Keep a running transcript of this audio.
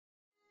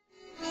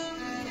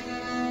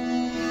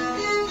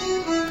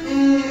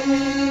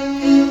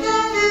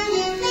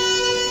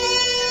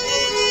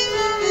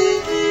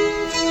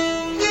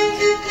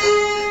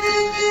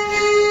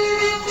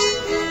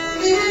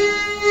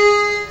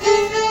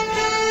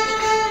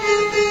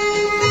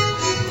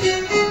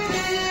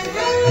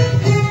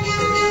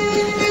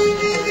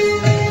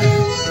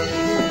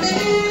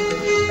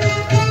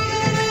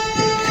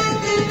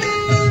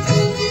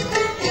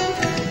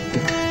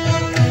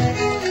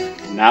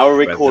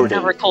recording.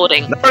 Now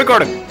recording. Now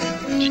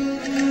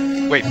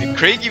recording. Wait, did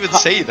Craig even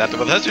say that?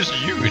 Well, that's just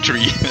you,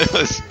 Tree. That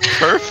was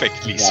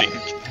perfectly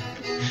synced.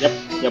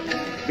 Yep.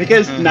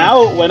 Because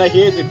now, when I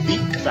hear the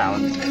beep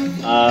sound,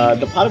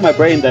 the part of my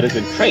brain that is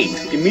entrained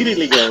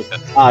immediately goes,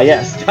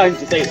 yes, time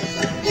to say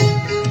this.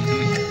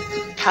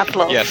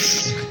 Pavlov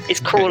is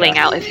crawling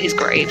out of his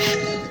grave.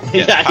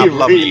 Yes, Yeah, he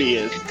Pavlov. really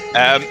is.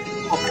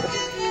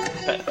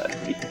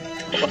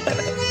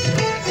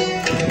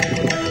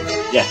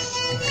 Yes.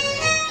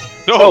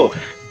 No!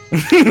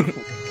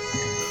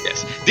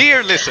 Yes.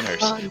 Dear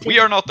listeners, we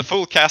are not the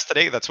full cast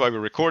today. That's why we're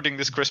recording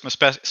this Christmas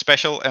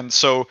special. And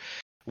so,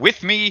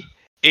 with me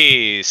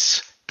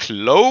is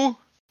Chloe.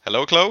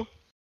 Hello, Chloe.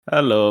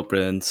 Hello,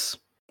 Prince.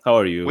 How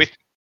are you?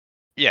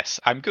 Yes,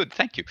 I'm good,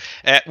 thank you.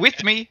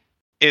 With me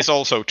is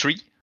also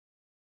Tree.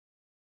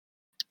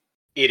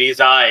 It is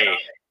I.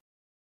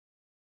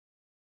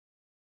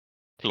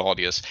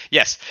 Claudius.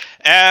 Yes.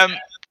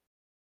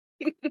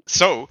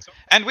 So,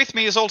 and with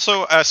me is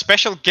also a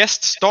special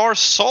guest star,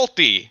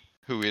 Salty,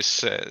 who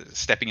is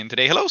stepping in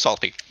today. Hello,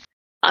 Salty.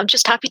 I'm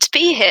just happy to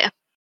be here.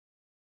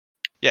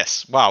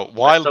 Yes. Wow.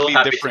 I'm so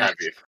happy to have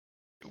you.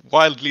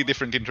 Wildly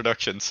different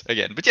introductions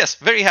again. But yes,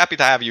 very happy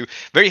to have you.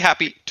 Very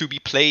happy to be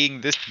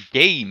playing this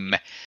game.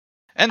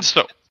 And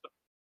so,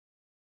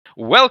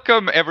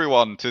 welcome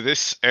everyone to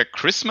this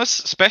Christmas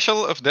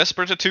special of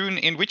Desperate Attune,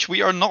 in which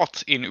we are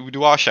not in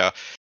Uduasha.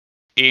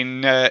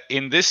 In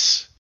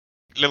this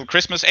little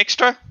Christmas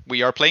extra,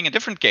 we are playing a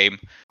different game,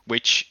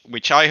 which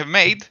I have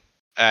made,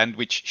 and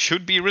which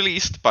should be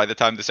released by the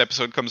time this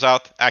episode comes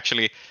out.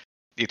 Actually,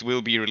 it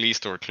will be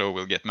released, or Chloe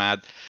will get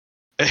mad.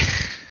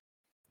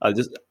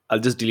 I'll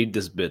just delete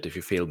this bit if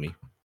you fail me.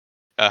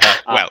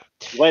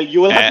 Well,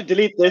 you will have to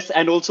delete this,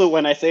 and also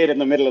when I say it in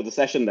the middle of the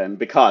session then,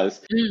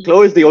 because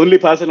Chloe is the only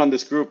person on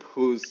this group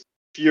whose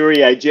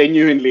fury I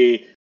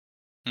genuinely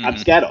am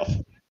scared of.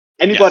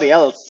 Anybody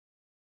else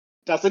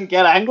doesn't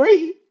get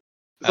angry?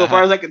 So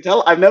far as I can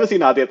tell, I've never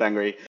seen Adit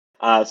angry.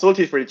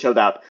 Salty's pretty chilled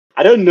out.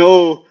 I don't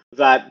know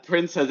that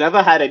Prince has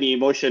ever had any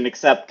emotion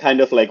except kind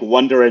of like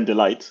wonder and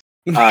delight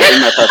in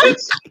my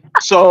presence.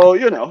 So,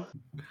 you know.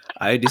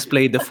 I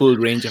display the full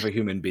range of a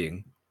human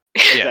being.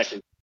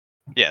 Exactly.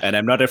 Yes. And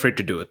I'm not afraid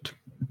to do it.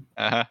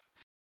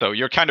 So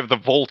you're kind of the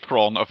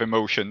Voltron of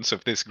emotions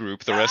of this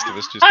group. The rest of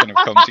us just kind of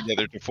come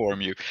together to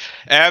form you.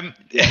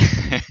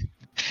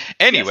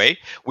 Anyway,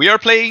 we are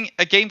playing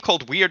a game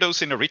called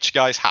Weirdos in a Rich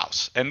Guy's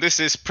House. And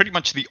this is pretty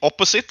much the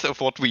opposite of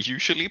what we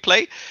usually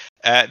play.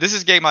 This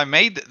is a game I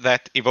made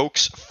that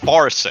evokes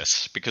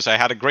farces, because I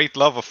had a great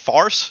love of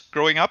farce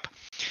growing up.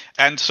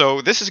 And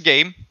so this is a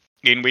game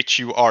in which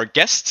you are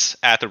guests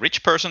at a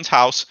rich person's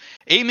house,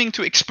 aiming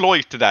to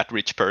exploit that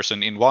rich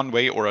person in one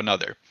way or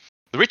another.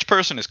 The rich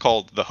person is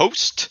called the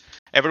host,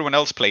 everyone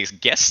else plays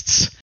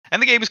guests,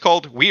 and the game is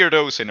called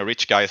Weirdos in a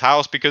Rich Guy's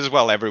House because,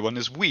 well, everyone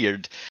is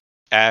weird.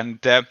 And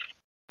the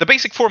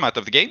basic format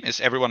of the game is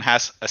everyone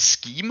has a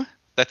scheme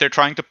that they're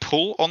trying to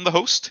pull on the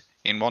host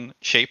in one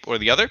shape or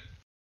the other.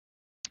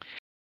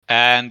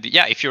 And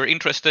yeah, if you're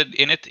interested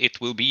in it,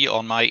 it will be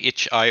on my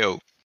itch.io.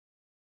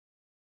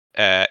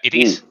 It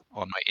is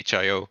on my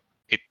itch.io.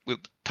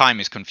 Time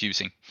is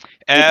confusing.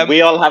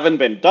 We all haven't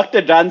been.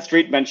 Dr. Dan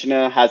Street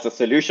Mentioner has a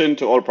solution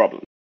to all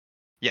problems.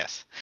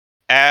 Yes.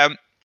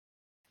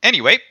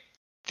 Anyway,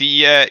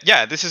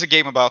 this is a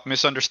game about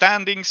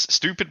misunderstandings,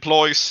 stupid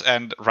ploys,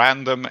 and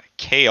random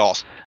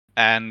chaos.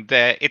 And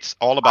it's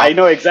all about... I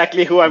know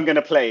exactly who I'm going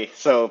to play,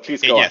 so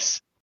please go on. Yes.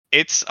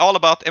 It's all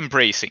about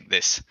embracing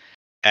this.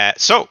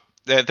 So,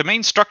 the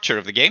main structure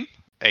of the game,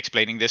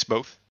 explaining this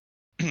both...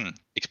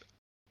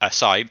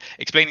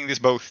 explaining this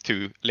both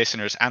to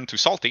listeners and to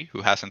Salty,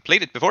 who hasn't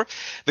played it before.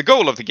 The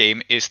goal of the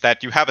game is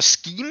that you have a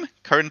scheme.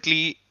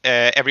 Currently,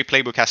 every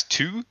playbook has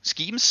 2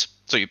 schemes,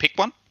 so you pick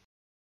one.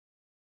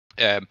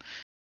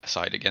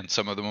 Aside again,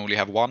 some of them only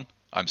have 1.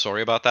 I'm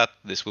sorry about that.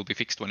 This will be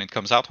fixed when it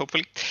comes out,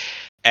 hopefully.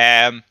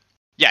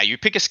 You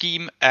pick a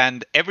scheme,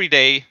 and every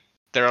day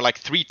there are like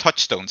 3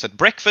 touchstones. At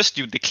breakfast,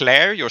 you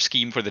declare your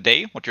scheme for the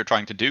day, what you're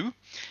trying to do.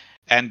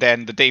 And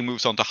then the day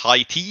moves on to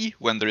high tea,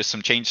 when there is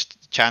some chance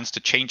to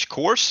change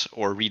course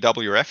or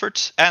redouble your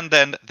efforts. And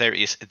then there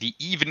is the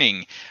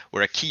evening,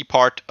 where a key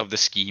part of the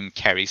scheme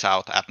carries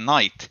out at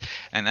night.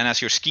 And then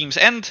as your schemes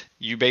end,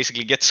 you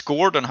basically get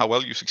scored on how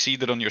well you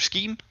succeeded on your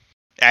scheme.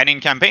 And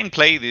in campaign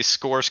play, these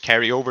scores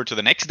carry over to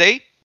the next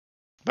day.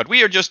 But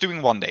we are just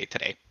doing one day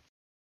today.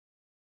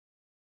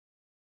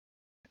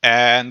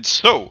 And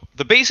so,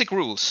 the basic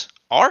rules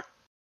are,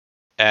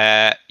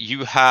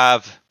 you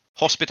have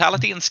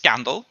hospitality and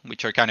scandal,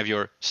 which are kind of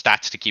your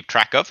stats to keep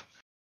track of.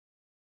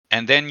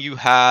 And then you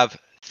have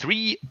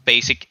 3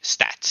 basic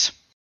stats.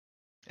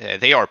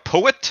 They are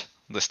poet,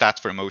 the stat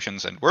for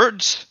emotions and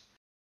words.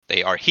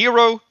 They are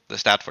hero, the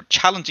stat for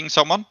challenging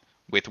someone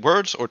with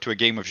words or to a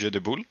game of jeu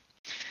de boule.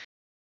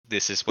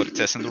 This is what it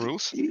says in the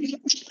rules.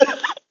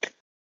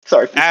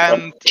 Sorry.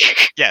 And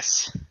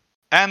yes.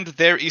 And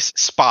there is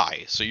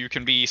spy. So you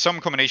can be some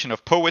combination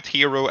of poet,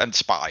 hero, and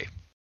spy.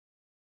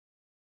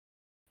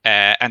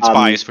 And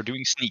spy is for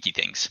doing sneaky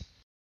things.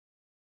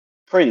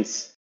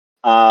 Prince,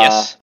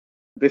 Yes.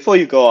 Before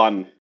you go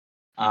on,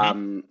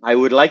 I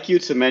would like you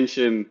to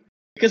mention,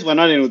 because we're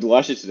not in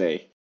Uduashi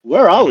today,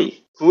 where are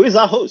we? Who is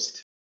our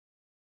host?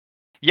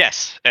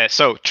 Yes.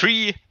 So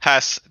Tree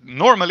has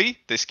normally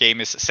this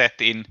game is set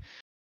in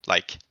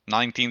like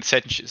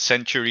 19th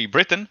century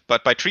Britain,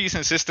 but by Tree's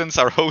insistence,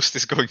 our host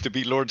is going to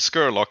be Lord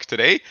Skurlock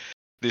today.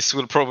 This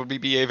will probably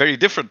be a very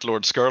different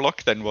Lord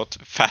Skurlock than what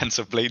fans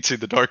of Blades in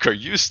the Dark are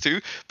used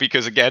to,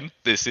 because again,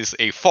 this is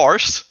a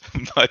farce.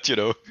 But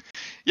Indeed.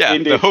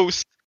 The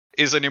host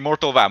is an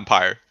immortal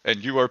vampire,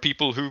 and you are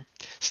people who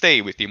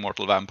stay with the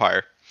immortal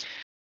vampire.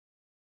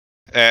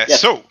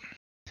 Yes.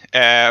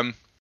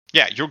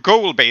 Your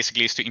goal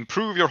basically is to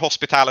improve your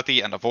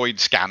hospitality and avoid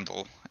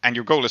scandal. And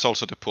your goal is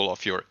also to pull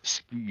off your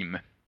scheme.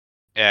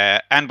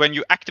 And when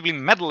you actively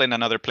meddle in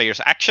another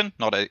player's action,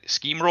 not a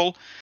scheme roll,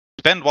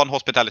 spend 1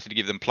 hospitality to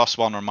give them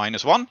 +1 or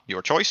 -1,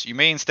 your choice. You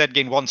may instead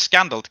gain 1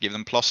 scandal to give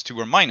them +2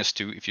 or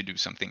 -2 if you do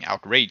something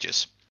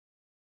outrageous.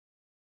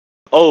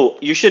 Oh,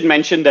 you should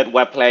mention that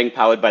we're playing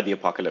Powered by the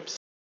Apocalypse.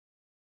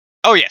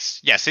 Oh, yes.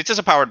 Yes, it is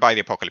a Powered by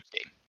the Apocalypse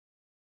game.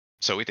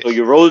 So it is. So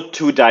you roll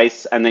 2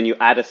 dice and then you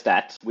add a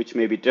stat, which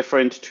may be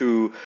different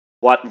to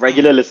what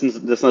regular listeners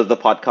of the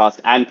podcast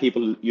and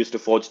people used to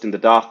Forged in the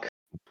Dark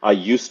are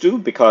used to,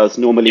 because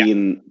normally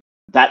in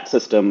that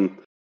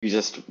system, you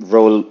just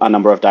roll a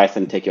number of dice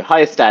and take your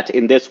highest stat.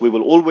 In this, we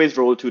will always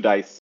roll 2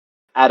 dice,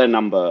 add a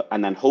number,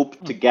 and then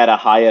hope to get a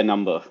higher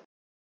number.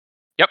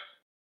 Yep.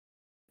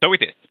 So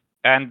it is.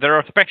 And there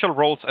are special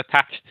rolls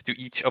attached to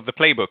each of the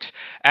playbooks.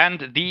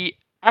 And the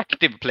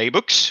active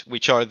playbooks,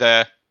 which are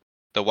the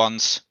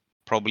ones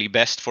probably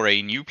best for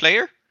a new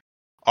player,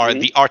 are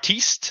the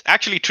Artiste.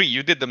 Actually, Tree,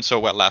 you did them so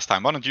well last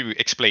time. Why don't you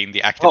explain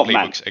the active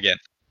playbooks again?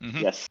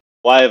 Yes,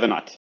 why ever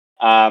not?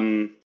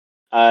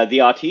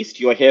 The Artiste,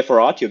 you are here for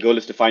art. Your goal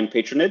is to find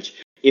patronage.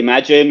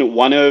 Imagine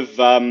one of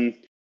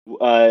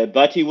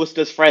Bertie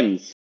Wooster's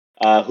friends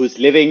who's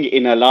living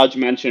in a large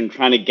mansion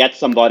trying to get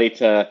somebody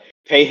to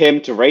pay him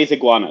to raise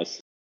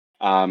iguanas.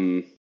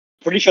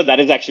 Pretty sure that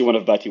is actually one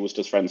of Bertie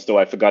Wooster's friends, though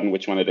I've forgotten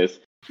which one it is.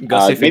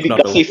 Maybe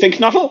Gussie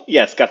Finknottle?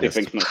 Yes, Gussie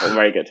Finknottle.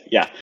 Very good.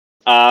 Yeah.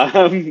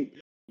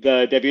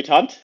 The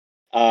debutante,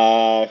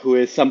 who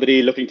is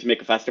somebody looking to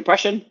make a fast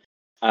impression,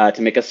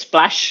 to make a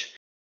splash.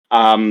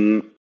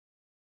 Imagine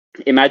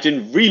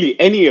really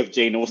any of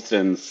Jane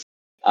Austen's,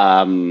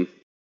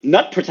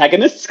 not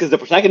protagonists, because the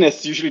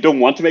protagonists usually don't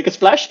want to make a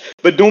splash,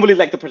 but normally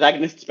like the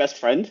protagonist's best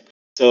friend.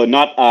 So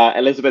not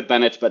Elizabeth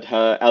Bennet, but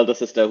her elder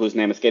sister, whose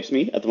name escapes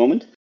me at the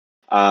moment.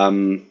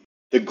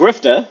 The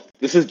grifter,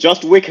 this is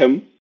just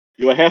Wickham.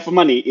 You are here for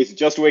money, is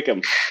just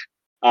Wickham.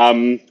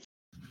 The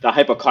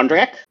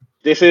hypochondriac,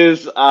 this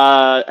is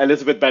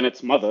Elizabeth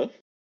Bennet's mother,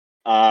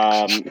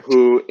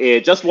 who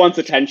just wants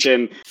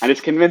attention and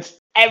is convinced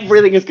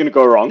everything is going to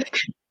go wrong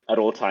at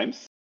all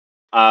times.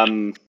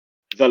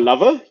 The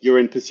lover, you're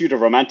in pursuit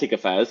of romantic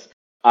affairs.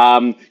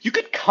 You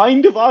could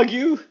kind of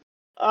argue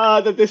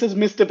that this is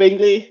Mr.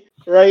 Bingley,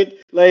 right?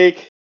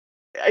 Like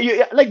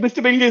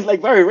Mr. Bingley is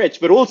like very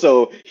rich, but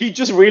also he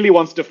just really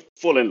wants to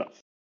fall in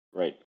love,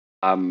 right?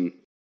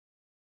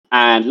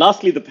 And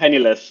lastly, the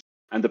penniless.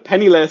 And the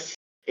penniless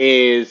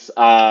is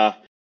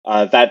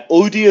that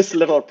odious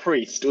little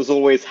priest who's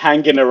always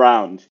hanging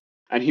around.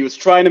 And he was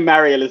trying to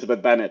marry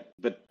Elizabeth Bennet,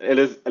 but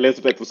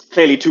Elizabeth was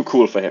clearly too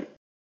cool for him.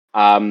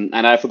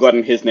 And I've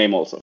forgotten his name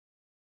also.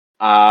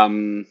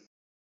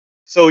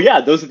 So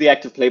yeah, those are the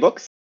active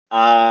playbooks.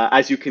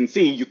 As you can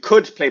see, you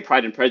could play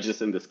Pride and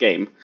Prejudice in this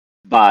game,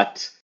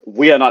 but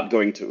we are not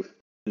going to.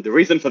 And the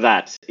reason for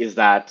that is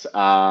that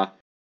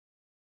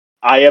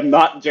I am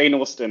not Jane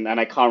Austen and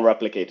I can't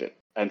replicate it.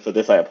 And for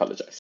this, I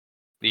apologize.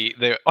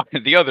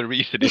 The other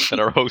reason is that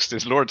our host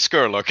is Lord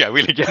Skurlock. I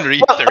will again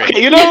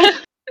reiterate.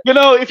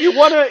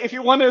 If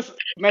you wanna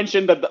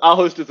mention that our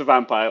host is a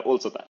vampire,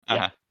 also that.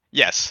 Yeah.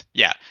 Yes,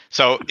 yeah.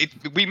 So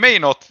we may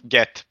not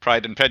get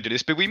Pride and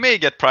Prejudice, but we may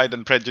get Pride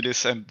and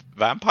Prejudice and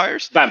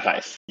vampires.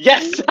 Vampires.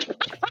 Yes.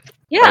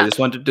 Yeah. I just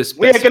wanted to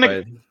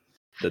specify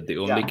that the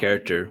only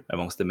character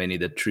amongst the many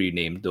that Tree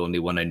named, the only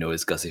one I know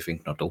is Gussie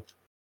Finknottle.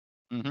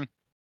 And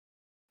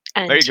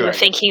Very you were good.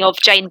 thinking of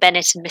Jane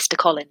Bennet and Mr.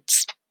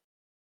 Collins.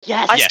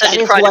 Yes. I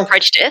studied Pride and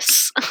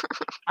Prejudice.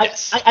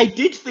 I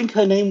did think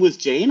her name was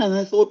Jane, and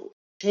I thought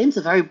Jane's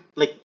a very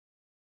like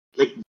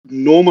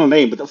normal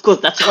name, but of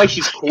course that's why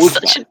she's called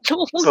that.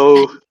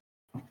 So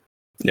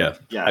yeah,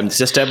 I'm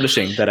just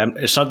establishing that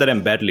it's not that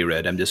I'm badly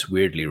read, I'm just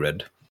weirdly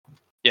read.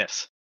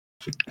 Yes.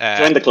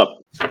 Join the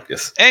club.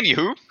 Yes.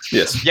 Anywho.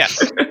 Yes.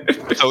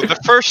 So the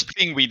first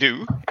thing we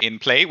do in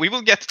play, we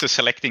will get to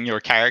selecting your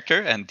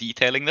character and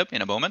detailing them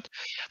in a moment.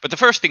 But the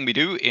first thing we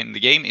do in the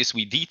game is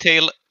we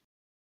detail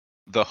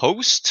the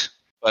host.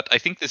 But I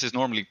think this is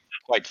normally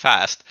quite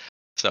fast.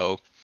 So,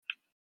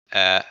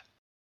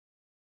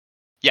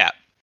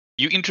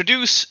 you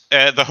introduce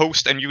the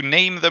host and you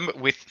name them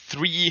with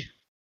 3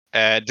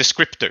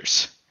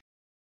 descriptors.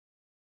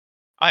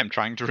 I'm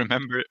trying to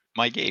remember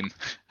my game.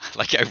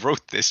 Like I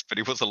wrote this, but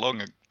it was a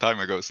long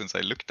time ago since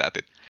I looked at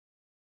it.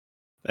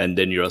 And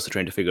then you're also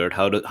trying to figure out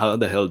how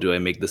the hell do I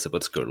make this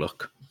about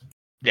Skurlock?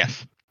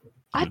 Yes.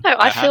 I don't know.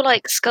 I feel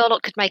like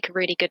Skurlock could make a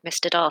really good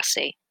Mr.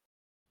 Darcy.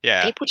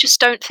 Yeah. People just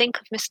don't think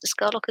of Mr.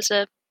 Skurlock as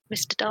a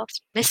Mr.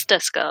 Darcy. Mr.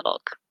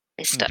 Skurlock.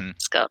 Mr.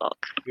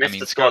 Skurlock. I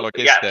mean, Skurlock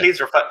is please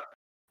refer.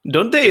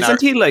 Don't they?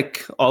 Isn't he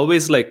like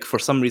always like for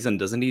some reason?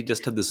 Doesn't he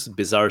just have this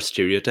bizarre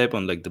stereotype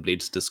on like the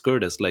Blades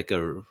Discord as like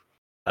a,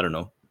 I don't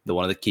know, the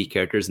one of the key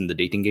characters in the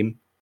dating game?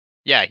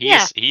 Yeah,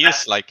 he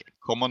is like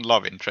common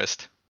love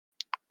interest.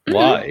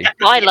 Why?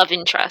 My love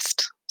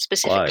interest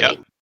specifically.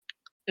 Why?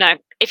 No,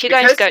 if you're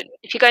going to go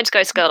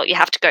Skurlock, you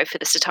have to go for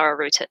the Satara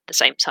route at the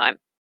same time.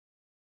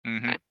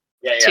 Mm-hmm.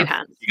 Yeah. 2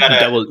 hands. You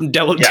gotta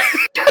Double. Yeah.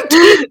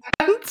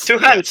 2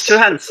 hands. 2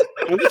 hands.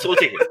 Who's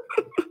ulting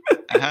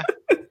him?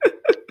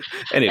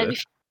 Anyway.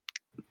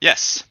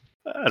 Yes.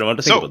 I don't want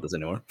to think about this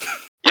anymore.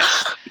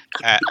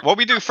 What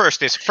we do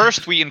first is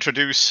we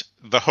introduce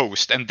the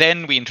host and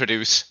then we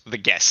introduce the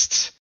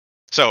guests.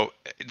 So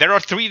there are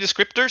 3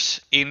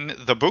 descriptors in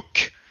the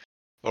book,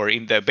 or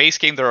in the base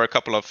game there are a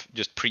couple of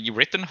just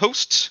pre-written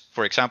hosts.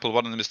 For example,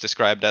 one of them is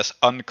described as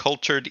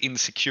uncultured,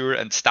 insecure,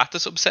 and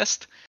status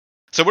obsessed.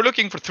 So we're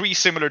looking for 3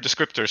 similar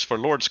descriptors for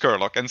Lord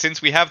Skurlock, and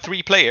since we have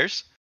 3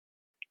 players,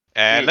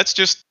 let's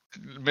just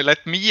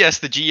let me as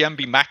the GM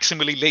be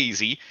maximally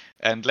lazy,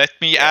 and let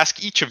me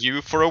ask each of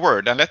you for a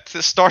word. And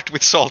let's start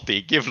with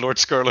Salty. Give Lord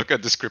Skurlock a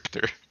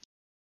descriptor.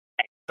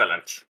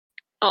 Excellent.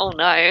 Oh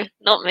no,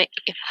 not me.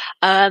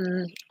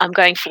 I'm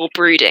going for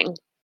brooding.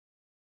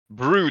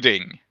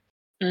 Brooding.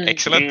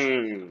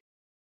 Excellent.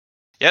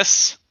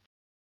 Yes.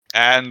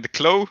 And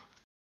Chloe?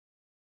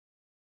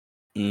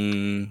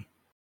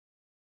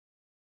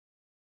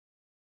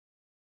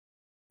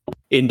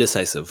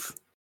 Indecisive.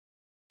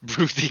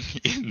 Brooding,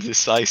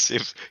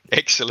 indecisive.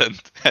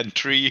 Excellent. And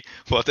 3,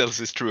 what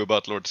else is true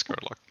about Lord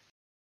Skurlock?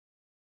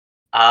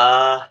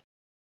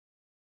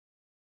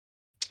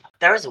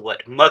 There is a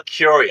word.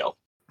 Mercurial.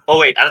 Oh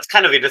wait, that's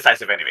kind of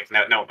indecisive anyway.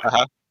 No.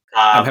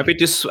 I'm happy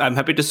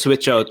to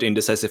switch out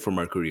indecisive for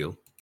mercurial.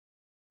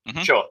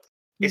 Sure.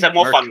 It's a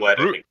more fun word,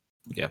 I think.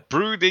 Yeah.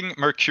 Brooding,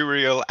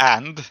 mercurial,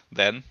 and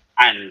then?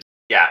 And,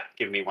 yeah,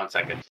 give me 1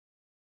 second.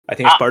 I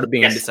think it's part of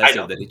being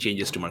indecisive that it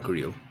changes to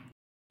mercurial.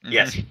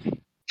 Yes.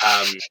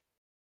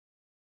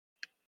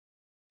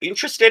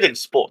 Interested in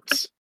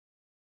sports.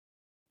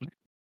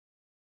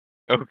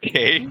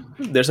 Okay.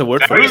 There's a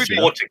word for Very it.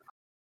 sporting.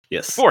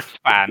 Yes. Sports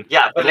fan.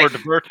 Yeah, but Lord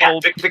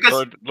Berthold,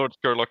 because Lord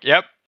Skurlock.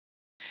 Yep.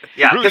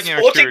 Yeah, because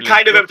sporting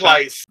kind of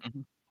implies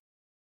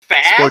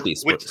fair, Sporty.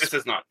 which this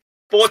is not.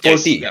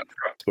 Sporty. Yeah,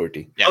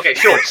 Sporty. Yeah. Okay,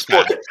 sure.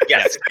 Sporty.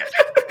 Yes.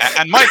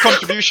 And my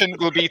contribution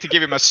will be to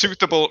give him a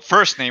suitable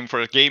first name for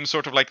a game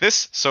sort of like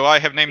this. So I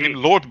have named him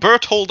Lord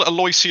Berthold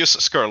Aloysius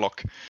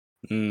Skurlock.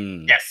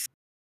 Yes.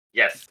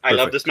 I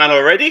love this man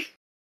already.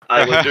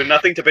 I will do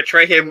nothing to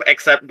betray him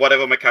except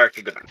whatever my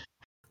character demands.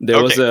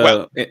 There was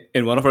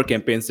in one of our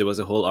campaigns, there was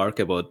a whole arc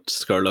about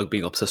Skurlock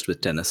being obsessed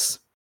with tennis.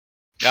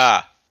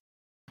 Well,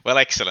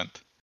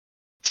 excellent.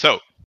 So,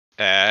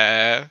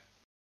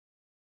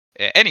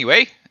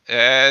 anyway,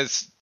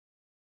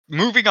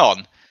 moving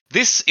on.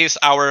 This is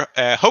our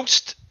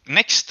host.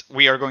 Next,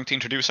 we are going to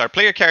introduce our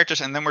player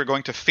characters, and then we're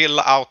going to fill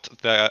out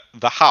the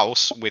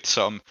house with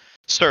some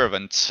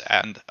servants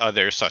and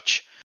other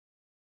such.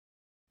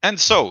 And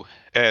so,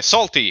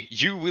 Salty,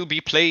 you will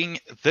be playing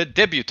the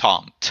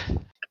debutante.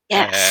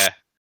 Yes.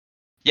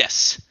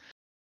 Yes.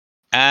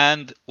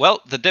 And,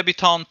 well, the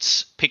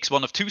debutante picks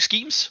one of 2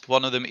 schemes.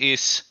 One of them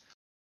is...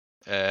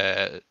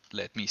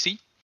 let me see.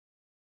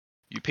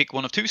 You pick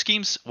one of 2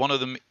 schemes. One of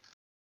them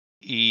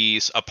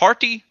is a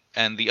party,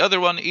 and the other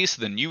one is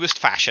the newest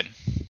fashion.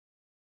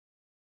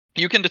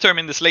 You can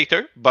determine this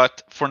later,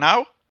 but for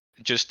now,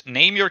 just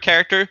name your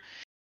character,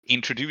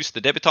 introduce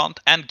the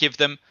debutante, and give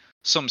them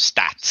some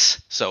stats.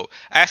 So,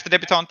 as the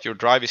debutante, your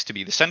drive is to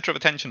be the center of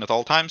attention at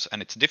all times,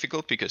 and it's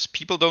difficult because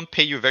people don't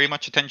pay you very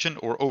much attention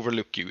or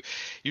overlook you.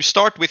 You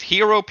start with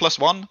hero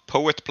 +1,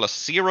 poet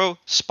 +0,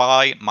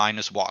 spy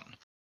 -1.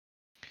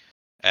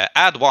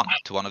 Add 1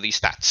 to one of these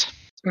stats.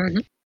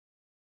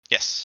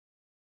 Yes.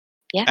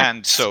 Yeah.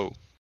 And so,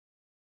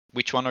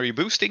 which one are you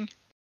boosting?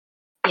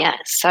 Yeah,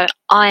 so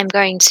I'm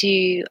going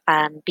to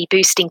be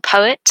boosting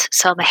poet.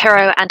 So I'm a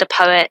hero and a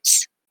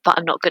poet, but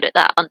I'm not good at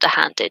that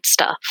underhanded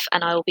stuff.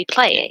 And I will be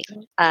playing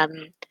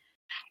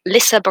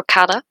Lissa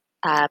Brocada,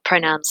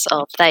 pronouns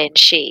of they and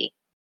she.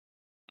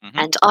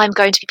 And I'm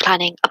going to be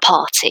planning a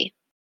party.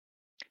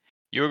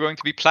 You're going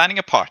to be planning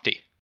a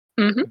party.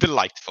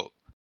 Delightful.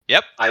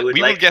 Yep. I would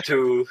like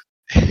to...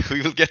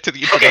 We will get to the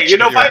introduction. Okay, you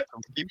know what?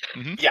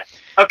 Yeah.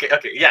 Okay,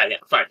 yeah,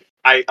 fine.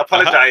 I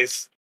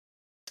apologize.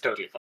 It's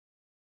totally fine.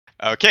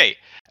 Okay.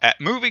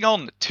 Moving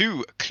on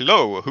to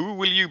Chloe. Who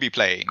will you be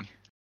playing?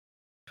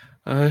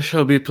 I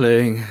shall be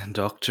playing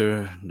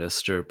Dr.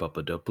 Nestor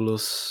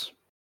Papadopoulos.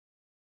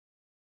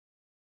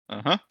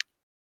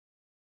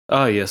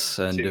 Yes,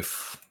 and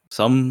if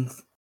some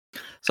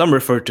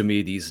refer to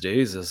me these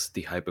days as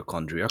the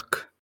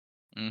hypochondriac.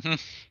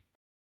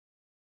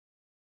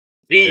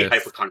 The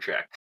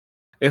hypochondriac.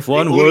 If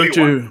one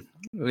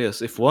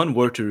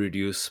were to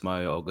reduce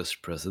my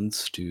August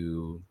presence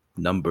to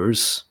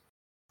numbers,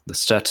 the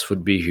stats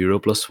would be hero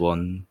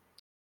 +1,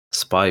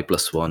 Spy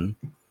 +1.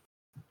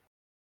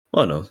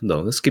 Oh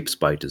no, let's keep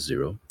Spy to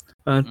 0.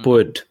 And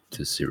Poet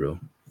to 0.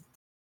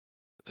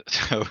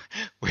 So,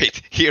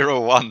 wait, Hero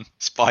 1,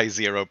 Spy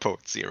 0,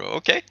 Poet 0.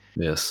 Okay.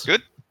 Yes.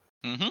 Good.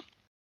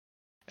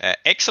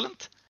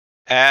 Excellent.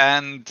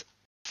 And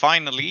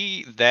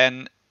finally,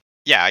 then,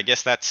 yeah, I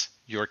guess that's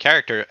your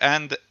character.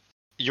 And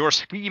your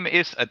scheme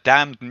is a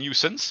damned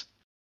nuisance,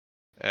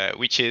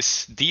 which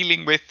is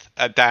dealing with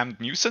a damned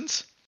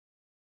nuisance.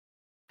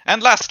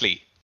 And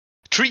lastly,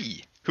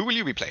 Tree. Who will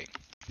you be playing?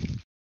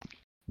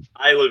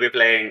 I will be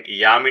playing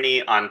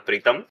Yamini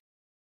Anpritam.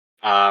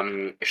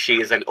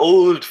 She is an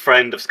old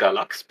friend of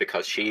Scarlock's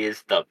because she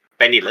is the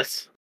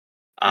penniless.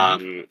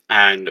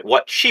 And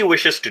what she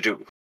wishes to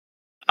do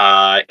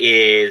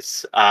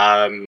is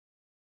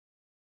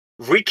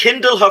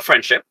rekindle her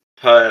friendship.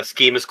 Her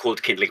scheme is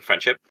called Kindling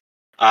Friendship.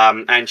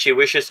 And she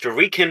wishes to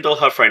rekindle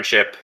her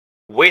friendship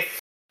with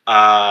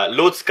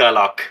Lord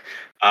Scarlock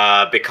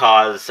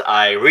because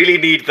I really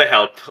need the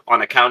help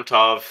on account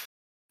of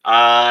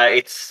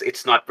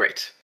it's not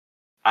great.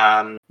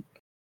 And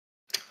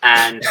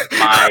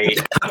my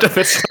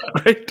It's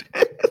not great.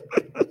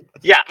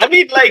 yeah, I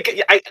mean, like,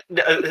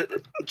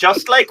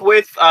 just like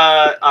with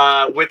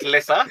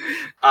Lissa,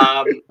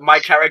 my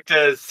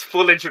character's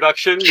full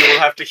introduction you will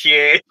have to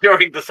hear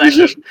during the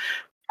session.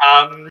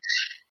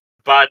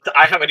 But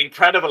I have an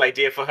incredible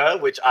idea for her,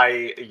 which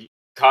I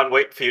can't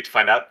wait for you to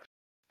find out.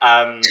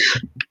 And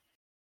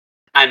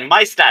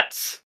my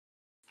stats,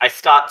 I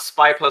start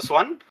Spy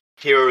 +1,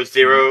 Hero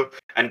 0,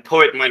 and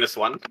Poet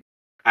 -1.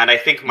 And I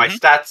think my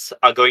stats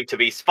are going to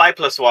be Spy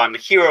 +1,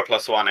 Hero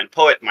 +1, and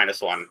Poet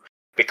 -1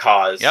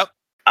 because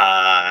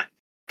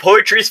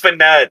poetry's for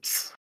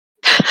nerds.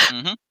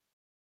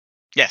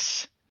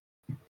 Yes.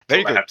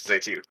 Very good. I have to say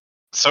to you.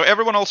 So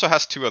everyone also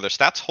has 2 other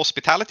stats.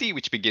 Hospitality,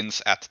 which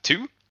begins at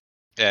 2.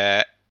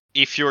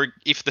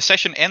 If the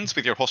session ends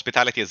with your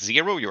hospitality at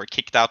 0, you are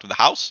kicked out of the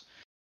house.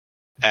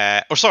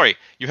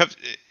 You have.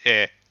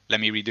 Let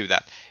me redo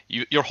that.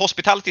 Your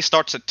hospitality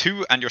starts at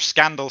 2, and your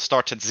scandal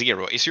starts at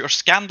 0. If your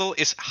scandal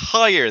is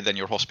higher than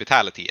your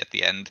hospitality at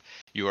the end,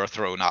 you are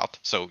thrown out.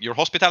 So your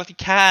hospitality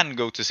can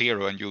go to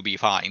 0, and you'll be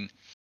fine.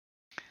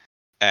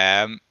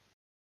 And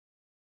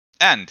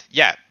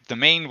yeah, the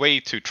main way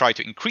to try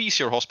to increase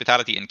your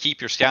hospitality and keep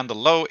your scandal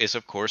low is,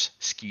 of course,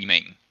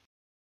 scheming.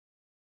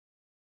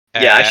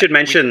 Yeah, I should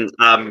mention.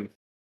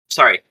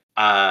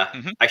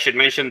 I should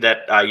mention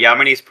that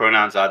Yamini's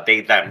pronouns are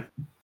they, them.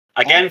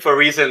 Again, for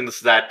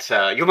reasons that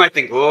you might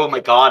think, oh my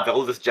god,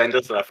 all this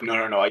gender stuff. No.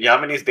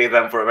 Yamini's they,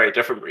 them for a very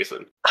different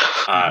reason,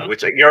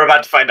 which you're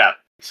about to find out.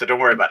 So don't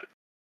worry about it.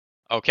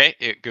 Okay,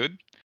 good.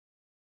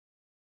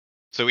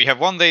 So we have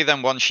 1 they,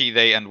 them, 1 she,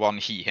 they, and 1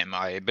 he, him,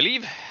 I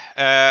believe.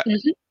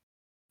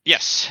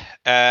 Yes,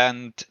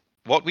 and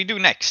what we do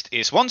next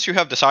is once you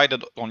have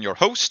decided on your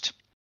host,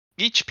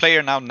 each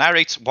player now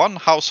narrates 1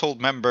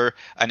 household member,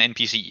 an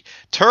NPC.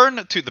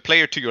 Turn to the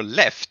player to your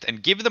left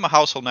and give them a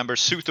household member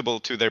suitable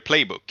to their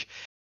playbook.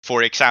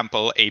 For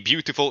example, a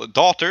beautiful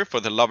daughter for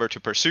the lover to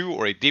pursue,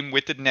 or a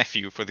dim-witted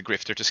nephew for the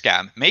grifter to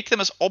scam. Make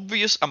them as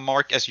obvious a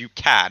mark as you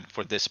can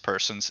for this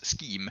person's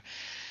scheme.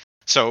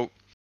 So,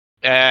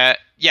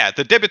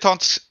 the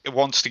debutante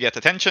wants to get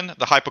attention.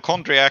 The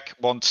hypochondriac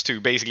wants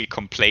to basically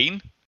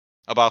complain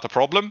about a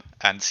problem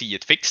and see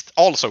it fixed.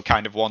 Also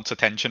kind of wants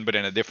attention, but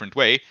in a different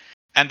way.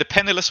 And the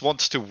penniless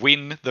wants to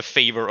win the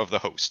favor of the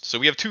host. So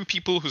we have 2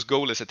 people whose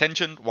goal is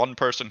attention, 1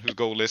 person whose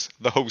goal is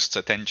the host's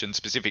attention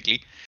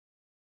specifically.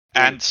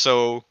 And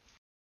so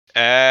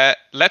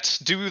let's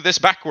do this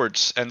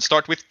backwards and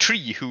start with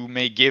Tree, who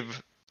may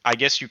give, I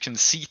guess you can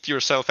seat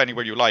yourself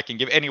anywhere you like and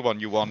give anyone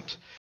you want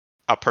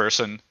a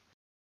person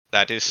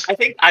that is I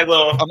think I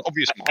will an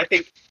obvious mark.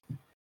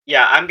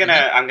 I'm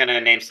gonna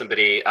name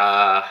somebody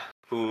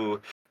who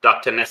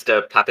Dr.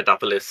 Nestor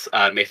Papadopoulos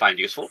may find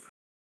useful.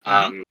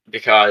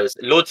 Because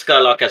Lord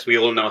Scarlock, as we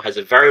all know, has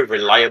a very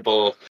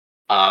reliable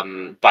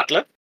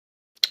butler.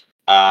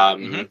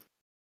 Lord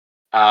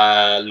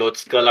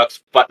Scarlock's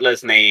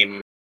butler's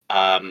name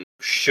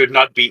should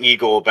not be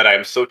Igor, but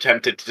I'm so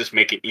tempted to just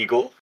make it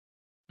Igor.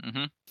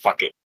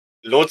 Fuck it.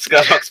 Lord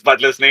Scarlock's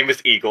butler's name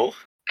is Igor.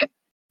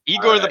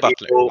 Igor the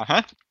butler. Igor,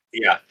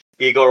 yeah.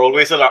 Igor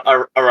always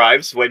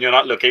arrives when you're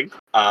not looking.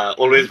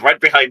 Always right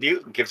behind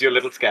you, gives you a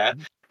little scare,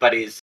 but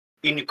is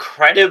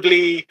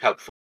incredibly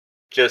helpful.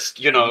 Just,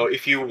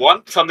 if you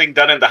want something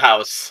done in the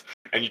house,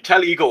 and you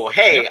tell Igor,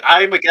 hey,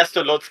 I'm a guest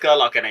of Lord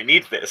Scarlock and I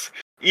need this,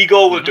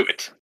 Igor will do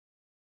it.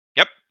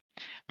 Yep.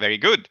 Very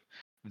good.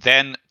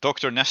 Then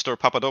Dr. Nestor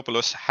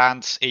Papadopoulos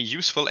hands a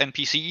useful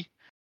NPC,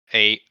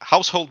 a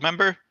household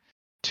member,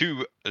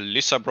 to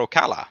Lissa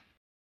Brocala.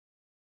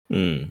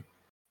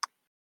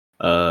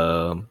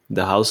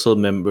 The household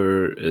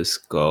member is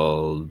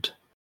called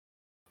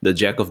the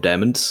Jack of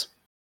Diamonds.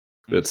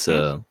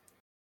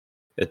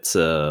 It's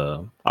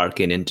a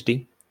arcane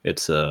entity.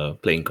 It's a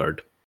playing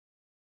card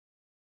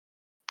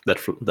that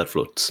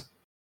floats.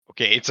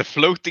 Okay, it's a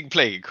floating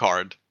playing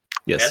card.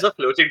 Yes. There's a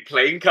floating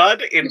playing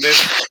card in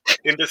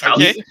this house.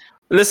 Okay.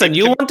 Listen,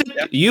 you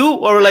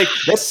were like,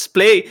 let's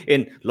play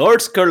in Lord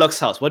Skurlock's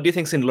house. What do you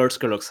think's in Lord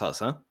Skurlock's house,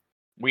 huh?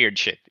 Weird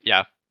shit,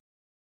 yeah.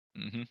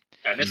 And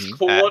it's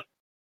called...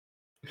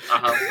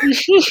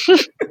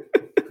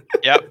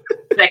 Yep.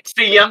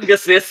 Sexy young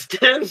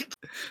assistant.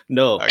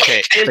 No.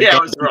 Okay. I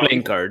was wrong.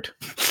 Playing card.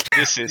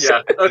 This is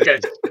okay.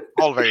 This is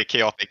all very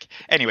chaotic.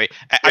 Anyway,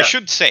 I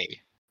should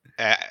say,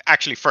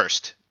 actually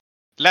first,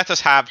 let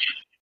us have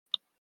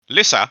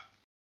Lyssa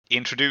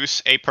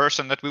introduce a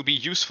person that will be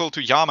useful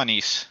to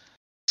Yamani's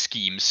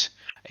schemes.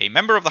 A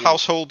member of the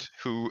household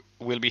who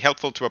will be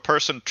helpful to a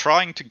person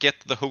trying to get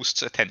the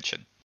host's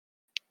attention.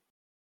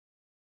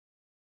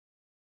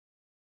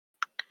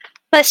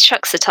 Let's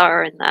chuck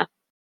Satara in there.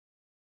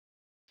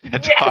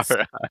 Yes!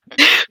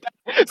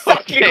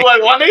 Exactly who I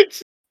wanted.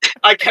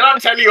 I cannot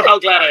tell you how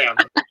glad I am.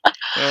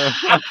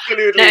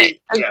 Absolutely.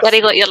 No, I'm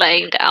getting what you're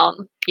laying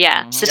down.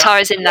 Yeah,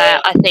 Satara's in there.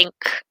 I think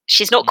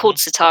she's not called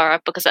Satara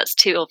because that's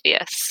too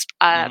obvious. It's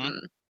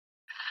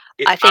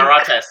I think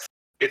Aratis.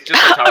 It's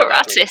just Satara.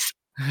 Aratis.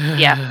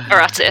 Yeah,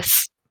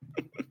 Aratis.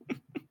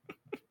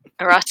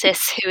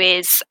 Aratis, who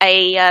is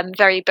a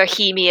very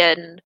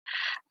bohemian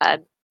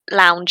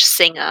lounge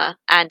singer,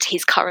 and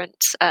his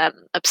current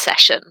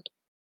obsession.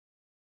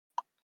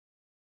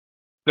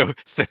 So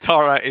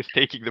Satara is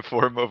taking the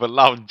form of a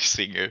lounge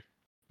singer.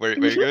 Very,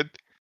 very good.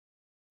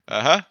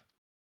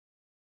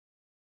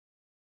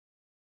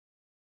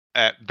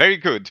 Very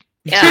good.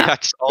 Yeah.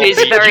 That's all He's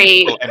the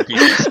very useful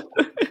NPCs.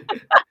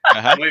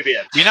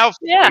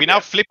 We now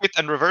flip it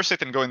and reverse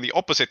it and go in the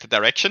opposite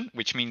direction,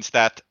 which means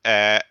that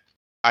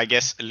I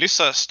guess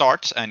Lyssa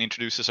starts and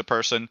introduces a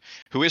person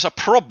who is a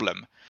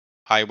problem.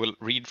 I will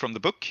read from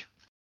the book.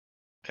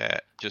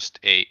 Just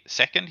a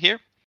second here.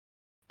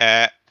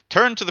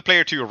 Turn to the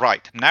player to your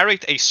right.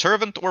 Narrate a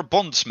servant or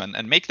bondsman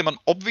and make them an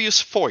obvious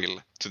foil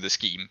to the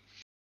scheme.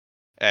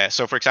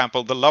 So, for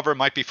example, the lover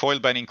might be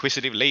foiled by an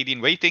inquisitive lady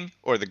in waiting,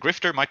 or the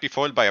grifter might be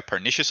foiled by a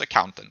pernicious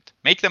accountant.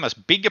 Make them as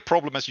big a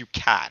problem as you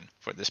can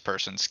for this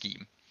person's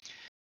scheme.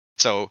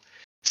 So,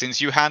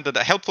 since you handed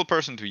a helpful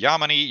person to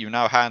Yamani, you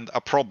now hand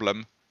a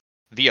problem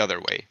the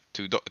other way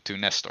to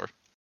Nestor.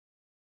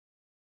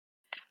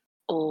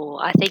 Oh,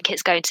 I think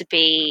it's going to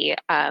be...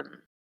 I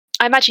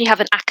imagine you have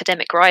an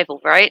academic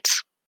rival, right?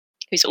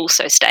 Who's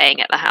also staying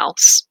at the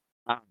house.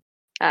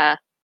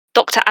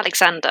 Dr.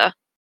 Alexander.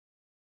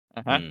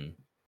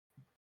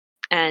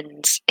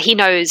 And he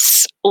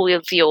knows all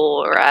of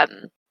your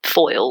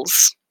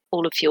foils,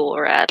 all of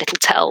your little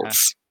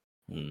tells.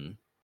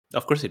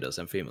 Of course he does.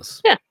 I'm famous.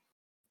 Yeah.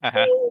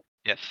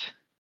 Yes.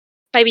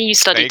 Maybe you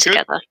studied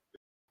together.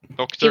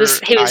 Doctor,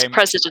 he was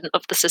president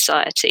of the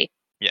society.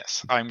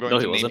 Yes, I'm going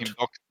to name him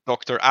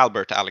Dr.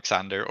 Albert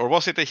Alexander. Or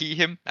was it a he,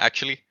 him,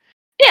 actually?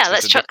 Yeah,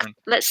 let's chuck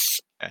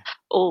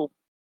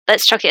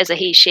it as a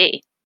he,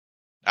 she.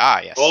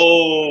 Ah, yes.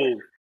 Oh,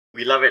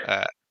 we love it.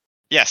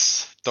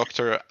 Yes,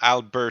 Dr.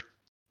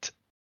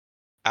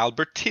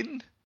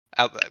 Albertine?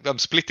 I'm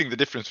splitting the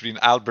difference between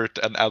Albert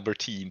and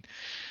Albertine.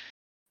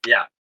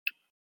 Yeah.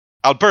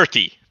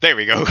 Alberti. There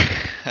we go.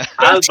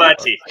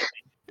 Alberti.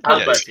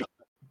 Alberti.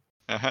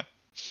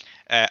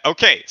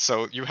 Okay,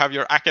 so you have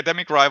your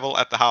academic rival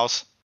at the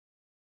house.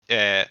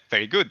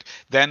 Very good.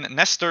 Then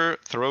Nestor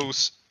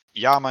throws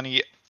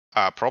Yamani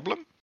a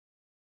problem.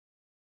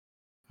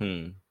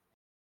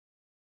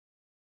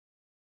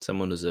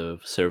 Someone who's a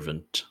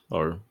servant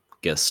or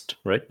guest,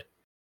 right?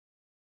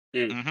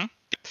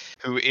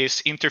 Who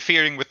is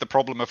interfering with the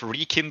problem of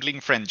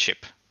rekindling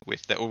friendship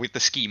with the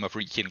scheme of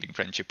rekindling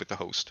friendship with the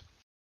host.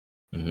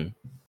 Trying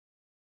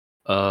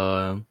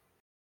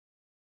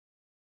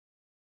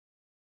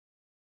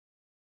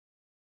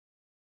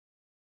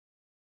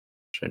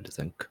to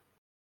think.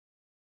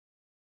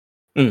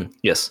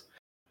 Yes.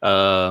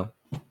 Her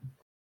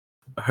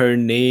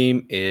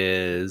name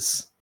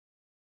is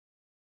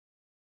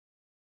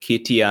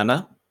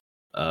Kitiana.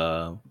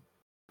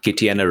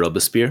 Kitiana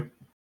Robespierre.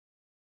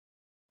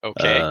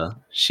 Okay.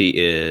 She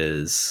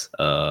is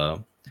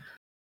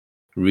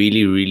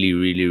really, really,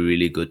 really,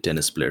 really good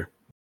tennis player.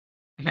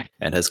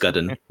 And has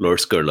gotten Lord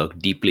Skurlock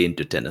deeply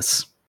into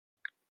tennis.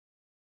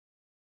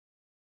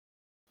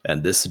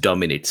 And this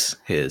dominates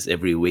his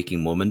every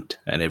waking moment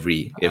and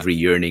every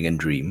yearning and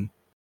dream.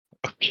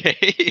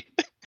 Okay.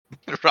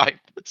 Right.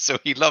 So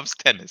he loves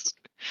tennis.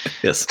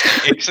 Yes.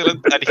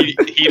 Excellent. And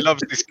he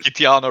loves this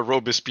Kitiana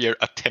Robespierre,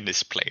 a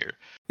tennis player.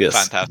 Yes.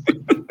 Fantastic.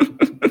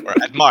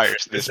 Or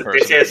admires this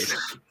person.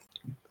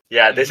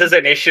 This is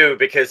an issue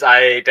because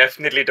I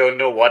definitely don't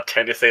know what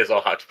tennis is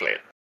or how to play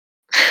it.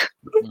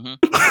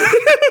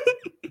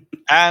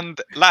 And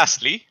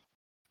lastly,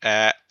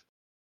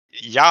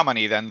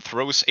 Yamani then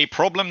throws a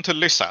problem to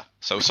Lyssa.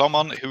 So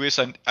someone who is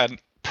a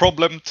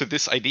problem to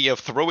this idea of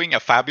throwing a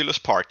fabulous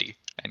party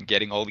and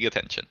getting all the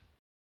attention.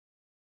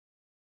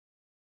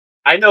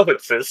 I know who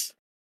this is.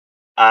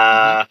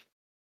 I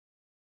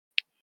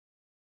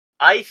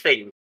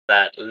think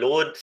that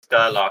Lord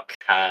Skurlock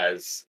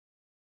has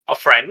a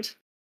friend.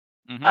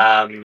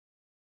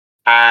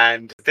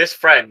 And this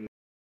friend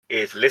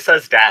is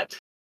Lyssa's dad.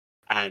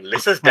 And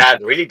Lyssa's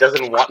dad really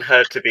doesn't want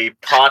her to be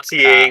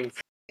partying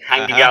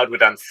hanging out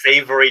with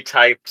unsavory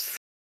types,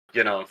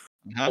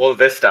 all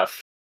this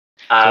stuff.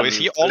 So is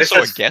he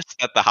also a guest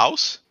at the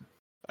house?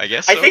 I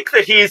guess so. I think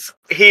that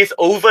he's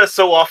over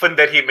so often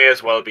that he may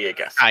as well be a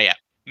guest. Yeah.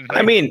 Mm-hmm.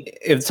 I mean,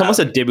 if someone's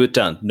a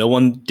debutant, no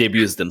one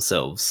debuts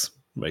themselves,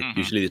 right? Mm-hmm.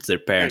 Usually it's their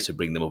parents who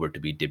bring them over to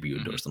be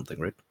debuted or something,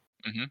 right?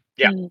 Mm-hmm.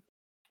 Yeah.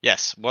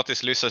 Yes. What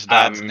is Lyssa's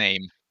dad's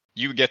name?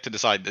 You get to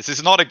decide. This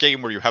is not a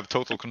game where you have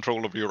total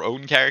control over your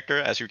own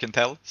character, as you can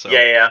tell. So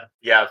yeah.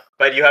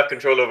 But you have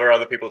control over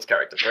other people's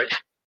characters, right?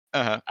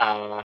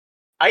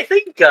 I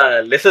think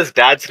Lyssa's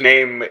dad's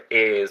name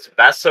is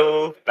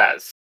Basso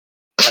Baz.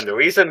 And the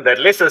reason that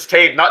Lyssa's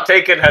not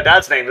taken her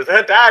dad's name is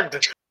her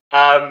dad,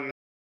 not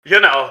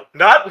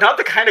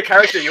the kind of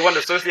character you want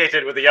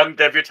associated with a young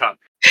debutante.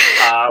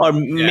 Or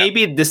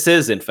maybe this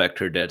is, in fact,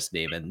 her dad's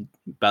name, and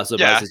Basso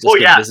Baz is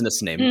just a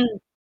business name.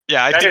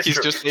 Yeah, I think he's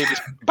just named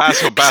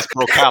Basso Baz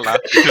Brocala,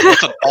 because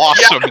that's an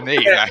awesome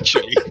name,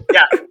 actually.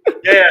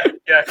 Yeah,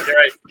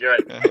 you're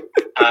right.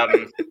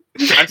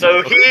 And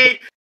so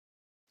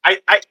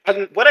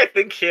and what I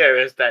think here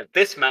is that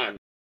this man,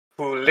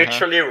 who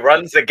literally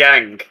runs a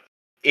gang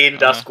in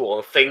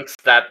Duskwall, thinks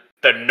that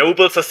the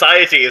noble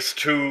society is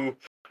too,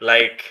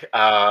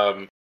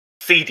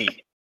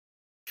 seedy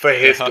for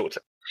his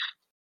daughter.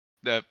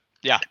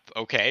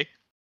 Okay.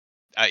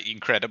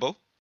 Incredible.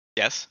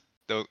 Yes.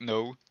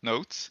 No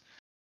notes.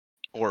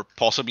 Or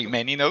possibly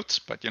many notes,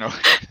 but,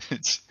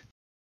 it's...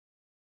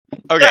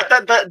 Okay. Yeah,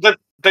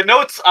 the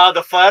notes are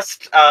the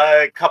first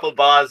couple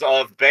bars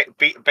of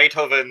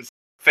Beethoven's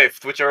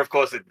Fifth, which are, of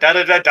course,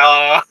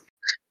 da-da-da-da.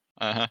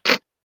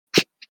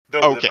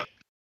 Okay.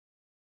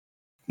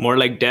 More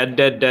like dad.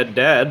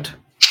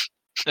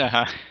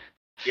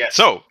 Yes.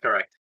 So,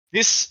 correct.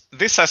 This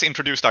has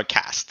introduced our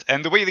cast,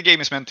 and the way the game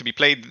is meant to be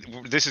played,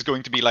 this is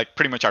going to be like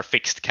pretty much our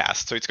fixed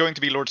cast. So it's going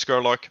to be Lord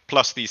Skurlock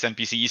plus these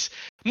NPCs.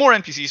 More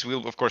NPCs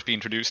will, of course, be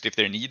introduced if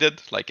they're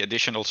needed, like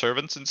additional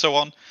servants and so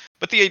on.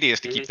 But the idea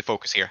is to keep the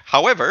focus here.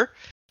 However,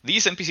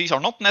 these NPCs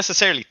are not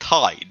necessarily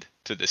tied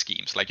to the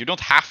schemes. Like, you don't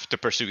have to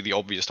pursue the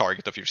obvious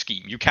target of your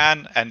scheme. You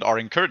can and are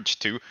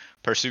encouraged to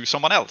pursue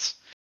someone else.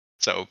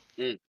 So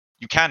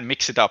you can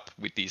mix it up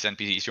with these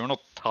NPCs. You're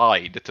not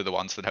tied to the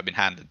ones that have been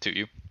handed to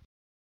you.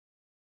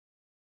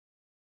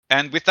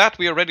 And with that,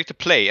 we are ready to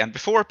play. And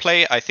before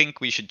play, I think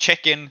we should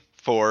check in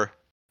for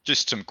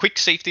just some quick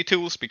safety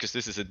tools, because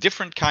this is a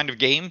different kind of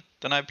game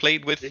than I've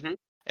played with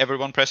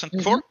everyone present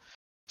before.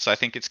 So I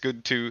think it's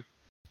good to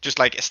just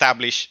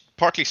establish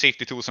partly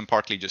safety tools and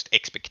partly just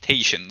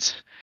expectations.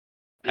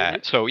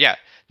 So yeah,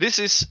 this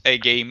is a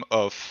game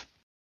of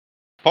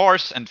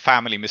farce and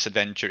family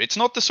misadventure. It's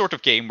not the sort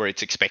of game where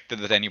it's expected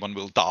that anyone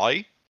will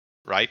die,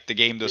 right? The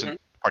game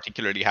doesn't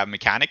particularly have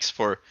mechanics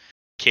for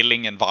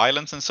killing and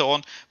violence and so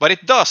on, but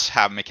it does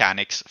have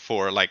mechanics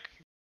for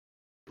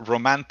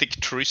romantic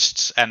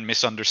trysts and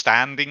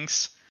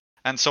misunderstandings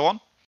and so on.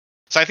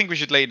 So I think we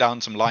should lay down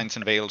some lines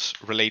and veils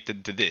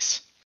related to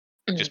this,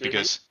 just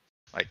because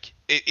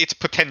it's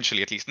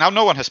potentially, at least now,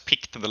 no one has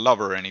picked the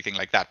lover or anything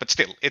like that, but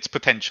still it's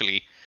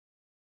potentially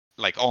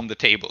on the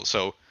table.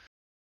 So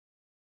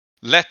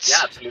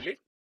let's absolutely.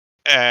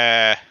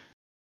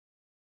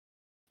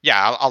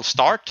 I'll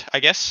start, I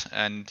guess,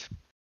 and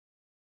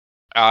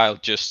I'll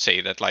just say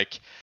that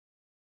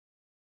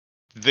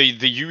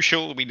the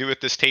usual we do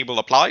at this table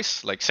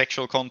applies.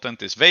 Sexual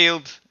content is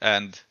veiled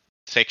and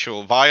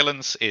sexual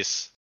violence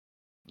is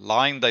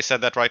lined. I said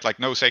that right?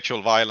 No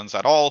sexual violence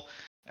at all,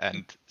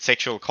 and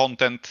sexual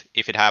content,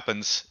 if it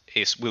happens,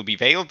 will be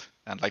veiled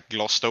and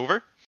glossed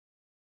over.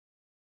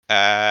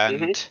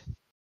 And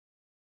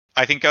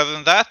I think other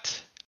than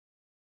that,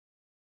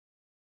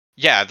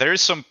 there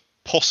is some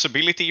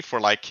possibility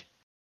for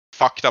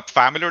fucked up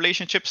family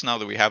relationships now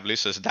that we have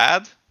Lyssa's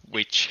dad,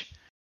 which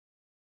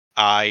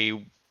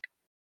I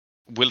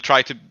will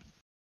try to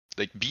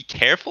be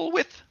careful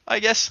with, I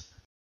guess.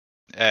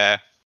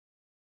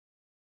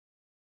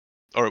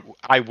 Or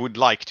I would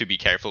like to be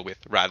careful with,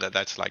 rather.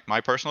 That's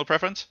my personal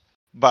preference.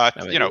 But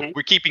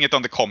we're keeping it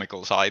on the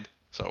comical side.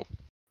 So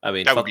I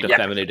mean, fucked up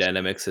family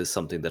dynamics is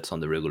something that's on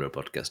the regular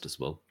podcast as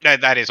well.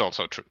 That is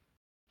also true.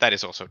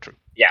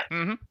 Yeah.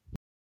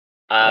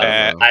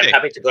 I'm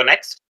happy to go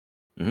next.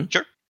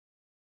 Sure.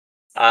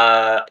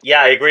 I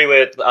agree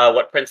with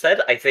what Prince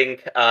said. I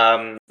think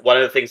one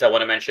of the things I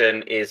want to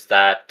mention is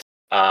that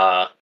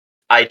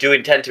I do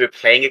intend to be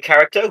playing a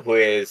character who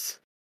is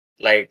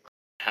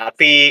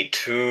happy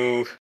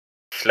to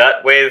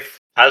flirt with,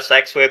 have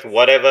sex with,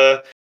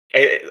 whatever.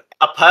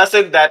 A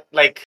person that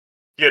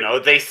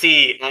they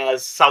see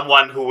as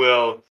someone who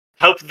will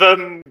help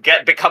them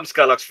become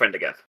Skurlock's friend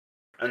again.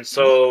 And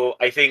so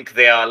I think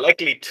they are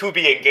likely to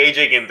be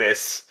engaging in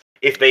this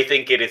if they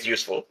think it is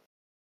useful.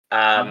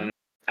 And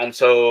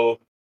so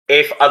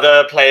if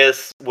other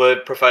players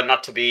would prefer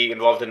not to be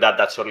involved in that,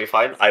 that's totally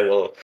fine. I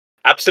will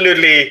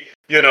absolutely,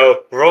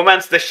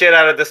 romance the shit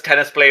out of this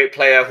tennis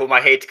player whom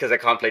I hate because I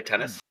can't play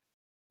tennis.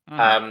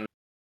 But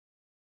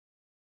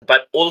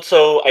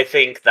also, I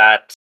think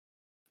that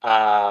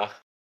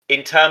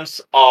in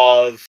terms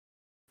of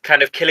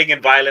kind of killing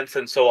and violence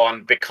and so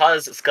on,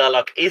 because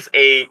Skurlock is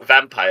a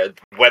vampire,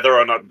 whether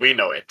or not we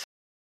know it.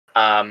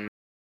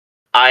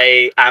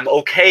 I am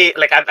okay.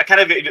 Like I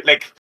kind of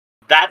like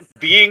that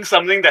being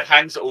something that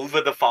hangs over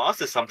the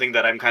farce is something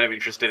that I'm kind of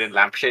interested in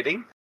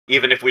lampshading,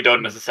 even if we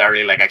don't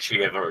necessarily like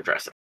actually ever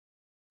address it.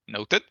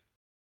 Noted.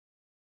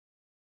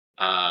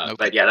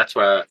 But yeah, that's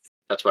where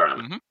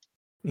I'm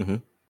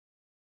at.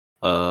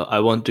 I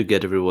want to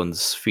get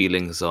everyone's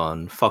feelings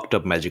on fucked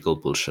up magical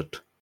bullshit.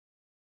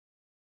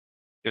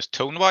 Just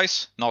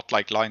tone-wise, not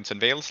like lines and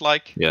veils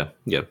like. Yeah.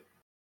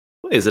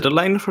 Is it a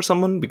line for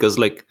someone? Because,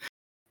 like,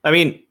 I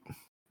mean,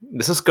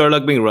 this is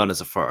Skurlock being run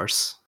as a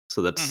farce,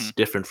 so that's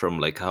different from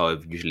like how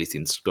I've usually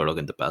seen Skurlock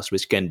in the past,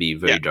 which can be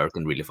very dark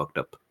and really fucked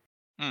up.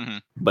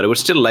 But I would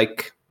still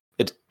like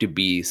it to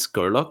be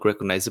Skurlock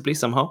recognizably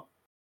somehow.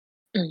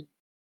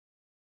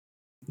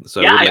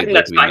 So I would like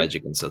there to be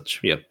magic and such.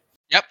 Yeah.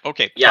 Yep.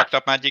 Okay. Yeah. Fucked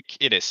up magic.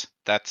 It is.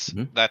 That's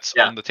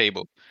on the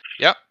table.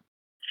 Yep.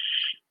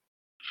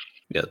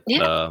 Yeah.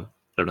 I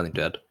have nothing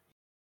to add.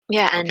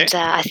 Yeah, and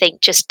I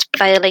think just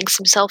veiling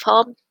some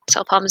self-harm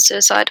and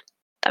suicide.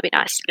 That'd be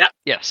nice. Yeah.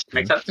 Yes.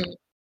 Makes sense.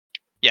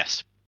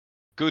 Yes.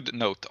 Good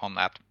note on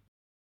that.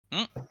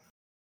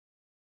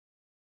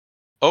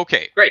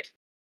 Okay. Great.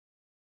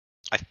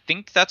 I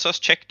think that's us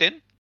checked in.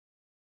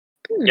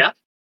 Yeah.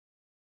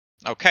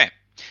 Okay.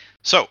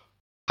 So,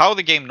 how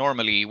the game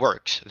normally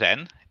works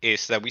then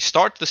is that we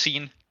start the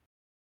scene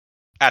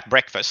at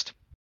breakfast,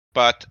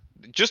 but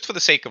just for the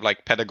sake of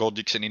like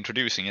pedagogics and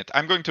introducing it,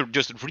 I'm going to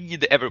just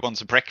read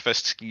everyone's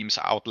breakfast schemes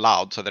out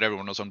loud so that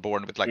everyone is on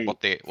board with like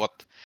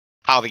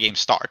how the game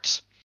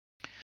starts.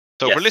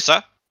 So for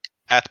Lissa,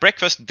 at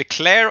breakfast,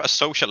 declare a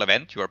social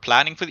event you are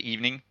planning for the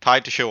evening,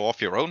 tied to show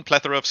off your own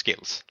plethora of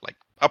skills, like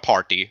a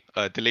party,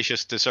 a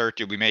delicious dessert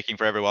you'll be making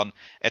for everyone,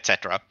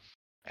 etc.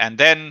 And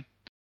then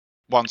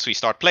once we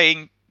start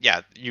playing,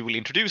 you will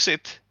introduce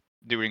it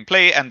during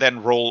play and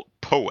then roll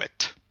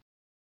poet.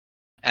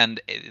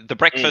 And the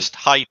breakfast,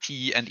 high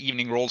tea, and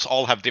evening rolls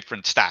all have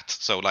different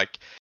stats. So like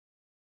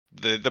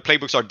the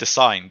playbooks are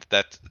designed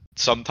that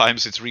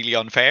sometimes it's really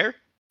unfair.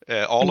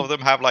 All of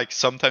them have like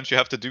sometimes you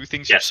have to do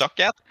things you suck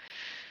at,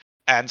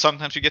 and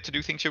sometimes you get to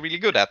do things you're really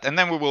good at, and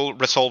then we will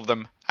resolve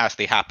them as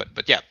they happen.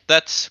 But yeah,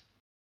 that's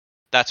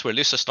where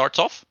Lissa starts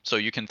off. So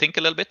you can think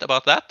a little bit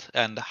about that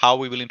and how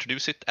we will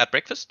introduce it at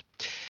breakfast.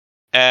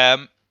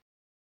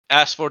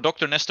 As for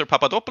Dr. Nestor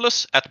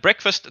Papadopoulos, at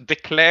breakfast,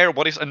 declare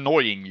what is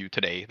annoying you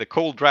today. The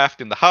cold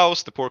draft in the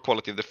house, the poor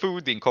quality of the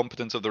food, the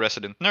incompetence of the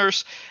resident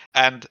nurse,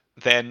 and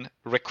then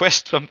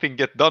request something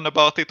get done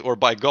about it, or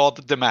by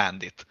God,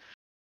 demand it.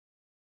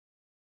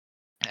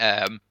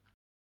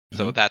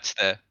 So that's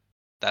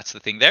the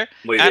thing there.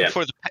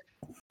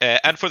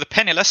 And for the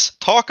penniless,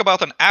 talk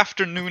about an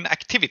afternoon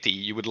activity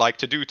you would like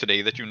to do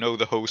today that you know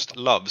the host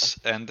loves.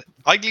 And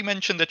Igly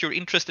mentioned that you're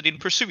interested in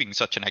pursuing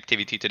such an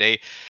activity today.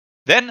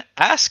 Then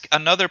ask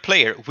another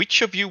player,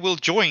 which of you will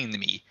join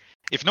me?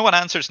 If no one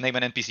answers, name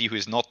an NPC who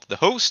is not the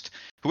host.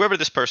 Whoever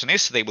this person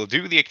is, they will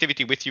do the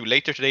activity with you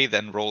later today,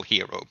 then roll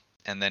hero.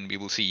 And then we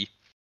will see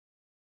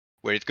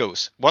where it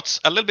goes. What's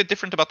a little bit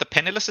different about the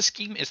Penniless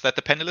scheme is that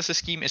the Penniless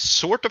scheme is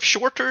sort of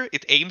shorter.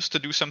 It aims to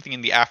do something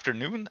in the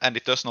afternoon, and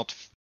it does not...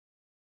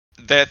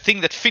 The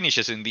thing that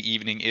finishes in the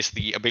evening is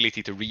the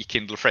ability to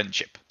rekindle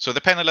friendship. So the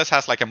Penniless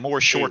has like a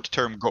more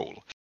short-term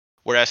goal,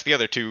 whereas the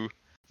other two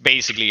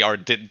basically are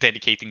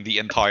dedicating the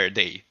entire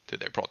day to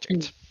their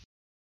project.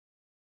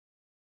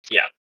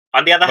 Yeah.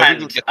 On the other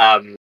hand,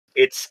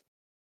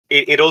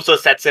 it also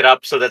sets it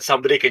up so that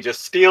somebody can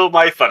just steal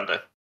my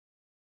thunder.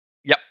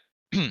 Yep.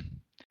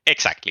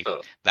 Exactly.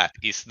 That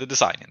is the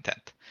design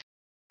intent.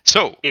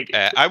 So,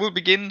 I will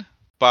begin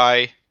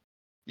by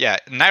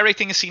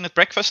narrating a scene at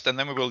breakfast, and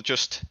then we will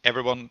just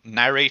everyone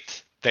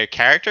narrate their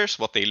characters,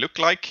 what they look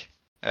like,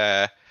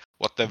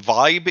 what the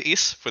vibe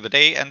is for the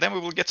day, and then we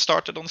will get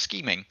started on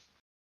scheming.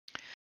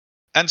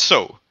 And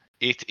so,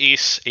 it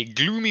is a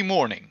gloomy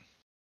morning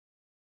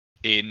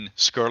in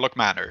Skurlock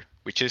Manor,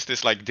 which is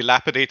this like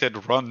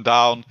dilapidated,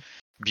 run-down,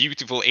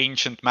 beautiful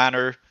ancient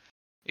manor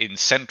in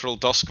central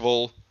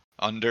Duskwall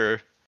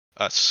under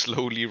a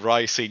slowly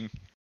rising,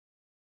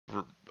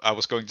 I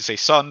was going to say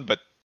sun, but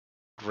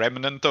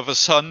remnant of a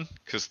sun,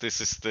 because this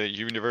is the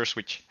universe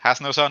which has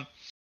no sun.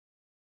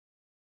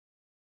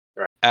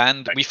 Right.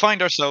 And we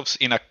find ourselves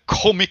in a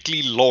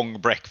comically long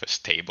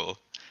breakfast table,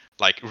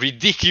 like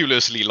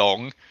ridiculously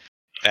long,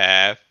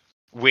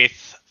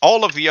 with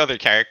all of the other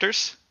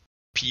characters,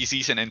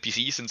 PCs and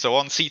NPCs and so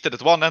on, seated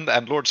at one end,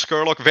 and Lord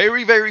Skurlock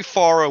very, very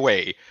far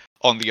away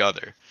on the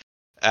other.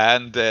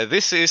 And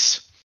this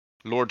is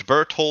Lord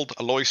Berthold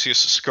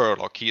Aloysius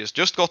Skurlock. He has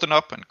just gotten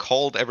up and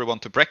called everyone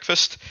to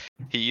breakfast.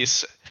 He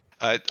is,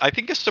 I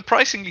think, a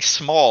surprisingly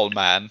small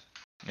man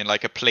in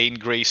like a plain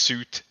grey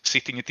suit,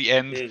 sitting at the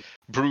end,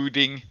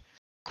 brooding,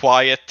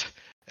 quiet,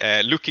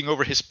 looking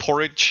over his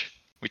porridge,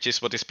 which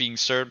is what is being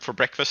served for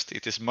breakfast.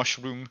 It is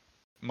mushrooms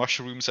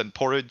and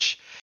porridge.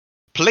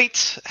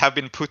 Plates have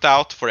been put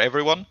out for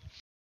everyone,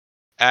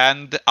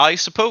 and I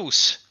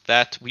suppose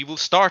that we will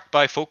start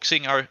by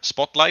focusing our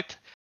spotlight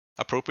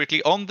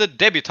appropriately on the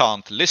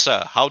debutante.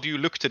 Lissa, how do you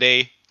look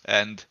today,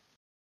 and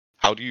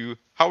how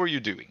are you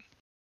doing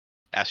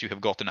as you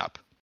have gotten up?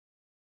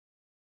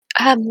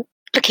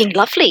 Looking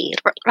lovely,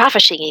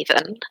 ravishing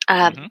even.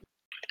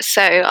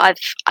 So I've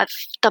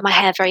done my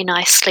hair very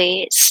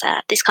nicely. It's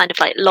this kind of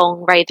like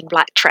long raven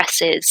black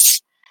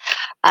tresses.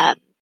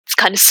 It's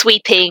kind of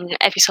sweeping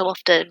every so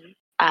often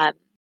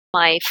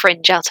my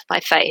fringe out of my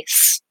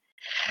face,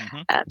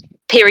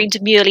 peering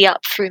demurely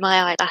up through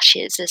my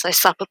eyelashes as I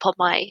sup upon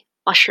my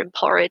mushroom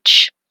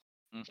porridge.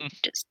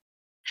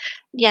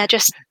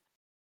 Just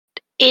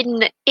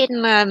in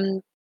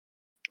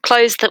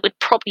clothes that would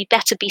probably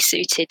better be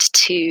suited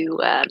to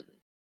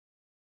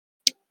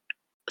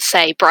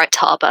say Bright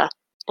Harbour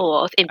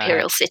or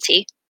Imperial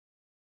City.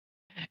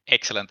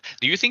 Excellent.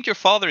 Do you think your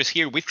father is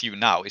here with you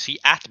now? Is he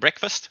at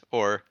breakfast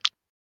or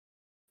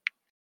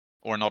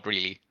not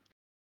really?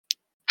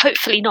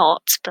 Hopefully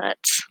not, but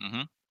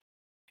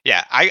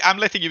yeah, I'm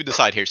letting you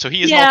decide here. So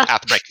he is not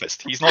at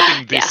breakfast. He's not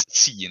in this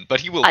scene,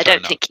 but he will. I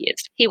don't think he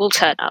is. He will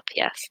turn up.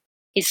 Yes,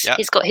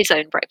 he's got his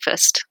own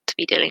breakfast to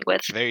be dealing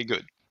with. Very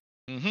good.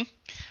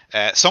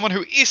 Someone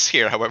who is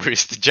here, however,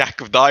 is the Jack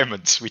of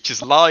Diamonds, which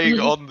is lying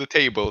on the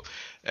table.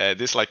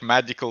 This like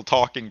magical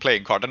talking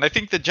playing card, and I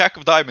think the Jack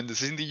of Diamonds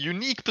is in the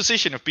unique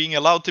position of being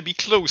allowed to be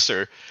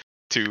closer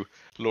to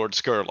Lord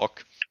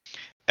Skurlock,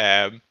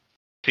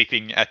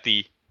 sitting at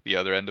the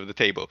other end of the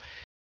table.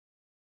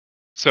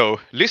 So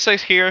Lissa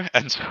is here,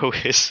 and so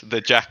is the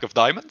Jack of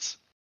Diamonds,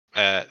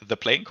 the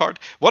playing card.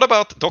 What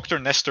about Dr.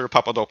 Nestor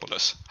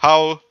Papadopoulos?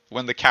 How,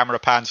 when the camera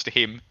pans to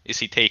him, is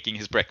he taking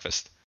his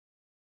breakfast?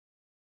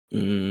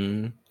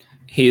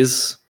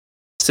 He's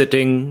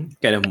sitting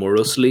kind of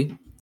morosely,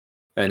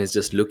 and he's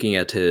just looking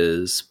at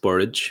his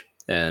porridge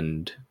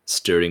and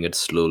stirring it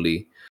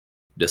slowly,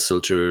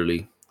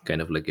 desultorily,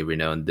 kind of like every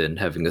now and then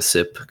having a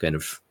sip, kind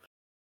of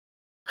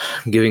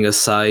giving a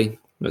sigh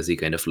as he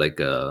kind of like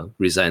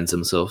resigns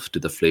himself to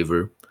the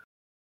flavor.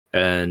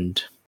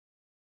 And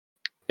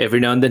every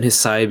now and then his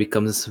sigh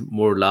becomes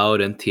more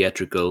loud and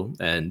theatrical,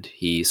 and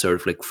he sort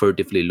of like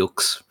furtively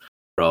looks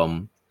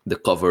from the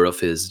cover of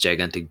his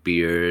gigantic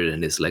beard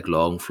and his like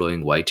long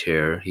flowing white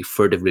hair. He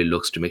furtively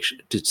looks to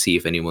see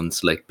if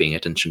anyone's like paying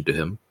attention to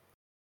him.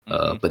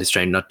 But he's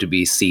trying not to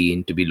be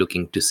seen, to be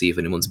looking to see if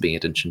anyone's paying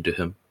attention to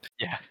him.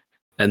 Yeah.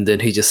 And then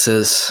he just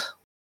says,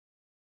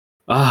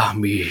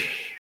 me.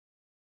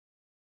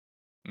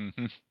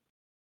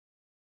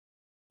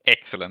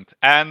 Excellent.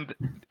 And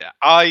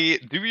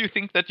do you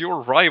think that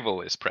your rival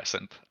is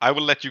present? I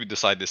will let you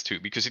decide this too,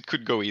 because it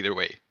could go either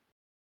way.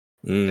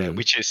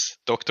 Which is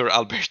Dr.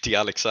 Alberti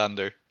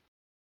Alexander.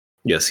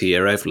 Yes, he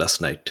arrived last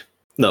night.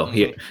 No,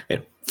 he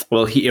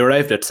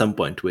arrived at some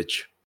point,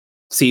 which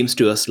seems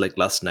to us like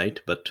last night,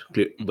 but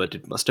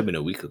it must have been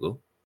a week ago.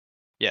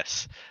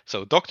 Yes.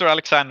 So Dr.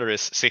 Alexander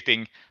is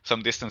sitting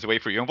some distance away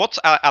from you. And what's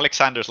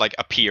Alexander's like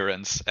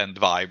appearance and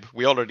vibe?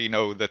 We already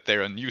know that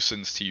they're a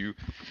nuisance to you.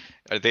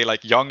 Are they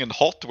like young and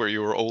hot where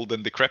you're old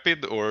and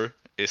decrepit, or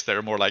is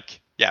there more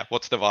like,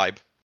 what's the vibe?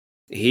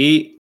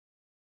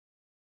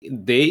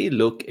 They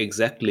look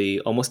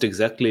almost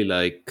exactly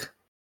like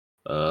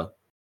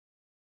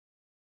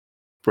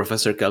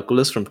Professor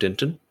Calculus from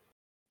Tintin.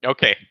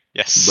 Okay,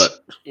 yes.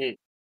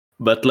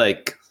 But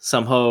like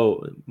somehow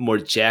more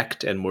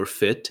jacked and more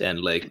fit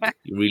and like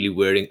really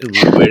wearing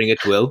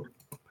it well.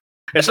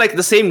 It's like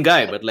the same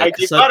guy, but like I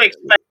did not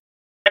expect.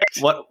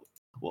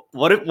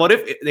 What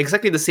if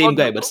exactly the same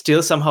guy, but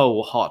still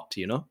somehow hot?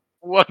 You know.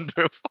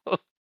 Wonderful.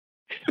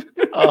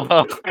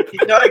 I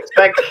did not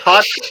expect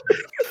hot,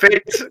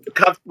 fit,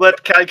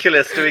 Cuthbert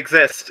Calculus to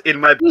exist in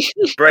my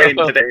brain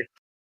today.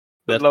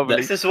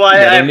 This is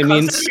why I'm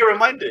constantly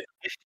reminded.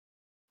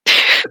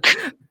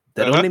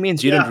 That only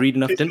means you don't read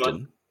enough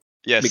Tintin.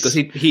 Yes. Because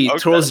he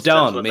throws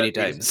down many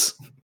times.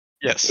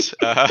 Yes.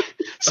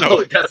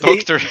 So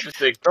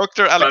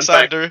Dr.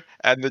 Alexander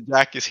and the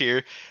Jack is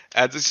here.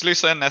 And it's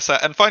Lissa and Nessa.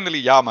 And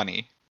finally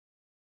Yamani.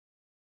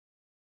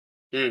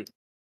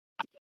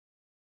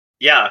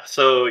 Yeah,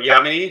 so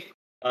Yamini,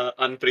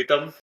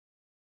 Anpritam,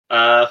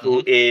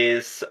 who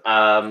is,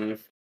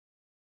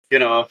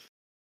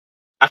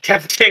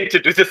 attempting to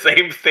do the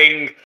same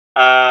thing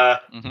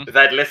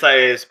that Lissa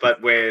is,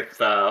 but with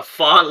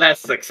far less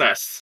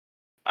success.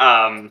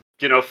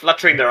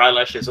 Fluttering their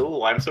eyelashes.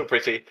 Oh, I'm so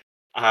pretty.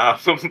 But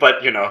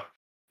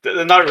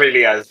they're not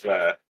really as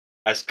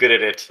good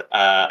at it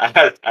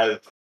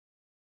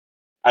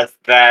as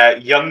their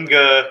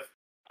younger,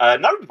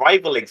 not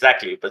rival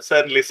exactly, but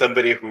certainly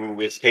somebody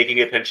who is taking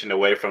attention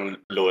away from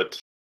Lord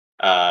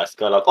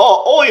Skurlock.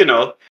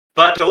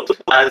 But also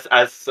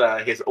as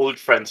his old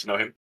friends know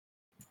him.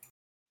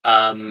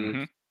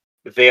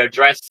 They are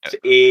dressed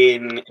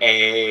in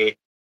a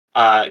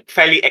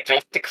fairly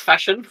eclectic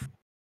fashion.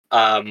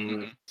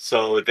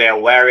 So they're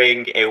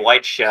wearing a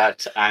white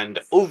shirt and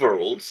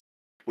overalls,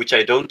 which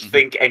I don't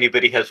think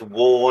anybody has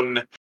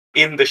worn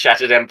in the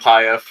Shattered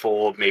Empire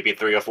for maybe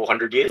 300 or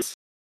 400 years,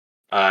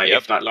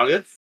 if not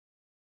longer.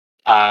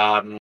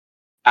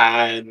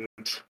 And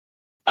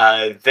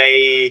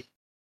they,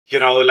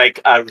 like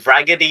a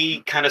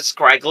raggedy kind of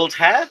scraggled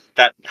hair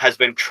that has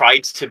been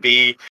tried to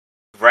be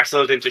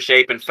wrestled into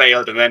shape and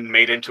failed and then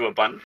made into a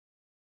bun.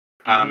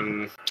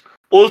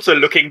 Also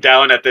looking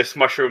down at this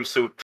mushroom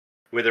soup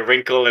with a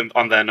wrinkle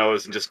on their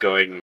nose and just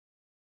going,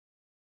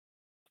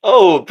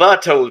 "Oh,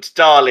 Bertold,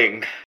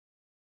 darling.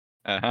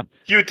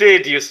 You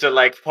did used to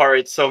like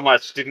porridge so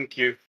much, didn't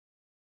you?"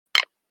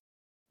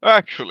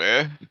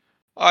 Actually,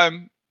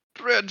 I'm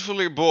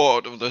dreadfully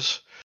bored of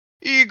this.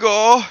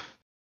 Igor,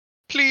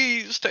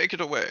 please take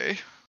it away,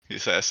 he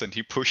says, and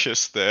he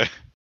pushes the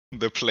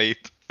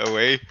plate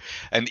away.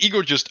 And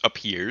Igor just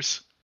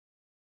appears,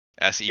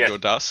 as Igor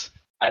does.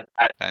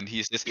 And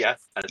he's just... as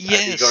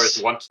Igor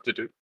is wont to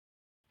do.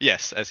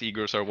 Yes, as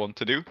Igors are wont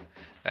to do.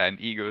 And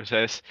Igor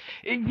says,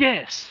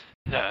 "Yes,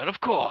 sir,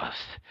 of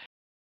course."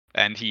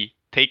 And he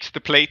takes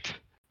the plate,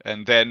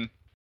 and then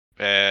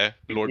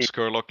Lord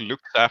Skurlock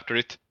looks after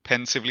it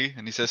pensively,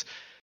 and he says,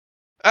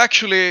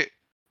 "Actually,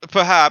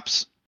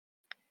 perhaps,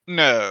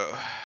 no.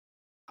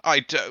 I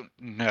don't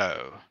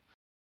know.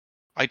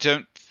 I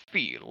don't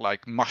feel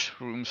like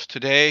mushrooms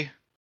today.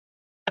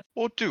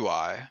 Or do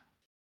I?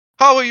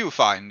 How are you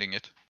finding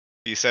it?"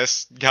 He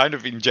says, kind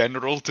of in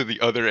general, to the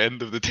other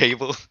end of the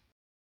table.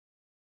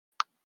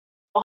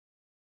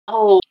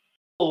 Oh,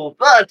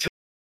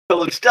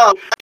 Bertold, stop.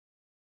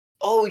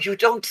 Oh, you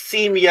don't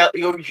seem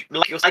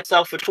like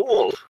yourself at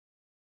all.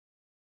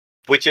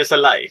 Which is a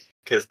lie,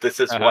 because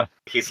this is what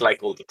he's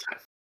like all the time.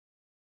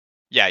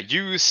 Yeah,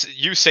 you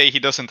say he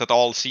doesn't at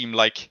all seem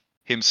like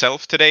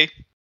himself today.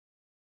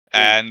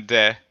 And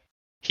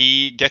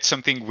he gets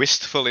something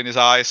wistful in his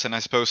eyes, and I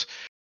suppose,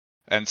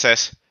 and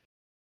says,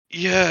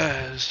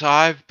 "Yes,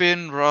 I've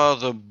been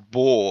rather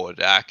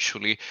bored,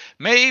 actually.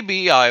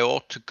 Maybe I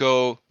ought to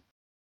go...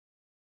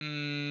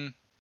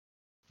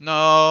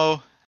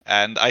 no."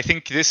 And I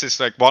think this is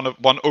like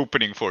one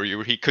opening for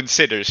you. He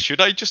considers,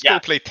 should I just go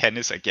play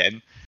tennis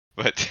again?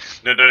 But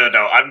no.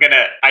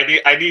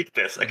 I need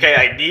this. Okay,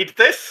 I need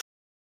this.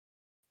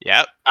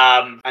 Yeah.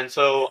 And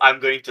so I'm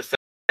going to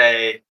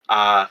say,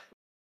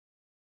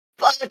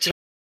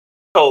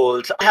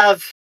 Bertold, I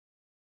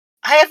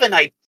have an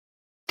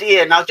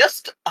idea now,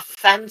 just a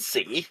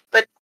fancy,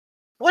 but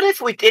what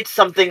if we did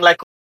something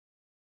like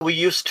we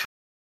used to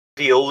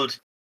the old...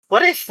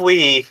 What if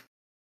we...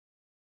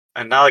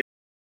 And now I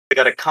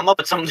gotta come up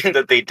with something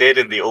that they did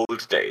in the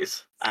old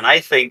days. And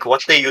I think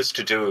what they used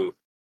to do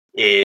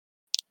is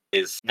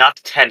not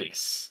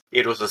tennis.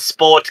 It was a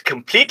sport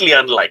completely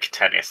unlike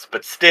tennis,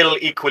 but still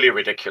equally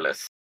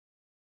ridiculous.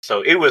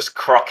 So it was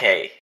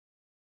croquet.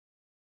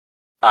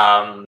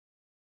 And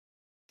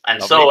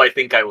Lovely. So I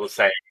think I will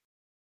say,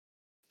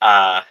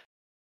 why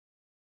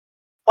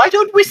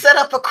don't we set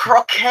up a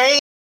croquet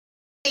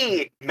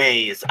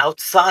maze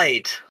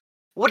outside?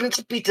 Wouldn't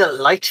it be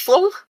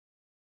delightful?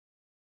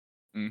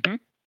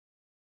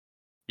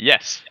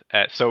 Yes.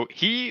 So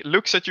he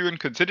looks at you and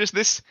considers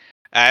this,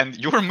 and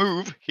your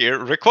move here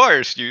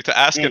requires you to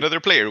ask another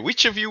player,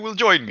 which of you will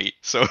join me?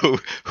 So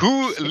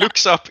who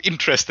looks up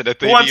interested at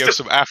the idea of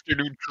some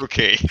afternoon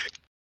croquet?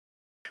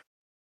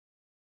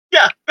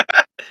 Yeah.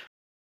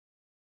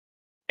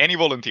 Any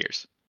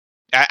volunteers?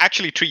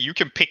 Actually, Tree, you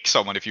can pick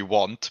someone if you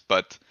want,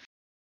 but...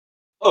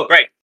 Oh,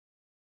 great.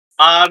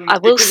 I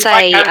will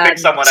say... I can pick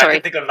someone. Sorry. I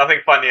can think of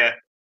nothing funnier.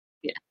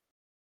 Yeah.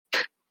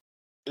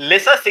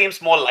 Lissa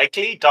seems more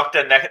likely.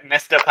 Dr.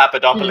 Nestor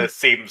Papadopoulos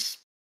seems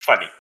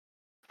funny.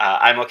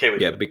 I'm okay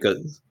with it. Yeah,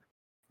 because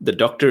the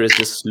doctor is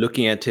just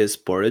looking at his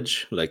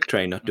porridge, like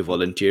trying not to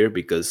volunteer,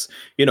 because,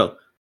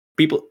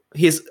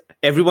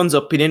 everyone's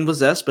opinion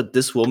was asked, but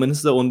this woman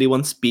is the only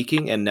one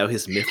speaking, and now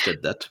he's miffed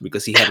at that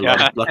because he had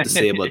a lot to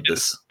say about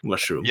this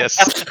mushroom. Yes.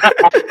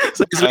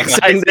 So he's like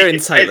sitting there in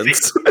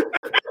silence.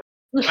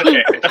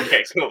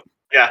 Okay, cool.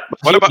 Yeah.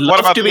 What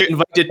about to be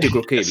invited to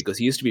croquet, because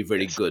he used to be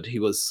very good. He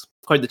was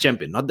quite the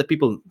champion. Not that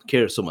people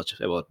care so much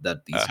about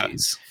that these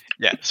days.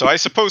 Yeah, so I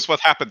suppose what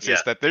happens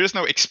is that there is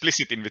no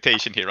explicit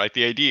invitation here, right?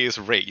 The idea is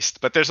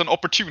raised, but there's an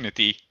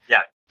opportunity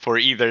for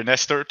either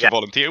Nestor to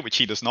volunteer, which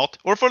he does not,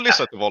 or for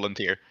Lissa to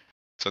volunteer.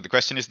 So the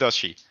question is, does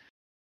she?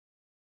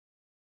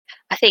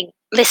 I think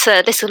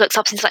Lissa looks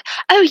up and is like,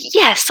 "Oh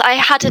yes, I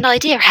had an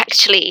idea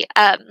actually.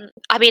 I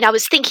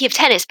was thinking of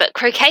tennis, but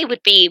croquet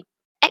would be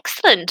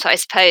excellent, I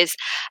suppose.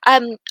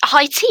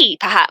 High tea,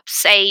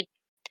 perhaps.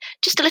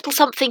 Just a little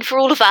something for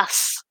all of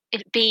us.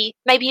 It'd be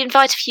maybe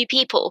invite a few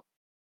people."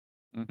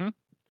 Yeah.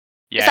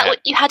 Is that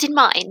what you had in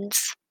mind,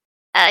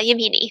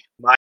 Yamini?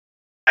 My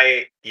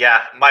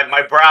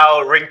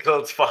brow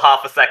wrinkled for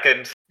half a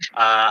second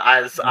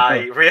as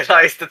I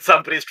realized that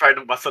somebody's trying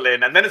to muscle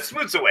in, and then it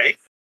smooths away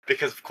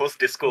because, of course,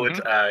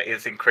 Discord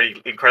is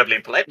incredibly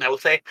impolite. And I will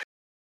say,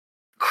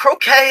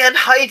 croquet and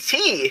high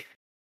tea.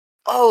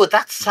 Oh,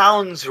 that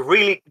sounds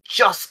really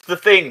just the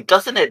thing,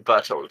 doesn't it,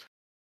 Bertold?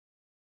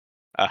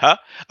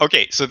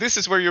 Okay, so this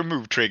is where your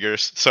move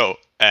triggers. So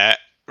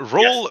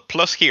roll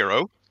plus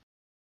hero,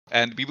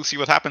 and we will see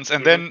what happens.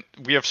 And then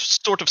we have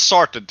sort of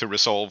started to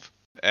resolve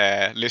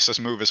Lissa's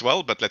move as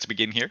well, but let's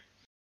begin here.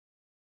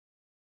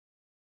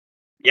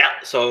 Yeah,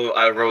 so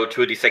I roll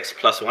 2d6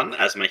 plus 1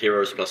 as my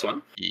hero's plus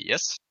 1.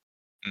 Yes.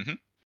 Mm-hmm.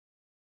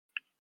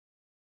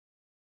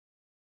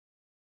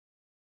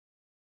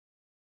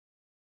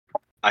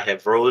 I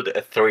have rolled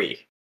a 3,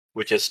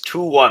 which is 2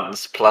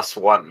 1s plus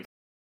 1.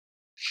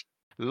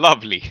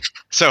 Lovely.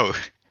 So,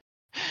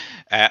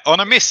 on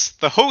a miss,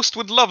 the host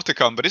would love to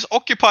come, but is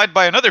occupied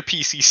by another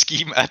PC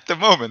scheme at the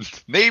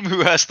moment. Name who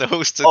has the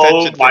host's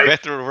attention for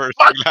better or worse.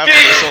 We'll have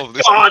to resolve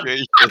this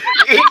situation.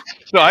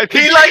 So I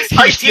think he likes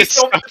he IT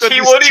so much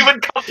he won't even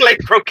come play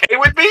croquet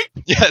with me?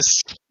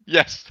 Yes.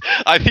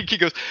 I think he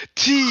goes,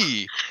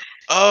 tea.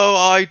 Oh,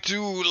 I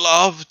do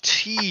love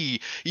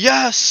tea.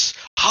 Yes,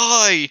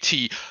 hi,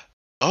 tea.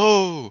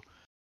 Oh,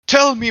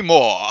 tell me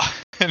more.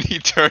 And he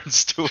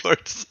turns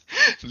towards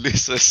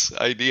Lissa's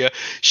idea.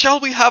 Shall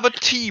we have a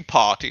tea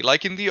party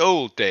like in the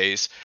old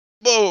days?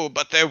 Oh,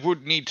 but there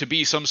would need to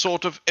be some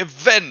sort of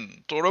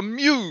event or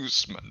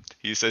amusement,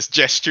 he says,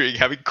 gesturing,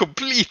 having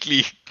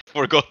completely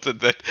forgotten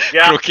that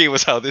croquet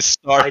was how this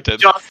started. I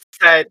just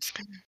said.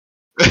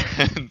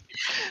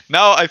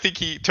 Now I think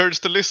he turns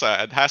to Lissa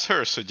and has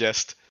her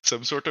suggest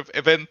some sort of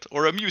event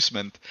or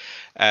amusement.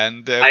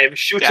 And I am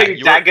shooting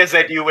daggers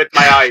at you with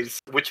my eyes,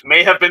 which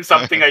may have been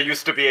something I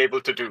used to be able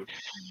to do.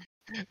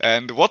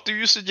 And what do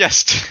you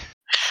suggest?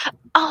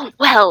 Oh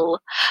well,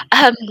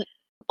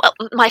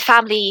 my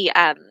family,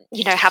 have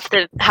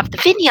the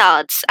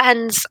vineyards,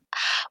 and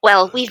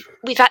well,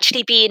 we've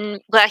actually been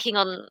working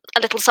on a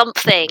little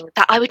something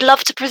that I would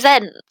love to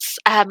present.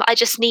 I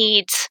just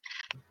need,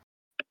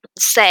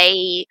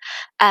 say,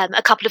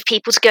 a couple of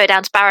people to go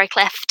down to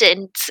Barracleft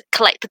and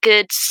collect the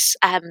goods.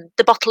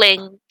 The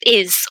bottling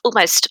is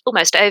almost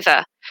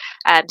over,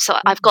 so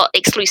I've got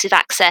exclusive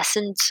access,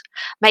 and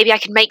maybe I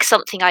can make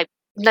something. I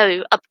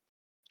know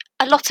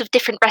a lot of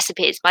different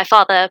recipes. My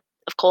father,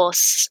 of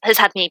course, has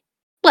had me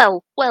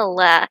well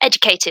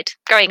educated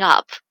growing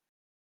up.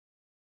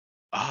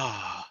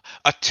 Ah,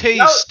 a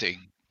tasting.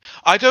 No.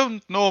 I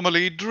don't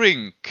normally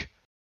drink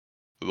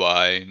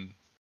wine.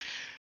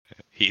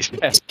 He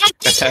says.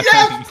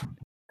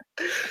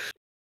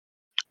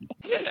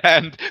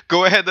 And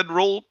go ahead and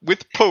roll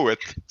with poet,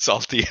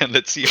 Salty, and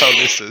let's see how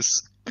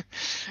this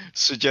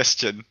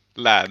suggestion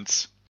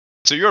lands.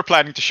 So you're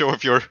planning to show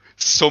off your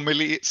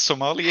sommelier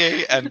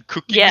and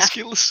cooking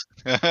skills?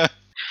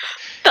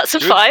 That's a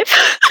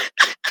 5.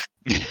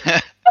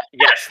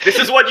 Yes, this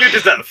is what you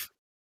deserve.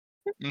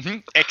 Mm-hmm.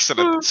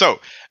 Excellent.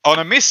 So, on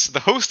a miss, the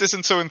host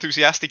isn't so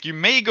enthusiastic. You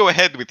may go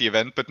ahead with the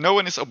event, but no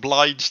one is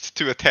obliged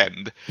to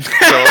attend. So,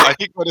 I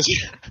think what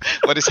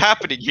is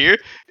happening here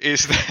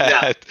is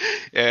that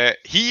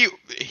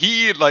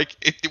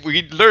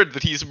we learned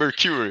that he's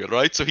mercurial,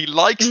 right? So he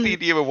likes the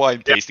idea of a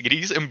wine tasting, and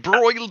he's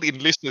embroiled in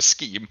Lisa's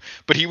scheme,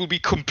 but he will be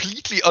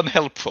completely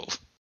unhelpful.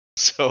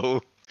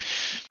 So,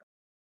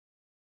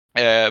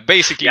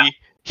 basically. Yeah.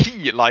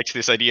 He likes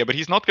this idea, but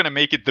he's not going to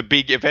make it the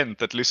big event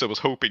that Lissa was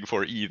hoping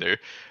for either.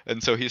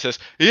 And so he says,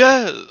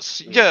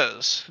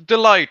 yes,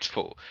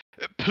 delightful.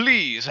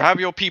 Please have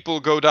your people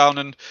go down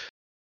and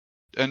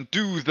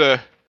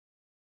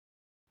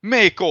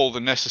make all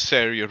the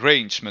necessary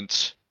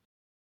arrangements.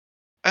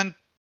 And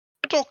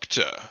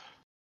Doctor,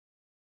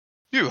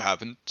 you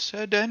haven't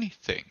said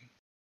anything.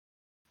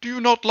 Do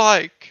you not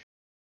like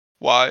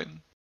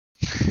wine?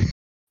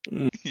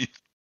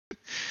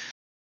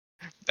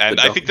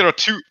 And I think there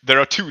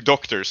are two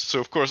doctors. So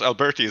of course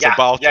Alberti is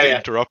about to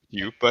interrupt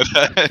you, but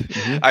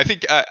I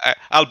think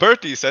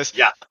Alberti says,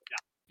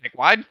 "Like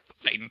wine,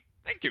 fine,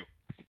 thank you."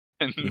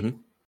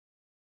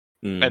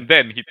 And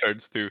then he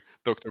turns to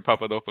Dr.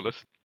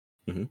 Papadopoulos.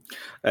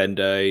 And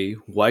I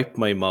wipe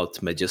my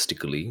mouth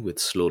majestically with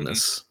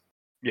slowness.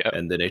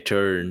 And then I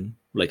turn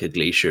like a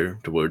glacier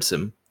towards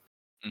him,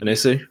 and I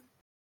say,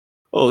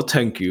 "Oh,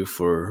 thank you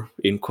for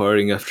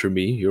inquiring after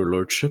me, your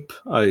lordship.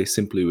 I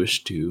simply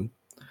wish to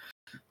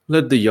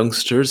let the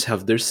youngsters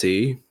have their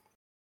say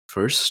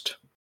first.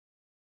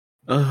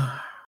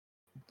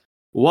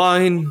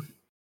 Wine.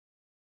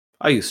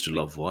 I used to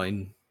love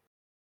wine.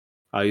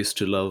 I used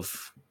to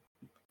love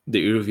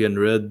the Irvian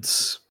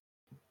Reds,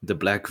 the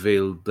Black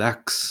Veil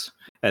Blacks,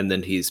 and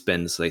then he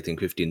spends, I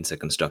think, 15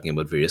 seconds talking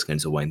about various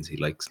kinds of wines he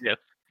likes.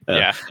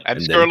 And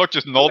Sherlock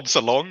just nods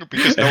along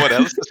because no one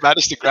else has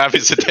managed to grab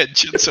his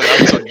attention, so now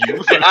it's on you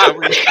for some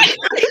reason.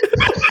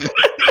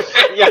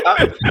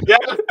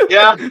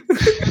 Yeah.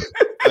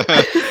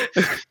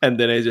 And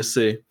then I just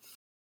say,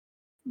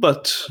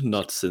 but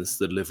not since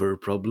the liver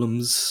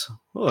problems.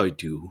 I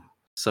do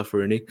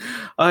suffer any.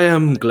 I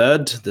am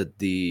glad that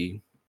the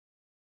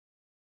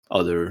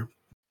other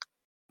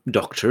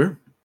doctor,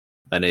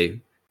 and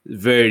I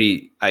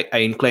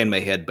incline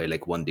my head by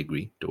like 1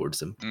 degree towards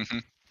him.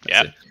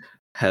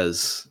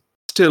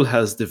 Still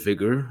has the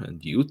vigor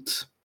and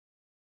youth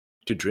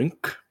to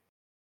drink,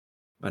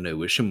 and I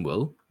wish him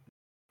well.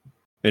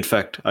 In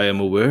fact, I am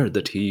aware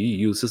that he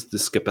uses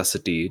this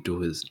capacity to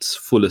his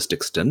fullest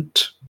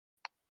extent.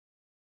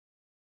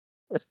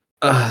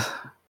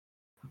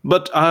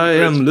 But I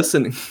am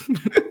listening.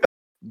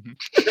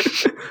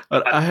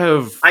 But I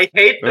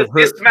hate that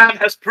this man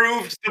has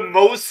proved the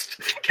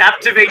most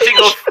captivating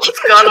of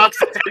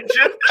Scarlock's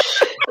attention.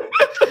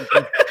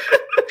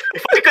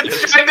 If I could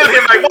strangle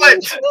him, I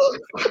would.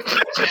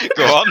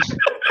 Go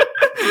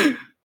on.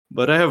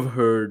 But I have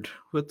heard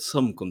with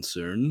some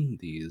concern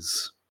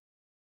these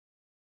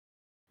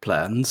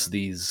plans,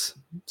 these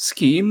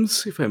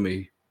schemes, if I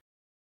may,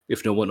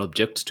 if no one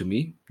objects to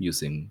me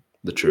using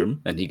the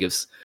term, and he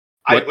gives.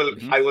 I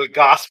will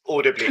gasp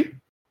audibly.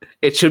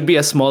 It should be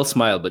a small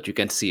smile, but you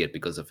can't see it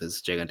because of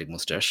his gigantic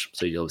mustache.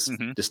 So he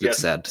just looks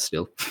sad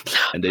still.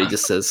 And then he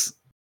just says,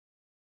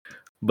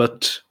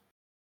 "But,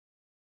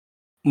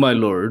 my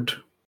lord,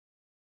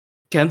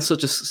 can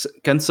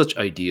such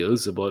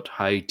ideas about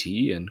high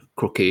tea and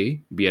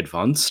croquet be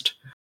advanced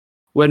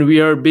when we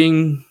are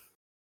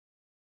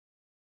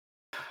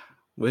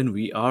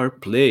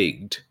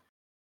plagued,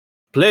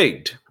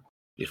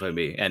 if I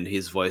may?" And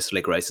his voice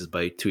like rises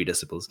by 3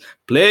 decibels.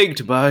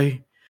 Plagued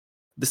by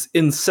this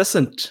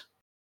incessant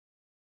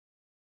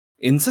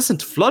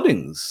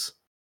floodings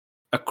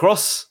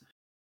across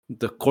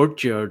the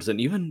courtyards and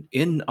even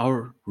in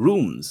our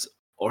rooms.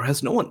 Or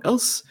has no one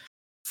else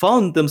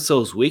found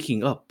themselves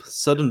waking up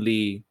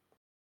suddenly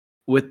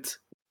with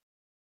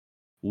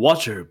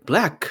water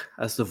black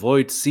as the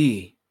void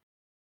sea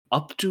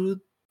up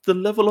to the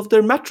level of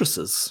their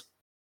mattresses?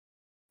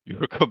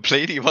 You're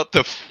complaining about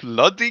the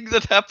flooding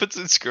that happens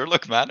in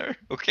Skurlock Manor?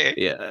 Okay.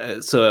 Yeah,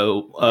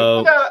 so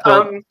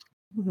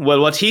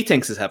well, what he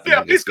thinks is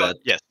happening is that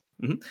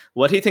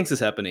what he thinks is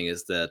happening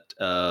is that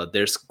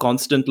there's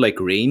constant like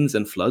rains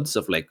and floods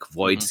of like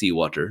void sea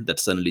water that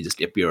suddenly just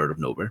appear out of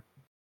nowhere.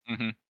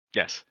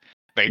 Yes.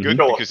 Very good,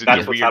 because it's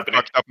a weird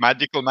fucked up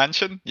magical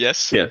mansion.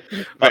 Yes. Yeah.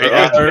 Very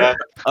good.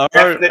 Or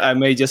I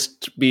may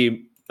just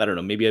be, I don't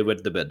know, maybe I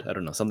wet the bed. I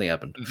don't know, something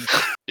happened.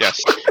 Yes.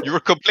 You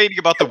were complaining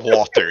about the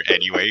water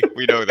anyway.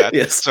 We know that.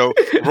 Yes. So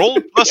roll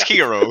plus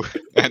hero,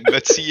 and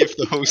let's see if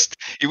the host.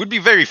 It would be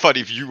very fun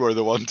if you were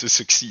the one to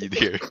succeed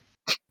here.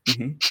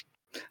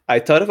 I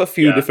thought of a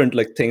few different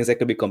like things I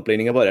could be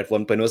complaining about. At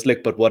one point, I was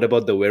like, "But what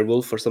about the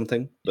werewolf or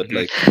something?" But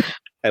like,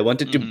 I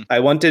wanted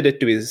it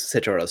to be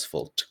Cetera's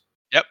fault.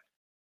 Yep.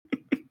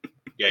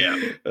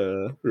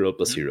 Roll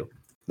plus hero.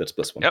 That's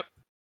 +1. Yep.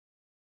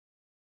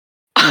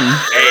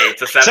 Hey,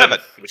 it's a 7.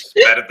 Which is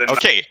better than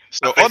okay,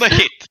 so on a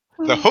hit,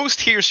 the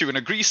host hears you and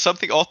agrees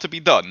something ought to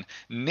be done.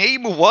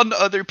 Name one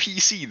other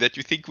PC that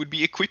you think would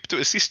be equipped to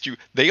assist you.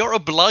 They are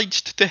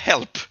obliged to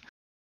help.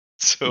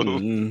 So.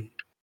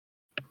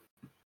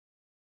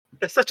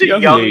 They're such a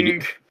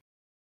young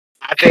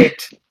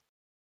avid,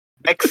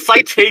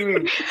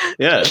 exciting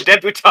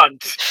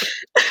debutante.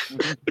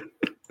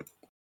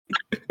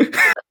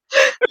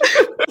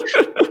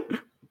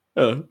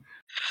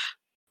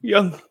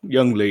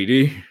 Young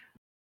lady.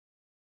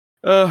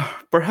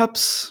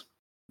 Perhaps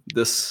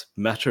this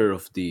matter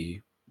of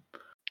the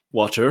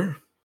water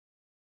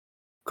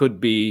could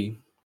be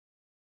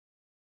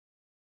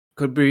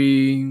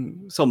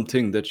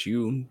something that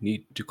you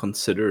need to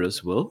consider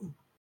as well,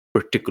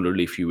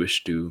 particularly if you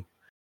wish to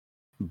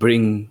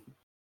bring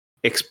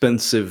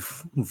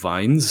expensive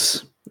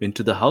vines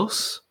into the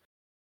house,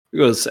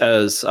 because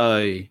as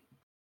I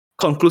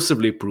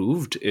conclusively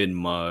proved in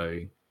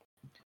my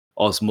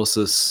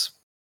osmosis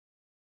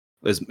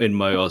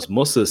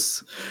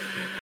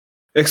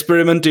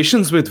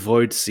experimentations with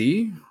void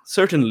sea,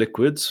 certain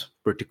liquids,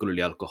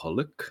 particularly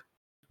alcoholic,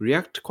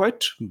 react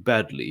quite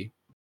badly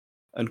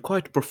and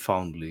quite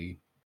profoundly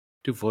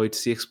to void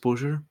sea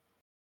exposure.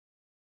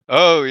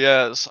 Oh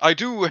yes, I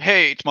do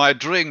hate my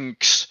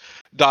drinks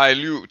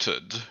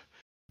diluted.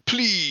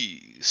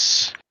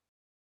 Please,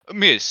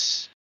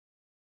 Miss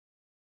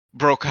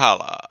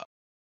Brokala,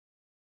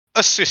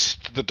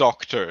 assist the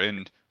doctor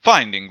in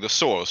finding the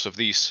source of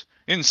these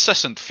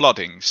incessant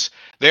floodings.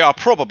 They are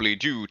probably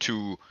due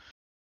to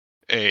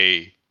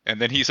and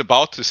then he's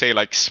about to say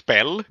like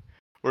spell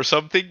or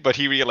something, but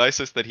he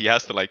realizes that he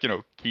has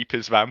to keep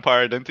his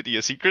vampire identity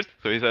a secret.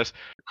 So he says,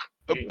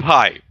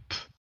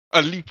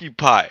 a leaky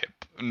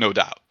pipe, no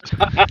doubt.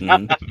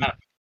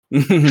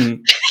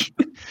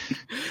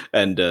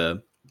 And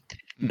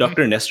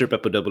Dr. Nestor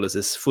Papadopoulos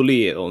is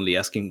fully only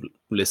asking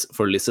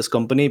for Lissa's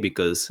company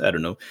because, I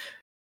don't know.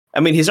 I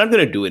mean, he's not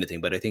going to do anything,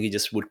 but I think he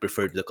just would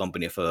prefer the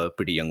company of a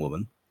pretty young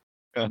woman.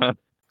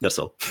 That's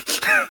all.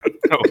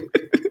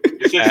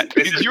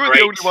 Since you're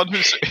the only one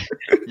who's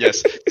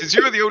since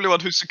you're the only one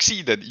who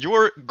succeeded,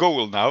 your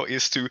goal now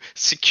is to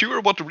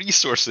secure what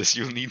resources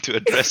you'll need to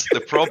address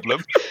the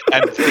problem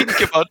and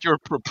think about your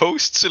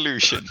proposed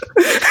solution.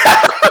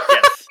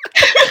 Yes.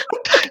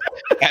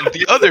 And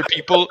the other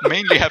people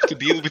mainly have to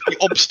deal with the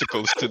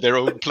obstacles to their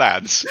own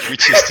plans,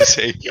 which is to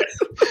say,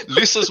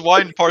 Lissa's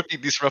wine party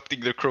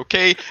disrupting the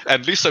croquet,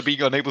 and Lissa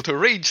being unable to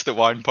arrange the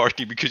wine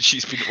party because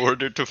she's been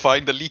ordered to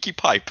find a leaky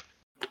pipe.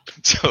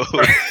 So,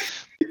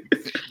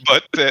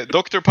 but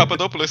Dr.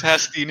 Papadopoulos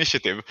has the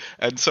initiative,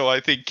 and so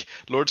I think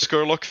Lord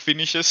Skurlock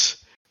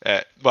finishes.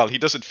 Well, he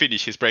doesn't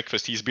finish his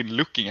breakfast. He's been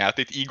looking at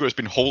it. Igor has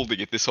been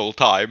holding it this whole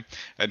time,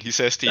 and he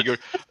says to Igor,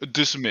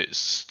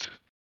 "Dismissed."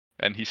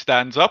 And he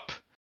stands up,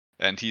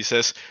 And he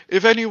says,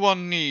 "If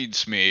anyone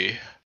needs me,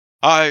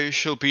 I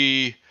shall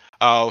be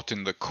out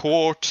in the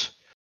court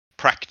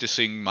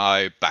practicing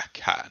my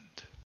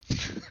backhand."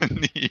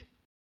 And he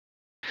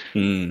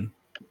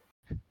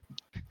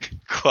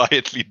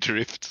quietly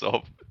drifts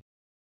off.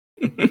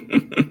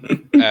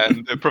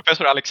 And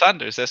Professor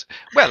Alexander says,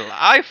 "Well,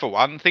 I for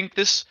one think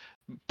this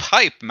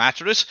pipe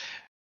matter is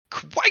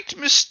quite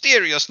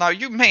mysterious. Now,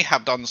 you may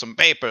have done some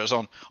papers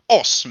on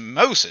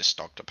osmosis,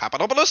 Dr.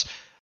 Papadopoulos,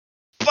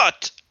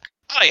 but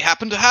I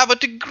happen to have a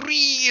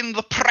degree in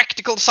the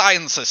practical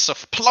sciences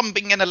of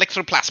plumbing and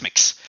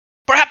electroplasmics.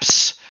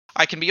 Perhaps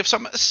I can be of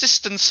some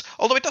assistance,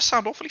 although it does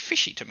sound awfully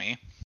fishy to me."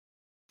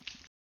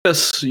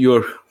 Yes,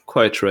 you're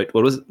quite right.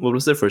 What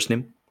was their first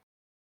name?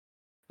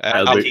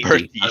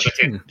 Alberti.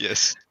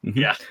 Yes. Mm-hmm.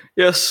 Yeah.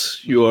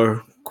 Yes, you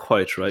are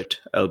quite right,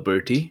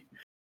 Alberti.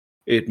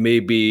 It may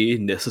be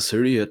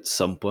necessary at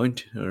some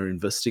point in our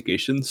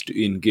investigations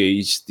to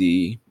engage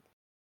the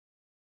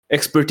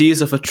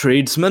expertise of a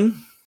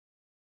tradesman,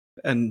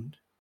 and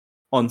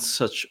on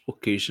such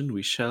occasion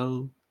we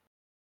shall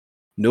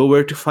know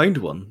where to find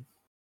one.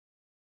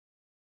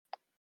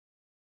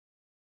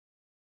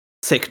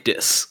 Take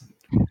this.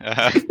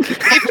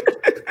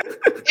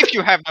 If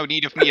you have no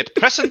need of me at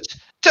present,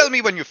 tell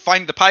me when you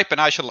find the pipe and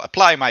I shall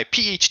apply my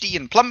PhD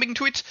in plumbing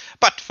to it.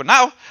 But for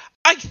now,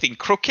 I think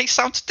croquet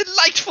sounds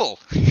delightful.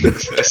 And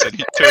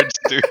he turns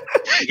to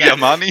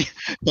Yamani,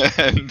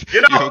 and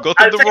you have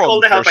gotten the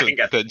wrong person's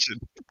attention.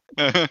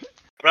 But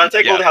I'll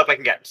take all the help I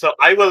can get. So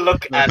I will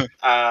look at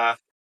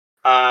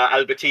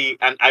Alberti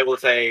and I will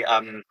say,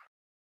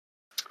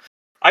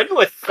 I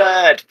know a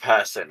third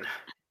person,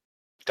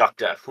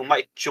 Doctor, who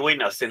might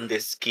join us in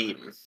this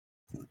scheme.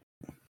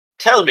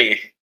 Tell me,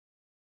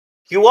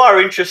 you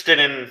are interested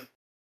in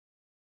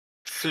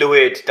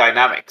fluid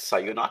dynamics,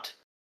 are you not?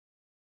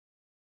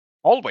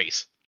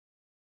 Always.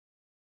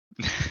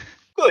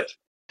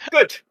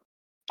 Good.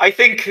 I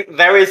think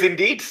there is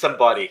indeed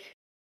somebody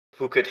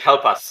who could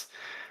help us.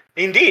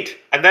 Indeed.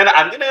 And then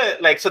I'm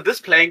gonna, so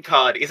this playing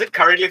card, is it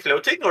currently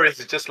floating or is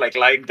it just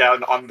lying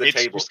down on the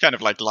table? It's just kind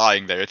of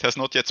lying there. It has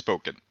not yet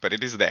spoken, but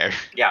it is there.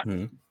 Yeah.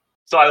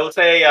 So I will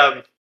say,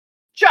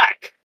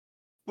 Jack,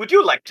 would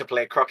you like to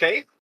play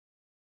croquet?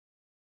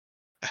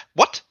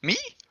 What? Me?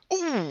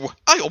 Oh,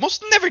 I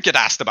almost never get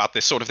asked about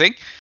this sort of thing.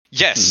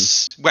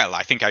 Yes, well,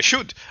 I think I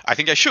should.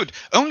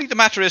 Only the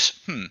matter is,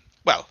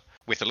 well,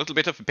 with a little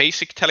bit of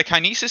basic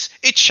telekinesis,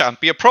 it shan't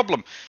be a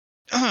problem.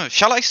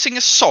 Shall I sing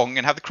a song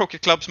and have the croquet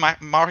clubs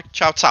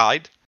march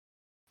outside?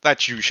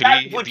 That's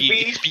usually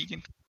the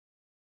expedient.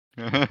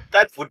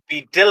 That would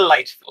be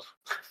delightful.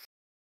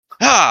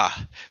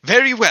 Ah,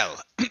 very well.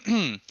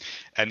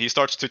 And he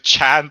starts to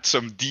chant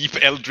some deep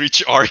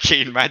eldritch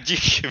arcane magic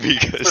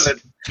because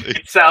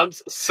it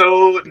sounds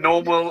so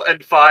normal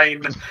and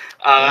fine.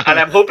 And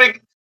I'm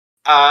hoping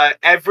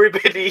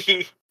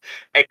everybody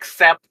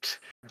except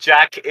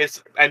Jack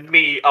and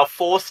me are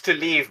forced to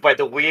leave by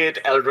the weird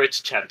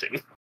eldritch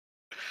chanting.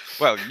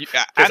 Well,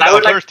 and I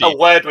would like a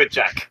word with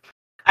Jack.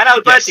 And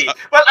Alberti. Yes,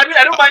 well, I mean,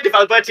 I don't mind if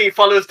Alberti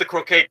follows the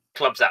croquet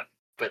clubs out.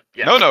 But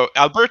yeah. No,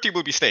 Alberti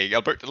will be staying.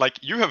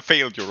 You have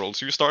failed your role,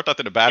 so you start out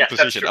in a bad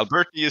position.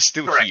 Alberti is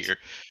still here.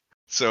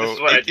 So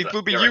it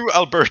will be you,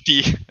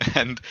 Alberti,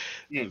 and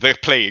the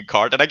playing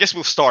card. And I guess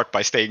we'll start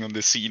by staying on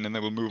this scene, and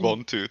then we'll move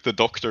on to the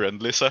Doctor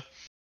and Lissa.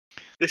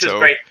 This is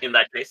great in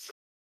that case.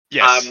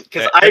 Yes.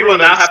 Because I will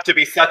now have to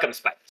be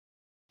circumspect.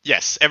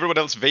 Yes, everyone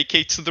else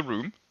vacates the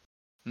room.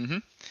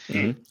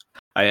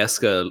 I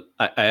ask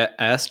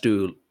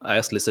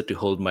Lissa to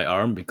hold my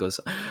arm because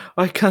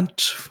I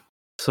can't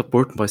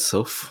support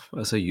myself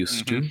as I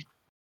used to.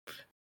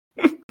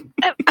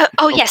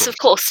 Yes, of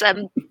course,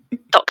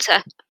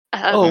 Doctor.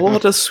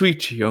 What a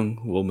sweet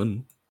young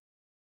woman.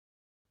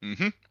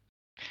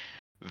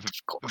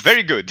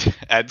 Very good.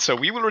 And so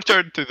we will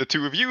return to the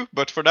two of you,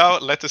 but for now,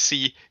 let us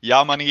see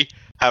Yamani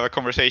have a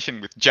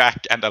conversation with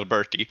Jack and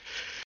Alberti.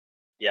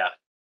 Yeah.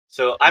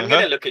 So I'm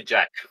going to look at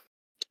Jack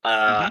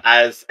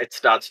as it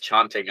starts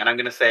chanting, and I'm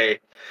going to say,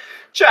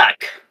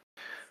 Jack,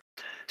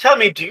 tell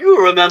me, do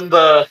you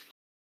remember...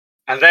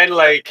 And then,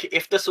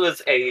 if this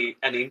was an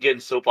Indian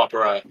soap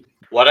opera,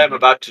 what I'm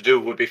about to do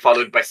would be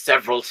followed by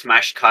several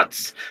smash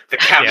cuts, the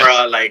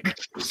camera,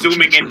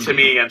 zooming into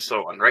me and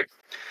so on, right?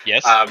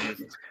 Yes.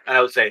 And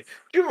I would say,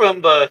 do you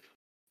remember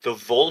the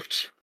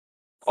vault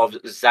of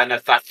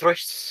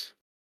Xanathrathus?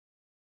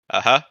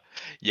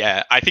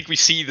 Yeah, I think we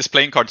see this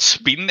playing card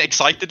spin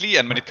excitedly,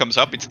 and when it comes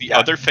up, it's the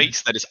other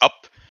face that is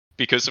up,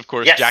 because, of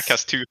course, Jack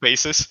has two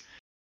faces.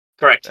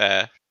 Correct.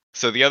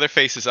 So the other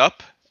face is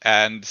up,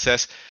 and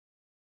says...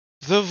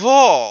 The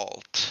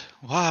vault!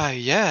 Why,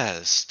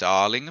 yes,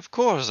 darling, of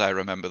course I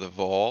remember the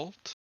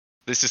vault.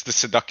 This is the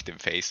seductive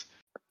face.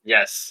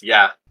 Yes,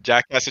 yeah.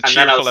 Jack has a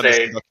cheerful and a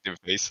seductive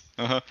face.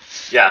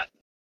 Yeah.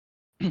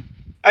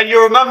 And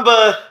you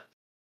remember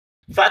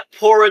that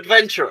poor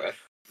adventurer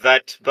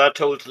that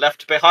Bertold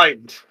left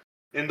behind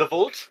in the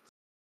vault?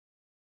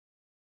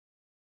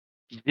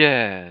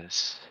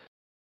 Yes.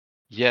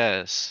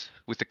 Yes.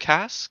 With the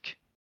cask?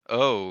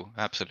 Oh,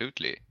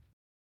 absolutely.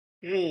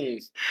 And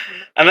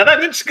then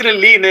I'm just going to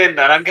lean in and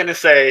I'm going to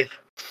say,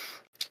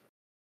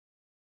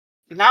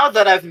 now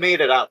that I've made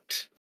it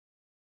out,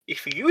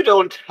 if you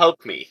don't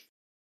help me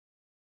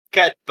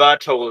get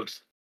Bertold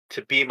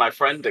to be my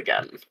friend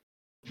again,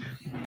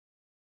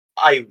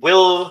 I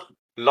will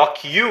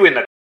lock you in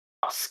a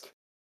cask.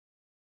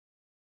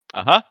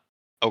 Uh-huh.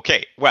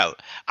 Okay, well,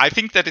 I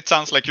think that it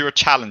sounds like you're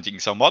challenging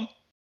someone.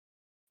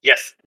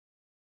 Yes.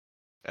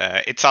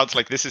 It sounds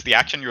like this is the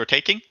action you're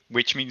taking,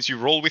 which means you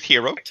roll with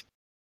hero.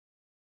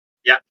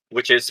 Yeah,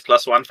 which is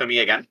 +1 for me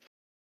again.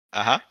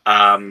 Uh-huh.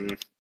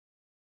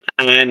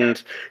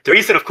 And the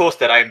reason, of course,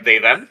 that I'm they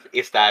them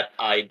is that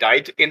I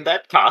died in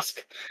that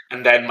task,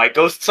 and then my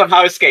ghost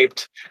somehow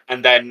escaped,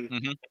 and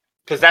then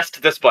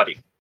possessed this body.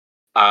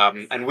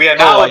 And we are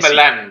now a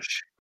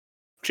melange.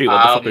 Gee, what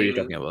the fuck are you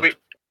talking about?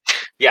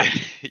 Yeah,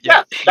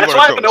 that's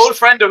why I'm an old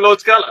friend of Lord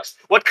Skurlock's.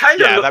 What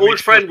kind of old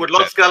friend would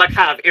Lord Skurlock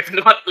have, if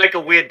not like a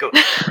weird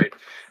ghost, right?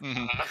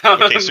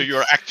 Okay, so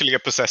you're actually a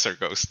possessor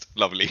ghost.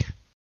 Lovely.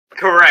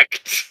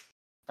 Correct.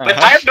 But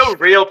I have no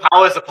real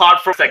powers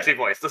apart from sexy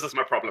voice. This is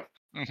my problem.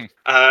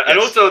 And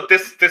also,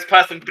 this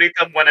person,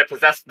 Pritam, when I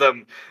possessed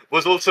them,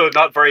 was also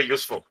not very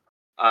useful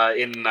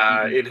in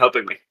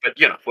helping me. But,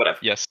 whatever.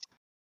 Yes.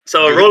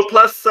 So roll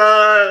plus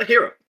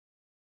hero.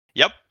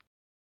 Yep.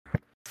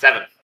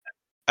 7.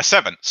 A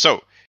 7.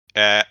 So,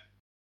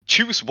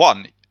 choose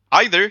one.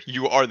 Either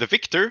you are the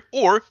victor,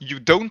 or you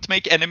don't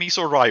make enemies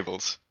or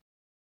rivals.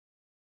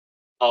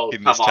 Oh,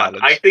 come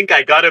on. I think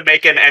I gotta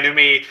make an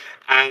enemy,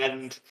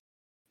 and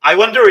I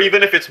wonder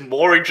even if it's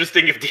more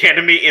interesting if the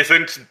enemy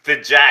isn't the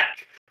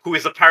Jack, who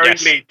is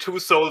apparently 2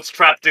 souls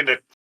trapped in a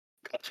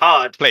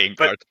card. Playing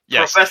card.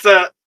 Yes.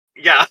 Professor,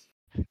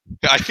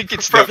 I think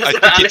it's the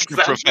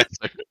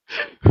professor.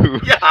 Who,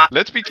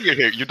 let's be clear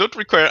here. You don't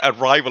require a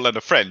rival and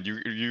a friend.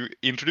 You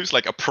introduce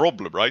like a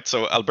problem, right?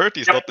 So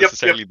Alberti is not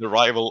necessarily the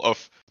rival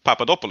of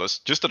Papadopoulos,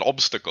 just an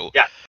obstacle.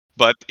 Yeah.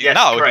 But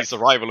now he's a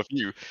rival of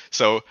you.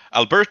 So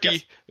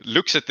Alberti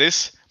looks at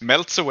this,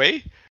 melts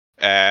away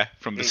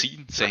from the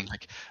scene, saying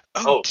like,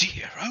 oh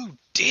dear,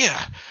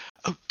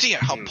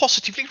 how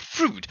positively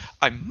rude.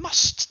 I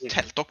must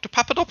tell Dr.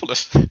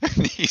 Papadopoulos.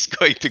 And he's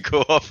going to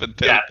go off and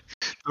tell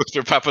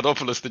Dr.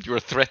 Papadopoulos that you are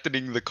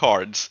threatening the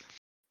cards.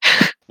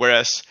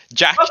 Whereas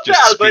Jack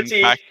just spins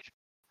back.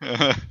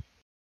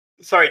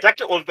 Sorry,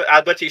 Dr.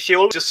 Alberti, she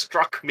always just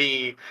struck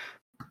me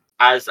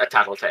as a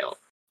tattletale.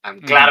 I'm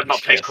glad I'm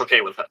not playing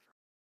croquet with her.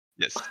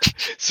 Yes.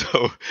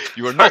 So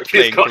you are not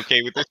playing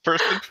croquet with this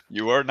person.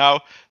 You are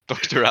now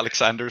Dr.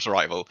 Alexander's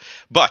rival.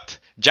 But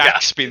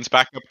Jack spins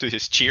back up to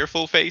his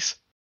cheerful face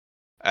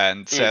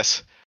and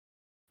says,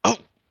 oh,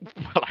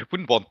 well, I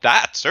wouldn't want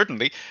that,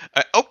 certainly.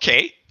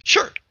 Okay,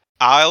 sure.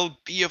 I'll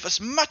be of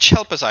as much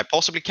help as I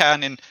possibly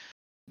can in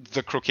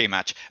the croquet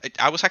match.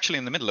 I was actually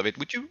in the middle of it.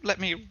 Would you let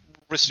me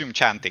resume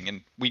chanting?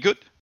 And we good?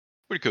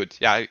 We're good.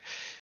 Yeah.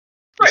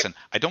 Listen,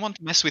 I don't want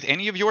to mess with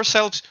any of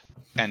yourselves,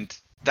 and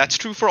that's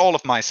true for all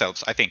of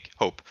myselves, I think.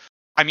 Hope.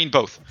 I mean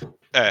both.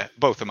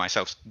 Both of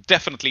myselves.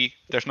 Definitely,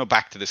 there's no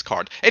back to this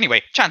card.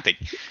 Anyway, chanting.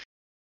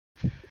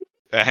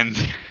 And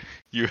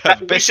you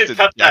have bested. We should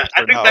cut that.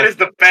 I think that is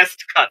the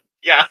best cut.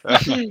 Yeah.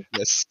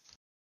 Yes.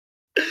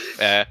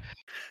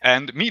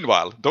 And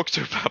meanwhile,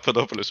 Dr.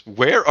 Papadopoulos,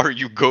 where are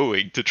you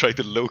going to try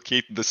to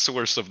locate the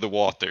source of the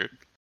water?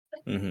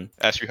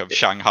 As you have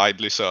shanghaied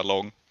Lisa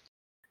along.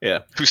 Yeah.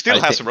 Who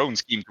still has her own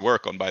scheme to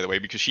work on, by the way,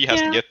 because she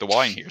has to get the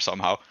wine here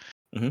somehow.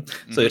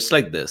 So it's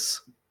like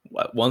this.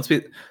 Once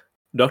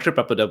Dr.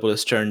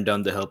 Papadopoulos turned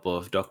down the help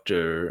of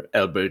Dr.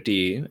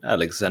 Alberti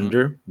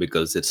Alexander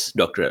because it's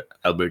Dr.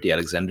 Alberti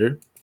Alexander.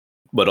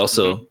 But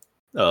also,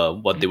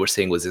 what they were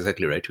saying was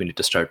exactly right. We need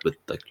to start with,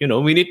 like,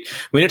 we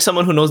need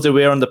someone who knows their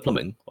way around the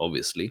plumbing,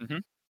 obviously.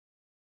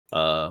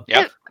 I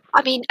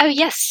mean,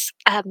 yes,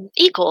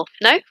 Igor.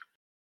 No,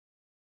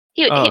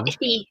 he'd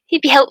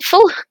be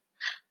helpful.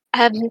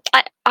 I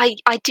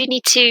do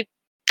need to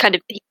kind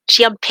of.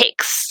 She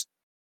unpicks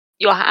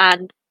your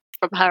hand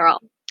from her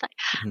arm.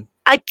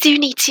 I do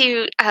need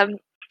to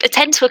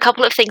attend to a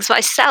couple of things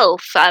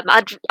myself.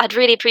 I'd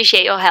really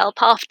appreciate your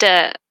help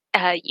after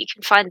you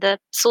can find the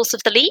source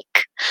of the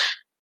leak.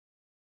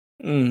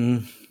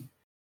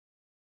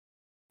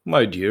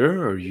 My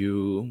dear, are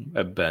you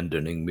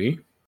abandoning me?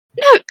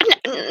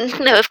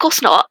 No, of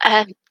course not.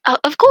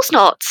 Of course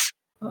not.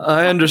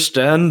 I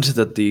understand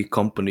that the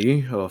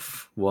company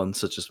of one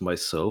such as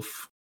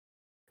myself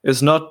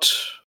is not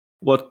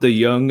what the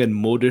young and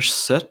modish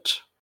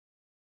set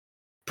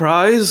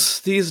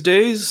prize these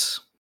days.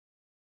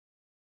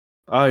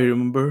 I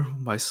remember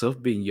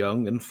myself being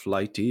young and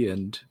flighty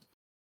and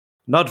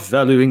not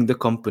valuing the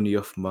company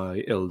of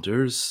my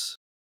elders.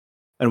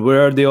 And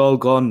where are they all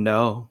gone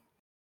now?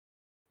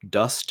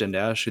 Dust and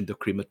ash in the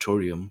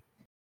crematorium.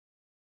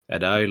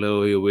 And I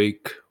lie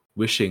awake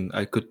wishing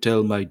I could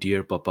tell my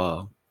dear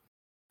papa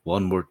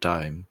one more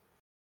time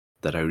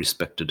that I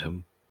respected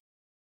him.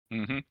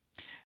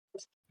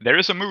 There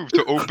is a move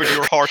to open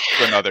your heart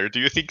to another. Do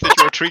you think that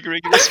you're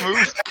triggering this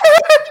move?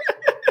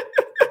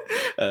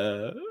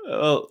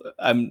 Well,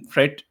 I'm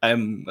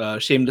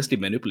shamelessly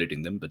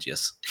manipulating them, but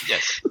yes.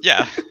 Yes.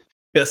 Yeah.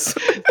 Yes.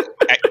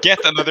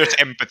 Get another's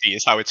empathy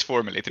is how it's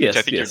formulated, which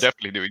I think you're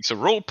definitely doing. So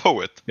roll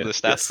poet, the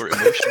stat for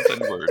emotions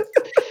and words.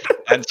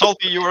 And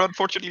Salty, you are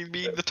unfortunately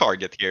being the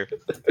target here.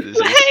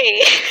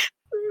 Hey!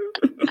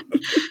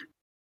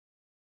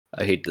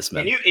 I hate this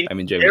man. Can you I'm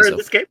enjoying interfere in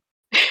myself. this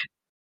game?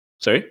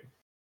 Sorry?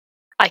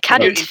 I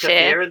can you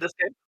interfere. in this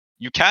game?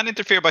 You can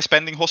interfere by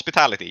spending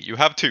hospitality. You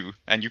have 2,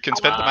 and you can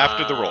spend them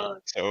after the roll.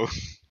 So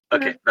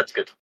Okay, that's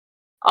good.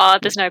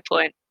 There's no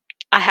point.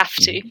 I have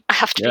to. I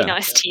have to be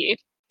nice to you.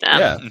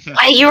 Yeah.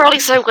 Why are you rolling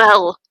so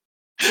well?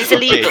 This is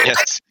illegal. Okay,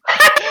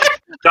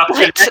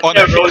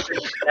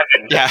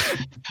 yes.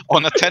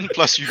 On a 10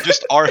 plus, you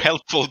just are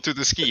helpful to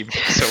the scheme,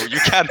 so you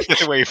can't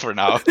get away for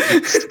now.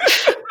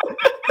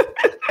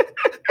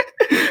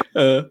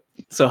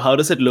 So how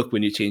does it look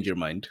when you change your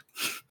mind?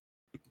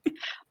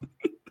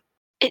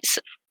 It's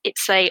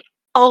a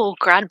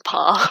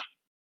grandpa.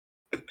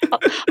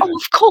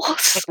 Of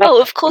course.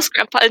 Oh, of course,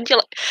 grandpa. And you're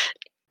like,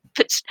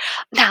 but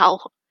now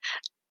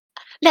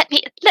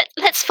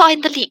let's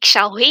find the leak,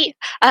 shall we?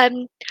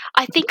 I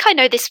think I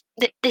know this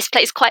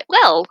place quite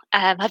well.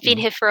 I've been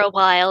here for a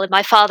while, and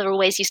my father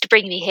always used to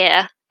bring me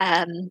here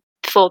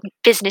for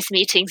business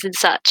meetings and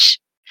such.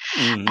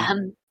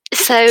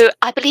 So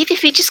I believe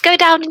if we just go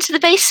down into the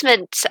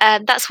basement,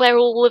 that's where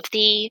all of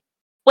the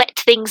wet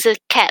things are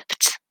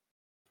kept.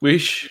 We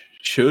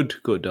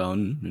should go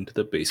down into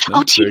the basement.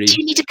 Oh, do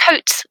you need a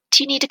coat?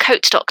 Do you need a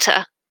coat,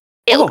 Doctor?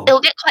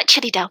 It'll get quite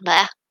chilly down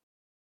there.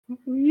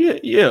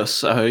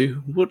 Yes, I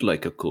would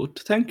like a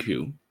coat. Thank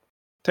you,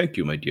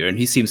 my dear. And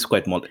he seems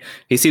quite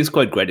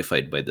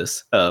gratified by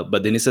this.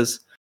 But then he says,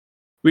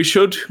 "We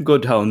should go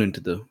down into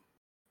the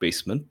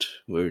basement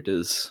where it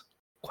is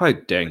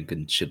quite dank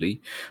and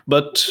chilly,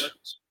 but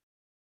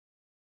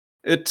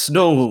it's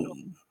no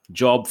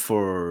job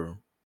for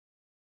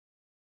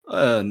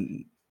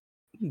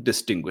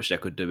distinguished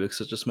academics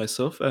such as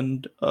myself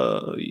and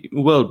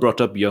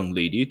well-brought-up young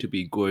lady to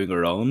be going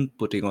around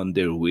putting on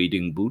their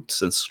wading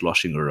boots and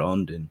sloshing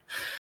around in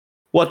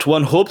what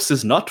one hopes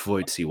is not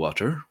void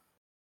seawater.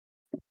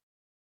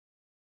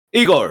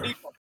 Igor!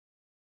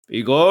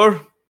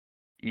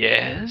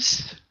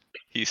 Yes?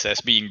 He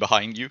says, being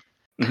behind you.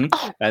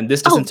 And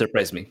this doesn't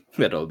surprise me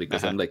at all,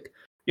 because I'm like,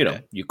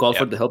 you call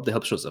for the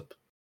help shows up.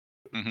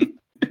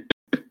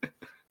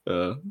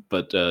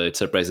 But it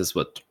surprises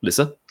what?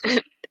 Lisa?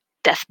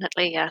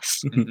 Definitely,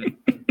 yes.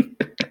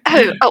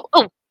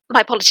 Oh,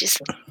 my apologies.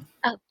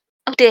 Oh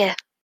dear.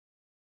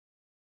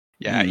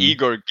 Yeah,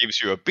 Igor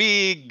gives you a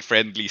big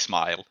friendly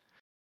smile.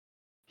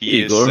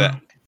 He is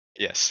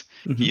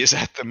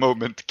at the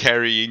moment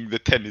carrying the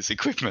tennis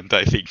equipment,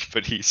 I think,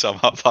 but he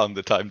somehow found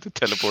the time to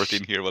teleport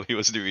in here while he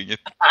was doing it.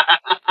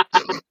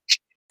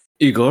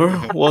 Igor,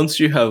 once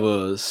you have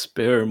a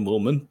spare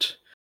moment,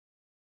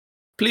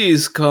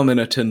 please come and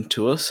attend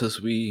to us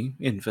as we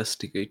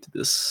investigate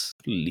this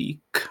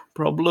leak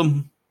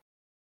problem.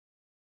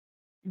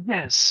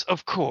 Yes,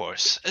 of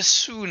course, as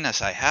soon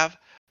as I have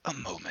a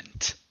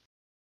moment.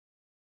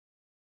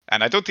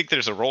 And I don't think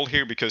there's a role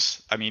here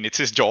because, I mean, it's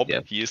his job.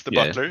 Yeah. He is the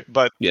butler.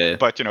 But,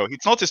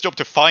 it's not his job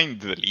to find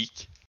the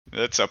leak.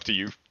 That's up to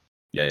you.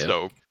 Yeah.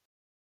 So,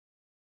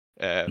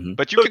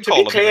 but you can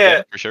call him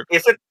again, for sure.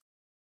 Is it...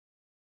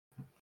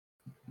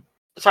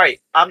 Sorry,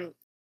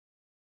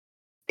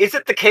 is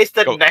it the case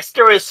that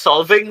Nestor is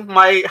solving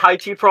my high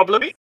tea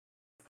problem?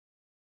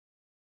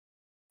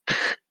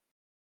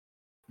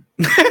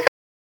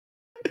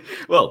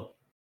 Well,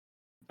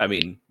 I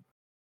mean,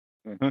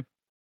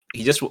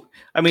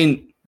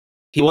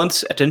 he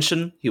wants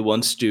attention. He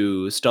wants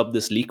to stop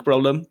this leak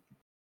problem.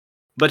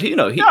 But,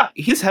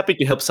 he's happy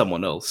to help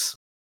someone else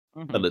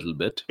a little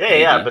bit.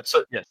 Yeah.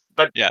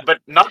 But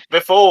not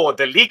before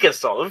the leak is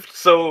solved.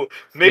 So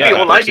maybe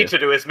all I need to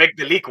do is make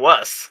the leak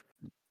worse.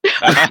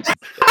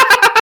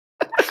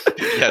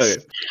 Yes.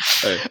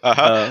 Okay.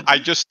 I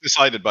just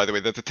decided, by the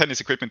way, that the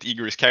tennis equipment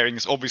Igor is carrying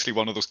is obviously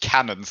one of those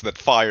cannons that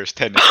fires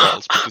tennis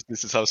balls, because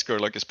this is how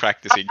Skurlock is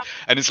practicing.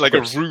 And it's like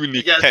a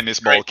runic tennis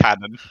ball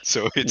cannon,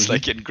 so it's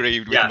like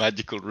engraved with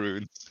magical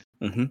runes.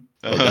 Well,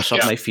 that's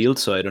not my field,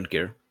 so I don't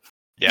care.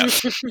 Yeah.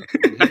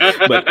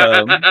 But,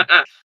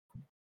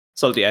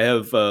 Salty, I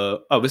have,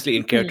 obviously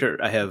in character,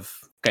 I have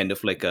kind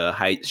of like a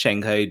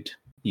shanghaied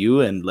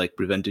you and like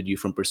prevented you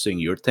from pursuing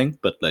your thing,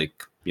 but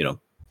like,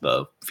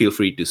 feel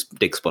free to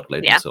take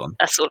spotlight and so on.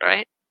 That's all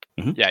right.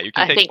 Yeah, you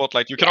can take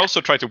spotlight. You can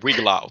also try to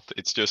wiggle out.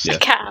 It's just... I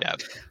can.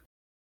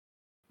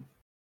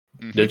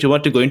 Don't you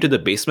want to go into the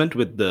basement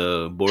with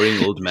the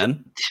boring old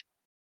man?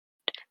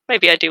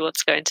 Maybe I do want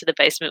to go into the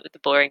basement with the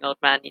boring old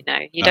man, You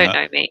don't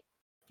know me.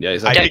 Yeah,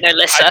 exactly. I don't know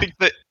Lissa.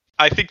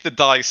 I think the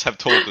dice have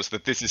told us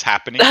that this is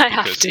happening. I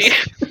have to.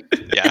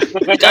 Yeah.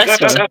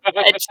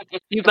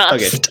 You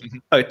must.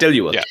 Okay, tell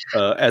you what.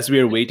 Yeah. As we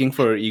are waiting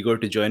for Igor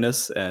to join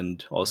us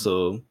and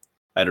also,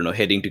 I don't know,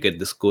 heading to get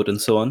this coat and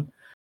so on.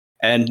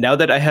 And now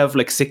that I have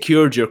like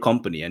secured your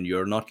company and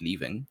you're not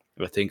leaving,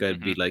 I think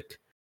I'd be like,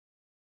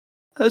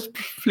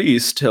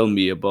 please tell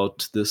me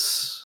about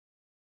this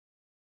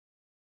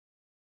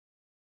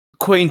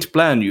quaint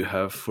plan you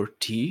have for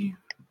tea,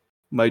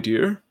 my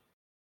dear.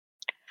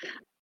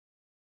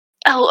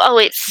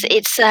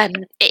 It's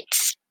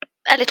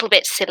a little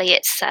bit silly.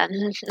 It's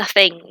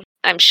nothing.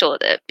 I'm sure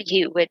that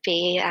you would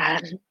be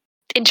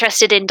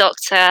interested in,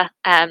 Doctor.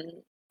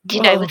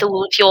 With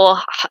all of your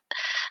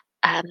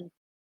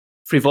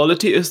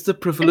frivolity is the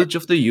privilege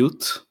of the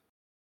youth.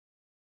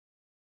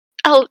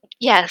 Oh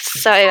yes.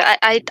 So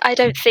I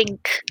don't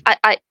think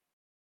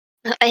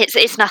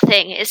it's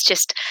nothing. It's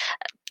just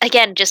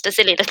again just a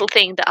silly little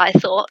thing that I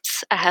thought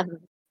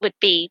would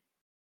be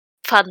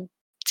fun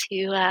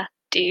to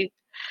do.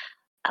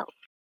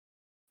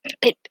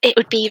 It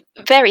would be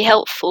very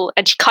helpful.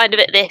 And she kind of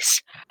at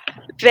this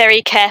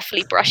very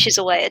carefully brushes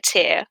away a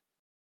tear.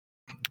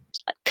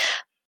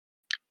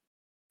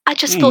 I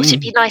just thought it'd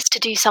be nice to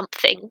do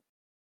something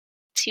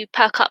to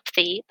perk up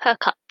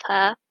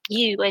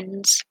you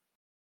and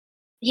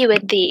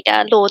the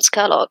Lord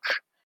Skurlock,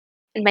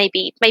 and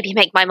maybe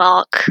make my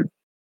mark.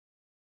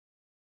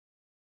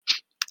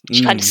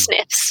 She kind of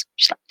sniffs.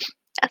 She's like,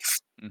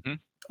 "Yes." Mm-hmm.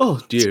 Oh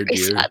dear.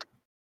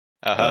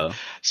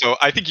 So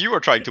I think you are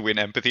trying to win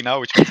empathy now,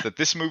 which means that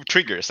this move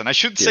triggers. And I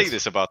should say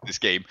this about this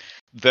game: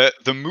 the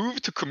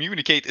move to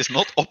communicate is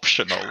not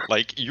optional.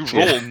 Like you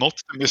roll not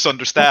to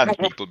misunderstand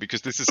people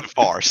because this is a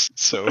farce.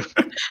 So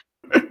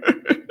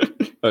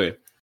okay.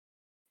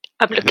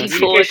 I'm looking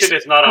forward. Communication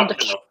is not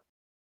optional.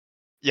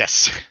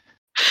 Yes.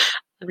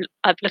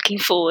 I'm looking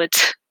forward.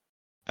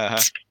 An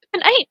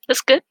 8.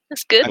 That's good.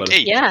 An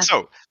 8. Yeah.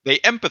 So they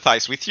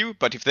empathize with you,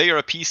 but if they are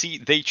a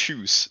PC, they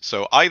choose.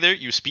 So either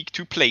you speak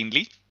too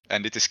plainly,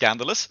 and it is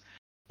scandalous,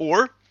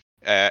 or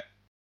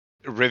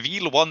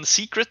reveal one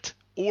secret,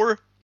 or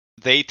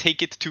they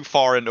take it too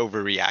far and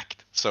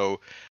overreact. So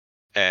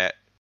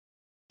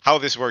how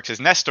this works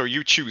is, Nestor,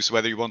 you choose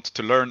whether you want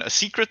to learn a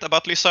secret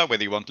about Lissa,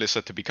 whether you want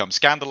Lissa to become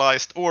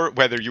scandalized, or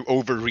whether you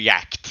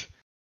overreact.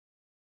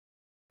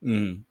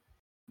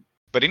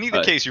 But in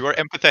either case, you are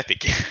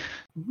empathetic.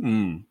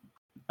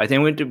 I think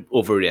I'm going to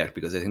overreact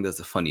because I think that's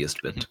the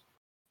funniest bit.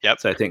 Yep.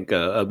 So I think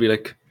I'll be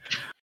like,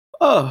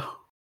 oh.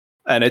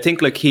 And I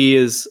think like he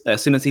is,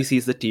 as soon as he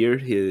sees the tear,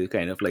 he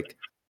kind of like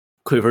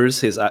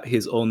quivers, his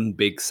own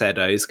big sad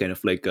eyes kind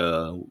of like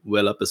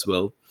well up as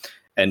well.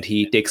 And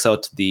he takes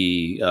out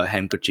the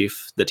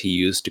handkerchief that he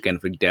used to kind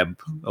of like dab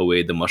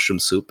away the mushroom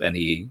soup, and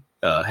he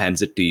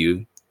hands it to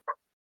you.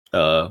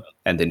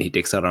 And then he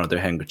takes out another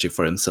handkerchief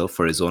for himself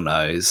for his own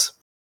eyes.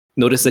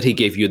 Notice that he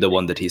gave you the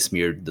one that he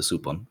smeared the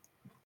soup on.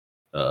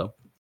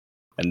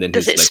 And then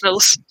does it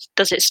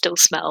still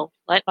smell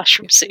like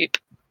mushroom soup?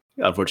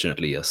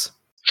 Unfortunately, yes.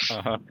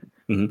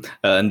 And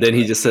then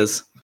he just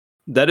says,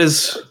 "That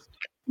is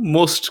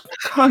most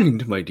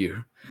kind, my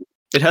dear.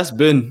 It has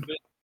been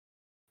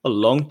a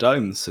long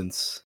time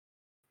since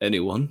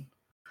anyone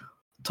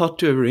thought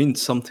to arrange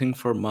something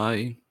for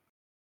my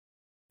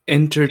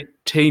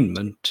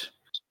entertainment.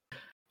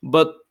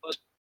 But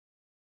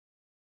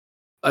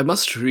I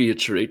must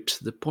reiterate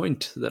the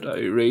point that I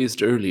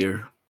raised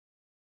earlier.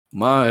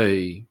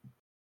 My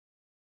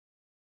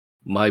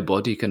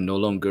body can no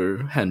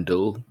longer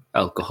handle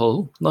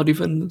alcohol, not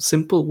even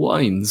simple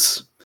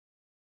wines.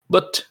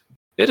 But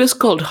it is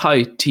called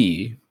high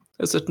tea,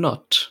 is it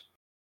not?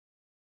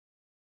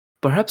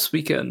 Perhaps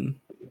we can,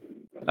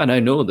 and I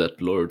know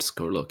that Lord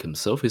Skurlock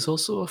himself is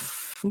also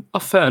a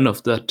fan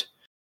of that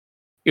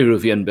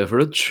Iruvian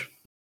beverage.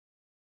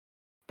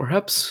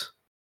 Perhaps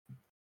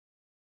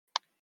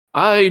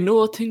I know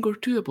a thing or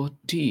two about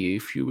tea.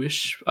 If you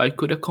wish, I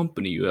could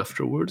accompany you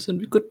afterwards, and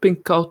we could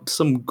pick out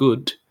some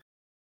good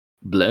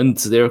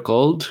blends, they're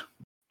called."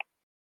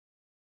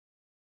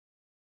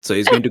 So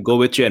he's going to go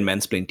with you and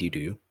mansplain tea to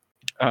you.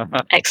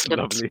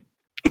 Excellent. Lovely.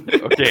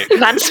 Okay.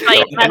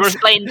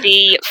 Mansplain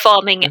the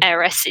farming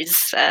heiresses.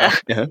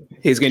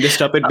 He's going to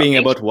stop it being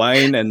about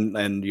wine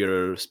and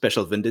your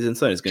special vintage and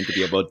so on. It's going to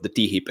be about the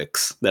tea he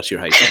picks. That's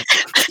your high tea.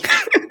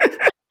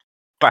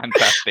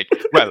 Fantastic.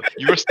 Well,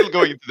 you are still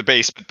going into the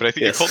basement, but I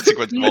think the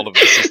consequence of all of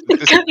this is that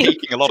this is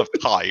taking a lot of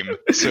time.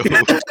 So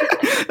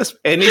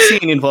any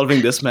scene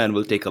involving this man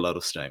will take a lot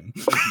of time.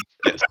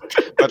 Yes.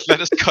 But let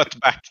us cut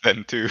back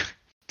then to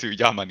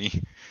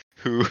Yamani,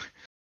 who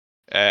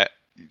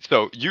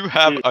so you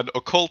have an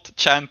occult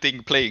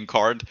chanting playing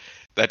card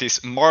that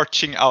is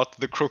marching out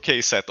the croquet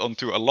set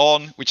onto a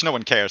lawn, which no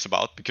one cares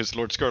about because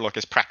Lord Skurlock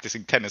is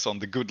practicing tennis on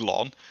the good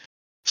lawn.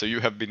 So you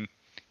have been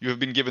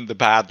given the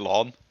bad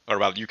lawn. Or,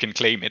 well, you can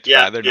claim it,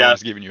 rather. No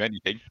one's giving you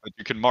anything. But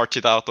you can march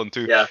it out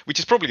onto, which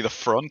is probably the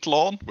front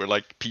lawn, where,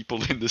 like,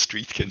 people in the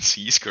street can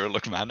see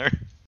Skurlock Manor.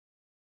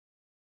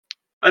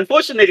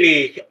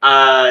 Unfortunately,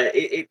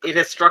 it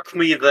has struck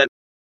me that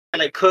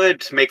I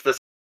could make this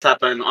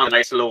happen on a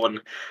nice lawn.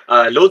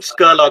 Lord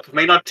Skurlock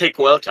may not take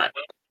well time,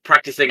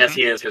 practicing as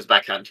he is his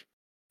backhand.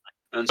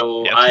 And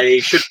so I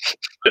should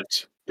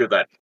do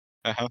that.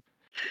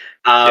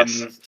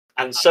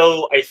 And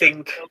so I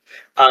think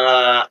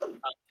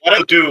what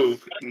I do,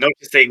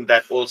 noticing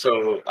that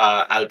also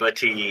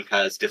Alberti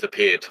has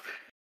disappeared,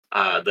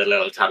 the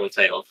little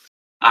tattletale,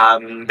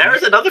 there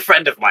is another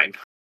friend of mine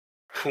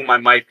whom I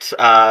might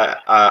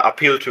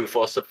appeal to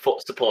for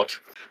support.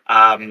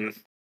 And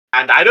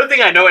I don't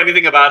think I know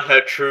anything about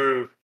her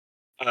true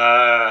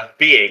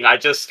being. I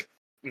just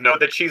know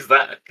that she's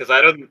there because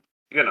I don't,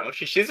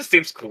 she just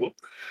seems cool.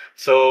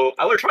 So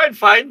I will try and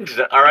find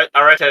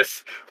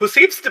Aretes, who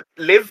seems to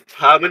live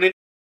permanently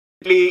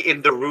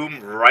in the room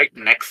right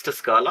next to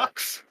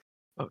Skurlock's.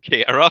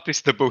 Okay,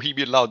 Aratis the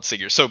Bohemian Loud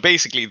Singer. So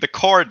basically, the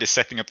card is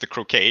setting up the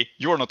croquet.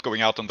 You're not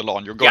going out on the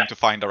lawn. You're going to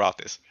find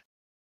Aratis.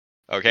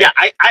 Okay. Yeah,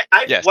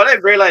 yes. What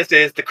I've realized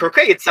is the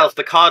croquet itself,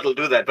 the card will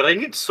do that, but I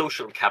need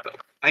social capital.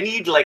 I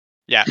need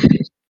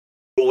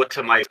go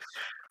to my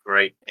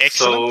right.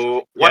 Excellent.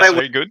 So what I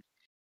very good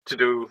to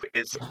do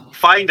is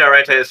find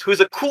Aretes,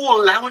 who's a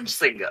cool lounge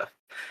singer.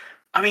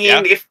 I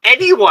mean, if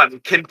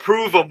anyone can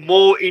prove a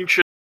more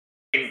interesting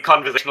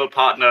conversational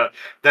partner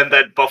than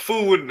that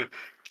buffoon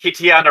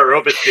Kitiana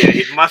Robespierre,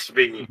 it must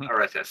be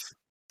Aretes.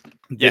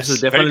 This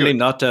is definitely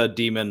not a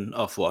demon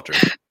of water.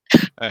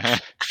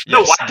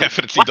 No,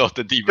 definitely not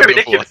a demon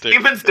of water.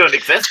 Demons don't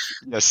exist.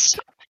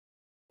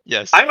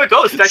 Yes. I'm a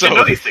ghost. I should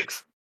know these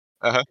things.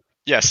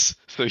 Yes.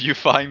 So you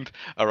find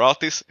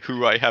Aratis,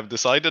 who I have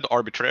decided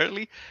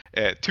arbitrarily.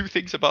 Two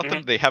things about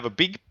them: they have a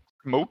big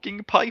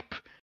smoking pipe,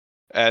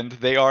 and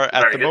they are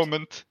at the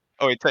moment.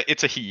 Oh,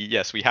 it's a he.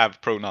 Yes, we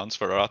have pronouns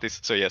for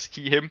Aratis. So yes,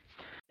 he, him.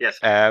 Yes.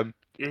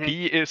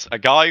 He is a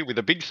guy with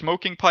a big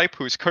smoking pipe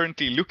who is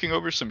currently looking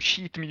over some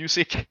sheet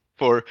music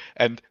for,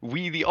 and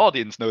we the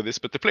audience know this,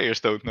 but the players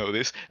don't know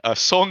this, a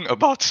song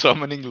about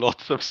summoning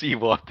lots of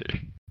seawater.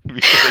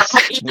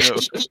 Because,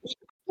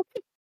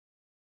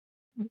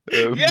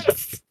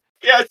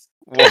 yes,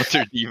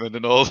 water demon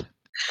and all.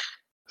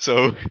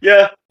 So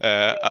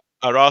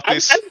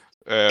Aratis.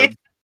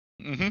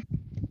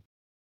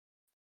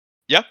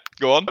 Yeah,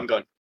 go on. I'm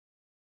going.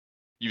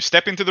 You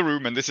step into the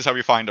room, and this is how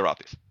you find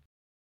Aratis.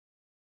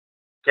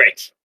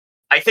 Great.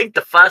 I think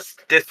the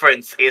first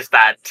difference is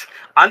that,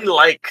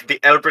 unlike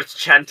the Eldritch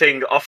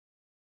chanting of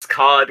this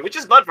card, which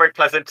is not very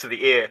pleasant to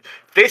the ear,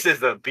 this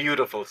is a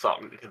beautiful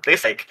song.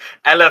 This, like,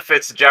 Ella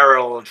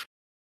Fitzgerald,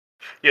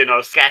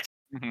 scat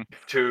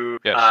to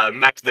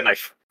Max the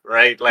Knife,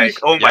 right? Like,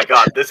 oh my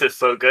god, this is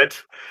so good.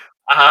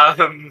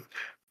 And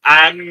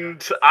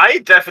I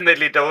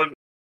definitely don't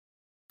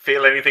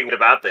feel anything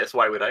about this.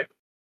 Why would I?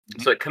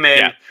 So I come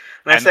in, and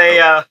I say,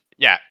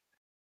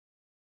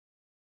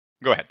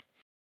 Go ahead.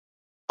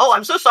 Oh,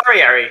 I'm so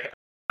sorry, Ari.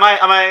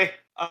 Am I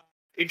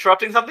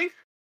interrupting something?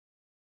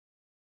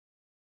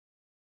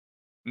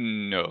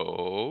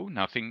 No,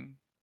 nothing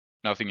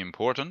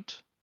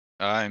important.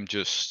 I'm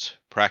just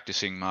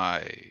practicing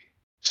my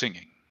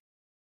singing.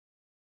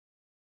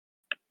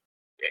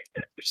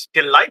 It's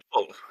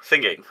delightful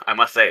singing, I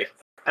must say.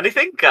 And I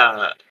think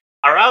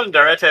around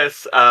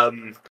Aretes,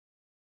 I'm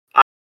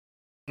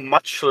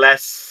much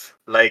less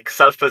like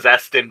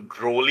self-possessed and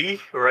drolly,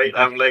 right?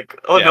 I'm like,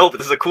 no, but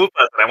this is a cool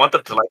person. I want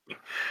them to like me.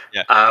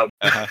 Yeah.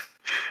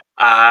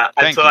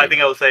 And so I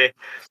think I'll say,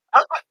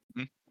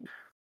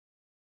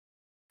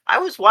 I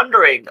was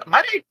wondering,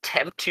 might I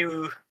tempt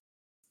you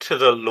to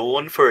the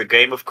lawn for a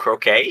game of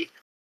croquet?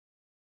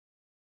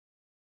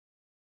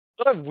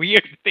 What a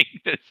weird thing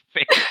to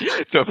say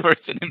to a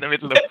person in the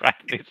middle of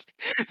practice.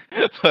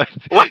 But,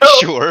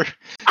 sure.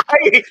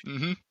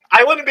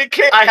 I want to be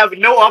clear. I have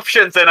no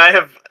options, and I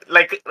have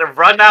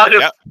run out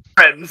of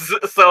friends.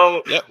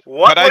 So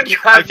what would you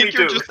have me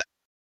do?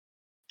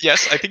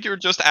 Yes, I think you're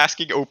just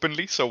asking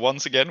openly. So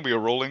once again, we are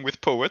rolling with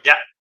Poet. Yeah.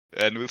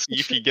 And we'll see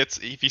if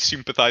he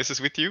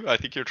sympathizes with you. I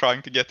think you're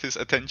trying to get his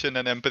attention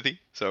and empathy.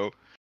 So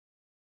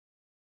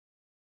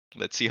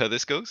let's see how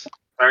this goes.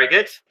 Very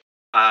good.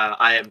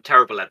 I am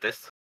terrible at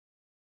this.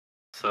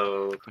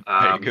 So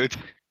very good.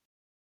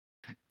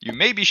 You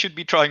maybe should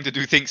be trying to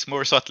do things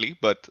more subtly,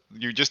 but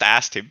you just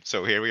asked him,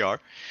 so here we are.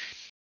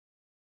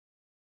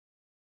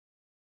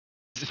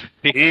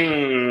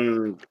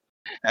 And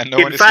no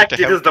one in fact,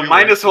 it is the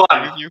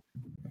 -1.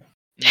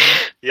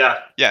 Yeah.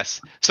 Yes.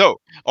 So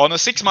on a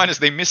 6-,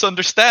 they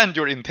misunderstand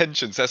your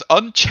intentions as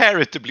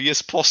uncharitably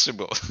as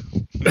possible.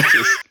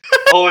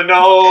 Oh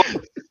no!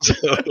 He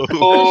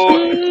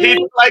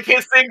didn't like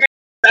his singing.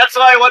 That's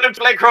why I want him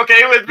to play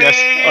croquet with me.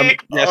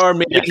 Yes. Or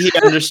maybe he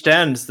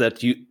understands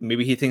that you.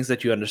 Maybe he thinks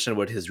that you understand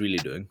what he's really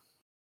doing.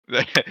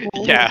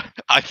 Yeah,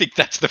 I think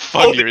that's the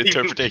funnier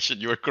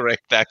interpretation. You're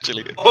correct,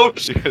 actually.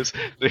 Because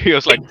he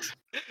was like,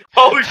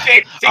 "Oh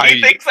shit!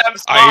 He thinks I'm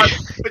smart,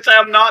 which I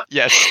am not."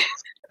 Yes.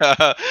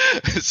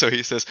 So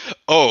he says,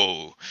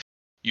 "Oh,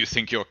 you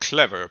think you're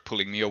clever,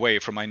 pulling me away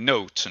from my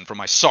notes and from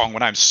my song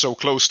when I'm so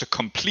close to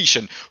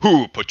completion?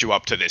 Who put you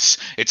up to this?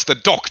 It's the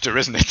doctor,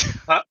 isn't it?"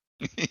 Huh?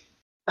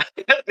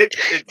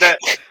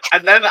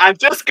 And then I'm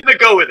just gonna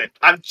go with it.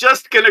 I'm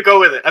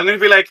gonna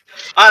be like,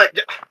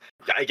 that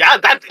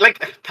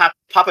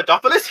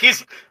Papadopoulos.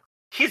 He's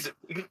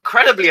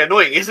incredibly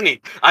annoying, isn't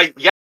he?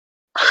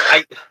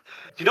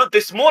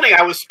 This morning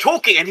I was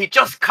talking and he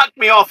just cut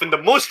me off in the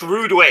most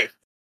rude way.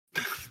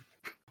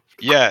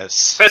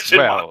 Yes.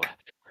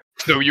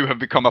 So you have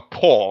become a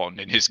pawn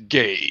in his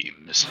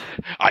games.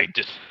 I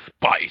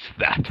despise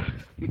that.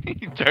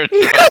 He turns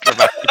around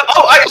dramatically.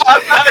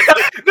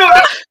 No,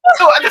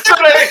 that's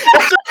not what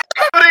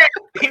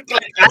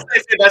as I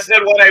said, that's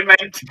not what I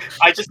meant.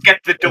 I just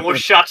get the door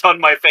shut on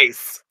my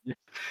face.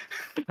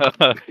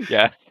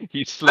 Yeah,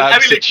 he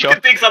slams it you shut.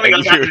 can think something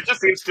else. It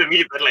just seems to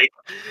me that,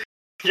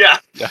 yeah.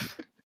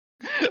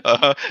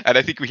 And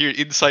I think we hear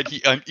inside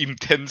he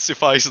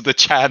intensifies the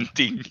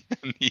chanting,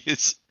 and he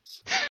is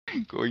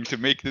going to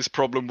make this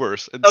problem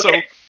worse. And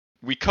so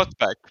we cut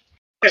back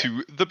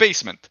to the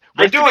basement.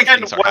 I do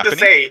again want to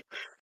say.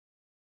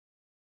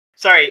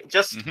 Sorry,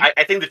 just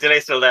I think the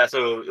delay's still there,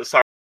 so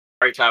sorry,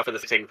 Cloud, for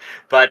this thing.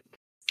 But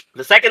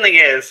the second thing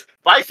is,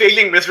 by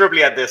failing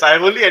miserably at this, I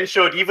have only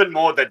ensured even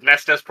more that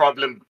Nestor's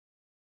problem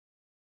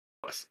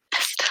was.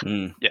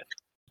 Yeah,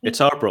 it's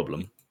our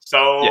problem.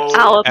 So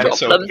our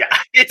problem.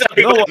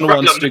 No one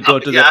wants to go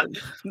to that.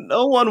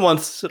 No one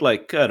wants to, I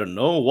don't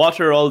know,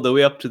 water all the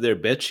way up to their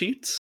bed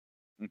sheets.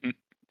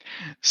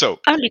 So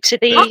only to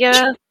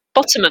the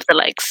bottom of the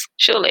legs,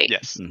 surely.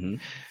 Yes.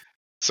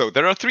 So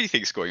there are 3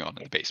 things going on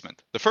in the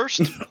basement. The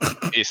first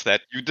is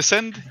that you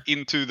descend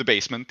into the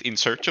basement in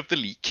search of the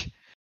leak.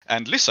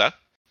 And Lissa,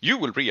 you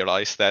will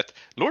realize that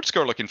Lord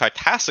Skurlock, in fact,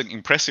 has an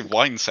impressive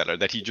wine cellar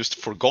that he just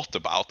forgot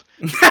about.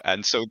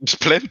 And so there's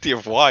plenty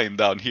of wine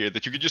down here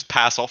that you can just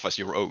pass off as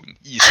your own,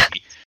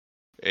 easily.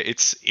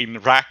 It's in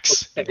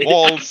racks and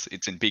walls,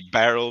 it's in big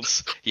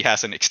barrels. He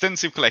has an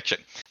extensive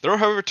collection. There are,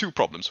 however, 2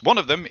 problems. One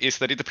of them is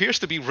that it appears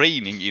to be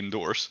raining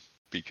indoors,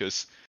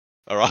 because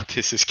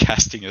Aratis is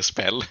casting a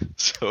spell,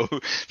 so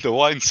the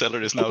wine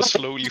cellar is now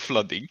slowly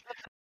flooding,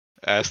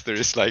 as there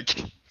is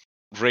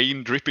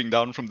rain dripping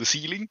down from the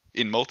ceiling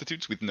in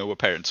multitudes with no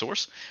apparent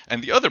source.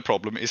 And the other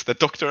problem is that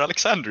Dr.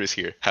 Alexander is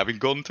here, having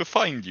gone to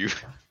find you.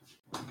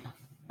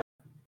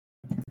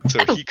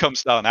 So he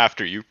comes down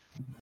after you.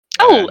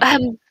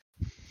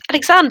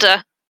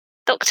 Alexander,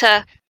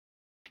 Doctor.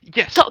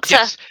 Yes. Doctor.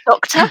 Yes.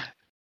 Doctor.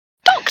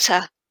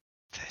 Doctor.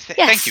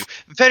 Thank you.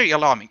 Very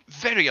alarming.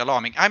 Very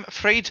alarming. I'm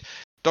afraid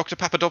Dr.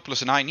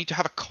 Papadopoulos and I need to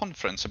have a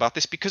conference about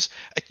this because,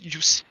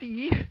 you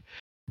see,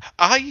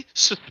 I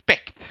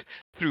suspect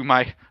through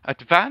my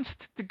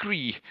advanced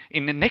degree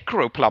in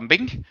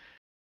necroplumbing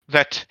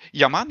that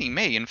Yamani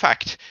may, in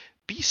fact,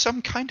 be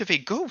some kind of a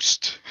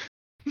ghost.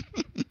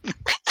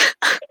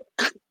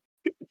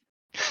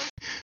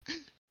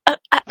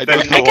 I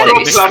don't know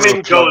what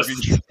necroplumbing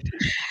ghost.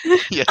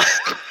 Yes.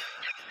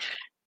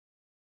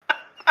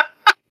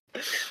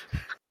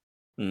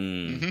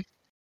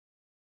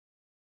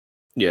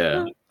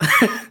 Yeah.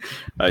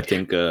 I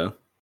think. Do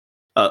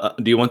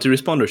you want to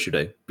respond or should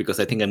I? Because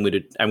I think I'm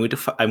going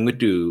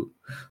to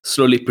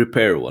slowly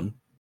prepare one.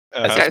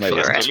 Go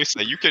for it.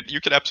 Listen, you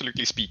can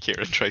absolutely speak here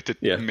and try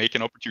to make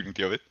an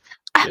opportunity of it.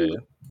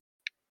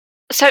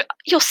 So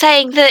you're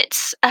saying that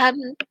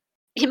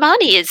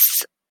Yamani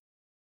is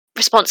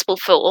responsible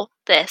for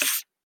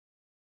this?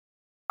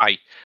 I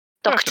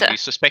Doctor. certainly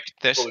suspect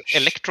there's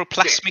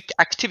electroplasmic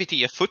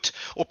activity afoot,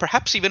 or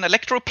perhaps even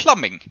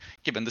electroplumbing,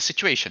 given the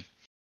situation.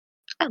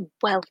 Oh,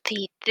 well,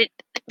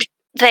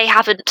 they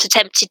haven't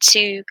attempted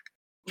to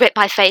rip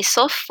my face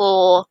off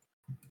or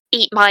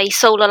eat my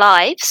soul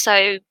alive,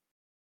 so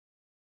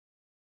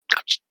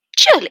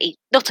surely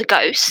not a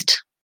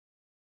ghost.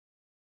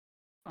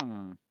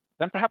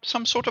 Then perhaps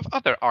some sort of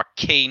other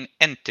arcane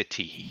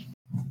entity.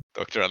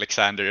 Dr.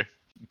 Alexander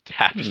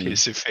taps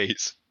his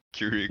face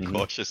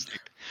cautiously.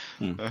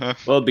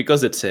 Well,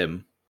 because it's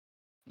him.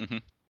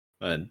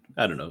 And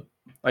I don't know.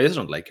 I just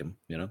don't like him,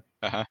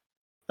 I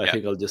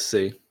think I'll just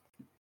say,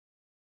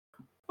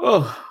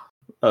 "Oh,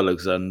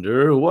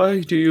 Alexander,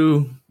 why do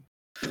you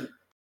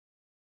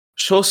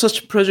show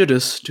such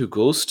prejudice to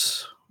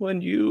ghosts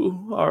when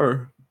you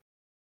are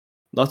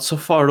not so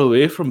far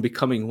away from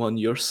becoming one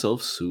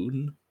yourself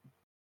soon?"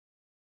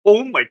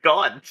 Oh my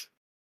god.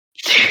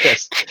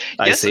 Yes.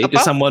 I say to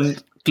someone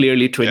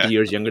clearly 20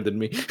 years younger than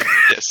me.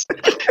 Yes.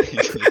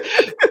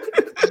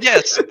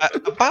 Yes,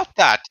 about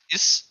that.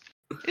 Is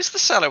the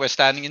cellar we're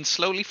standing in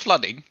slowly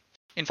flooding?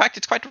 In fact,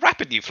 it's quite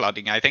rapidly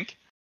flooding, I think.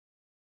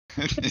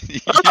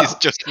 He's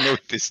just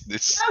noticed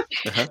this.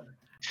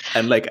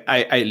 And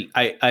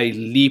I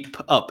leap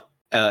up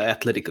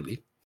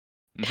athletically.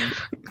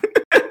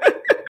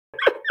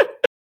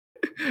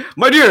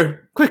 My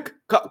dear, quick,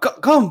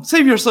 come,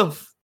 save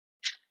yourself.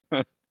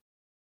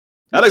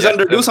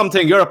 Alexander, do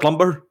something. You're a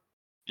plumber.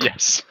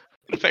 Yes.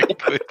 Very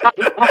good.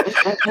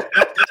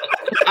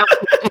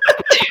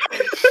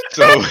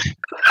 So,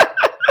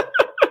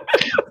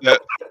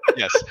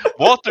 yes,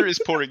 water is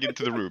pouring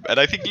into the room, and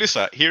I think,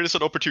 Lissa, here is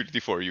an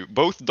opportunity for you.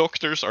 Both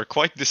doctors are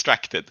quite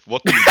distracted.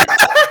 What do you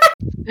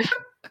do?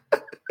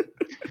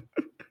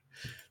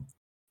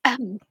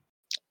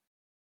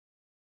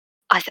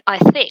 I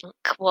think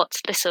what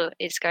Lissa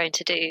is going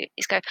to do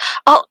is go,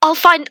 I'll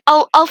find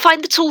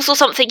the tools or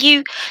something.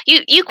 You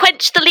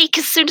quench the leak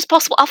as soon as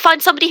possible. I'll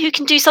find somebody who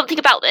can do something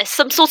about this.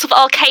 Some sort of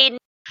arcane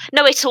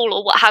know-it-all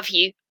or what have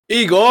you.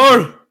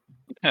 Igor!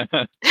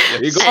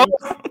 Igor!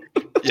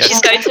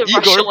 She's going to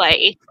rush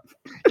away.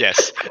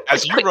 Yes.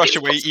 As you rush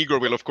away, Igor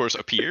will of course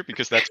appear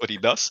because that's what he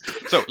does.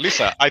 So,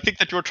 Lisa, I think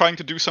that you're trying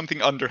to do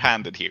something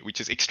underhanded here,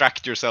 which is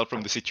extract yourself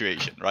from the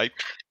situation, right?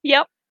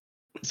 Yep.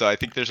 So I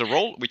think there's a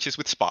roll which is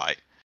with spy.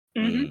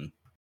 Mm-hmm.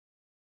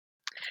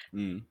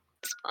 Mm.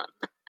 It's fun.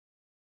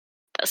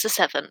 That's a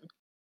 7.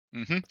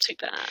 Mm-hmm. Too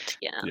bad.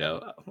 Yeah. Yeah,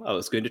 I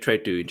was going to try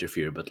to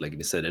interfere, but like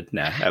you said, it.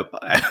 Nah,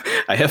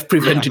 I have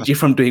prevented you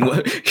from doing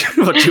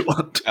what you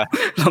want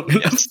long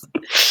enough.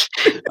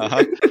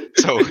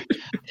 So,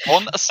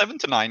 on a 7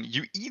 to 9,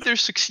 you either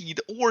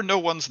succeed or no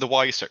one's the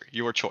wiser.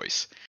 Your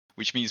choice.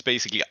 Which means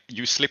basically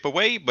you slip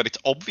away, but it's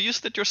obvious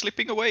that you're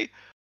slipping away,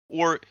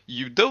 or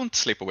you don't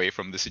slip away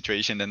from the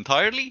situation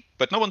entirely,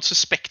 but no one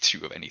suspects you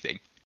of anything.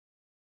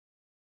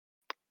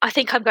 I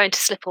think I'm going to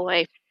slip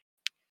away.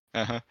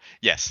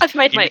 Yes. I've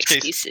made my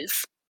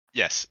excuses.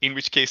 Yes, in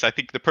which case I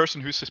think the person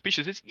who's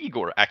suspicious is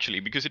Igor, actually,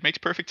 because it makes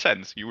perfect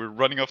sense. You were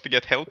running off to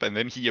get help, and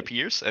then he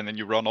appears, and then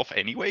you run off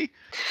anyway.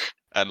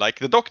 And like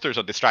the doctors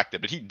are distracted,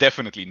 but he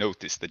definitely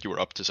noticed that you were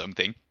up to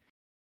something.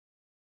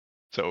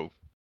 So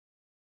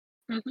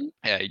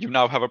you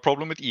now have a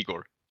problem with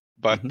Igor.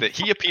 But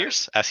he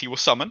appears as he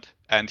was summoned,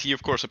 and he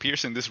of course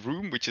appears in this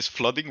room which is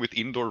flooding with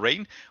indoor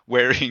rain,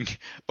 wearing,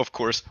 of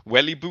course,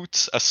 welly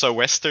boots, a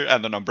sou'wester,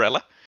 and an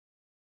umbrella.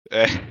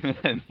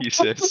 And he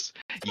says,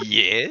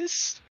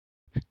 "Yes,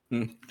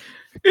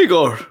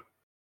 Igor,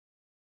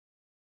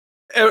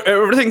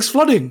 everything's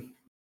flooding."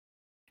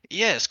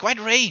 Yes, quite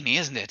rainy,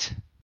 isn't it?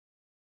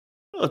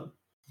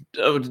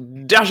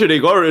 Dash it,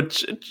 Igor!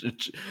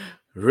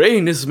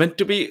 Rain is meant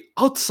to be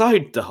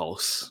outside the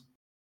house.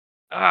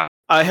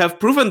 I have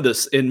proven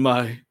this in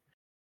my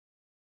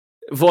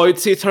Void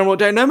Sea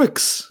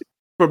Thermodynamics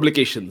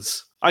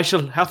publications. I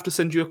shall have to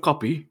send you a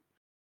copy.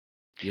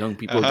 Young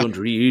people don't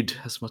read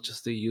as much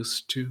as they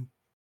used to.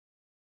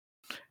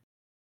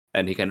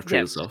 And he kind of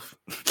trails off.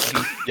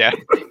 Yeah,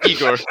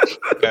 Igor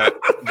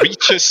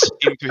reaches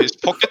into his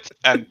pocket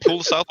and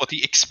pulls out what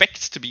he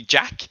expects to be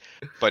Jack,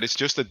 but it's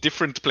just a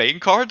different playing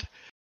card.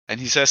 And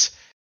he says,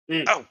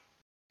 "Oh,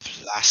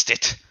 blast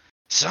it.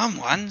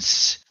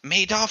 Someone's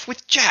made off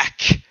with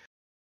Jack.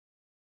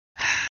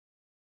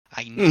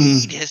 I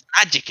need his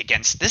magic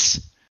against this.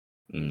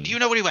 Do you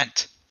know where he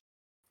went?"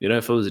 You know,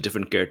 if I was a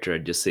different character,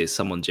 I'd just say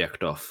someone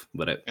jacked off,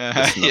 but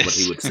that's not what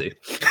he would say.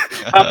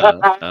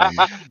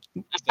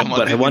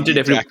 But I wanted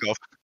everyone.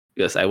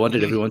 Yes, I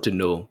wanted everyone to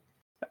know.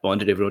 I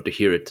wanted everyone to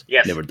hear it.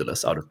 Yes.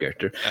 Nevertheless, out of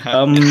character.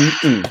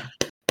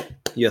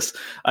 Yes,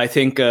 I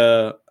think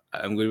I'm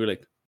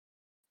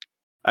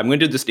going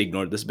to just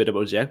ignore this bit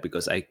about Jack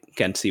because I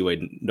can't see why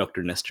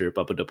Dr. Nestor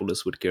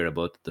Papadopoulos would care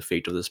about the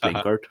fate of this playing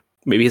card.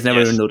 Maybe he's never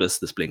even noticed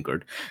this playing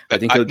card. I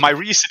think my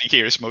reasoning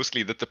here is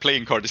mostly that the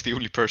playing card is the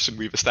only person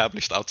we've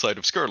established outside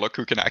of Skurlock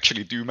who can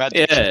actually do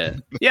magic.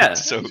 Yeah.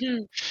 So,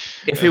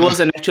 if he was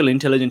an actual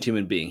intelligent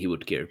human being, he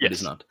would care, but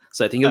he's not.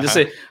 So I think he'll just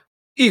say,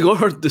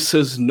 "Igor, this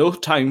is no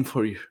time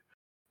for you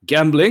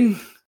gambling,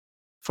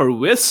 for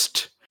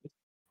whist,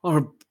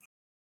 or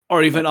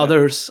even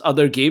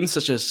other games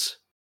such as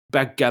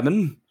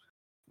backgammon,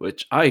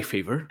 which I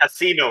favor.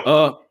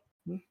 Casino.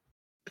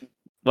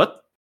 What?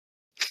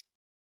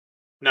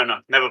 No,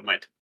 never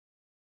mind.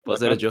 Was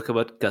there a joke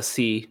about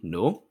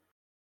casino?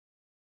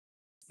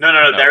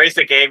 No. There is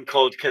a game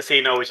called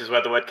Casino, which is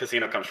where the word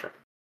casino comes from.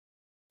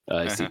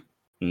 I see.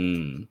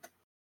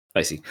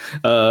 I see.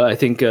 I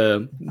think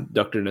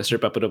Dr. Nestor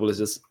Papadopoulos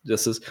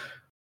just says,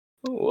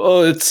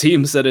 "Well, it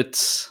seems that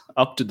it's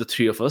up to the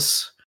three of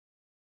us.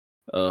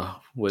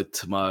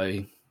 With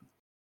my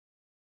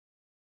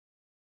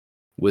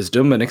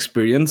wisdom and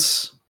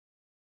experience,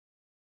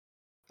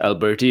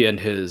 Alberti and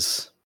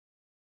his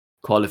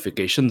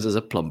qualifications as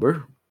a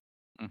plumber,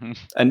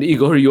 and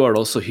Igor, you are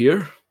also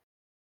here.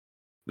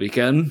 We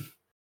can,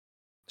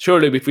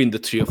 surely between the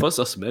three of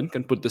us men,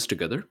 can put this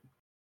together."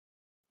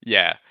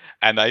 Yeah,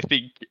 and I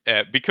think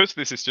because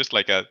this is just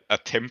like a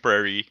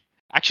temporary...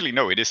 Actually,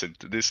 no, it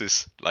isn't. This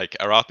is like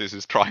Aratis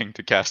is trying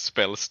to cast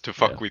spells to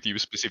fuck with you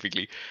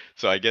specifically.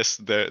 So I guess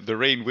the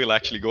rain will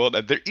actually go on.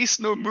 And there is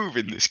no move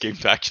in this game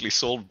to actually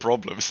solve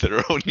problems. There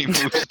are only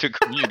moves to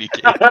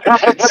communicate.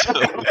 There's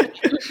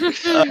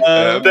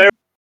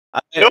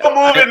no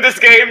move in this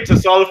game to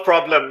solve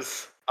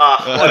problems.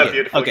 What a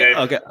beautiful game.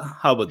 Okay,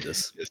 how about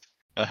this?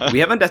 We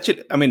haven't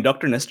actually... I mean,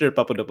 Dr. Nestor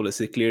Papadopoulos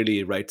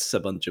clearly writes a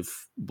bunch of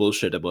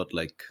bullshit about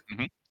like...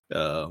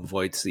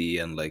 Void Sea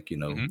and like,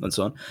 and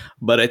so on.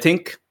 But I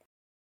think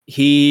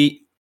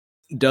he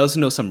does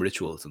know some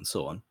rituals and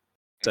so on.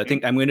 So I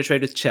think I'm going to try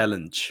to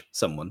challenge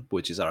someone,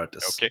 which is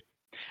Aratis.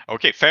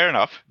 Okay, fair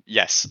enough.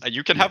 Yes,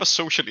 you can have a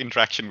social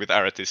interaction with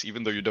Aratis,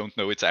 even though you don't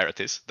know it's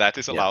Aratis. That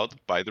is allowed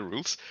by the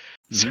rules.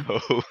 So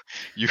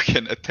you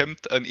can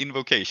attempt an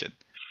invocation,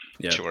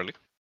 surely.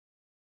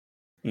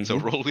 So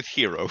roll with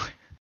hero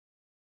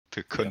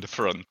to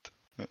confront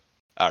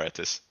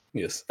Aratis.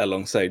 Yes,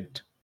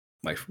 alongside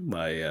my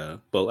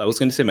well, I was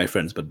going to say my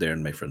friends, but they're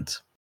my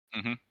friends.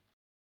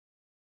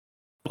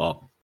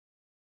 Bob.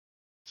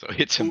 So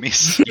it's a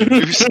miss. You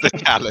lose the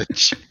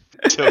challenge.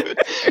 So,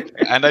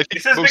 and I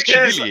think this is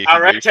because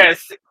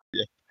Aratis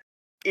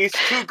is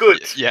too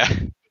good. Yeah.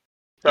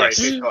 Sorry, Yes.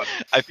 please go on.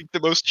 I think the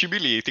most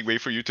humiliating way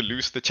for you to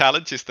lose the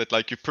challenge is that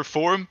like you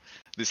perform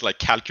this like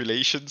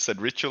calculations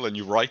and ritual and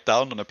you write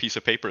down on a piece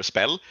of paper a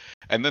spell,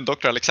 and then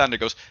Dr. Alexander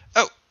goes,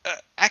 "Oh,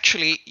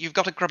 actually, you've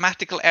got a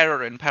grammatical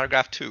error in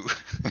paragraph 2."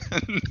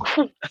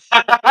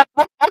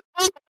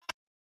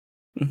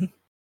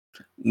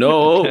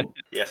 No,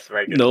 Yes,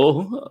 very good.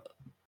 no,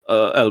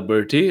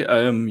 Alberti, I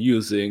am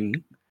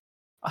using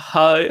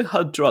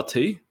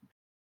Hydrati,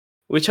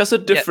 which has a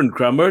different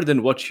grammar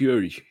than what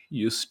you're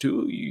used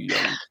to.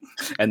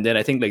 And then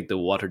I think like the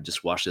water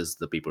just washes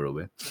the paper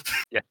away.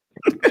 Yeah.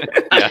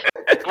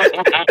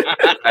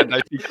 And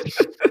I think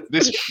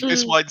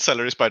this wine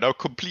cellar is by now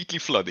completely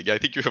flooding. I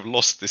think you have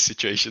lost this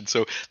situation.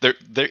 So there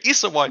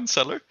is a wine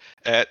cellar,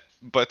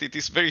 but it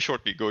is very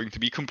shortly going to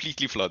be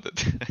completely flooded.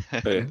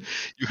 Okay.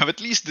 You have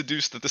at least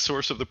deduced that the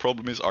source of the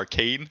problem is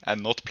arcane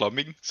and not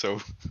plumbing. So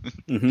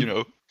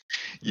Mhm.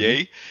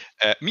 yay.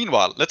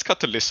 Meanwhile, let's cut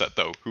to Lissa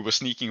though, who was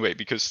sneaking away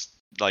because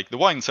like the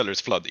wine cellar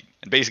is flooding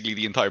and basically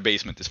the entire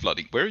basement is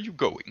flooding. Where are you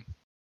going?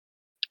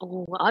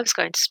 Oh, I was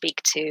going to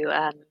speak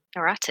to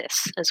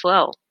Aratis as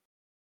well.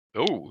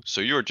 Oh,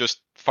 so you're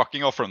just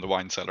fucking off from the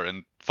wine cellar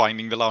and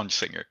finding the lounge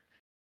singer.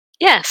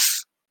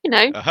 Yes,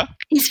 Uh-huh.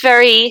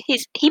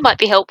 he might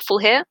be helpful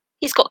here.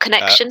 He's got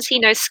connections. He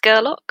knows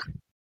Skurlock.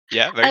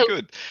 Yeah, very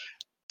good.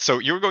 So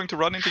you're going to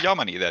run into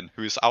Yamani then,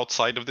 who is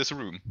outside of this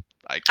room.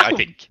 I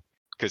think,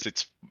 because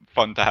it's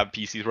fun to have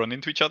PCs run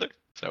into each other.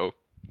 So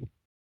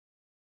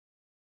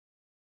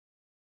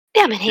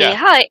Yamani here. Yeah.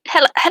 Hi.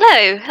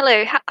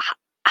 Hello.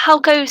 How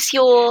goes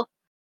your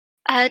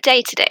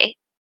day today?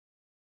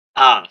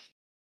 Ah,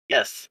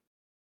 yes.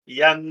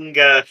 Young,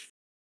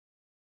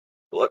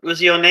 what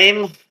was your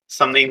name?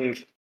 Something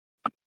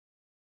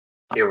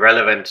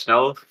irrelevant,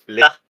 no?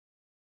 Lissa?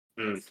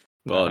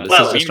 Well, this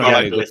Well, is just meanwhile-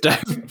 having a good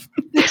time.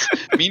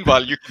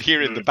 meanwhile, you can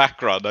hear in the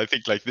background, I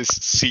think, like this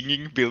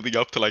singing building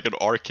up to like an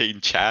arcane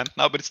chant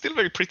now, but it's still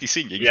very pretty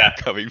singing Yeah.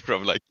 coming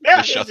from like Yeah,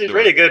 the this shut is door.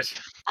 really good.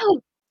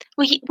 Oh,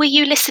 were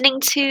you listening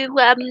to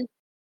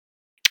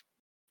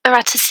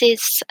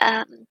Aratis's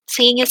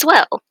singing as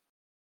well?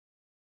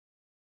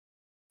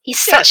 He's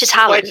such a Yes,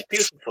 talent. quite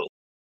beautiful.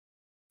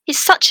 He's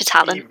such a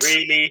talent. He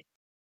really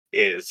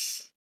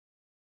is.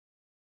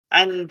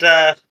 And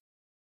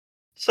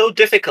so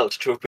difficult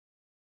to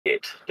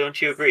appreciate,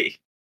 don't you agree?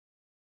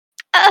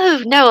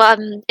 Oh no,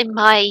 in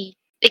my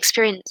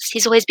experience,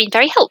 he's always been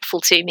very helpful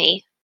to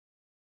me.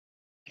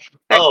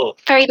 Oh,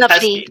 Very has lovely.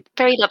 he?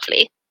 Very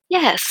lovely.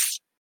 Yes.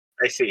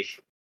 I see.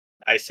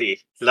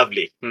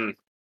 Lovely.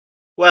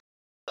 Well,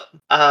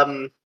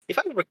 if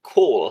I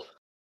recall,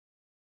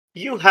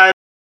 you had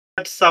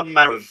some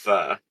manner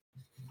of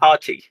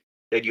party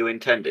that you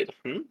intended.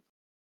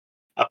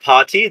 A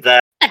party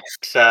that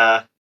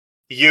Yes.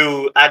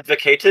 you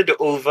advocated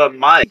over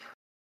my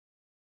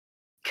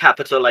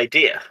capital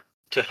idea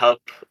to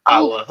help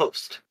Oh. our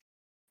host.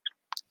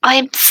 I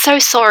am so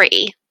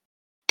sorry.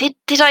 Did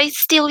I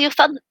steal your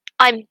fun?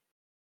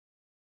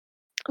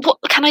 What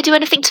can I do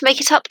anything to make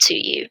it up to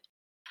you?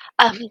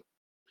 As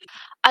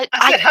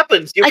it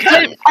happens, you I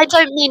can.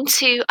 don't mean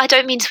to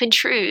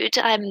intrude.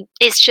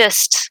 It's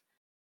just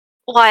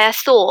why I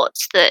thought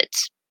that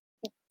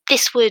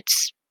this would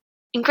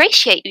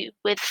ingratiate you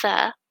with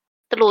the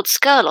Lord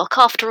Skurlock.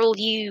 After all,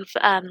 he's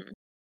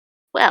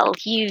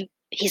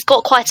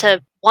got quite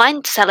a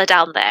wine cellar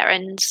down there,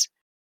 and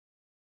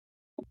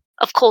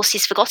of course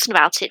he's forgotten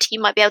about it. You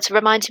might be able to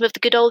remind him of the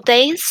good old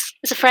days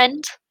as a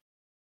friend.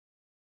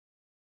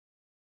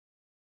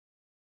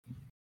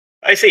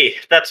 I see.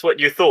 That's what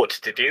you thought,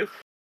 did you?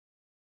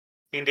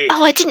 Indeed.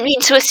 Oh, I didn't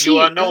mean to assume. You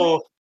are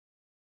no.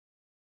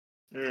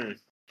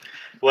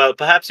 Well,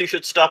 perhaps you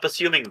should stop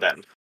assuming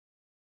then.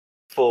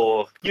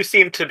 For you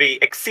seem to be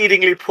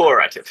exceedingly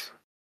poor at it.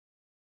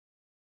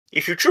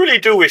 If you truly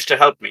do wish to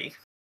help me,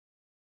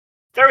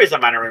 there is a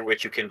manner in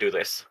which you can do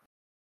this.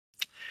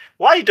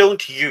 Why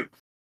don't you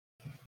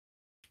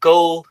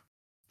go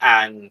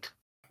and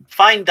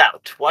find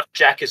out what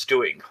Jack is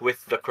doing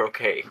with the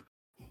croquet?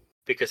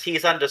 Because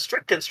he's under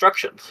strict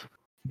instructions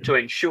to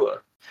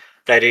ensure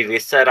that it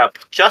is set up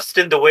just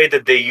in the way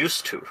that they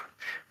used to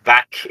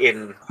back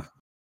in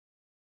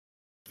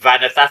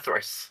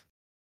Vanathathras.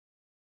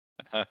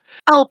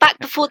 Oh, back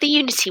before the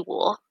Unity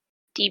War,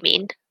 do you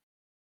mean?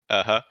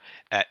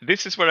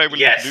 This is where I will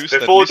Yes, introduce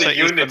before that the Lissa is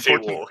Unity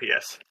unfortunately- War,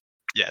 yes.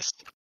 Yes.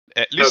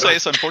 Lissa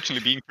is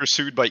unfortunately being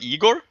pursued by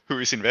Igor, who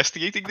is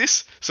investigating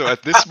this. So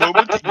at this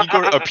moment,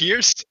 Igor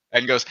appears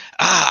and goes,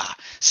 "Ah,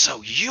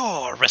 so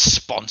you're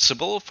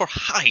responsible for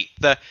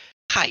the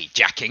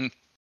hijacking,"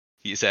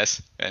 he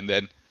says, and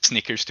then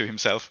snickers to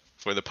himself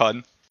for the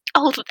pun.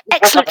 Oh,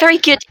 excellent. Very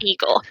good,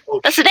 Igor.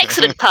 That's an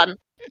excellent pun.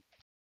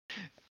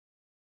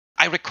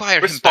 I require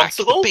him back.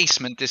 Responsible? The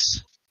basement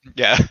is...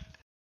 Yeah.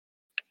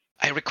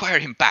 I require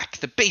him back.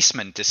 The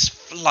basement is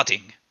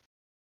flooding.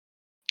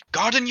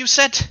 Garden, you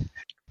said?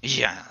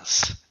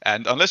 Yes.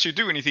 And unless you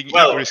do anything,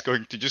 Well, Igor is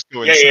going to just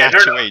go and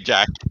snatch away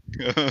Jack.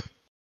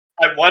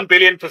 I'm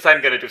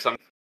 1,000,000,000% going to do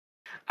something.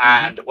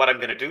 And what I'm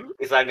going to do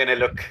is I'm going to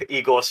look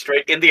Igor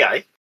straight in the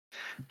eye.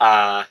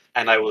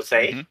 and I will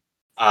say,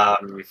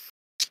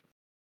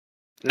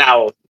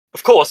 now,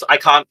 of course, I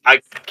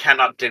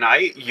cannot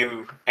deny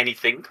you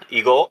anything,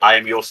 Igor. I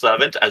am your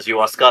servant, as you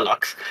are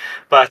Skurlock's.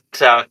 But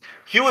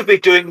you would be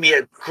doing me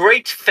a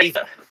great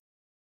favor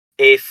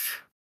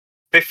if,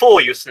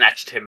 before you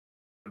snatched him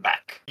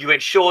back, you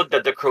ensured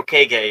that the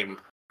croquet game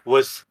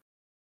was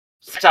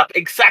set up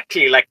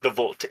exactly like the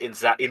vault in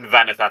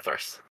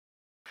Vanithathras.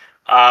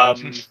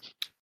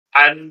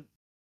 And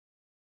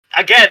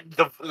again,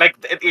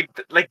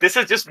 this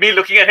is just me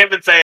looking at him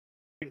and saying,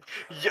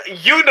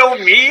 you know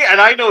me and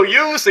I know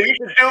you, so you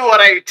can do what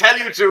I tell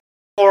you to,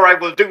 or I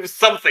will do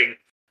something.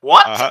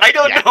 What? I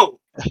don't know.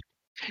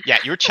 Yeah,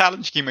 you're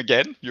challenging him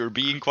again. You're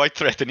being quite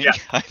threatening,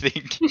 I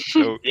think.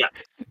 So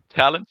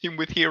challenge him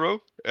with hero,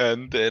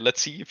 and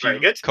let's see if you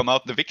come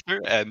out the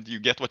victor and you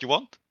get what you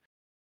want.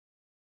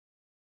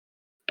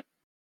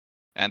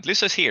 And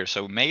Lissa's here,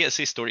 so may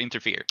assist or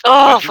interfere.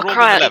 Oh, for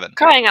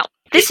crying out!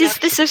 This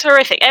is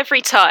horrific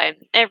every time.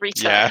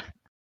 Yeah.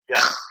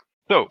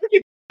 So,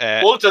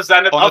 Walters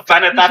of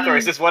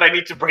Vanithathras is what I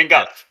need to bring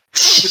up.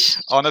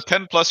 On a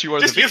 10+, you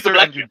are the victor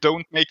and you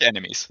don't make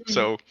enemies.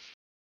 So,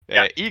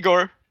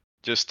 Igor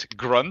just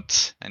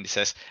grunts and he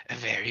says,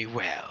 "Very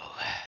well,"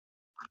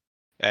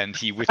 and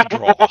he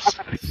withdraws.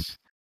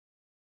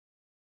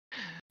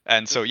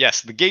 And so,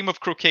 yes, the game of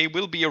croquet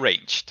will be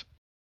arranged.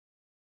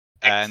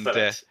 Excellent.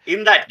 And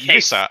in that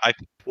case, Lissa,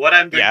 what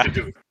I'm going to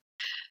do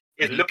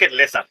is look at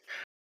Lissa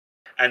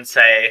and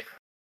say,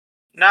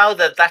 now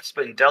that that's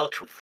been dealt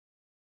with,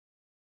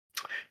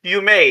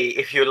 you may,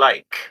 if you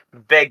like,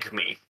 beg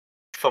me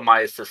for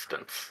my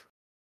assistance.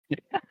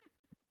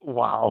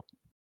 Wow.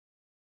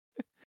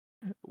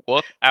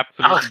 What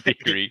absolute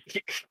victory.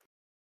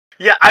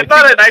 Yeah, I'm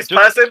not a nice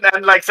person,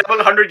 and like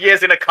several hundred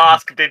years in a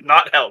cask did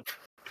not help.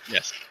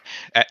 Yes.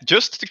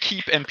 Just to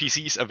keep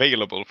NPCs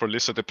available for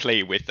Lissa to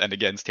play with and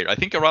against here, I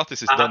think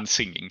Aratis is done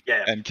singing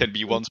and can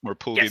be once more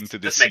pulled into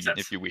the scene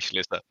if you wish,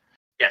 Lissa.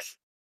 Yes.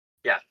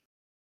 Yeah.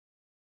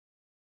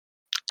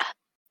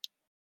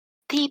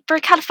 The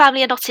Brocala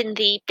family are not in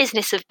the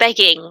business of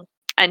begging,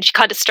 and she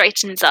kind of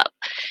straightens up.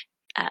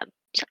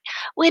 She's like,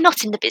 we're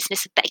not in the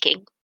business of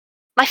begging.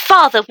 My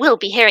father will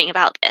be hearing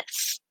about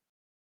this.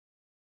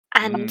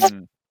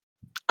 And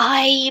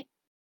I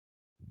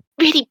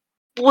really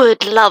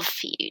would love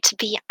for you to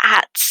be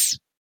at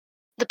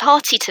the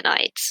party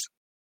tonight.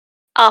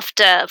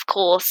 After, of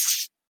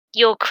course,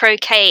 your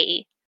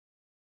croquet.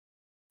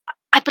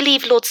 I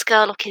believe Lord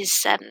Skurlock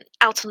is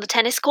out on the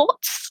tennis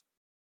courts.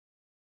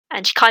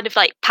 And she kind of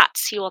like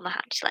pats you on the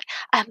hand. She's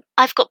like,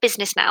 I've got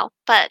business now,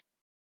 but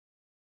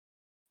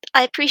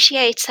I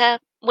appreciate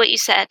what you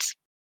said.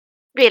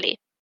 Really.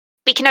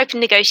 We can open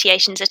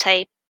negotiations at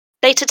a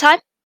later time.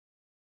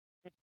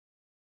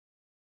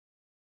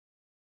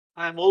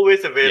 I'm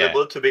always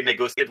available to be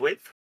negotiated with.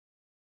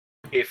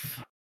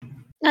 If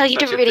no, you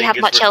don't really have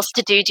much else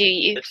to do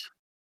you?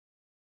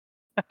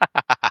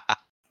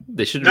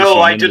 They should.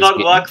 No, I do not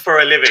work for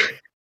a living.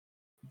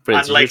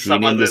 Friends, unlike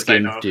some others I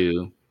know.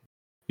 You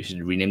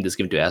should rename this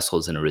game to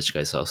Assholes in a Rich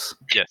Guy's House.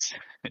 Yes.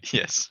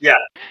 Yes. Yeah.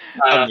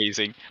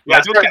 Amazing. Yeah,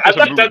 I don't think there's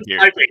a move here.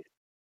 Sniping.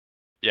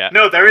 Yeah.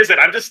 No, there isn't.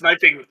 I'm just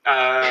sniping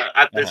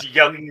at this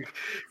young,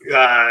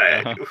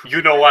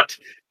 you know what.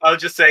 I'll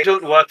just say, I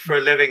don't work for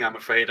a living, I'm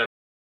afraid.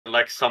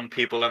 Like some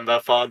people and their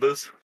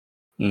fathers.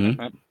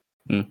 I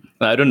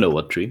don't know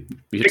what tree.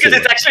 Because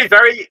it's actually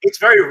very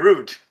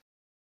rude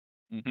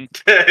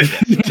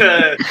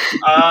to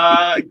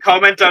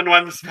comment on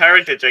one's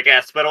parentage, I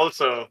guess, but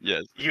also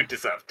you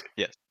deserved it.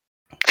 Yes.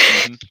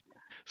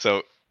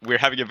 So we're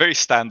having a very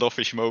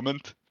standoffish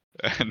moment.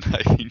 And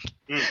I think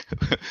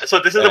so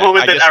this is the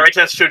moment that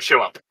Aratis should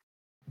show up.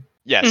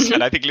 Yes,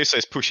 and I think Lissa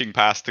is pushing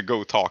past to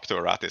go talk to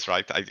Aratis,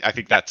 right? I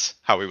think that's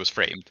how it was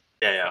framed.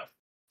 Yeah.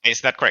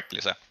 Is that correct,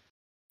 Lissa?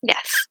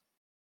 Yes.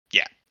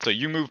 Yeah. So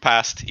you move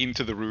past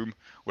into the room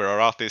where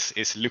Aratis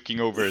is looking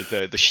over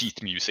the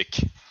sheet music.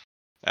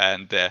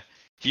 And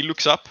he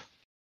looks up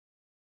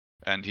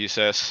and he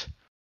says,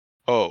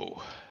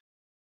 "Oh."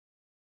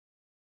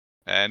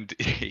 And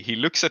he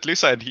looks at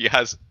Lissa and he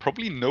has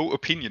probably no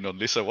opinion on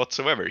Lissa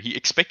whatsoever. He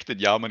expected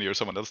Yamani or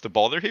someone else to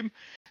bother him,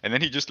 and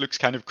then he just looks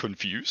kind of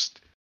confused.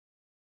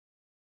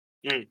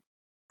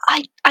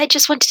 I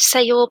just wanted to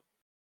say you're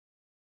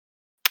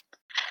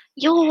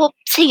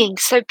singing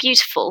so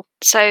beautiful,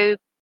 so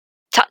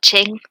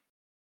touching.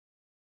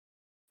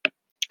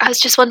 I was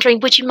just wondering,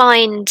 would you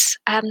mind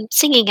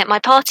singing at my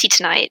party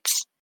tonight?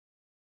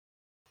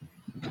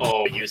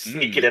 Oh, you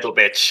sneaky little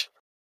bitch.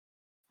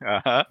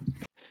 Uh-huh.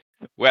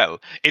 Well,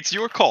 it's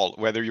your call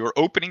whether you're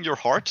opening your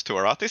heart to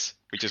Aratis,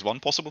 which is one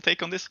possible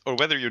take on this, or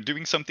whether you're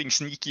doing something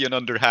sneaky and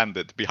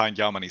underhanded behind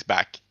Yamani's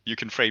back. You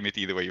can frame it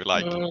either way you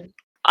like.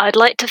 I'd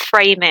like to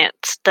frame it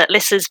that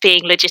Lissa's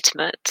being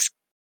legitimate.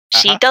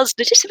 She does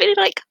legitimately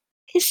like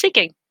his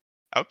singing.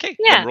 Okay,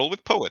 then roll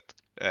with Poet.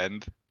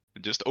 And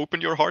just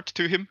open your heart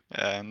to him,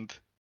 and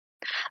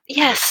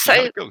yes, so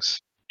how it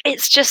goes.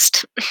 It's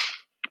just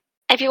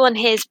everyone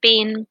here's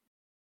been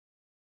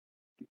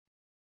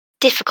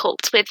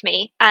difficult with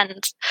me,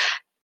 and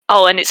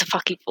Oh, and it's a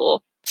fucking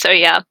 4. So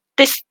yeah,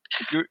 this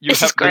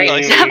is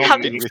great. I'm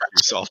having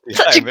such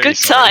a good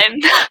time.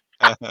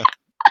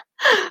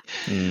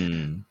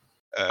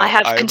 I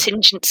have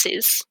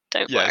contingencies.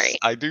 Don't worry.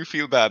 I do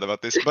feel bad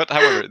about this, but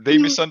however, they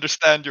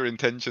misunderstand your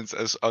intentions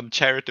as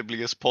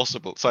uncharitably as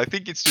possible. So I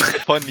think it's just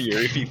funnier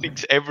if he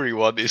thinks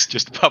everyone is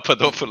just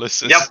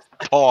Papadopoulos'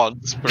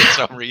 pawns for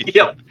some reason.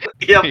 Yep.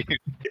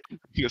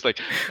 He was like,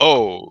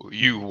 "Oh,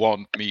 you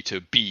want me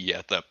to be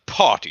at the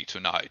party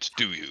tonight,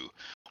 do you?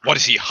 What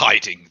is he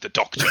hiding, the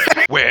doctor?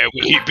 Where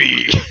will he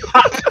be?"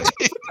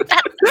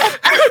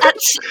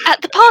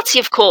 At the party,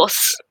 of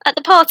course. At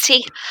the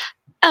party.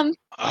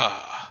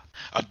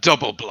 A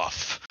double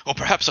bluff, or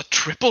perhaps a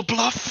triple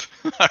bluff.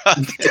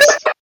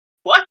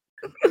 What?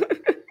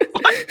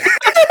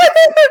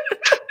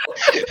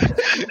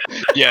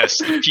 Yes,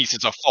 the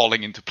pieces are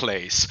falling into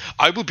place.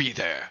 I will be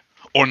there,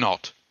 or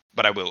not.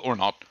 But I will, or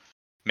not.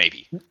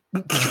 Maybe.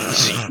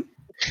 See.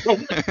 Oh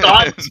my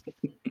God.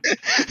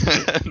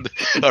 And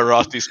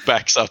Aratis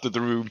backs out of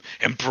the room,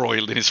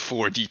 embroiled in his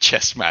 4D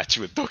chess match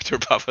with Dr.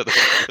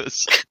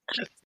 Papadopoulos.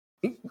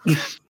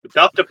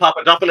 Dr.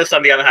 Papadopoulos,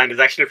 on the other hand, is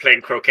actually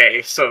playing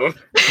croquet, so...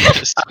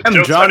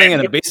 I'm drowning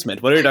in a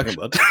basement. What are you talking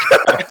about?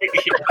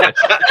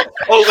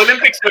 Oh,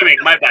 Olympic swimming.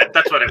 My bad.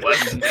 That's what it was.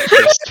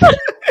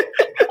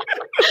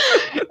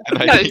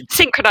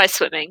 Synchronized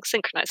swimming.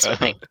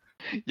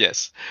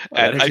 Yes.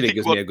 That actually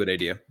gives me a good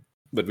idea.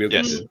 But we'll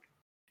get to it.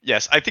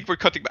 Yes, I think we're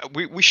cutting back.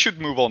 We should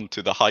move on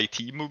to the high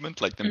T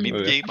movement, like the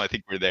mid game. I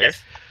think we're there.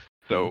 Yes.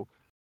 So,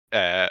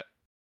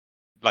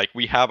 like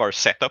we have our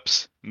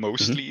setups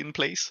mostly in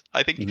place,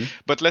 I think.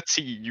 But let's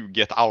see you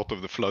get out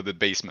of the flooded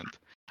basement.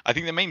 I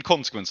think the main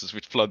consequences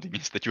with flooding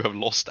is that you have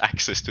lost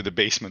access to the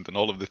basement and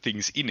all of the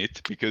things in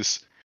it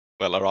because,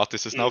 well,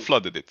 Aratis has now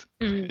flooded it.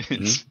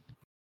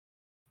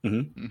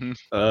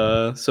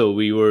 So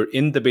we were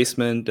in the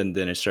basement and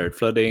then it started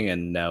flooding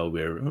and now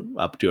we're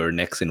up to our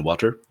necks in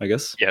water, I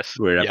guess. Yes.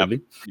 Very rapidly.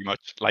 Pretty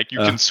much. Like you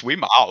can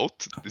swim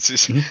out. This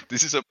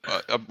is a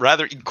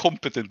rather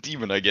incompetent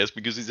demon, I guess,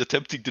 because he's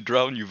attempting to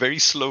drown you very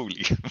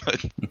slowly.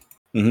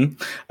 I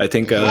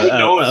think who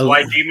knows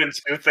why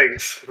demons do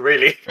things,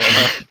 really.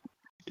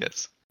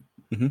 Yes.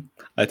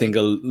 I think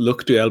I'll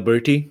look to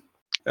Alberti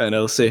and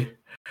I'll say,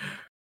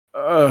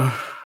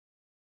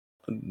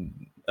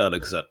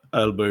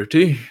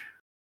 Alberti,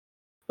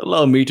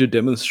 allow me to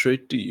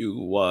demonstrate to you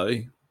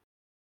why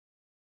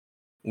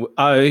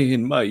I,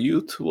 in my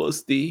youth,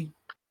 was the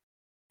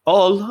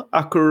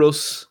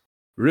all-Acheros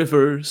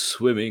river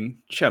swimming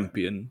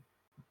champion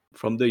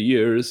from the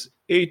years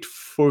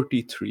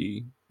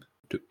 843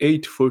 to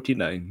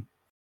 849,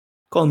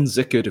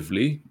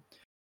 consecutively,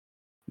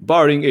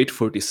 barring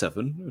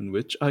 847, in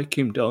which I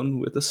came down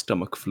with a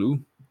stomach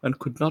flu and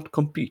could not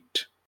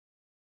compete.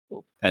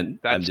 And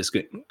I'm just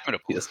going.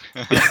 Yes.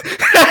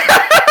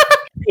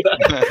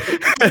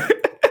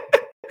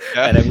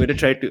 And I'm going to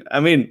try to.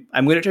 I'm going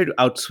to try to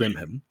outswim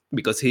him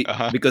because he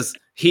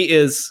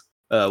is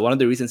one of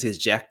the reasons he's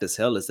jacked as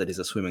hell is that he's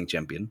a swimming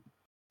champion.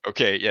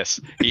 Okay.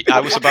 Yes. I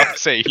was about to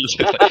say he's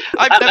just like,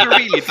 I've never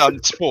really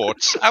done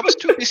sports. I was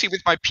too busy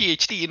with my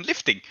PhD in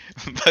lifting.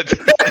 But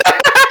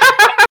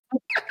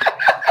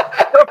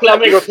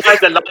Plumbing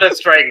requires a lot of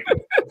strength.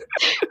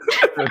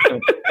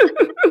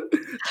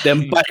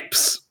 Them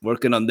pipes,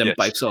 working on them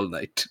pipes all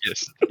night.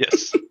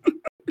 Yes.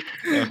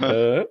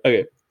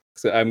 Okay,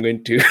 so I'm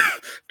going to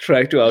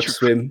try to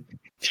outswim.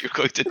 You're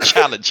going to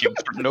challenge him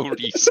for no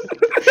reason.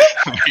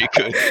 Very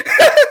good.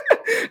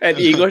 And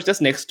Igor's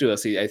just next to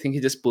us. I think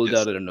he just pulled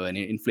out, I don't know, an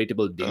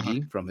inflatable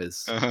dinghy from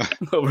his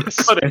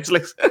overcoat. It's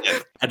like,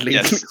 at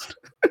least.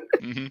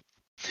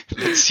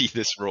 Let's see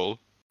this roll.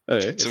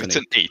 Okay, so it's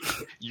an 8.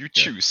 You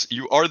choose.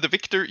 You are the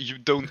victor. You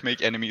don't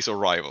make enemies or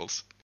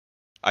rivals.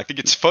 I think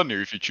it's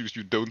funnier if you choose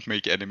you don't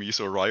make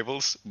enemies or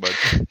rivals, but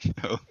it's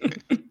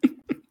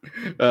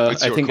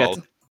your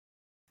call.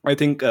 I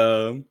think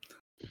I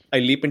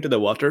leap into the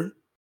water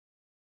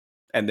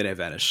and then I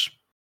vanish.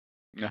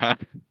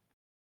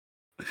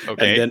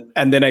 Okay.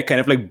 And then I kind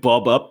of like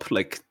bob up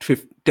like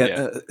 6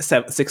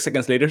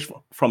 seconds later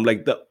from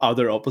like the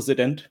other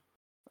opposite end,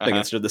 like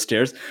instead of the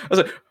stairs. I was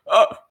like,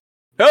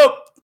 help!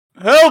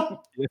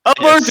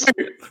 Alberti!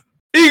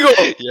 Igor!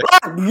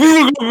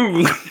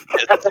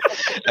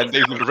 And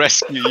they will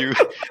rescue you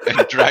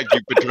and drag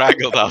you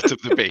bedraggled out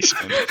of the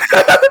basement.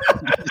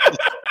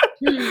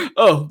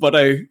 Oh, but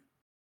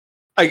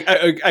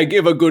I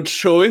gave a good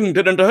showing,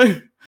 didn't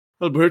I,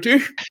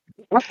 Alberti?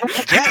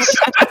 Yes.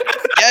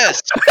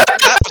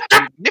 That was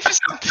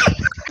magnificent.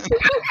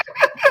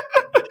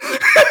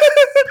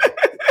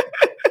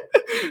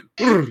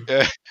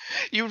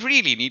 You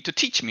really need to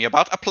teach me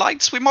about applied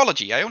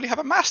swimology. I only have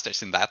a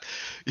master's in that.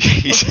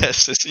 He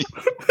says.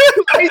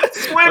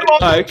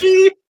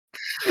 Swimology.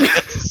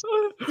 Yes.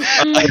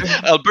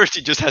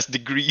 Alberti just has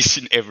degrees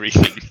in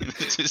everything.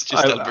 This is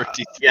just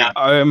Alberti. Yeah.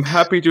 I am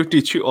happy to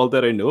teach you all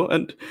that I know,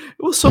 and it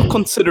was so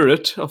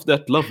considerate of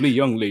that lovely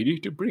young lady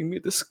to bring me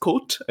this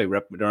coat. I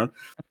wrap it around.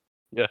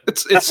 Yeah.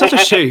 It's such a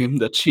shame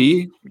that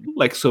she,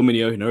 like so many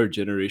in her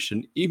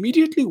generation,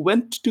 immediately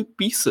went to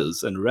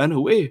pieces and ran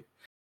away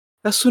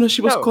as soon as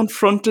she was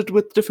confronted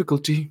with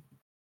difficulty.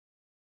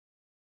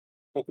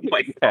 Oh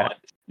my god.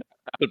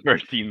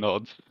 Albertine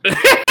nods.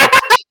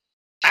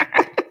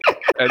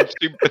 And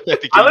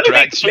sympathetically I want to be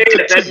drags you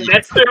clear to that tea.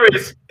 Nestor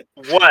is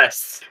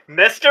worse.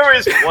 Nestor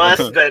is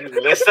worse than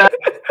Lissa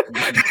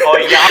or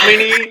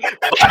Yamini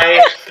by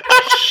a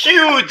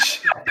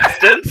huge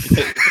distance.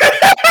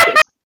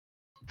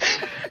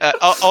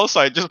 Also,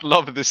 I just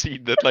love the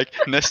scene that like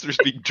Nestor's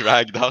being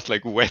dragged out,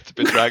 like wet,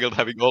 bedraggled,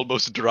 having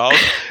almost drowned,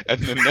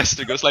 and then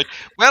Nestor goes like,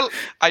 "Well,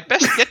 I'd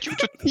best get you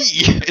to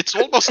tea. It's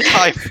almost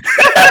time."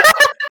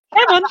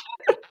 Come on.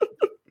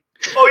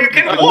 Oh, you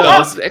can warm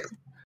up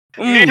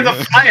near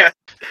the fire.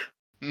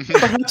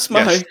 Perhaps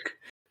my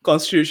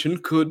constitution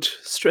could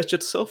stretch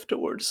itself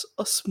towards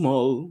a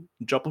small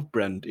drop of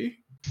brandy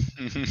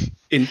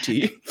in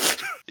tea.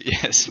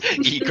 Yes,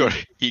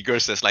 Igor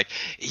says like,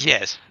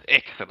 "Yes,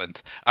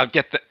 excellent. I'll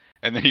get the."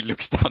 And then he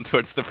looks down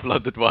towards the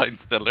flooded wine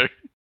cellar,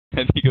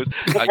 and he goes,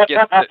 "I'll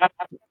get the."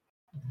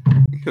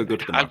 He'll go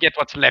to the I'll get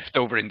what's left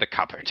over in the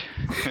cupboard.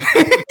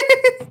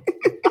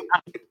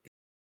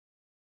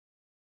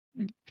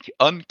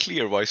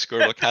 Unclear why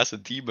Skurlock has a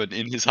demon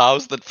in his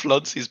house that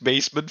floods his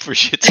basement for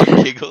shits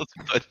and giggles,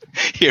 but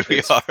here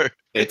we are.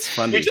 It's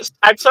funny.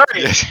 I'm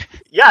sorry. Yes.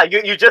 Yeah,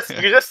 you just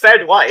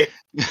said why.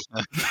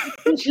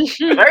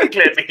 Very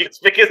clearly, it's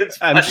because it's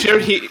funny.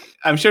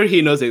 I'm sure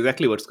he knows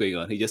exactly what's going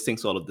on. He just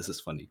thinks all of this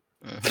is funny.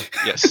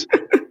 Yes.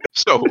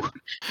 So,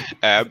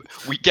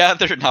 we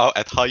gather now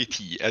at high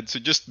tea, and to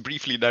just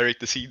briefly narrate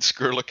the scene,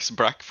 Skurlock is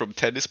back from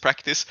tennis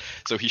practice,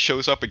 so he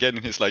shows up again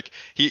in his, like,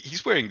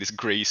 he's wearing this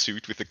grey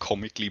suit with the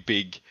comically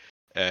big,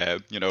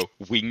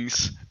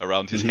 wings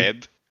around his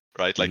head,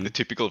 right, like the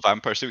typical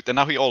vampire suit, and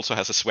now he also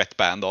has a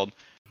sweatband on,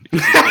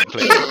 because he's been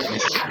playing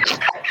tennis.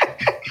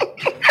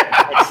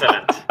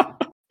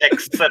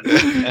 Excellent.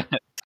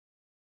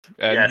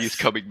 And he's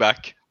coming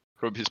back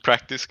from his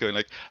practice, going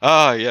like,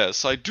 "Ah,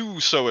 yes, I do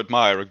so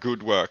admire a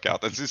good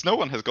workout." And since no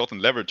one has gotten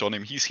leverage on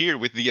him, he's here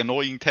with the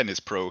annoying tennis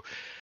pro.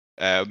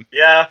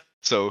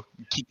 So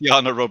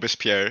Kitiana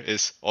Robespierre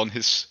is on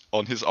his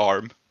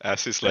arm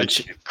as his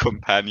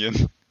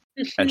companion.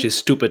 And she's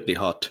stupidly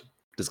hot.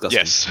 Disgusting.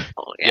 Yes.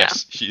 Oh, yeah.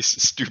 Yes, she's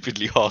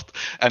stupidly hot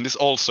and is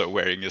also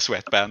wearing a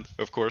sweatband.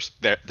 Of course,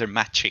 they're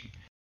matching.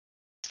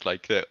 It's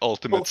like the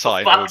ultimate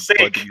sign of a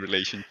budding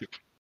relationship.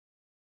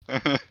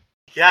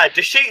 Yeah,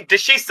 does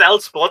she sell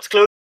sports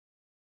clothes?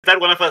 Is that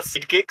one of her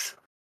sidekicks?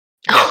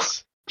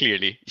 Yes,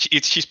 clearly.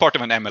 She's part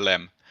of an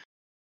MLM.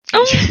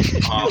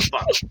 Oh,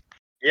 fuck.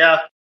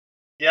 Yeah.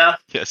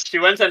 Yes. She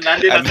went and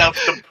landed herself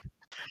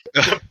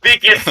the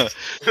biggest,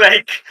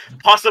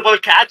 possible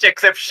catch,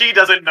 except she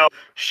doesn't know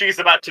she's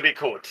about to be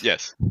caught.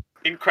 Yes.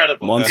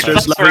 Incredible.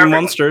 Monsters loving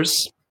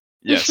monsters.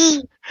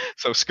 Yes.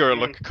 So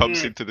Skurlock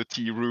comes into the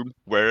tea room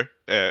where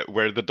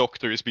the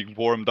doctor is being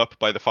warmed up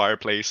by the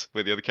fireplace,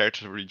 where the other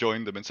characters have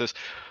rejoined them, and says,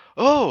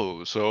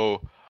 "Oh,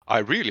 so I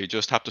really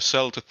just have to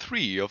sell to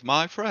 3 of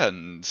my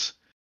friends.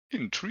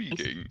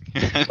 Intriguing."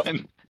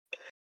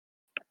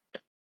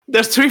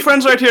 There's 3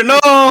 friends right here. No!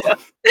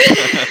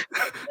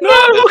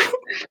 No!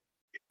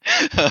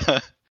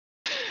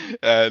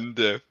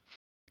 And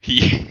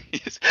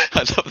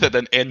I love that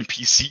an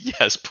NPC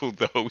has pulled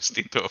the host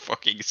into a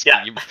fucking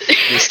scheme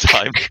this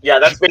time. Yeah,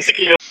 that's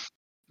basically.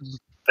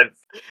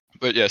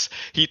 But yes,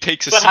 he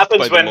takes a what seat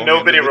happens by the when long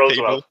nobody end of the rolls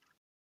table. well.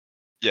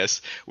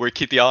 Yes, where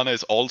Kitiana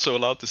is also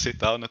allowed to sit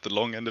down at the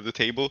long end of the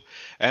table,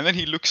 and then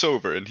he looks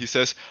over and he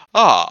says,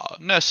 "Ah,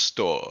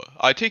 Nestor,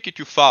 I take it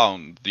you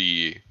found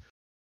the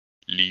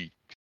leak."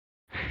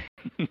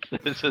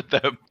 This is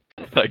the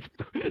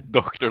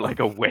doctor like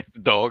a wet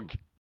dog.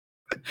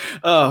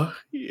 Oh,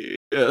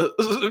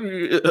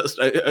 yes,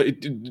 I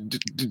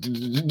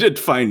did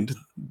find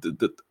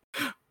that.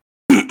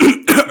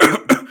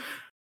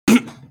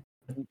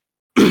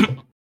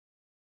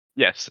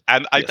 Yes,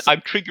 and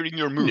I'm triggering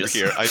your move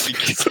here. I think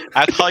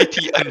at high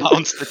tea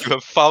announced that you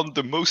have found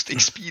the most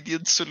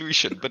expedient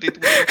solution, but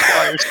it will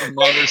require some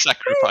minor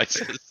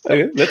sacrifices.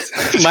 Okay, let's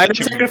minor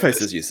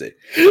sacrifices, you say?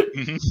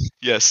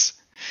 Yes.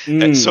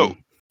 So,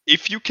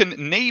 if you can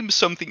name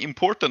something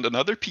important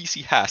another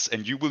PC has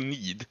and you will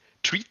need,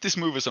 treat this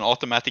move as an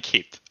automatic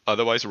hit.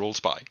 Otherwise, roll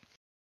spy.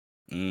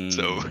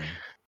 So,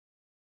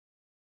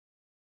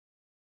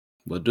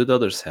 what do the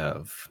others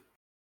have?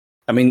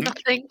 I mean,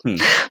 nothing.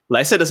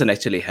 Lysa doesn't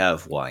actually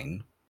have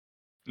wine.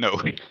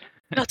 No.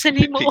 Not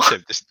anymore. Things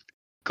have just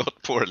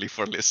got poorly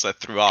for Lyssa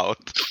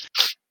throughout.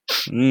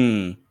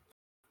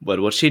 But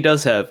what she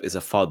does have is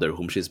a father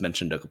whom she's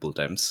mentioned a couple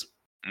times.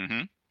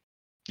 Mm-hmm.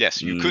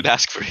 Yes, you could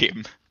ask for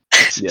him.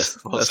 Yes,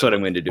 that's what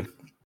I'm going to do.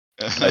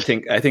 I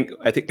think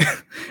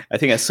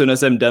as soon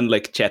as I'm done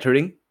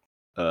chattering,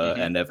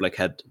 and I've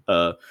had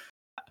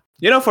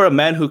for a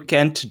man who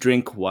can't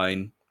drink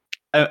wine,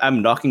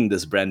 I'm knocking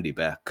this brandy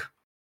back.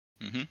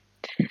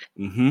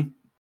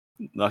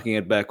 Knocking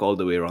it back all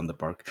the way around the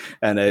park,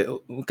 and I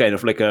kind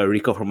of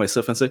recover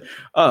myself and say,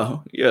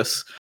 "Oh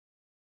yes,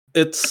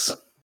 it's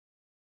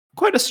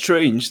quite a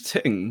strange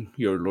thing,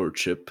 your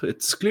lordship.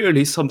 It's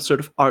clearly some sort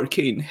of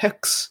arcane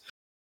hex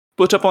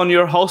put upon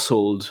your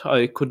household.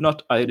 I could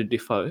not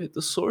identify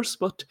the source,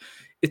 but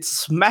it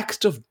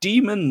smacked of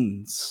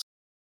demons.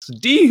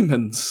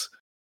 Demons!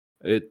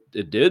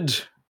 It did.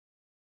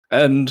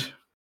 And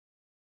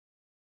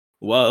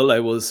while I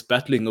was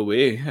battling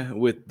away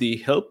with the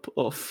help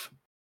of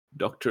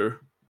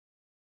Dr.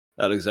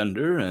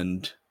 Alexander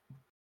and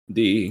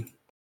the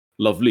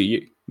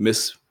lovely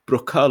Miss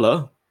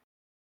Brocala,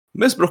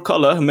 Miss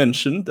Brocala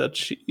mentioned that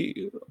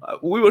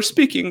we were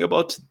speaking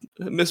about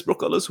Miss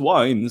Brocala's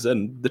wines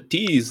and the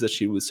teas that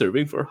she was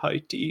serving for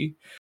high tea,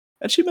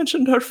 and she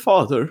mentioned her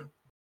father.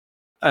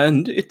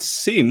 And it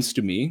seems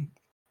to me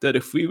that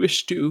if we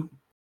wish to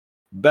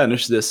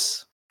banish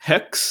this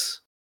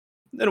hex,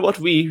 then what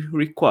we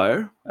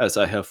require, as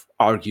I have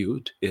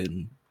argued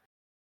in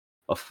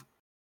of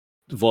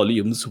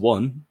volumes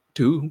 1,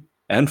 2,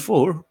 and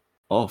 4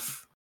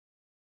 of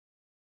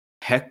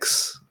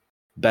hex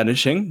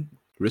banishing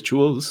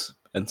rituals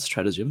and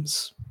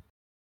stratagems.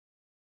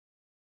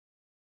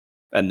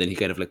 And then he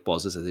kind of like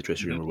pauses as he tries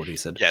to remember what he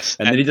said. Yes.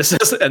 And then he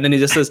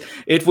just says,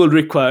 it will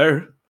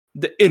require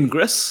the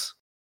ingress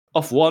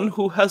of one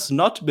who has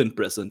not been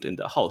present in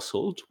the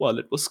household while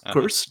it was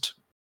cursed.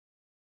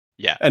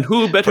 Yeah. And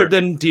who better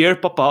than dear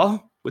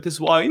Papa with his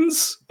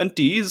wines and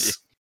teas?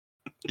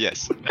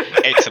 Yes.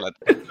 Excellent.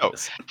 So,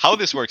 how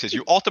this works is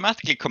you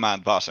automatically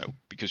command Vaso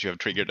because you have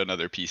triggered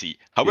another PC.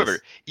 However,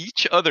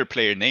 each other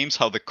player names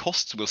how the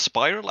costs will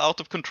spiral out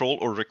of control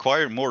or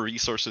require more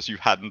resources you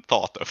hadn't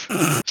thought of.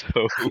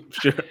 So,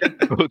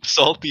 both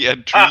Salty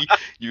and Tree,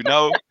 you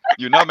now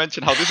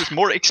mention how this is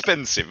more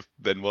expensive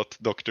than what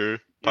Dr.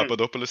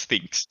 Papadopoulos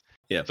thinks.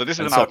 Yeah. So this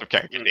is an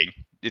out-of-character thing.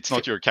 It's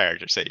not your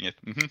character saying it.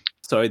 Mm-hmm.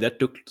 Sorry, that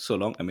took so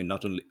long. I mean,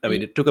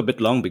 it took a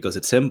bit long because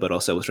it's him, but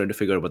also I was trying to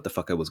figure out what the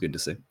fuck I was going to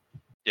say.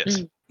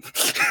 Yes.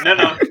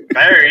 No,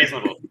 very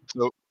reasonable.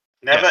 So,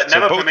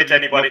 never permit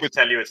anybody to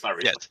tell you it's not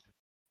reasonable.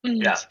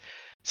 Yes. Yeah.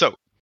 So,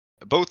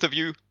 both of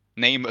you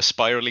name a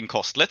spiraling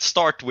cost. Let's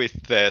start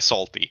with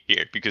Salty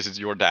here because it's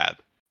your dad.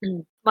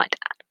 My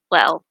dad.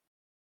 Well,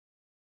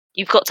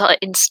 you've got to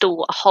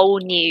install a whole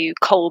new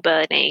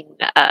coal-burning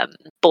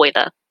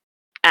boiler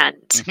and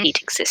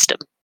heating system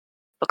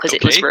because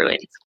it was ruined.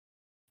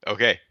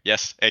 Okay.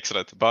 Yes.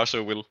 Excellent.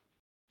 Barsha will,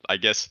 I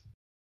guess,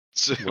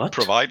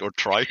 provide or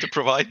try to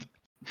provide.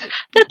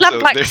 The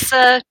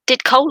Lamprechts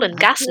did coal and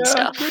gas and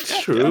stuff.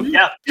 That's true.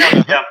 Yeah.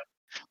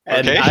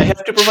 And I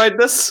have to provide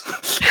this?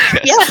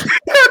 Yes.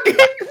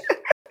 Yeah.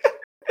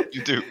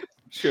 You do.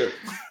 Sure.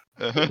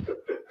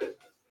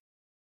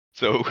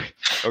 So,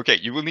 okay,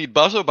 you will need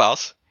Bazo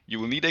Bas, you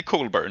will need a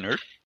coal burner,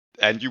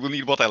 and you will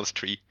need what else,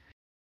 Tree?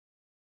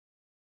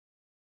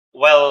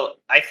 Well,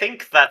 I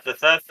think that the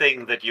third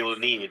thing that you'll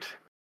need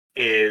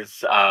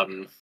is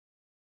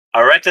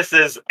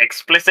Aretus's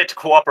explicit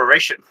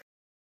cooperation.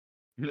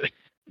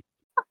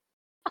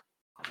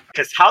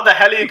 Because how the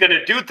hell are you going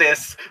to do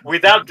this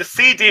without the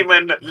sea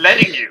demon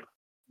letting you?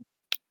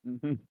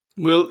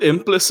 Will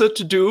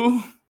implicit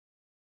do?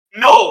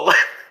 No!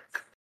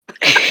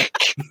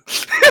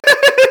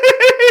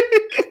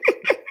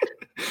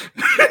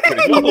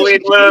 No,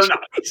 it will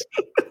not.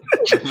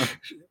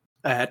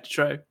 I had to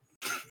try.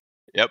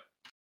 Yep.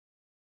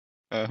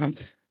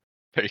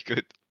 Very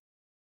good.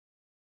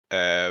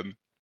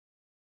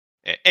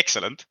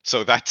 Excellent.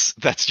 So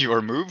that's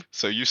your move.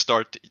 So you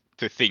start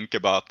to think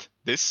about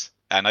this,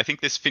 and I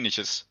think this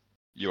finishes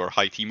your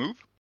high tea move.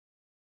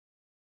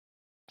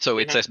 So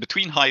it says,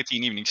 between high tea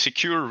and evening,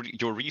 secure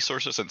your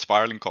resources and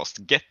spiraling costs.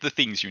 Get the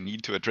things you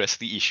need to address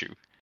the issue.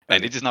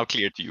 And it is now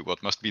clear to you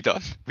what must be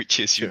done, which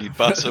is you need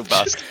Basso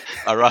Bast,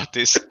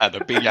 Aratis, and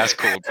a big-ass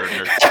coal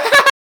burner.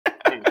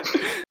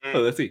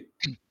 Let's see.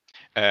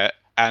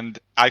 And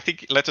I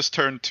think let us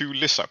turn to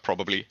Lissa,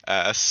 probably,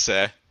 as...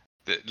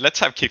 let's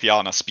have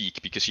Kithiana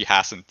speak, because she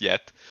hasn't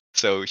yet.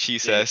 So she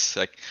says,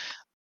 like...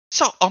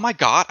 So, oh my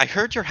god, I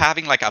heard you're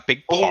having like a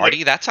big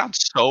party. That sounds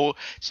so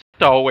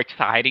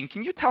exciting.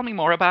 Can you tell me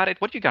more about it?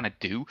 What are you gonna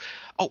do?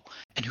 Oh,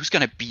 and who's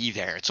gonna be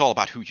there? It's all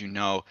about who you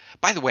know.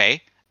 By the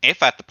way,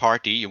 if at the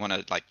party you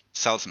wanna like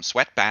sell some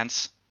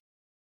sweatbands,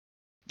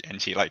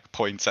 and she like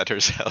points at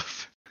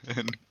herself.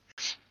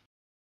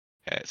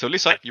 So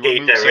Lisa, you will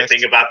move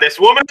everything about this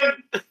woman.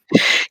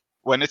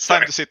 When it's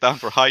time to sit down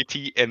for high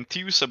tea,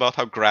 enthuse about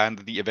how grand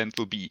the event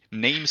will be.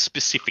 Name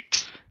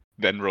specifics,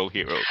 then roll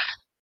hero.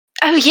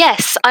 Oh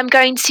yes, I'm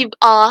going to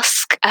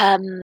ask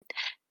the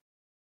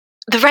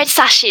Red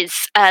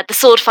Sashes, the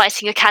Sword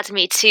Fighting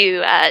Academy,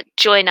 to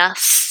join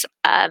us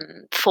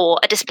for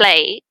a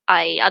display.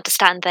 I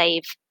understand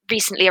they've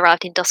recently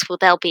arrived in Duskfall.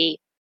 They'll be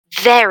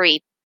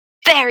very,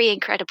 very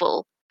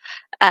incredible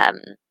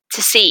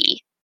to see.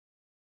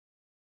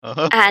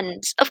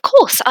 And of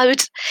course, I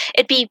would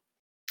be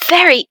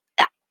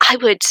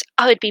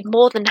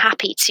more than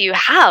happy to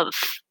have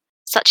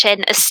such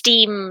an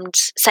esteemed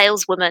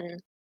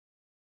saleswoman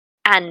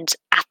and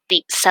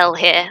athlete cell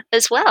here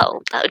as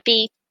well. That would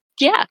be,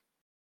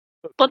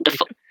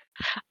 wonderful.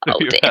 So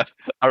you have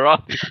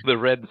Arathis, the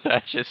Red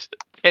Sashes,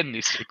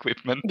 tennis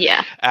equipment.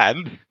 Yeah.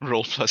 And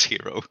roll plus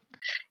hero.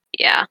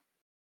 Yeah.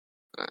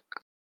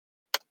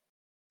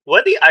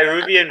 Were the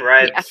Iruvian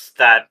Reds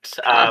that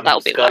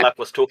Skurlock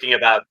was talking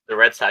about the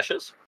red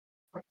sashes?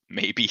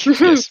 Maybe.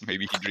 Yes,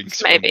 maybe he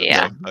drinks Maybe, from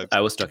yeah. them sometimes. I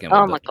was talking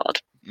about Oh my god.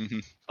 Mm-hmm.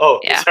 Oh,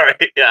 Yeah. sorry.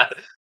 Yeah.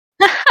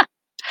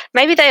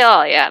 Maybe they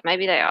are, yeah.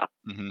 Maybe they are.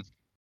 Mm-hmm.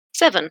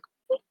 7.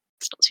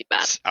 It's not too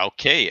bad.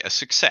 Okay, a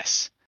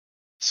success.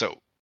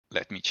 So,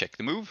 let me check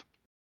the move.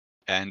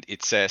 And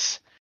it says,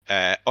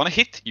 on a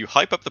hit, you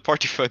hype up the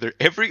party further.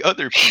 Every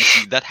other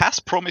PC that has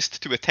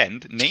promised to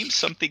attend names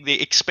something they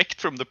expect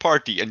from the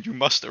party, and you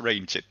must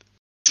arrange it.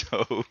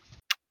 So,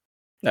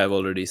 I've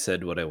already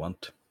said what I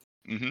want.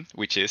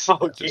 Which is,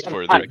 just yeah.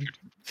 for the record.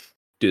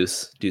 Do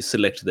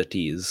select the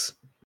T's.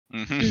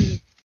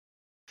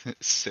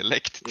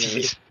 Select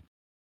T's.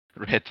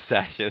 Red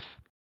sashes.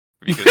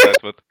 Because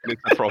that's what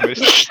Lisa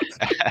promised.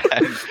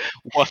 And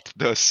what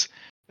does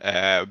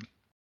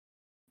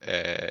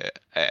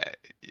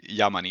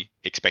Yamani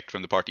expect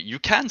from the party? You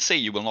can say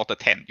you will not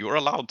attend. You are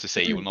allowed to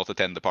say you will not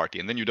attend the party,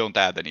 and then you don't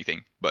add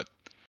anything. But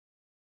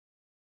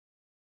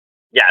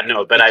yeah,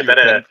 no, but I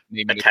better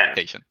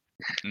attend.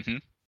 Mm-hmm.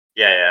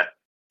 Yeah.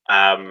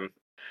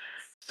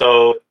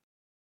 So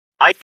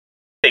I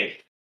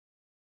think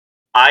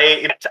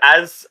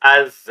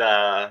as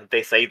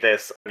they say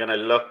this, I'm gonna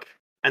look,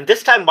 and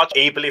this time much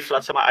ably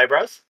flutter my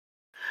eyebrows.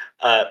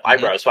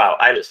 Eyebrows, wow,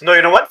 eyelids. No,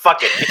 you know what?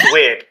 Fuck it. It's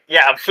weird.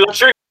 Yeah, I'm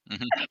fluttering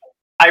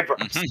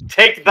eyebrows.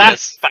 Take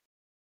that,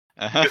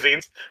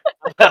 magazines.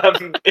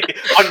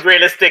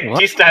 Unrealistic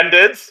G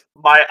standards.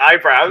 My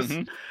eyebrows.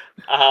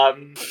 I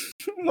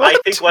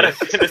think what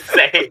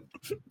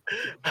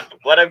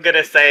I'm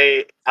gonna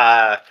say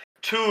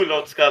to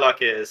Lord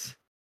Skurlock is,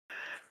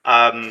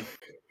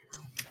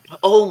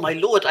 oh my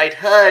lord, I'd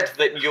heard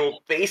that your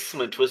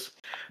basement was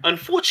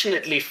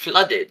unfortunately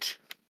flooded.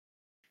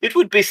 It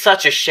would be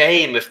such a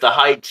shame if the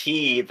high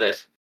tea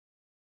that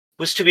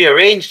was to be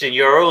arranged in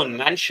your own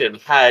mansion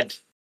had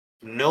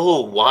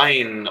no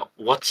wine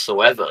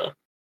whatsoever.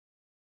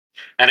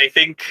 And I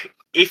think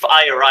if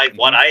I arrive,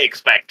 what I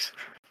expect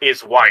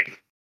is wine.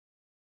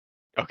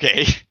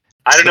 Okay.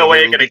 I don't know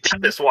where you're going to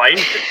get this wine.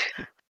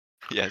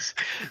 Yes.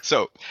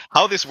 So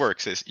how this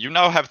works is you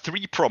now have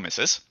 3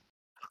 promises.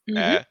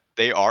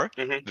 They are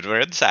the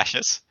red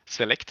sashes,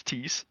 select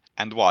teas,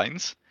 and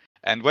wines.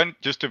 And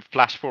just to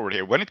flash forward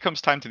here, when it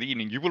comes time to the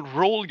evening, you will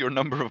roll your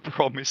number of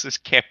promises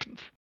kept,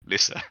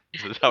 Lisa.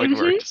 This is how it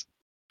works.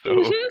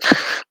 So,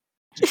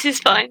 this is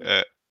fine.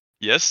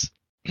 Yes.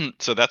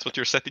 So that's what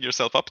you're setting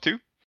yourself up to.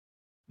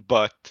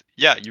 But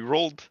yeah, you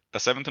rolled a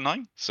 7 to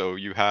 9, so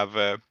you have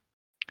the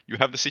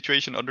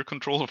situation under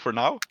control for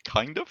now,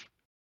 kind of.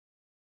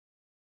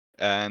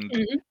 And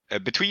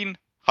between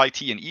high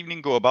tea and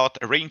evening, go about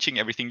arranging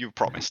everything you've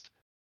promised,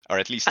 or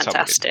at least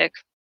fantastic.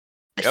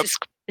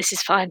 This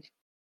is fine.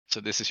 So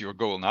this is your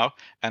goal now.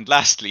 And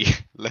lastly,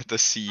 let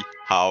us see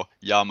how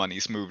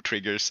Yamani's move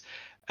triggers.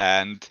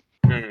 And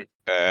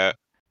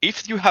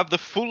if you have the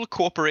full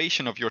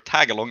cooperation of your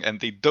tag-along and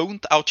they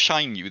don't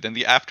outshine you, then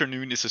the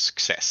afternoon is a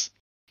success.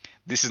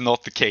 This is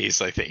not the case,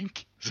 I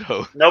think.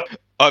 So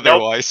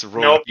otherwise,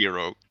 roll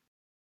hero.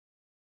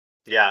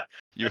 Yeah.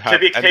 To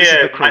be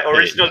clear, my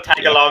original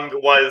tag-along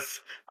was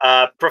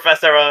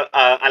Professor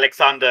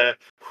Alexander,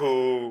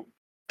 who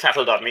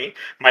tattled on me.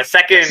 My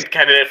second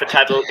candidate for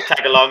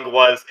tag-along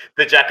was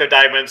the Jack of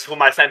Diamonds,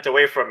 whom I sent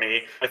away from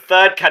me. My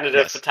third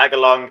candidate for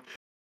tag-along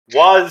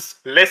was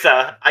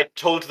Lissa. I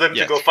told them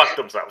to go fuck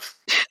themselves.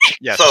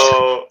 Yes.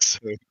 So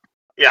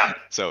yeah.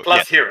 So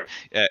plus hero.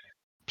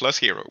 Plus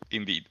hero,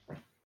 indeed.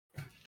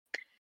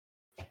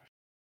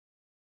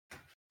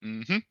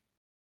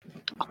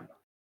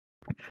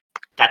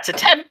 That's a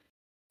 10.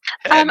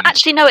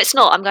 Actually, no, it's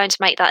not. I'm going to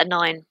make that a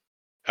 9.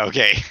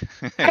 Okay.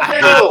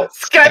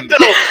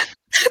 Scandal!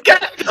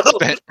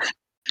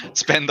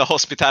 Spend the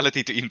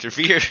hospitality to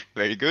interfere.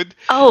 Very good.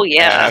 Oh,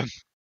 yeah.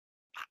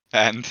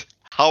 And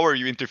how are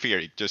you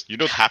interfering? You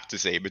don't have to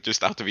say, but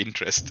just out of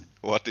interest.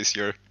 What is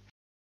your...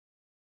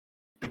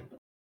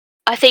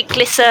 I think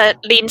Lissa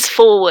leans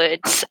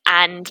forwards,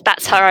 and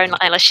that's her own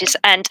eyelashes.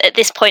 And at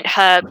this point,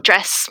 her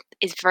dress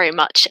is very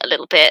much a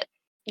little bit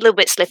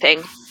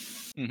slipping.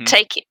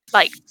 Take it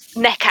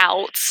neck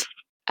out,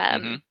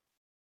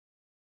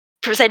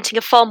 presenting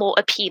a far more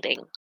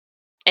appealing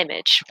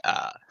image.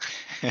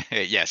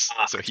 Yes,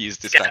 so he's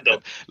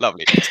distracted.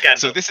 Lovely.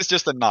 So this is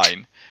just a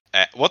 9.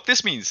 What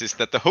this means is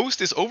that the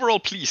host is overall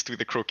pleased with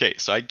the croquet.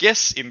 So I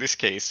guess in this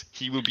case,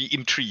 he will be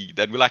intrigued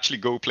and will actually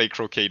go play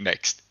croquet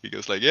next. He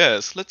goes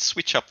yes, let's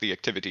switch up the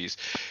activities.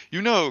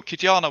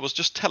 Kitiana was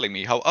just telling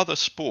me how other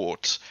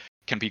sports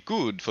can be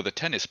good for the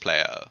tennis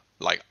player,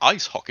 like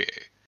ice hockey.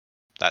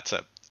 That's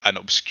an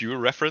obscure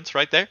reference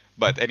right there.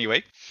 But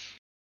anyway,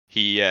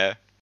 he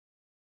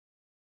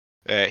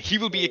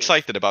will be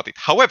excited about it.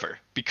 However,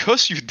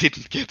 because you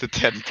didn't get a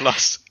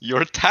 10+,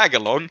 your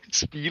tag-along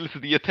steals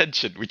the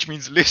attention, which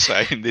means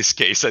Lissa in this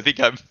case. I think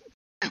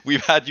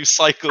we've had you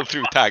cycle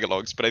through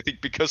tag-alongs, but I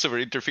think because of her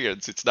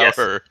interference, it's now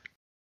her.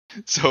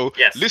 So,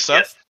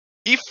 Lissa,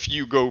 if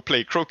you go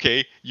play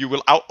croquet, you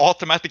will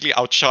automatically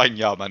outshine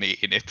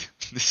Yamani in it.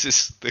 This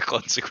is the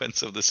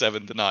consequence of the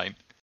 7 to 9.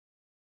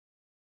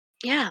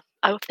 Yeah,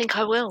 I think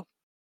I will.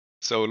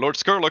 So Lord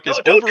Skurlock is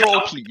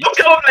overall pleased. Don't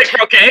go and play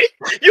croquet!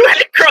 You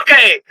hate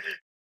croquet!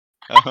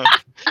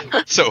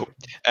 So,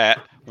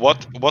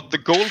 what the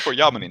goal for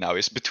Yamani now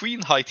is,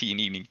 between high tea and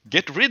evening,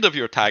 get rid of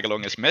your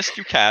tag-along as best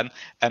you can,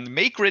 and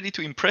make ready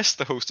to impress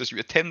the host as you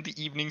attend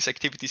the evening's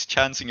activities,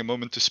 chancing a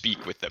moment to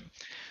speak with them.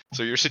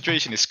 So your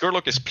situation is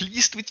Skurlock is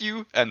pleased with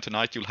you, and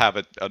tonight you'll have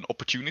an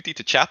opportunity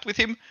to chat with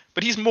him,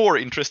 but he's more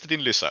interested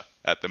in Lyssa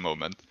at the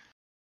moment.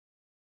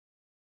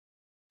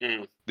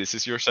 This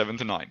is your 7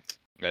 to 9,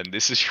 and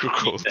this is your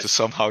goal to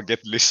somehow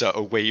get Lyssa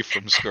away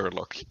from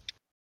Skurlock.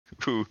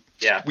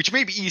 Which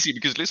may be easy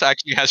because Lyssa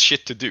actually has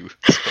shit to do.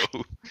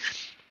 So,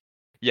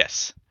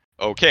 yes.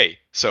 Okay.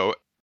 So,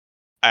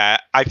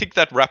 I think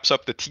that wraps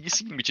up the tea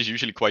scene, which is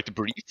usually quite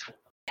brief.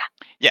 Yeah.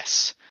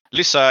 Yes.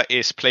 Lyssa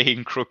is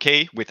playing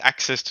croquet with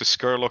access to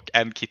Skurlock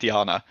and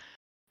Kitiana,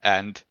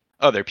 and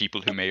other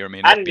people who may or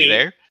may not be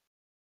there.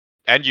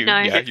 And you,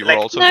 you were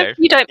also there.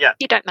 You don't.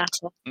 You don't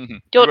matter. Mm-hmm.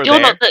 You're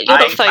not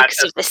the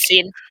focus of this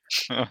scene.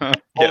 Oh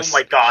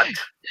my god!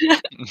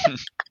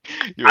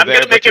 I'm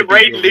gonna make it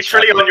rain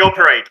literally on your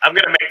parade. I'm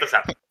gonna make this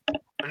happen,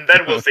 and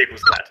then we'll see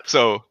who's glad.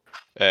 So,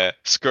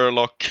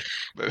 Skurlock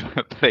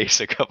plays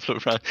a couple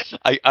of rounds.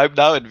 I'm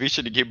now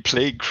envisioning him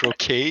playing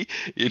croquet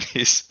in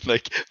his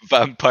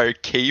vampire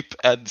cape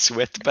and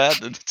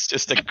sweatband, and it's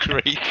just a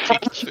great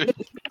picture.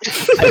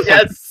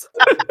 Yes.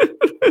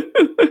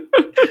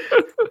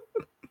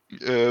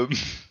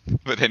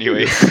 But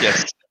anyway,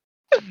 yes.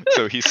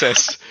 So he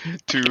says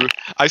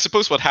I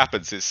suppose what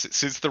happens is,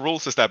 since the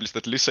rules establish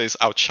that Lyssa is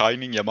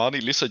outshining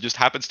Yamani, Lyssa just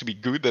happens to be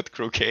good at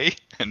croquet,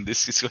 and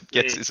this is what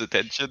gets his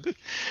attention.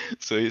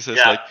 So he says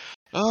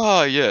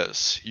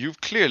yes,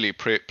 you've clearly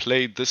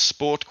played this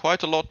sport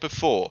quite a lot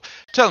before.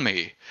 Tell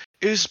me,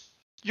 is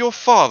your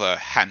father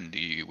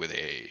handy with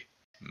a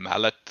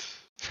mallet?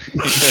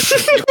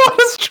 What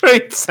a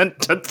strange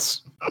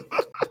sentence.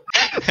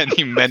 And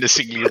he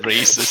menacingly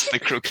raises the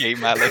croquet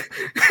mallet.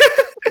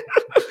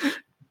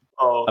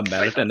 A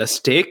mallet and a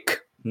stake?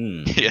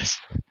 Yes.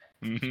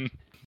 Mm-hmm.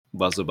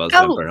 Bazo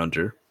Vampire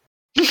Hunter.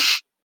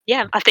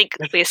 Yeah, I think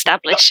we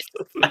established.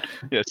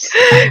 Yes.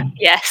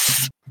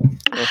 Yes.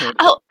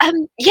 Uh-huh.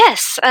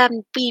 Yes.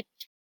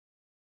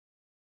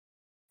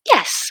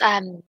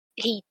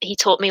 He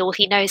taught me all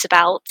he knows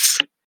about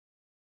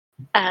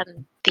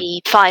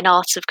the fine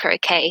art of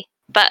croquet.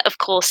 But of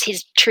course,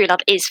 his true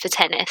love is for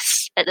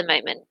tennis at the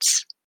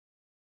moment,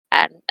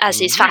 as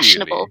is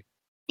fashionable.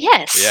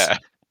 Yes. Yeah.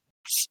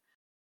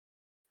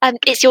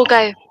 It's your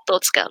go,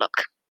 Lord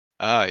Skurlock.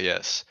 Ah,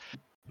 yes.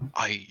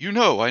 I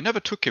never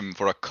took him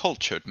for a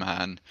cultured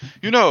man.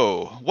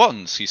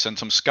 Once he sent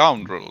some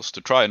scoundrels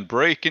to try and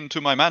break into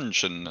my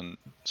mansion, and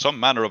some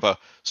manner of a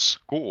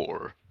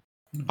score.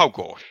 How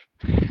gosh.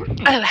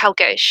 Oh, how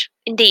gauche.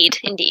 Indeed.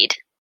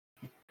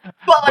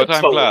 But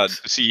I'm glad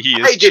to see he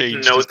has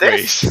changed his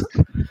ways.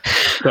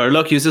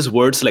 Skurlock uses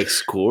words like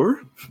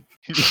score?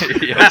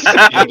 Yes,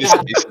 in this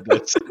case it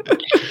does.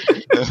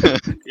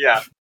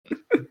 Yeah.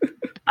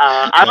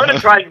 I'm going to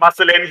try and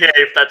muscle in here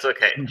if that's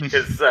okay,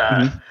 because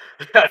I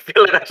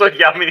feel like that's what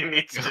Yamini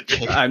needs to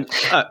do.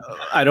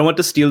 I don't want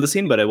to steal the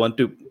scene, but I want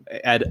to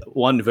add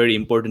one very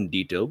important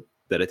detail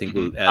that I think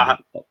will add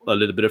a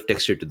little bit of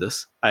texture to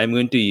this. I'm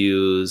going to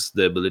use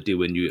the ability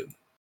when you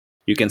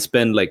can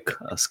spend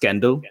a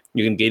scandal.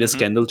 You can gain a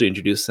scandal to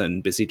introduce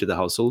an NPC to the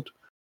household.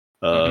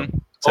 So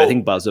I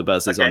think Bazo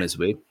Baz is on his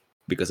way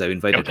because I've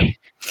invited him.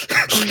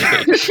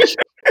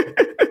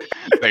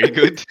 Very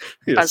good.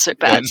 Yes. Bazo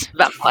Baz,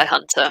 Vampire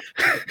Hunter.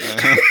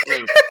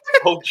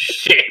 Oh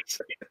shit!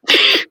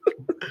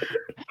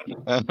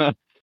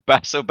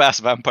 Bazo Baz,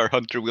 Vampire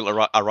Hunter will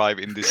arrive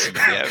in this scene.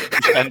 Yeah,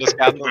 spend a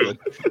scandal.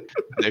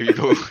 There you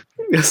go.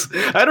 Yes,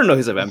 I don't know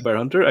he's a vampire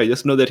hunter. I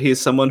just know that he's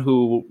someone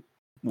who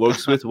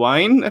works with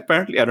wine.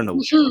 Apparently, I don't know.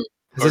 He's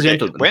a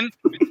gentleman.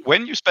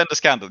 When you spend a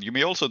scandal, you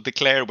may also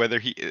declare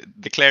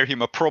declare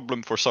him a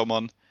problem for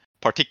someone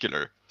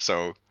particular.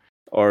 So,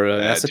 or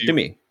an asset to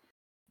me.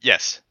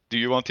 Yes. Do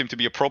you want him to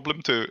be a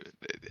problem to?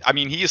 I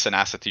mean, he is an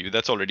asset to you.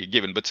 That's already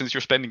given. But since you're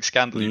spending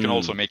scandal, you can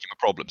also make him a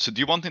problem. So, do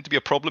you want him to be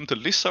a problem to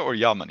Lyssa or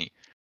Yamani?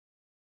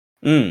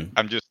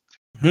 I'm just.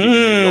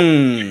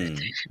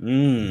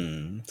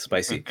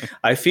 Spicy.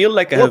 I feel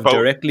like I have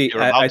directly.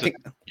 I think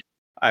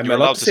I'm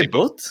allowed to say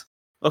both.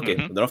 Okay,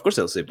 then of course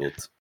I'll say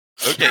both.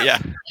 Okay, yeah.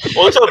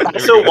 Also,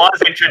 Basso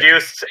was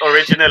introduced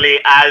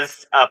originally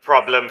as a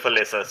problem for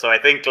Lyssa, so I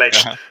think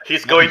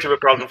he's going to be a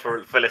problem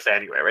for Lyssa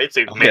anyway, right?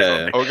 So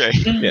okay.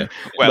 Yeah.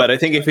 But I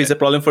think if he's a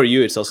problem for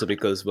you, it's also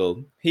because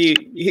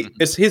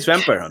he's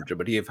vampire hunter,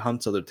 but he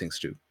hunts other things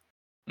too.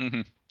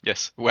 Mm-hmm.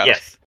 Yes. Well.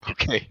 Yes.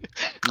 Okay.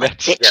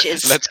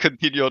 Let's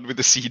continue on with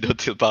the scene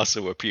until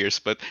Basso appears.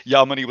 But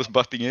Yamani was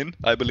butting in,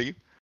 I believe.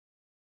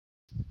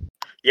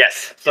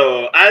 Yes.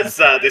 So as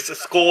this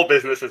score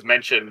business is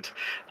mentioned,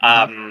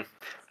 and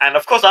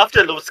of course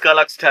after Lord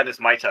Skurlock's turn is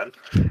my turn.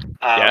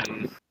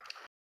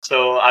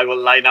 So I will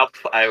line up.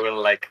 I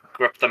will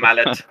grip the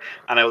mallet,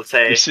 and I will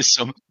say, "This is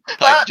some."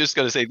 I'm just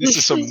gonna say, this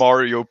is some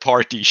Mario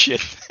Party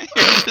shit.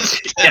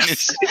 Just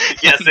tennis.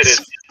 Yes, it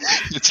is.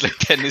 It's like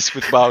tennis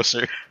with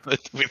Bowser,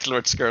 with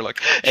Lord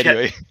Skurlock.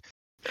 Anyway.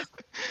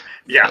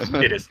 Yeah,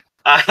 it is.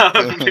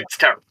 It's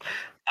terrible.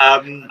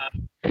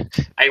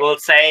 I will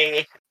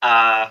say,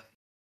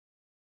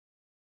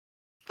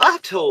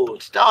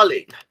 Bartold,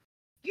 darling,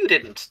 you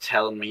didn't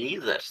tell me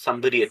that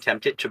somebody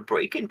attempted to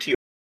break into your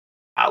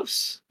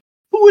house.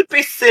 Who would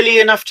be silly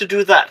enough to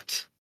do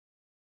that?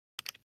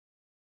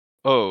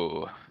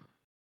 Oh,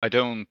 I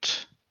don't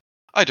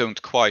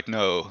quite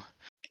know.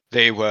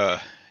 They were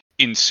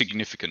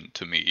insignificant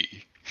to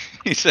me.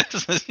 He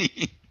says as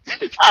he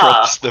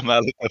drops the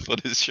mallet up on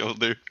his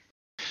shoulder.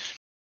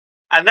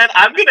 And then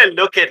I'm gonna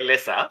look at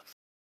Lissa.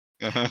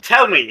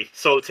 Tell me,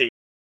 Salty,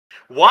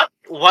 what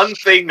one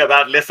thing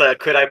about Lissa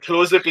could I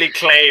plausibly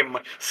claim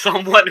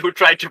someone who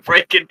tried to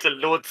break into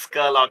Lord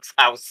Skurlock's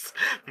house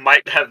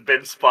might have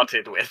been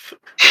spotted with?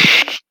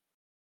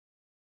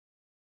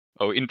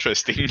 Oh,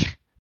 interesting.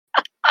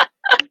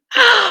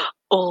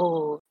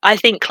 Oh, I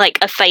think like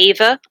a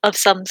favour of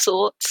some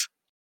sort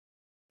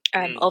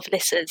of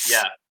Lissa's.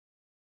 Yeah.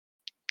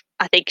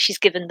 I think she's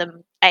given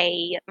them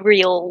a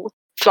real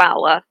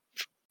flower,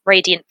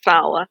 radiant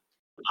flower.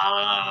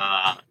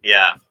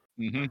 Yeah.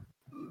 Mm-hmm.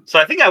 So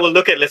I think I will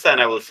look at Lissa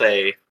and I will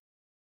say,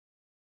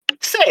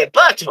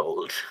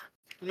 Bertold,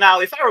 now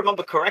if I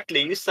remember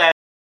correctly, you said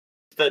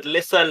that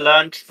Lissa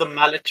learned the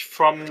mallet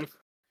from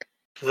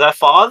their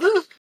father?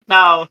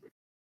 Now,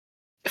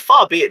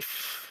 far be it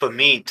for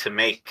me to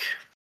make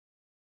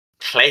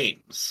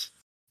claims,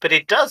 but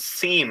it does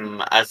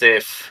seem as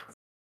if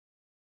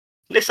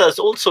Lissa is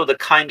also the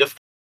kind of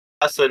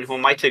person who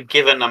might have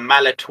given a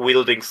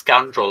mallet-wielding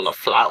scoundrel a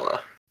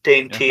flower,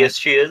 dainty as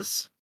she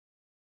is.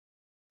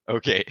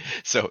 Okay,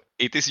 so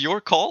it is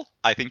your call,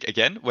 I think,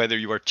 again, whether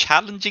you are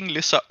challenging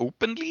Lissa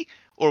openly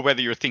or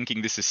whether you're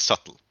thinking this is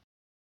subtle.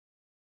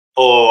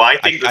 Oh, I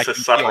think this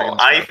is subtle.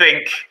 I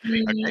think,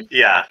 okay.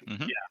 Yeah.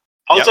 Mm-hmm. Yeah.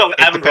 Also, yep,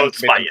 I haven't rolled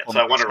Spy yet, so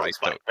I want to roll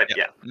Spy. But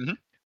yeah. Mm-hmm.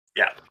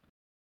 Yeah.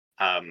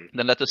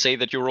 Then let us say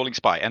that you're rolling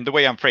Spy. And the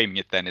way I'm framing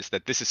it then is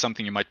that this is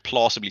something you might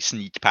plausibly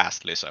sneak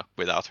past Lissa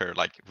without her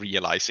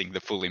realizing the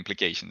full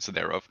implications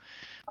thereof.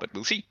 But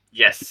we'll see.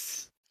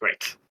 Yes.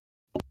 Great.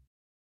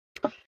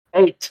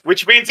 8.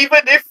 Which means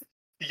even if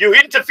you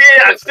interfere,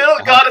 I've still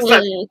got a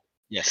 7.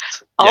 Yes.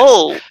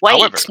 Oh, wait,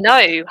 However,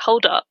 no,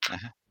 hold up.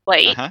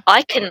 Wait,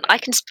 I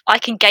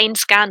can gain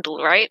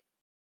scandal, right?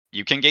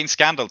 You can gain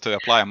scandal to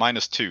apply a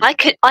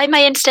 -2. I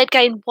may instead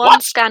gain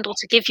 1 scandal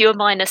to give you a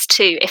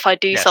 -2 if I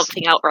do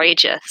something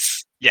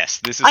outrageous. Yes,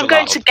 this is I'm allowed.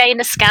 going to gain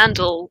a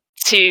scandal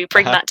to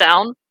bring that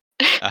down.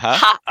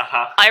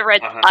 I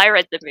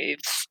read the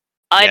moves.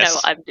 I know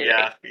what I'm doing.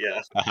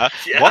 Yeah.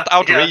 What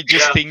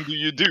outrageous thing do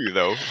you do,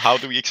 though? How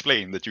do we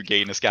explain that you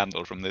gain a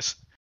scandal from this?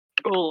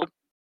 Oh,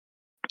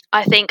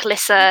 I think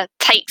Lissa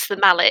takes the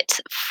mallet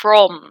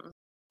from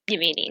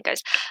Yamini and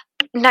goes,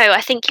 no,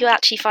 I think you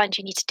actually find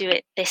you need to do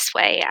it this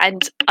way.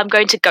 And I'm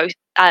going to go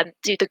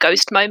do the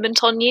ghost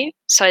moment on you.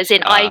 So as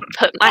in, I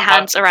put my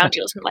hands around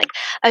yours and I'm like,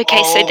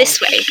 okay, so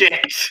this way.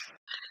 Shit.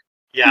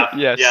 Yeah.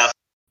 Yes. Yeah.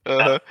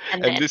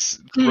 And this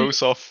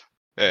throws off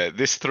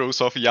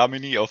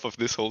Yamini off of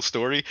this whole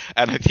story,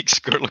 and I think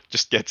Skurlock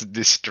just gets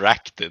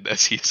distracted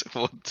as he's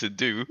wont to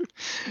do.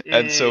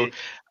 And so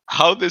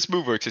how this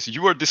move works is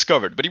you are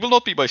discovered, but he will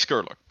not be by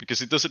Skurlock,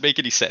 because it doesn't make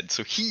any sense.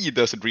 So he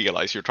doesn't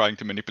realize you're trying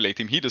to manipulate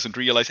him. He doesn't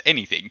realize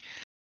anything.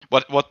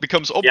 What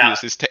becomes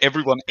obvious is to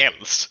everyone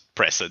else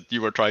present,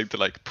 you are trying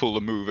to pull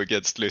a move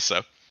against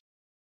Lissa.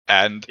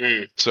 And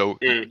so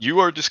you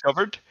are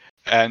discovered,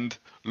 and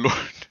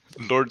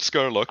Lord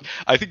Skurlock,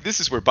 I think this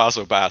is where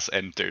Bazo Bass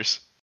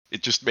enters.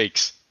 It just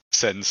makes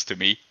sense to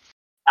me.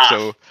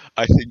 So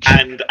I think,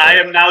 and I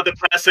am now the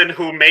person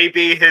who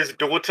maybe his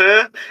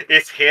daughter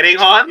is hitting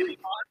on.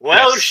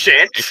 Well, yes,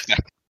 shit.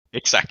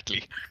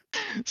 Exactly.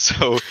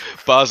 So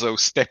Bazo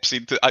steps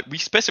into. We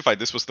specified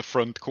this was the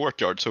front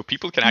courtyard, so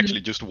people can actually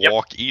just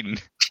walk in.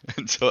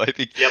 And so I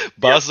think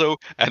Bazo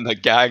and a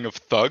gang of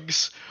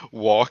thugs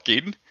walk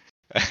in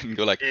and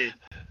go like,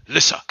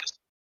 "Lissa,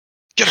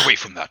 get away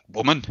from that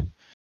woman!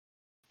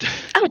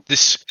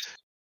 This,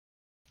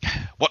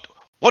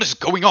 what is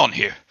going on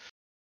here?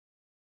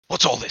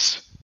 What's all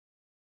this?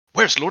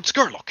 Where's Lord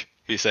Skurlock?"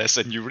 He says,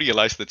 and you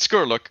realize that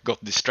Skurlock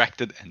got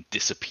distracted and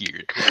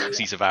disappeared. Because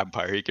he's a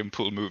vampire, he can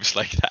pull moves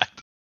like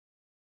that.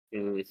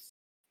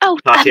 Oh,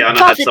 Tatiana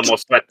Father, had some more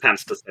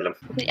sweatpants to sell him.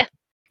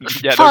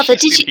 Yeah, Father, no,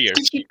 she's still here.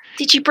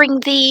 did you bring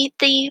the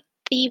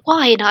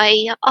wine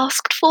I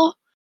asked for?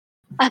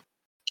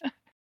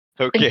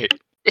 Okay.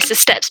 This is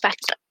steps back.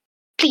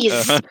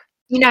 Please,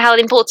 you know how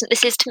important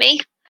this is to me.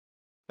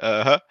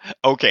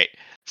 Okay,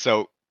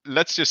 so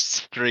let's just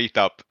straight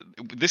up.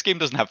 This game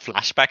doesn't have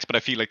flashbacks, but I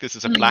feel like this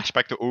is a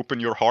flashback to open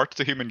your heart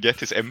to him and get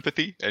his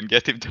empathy and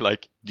get him to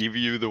give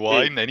you the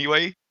wine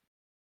anyway.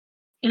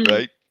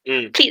 Right?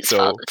 Please,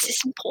 Father, this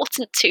is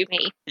important to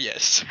me.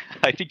 Yes,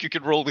 I think you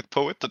can roll with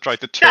Poet to try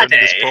to turn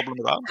this problem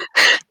around.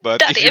 But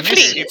Daddy, if you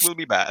miss, please. it will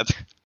be bad.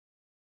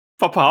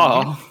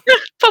 Papa.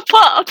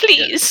 Papa,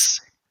 please. Yes.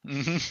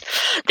 Mm-hmm.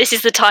 This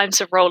is the time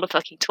to roll a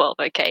fucking 12,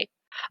 okay?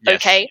 Yes.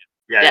 Okay?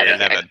 Yeah, There yeah. we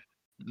go. 11.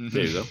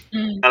 There you go.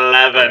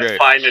 11, Okay.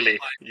 finally.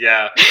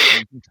 Yeah.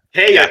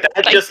 Hey, Yeah. your dad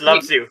Thank just you.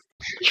 loves you.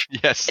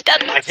 Yes.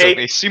 Dad. I So hate.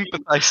 they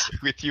sympathize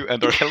with you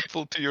and are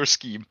helpful to your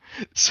scheme.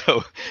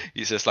 So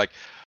he says, like,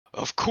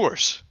 of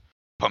course,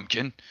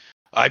 Pumpkin.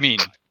 I mean,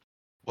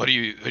 what do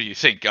you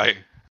think?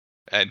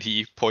 And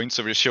he points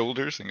over his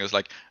shoulders and goes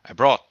like, I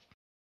brought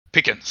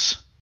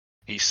Pickens.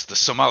 He's the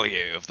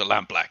sommelier of the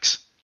Lampblacks.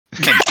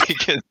 And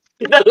Pickens,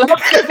 The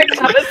Lampblacks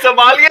have a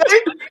sommelier?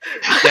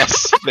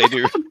 yes, they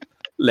do.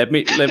 Let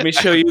me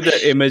show you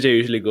the image I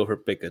usually go for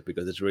Pickett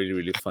because it's really,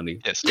 really funny.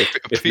 Yes.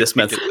 If this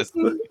man's Pickett,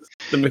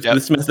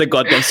 this man's the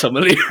goddamn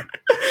sommelier.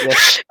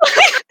 yes.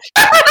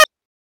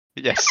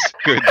 Yes,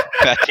 good.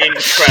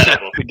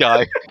 Incredible. The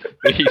guy.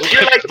 Would you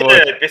like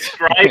to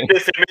describe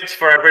this image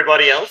for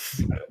everybody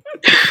else?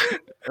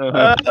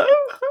 I'm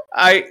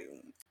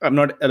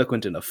not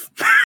eloquent enough.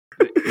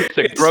 It's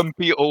a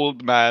grumpy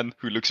old man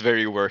who looks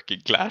very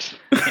working class.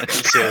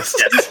 Yes,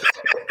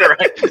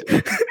 correct.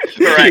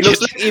 He Correct.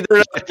 looks like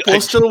either a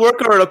postal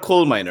worker or a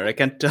coal miner. I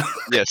can't tell.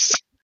 Yes.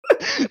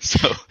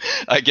 So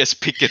I guess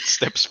Pickett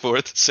steps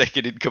forth,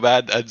 second in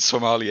command and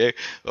sommelier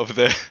of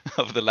the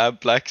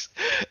Lampblacks,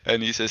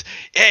 and he says,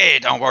 "Hey,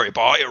 don't worry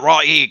about it.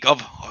 Right here,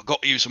 Gov. I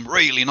got you some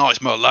really nice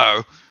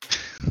Merlot."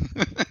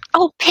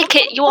 Oh,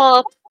 Pickett, you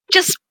are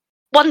just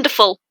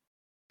wonderful.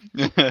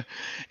 Yeah,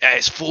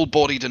 it's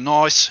full-bodied and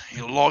nice.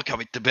 You'll like how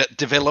it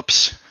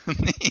develops.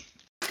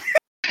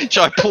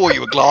 Shall I pour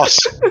you a glass?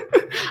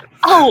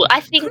 Oh,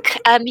 I think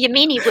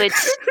Yamini would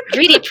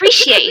really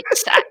appreciate,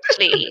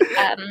 actually.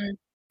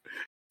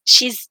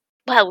 She's,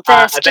 well,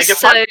 there's I beg your just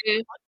so...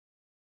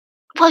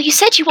 Well, you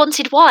said you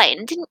wanted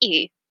wine, didn't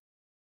you?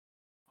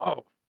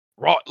 Oh,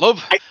 right,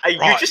 love. You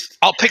Right, just.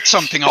 I'll pick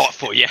something out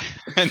for you.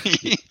 And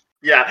he,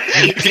 Yeah.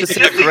 You He's see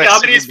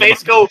Comedi's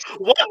face go,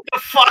 what the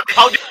fuck?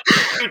 How did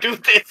you do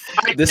this?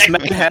 This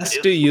man has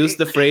to use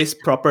the phrase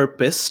 "proper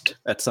pissed"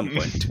 at some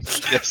point.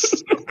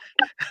 yes.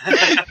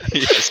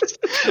 Yes,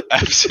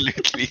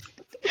 absolutely.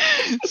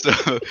 So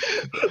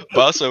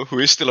Baso, who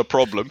is still a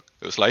problem,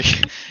 was like,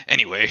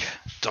 anyway,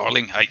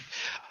 darling,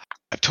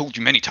 I've told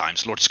you many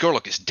times, Lord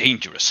Skurlock is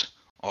dangerous.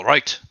 All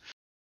right,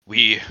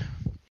 we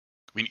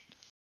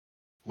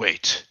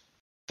wait.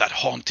 That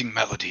haunting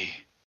melody,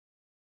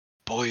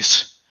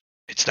 boys.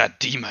 It's that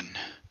demon.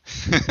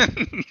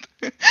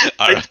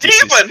 Aratis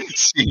demon?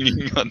 is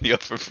singing on the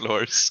upper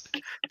floors.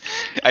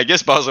 I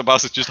guess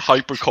Baso is just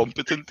hyper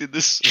competent in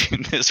this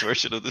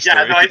version of the story.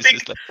 Yeah, no, I He's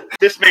think just like,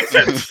 this makes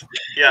sense.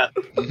 Yeah.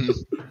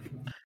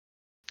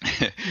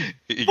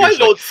 he My goes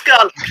Lord like,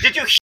 Skull, did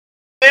you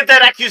hear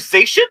that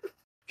accusation?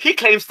 He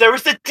claims there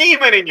is a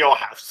demon in your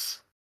house.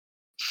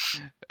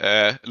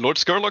 Lord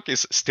Skurlock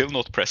is still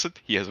not present.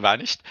 He has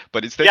vanished.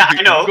 But instead Yeah, you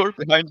I know. hear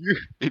Igor behind you.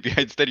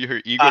 Instead you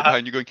hear Igor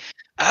behind you going,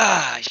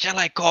 shall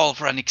I call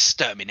for an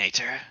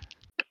exterminator?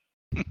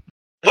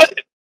 What?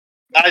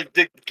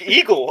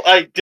 Eagle,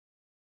 I did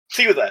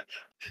see you there.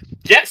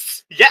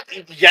 Yes,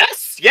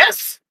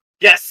 yes.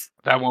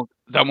 That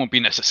won't be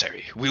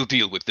necessary. We'll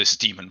deal with this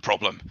demon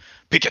problem.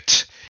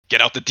 Pickett,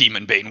 get out the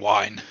demon bane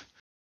wine.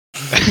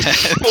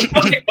 Oh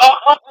my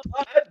god!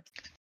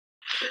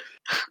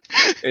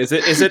 Is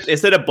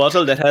it a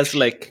bottle that has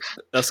like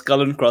a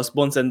skull and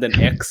crossbones and then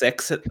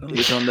XX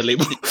written on the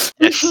label?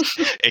 Yes,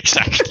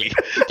 exactly.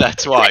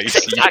 That's why.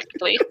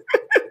 Exactly.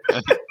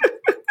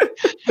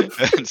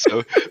 And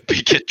so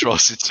Pickett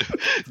draws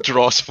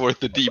forth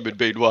the demon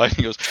bane wine.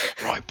 He goes,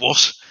 right,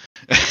 boss.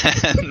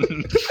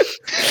 And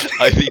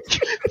I think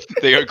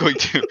they are going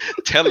to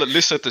tell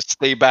Alyssa to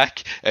stay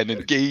back and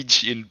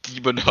engage in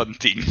demon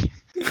hunting.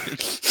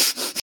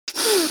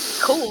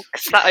 Cool,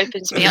 because that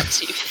opens me up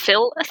to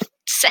fulfill a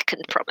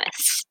second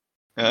promise.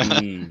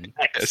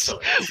 Yes.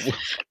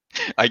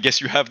 I guess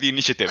you have the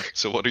initiative.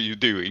 So what are you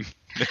doing?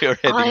 They are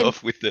heading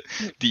off with the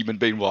demon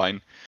bane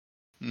wine.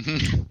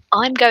 Mm-hmm.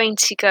 I'm going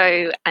to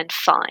go and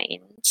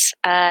find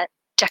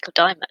Jack of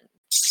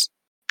Diamonds.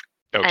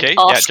 Okay, and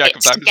ask Jack it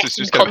of to Diamonds get is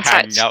in just kind of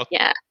contact. hanging out.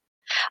 Yeah,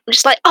 I'm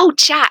just like, oh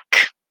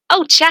Jack,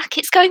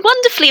 it's going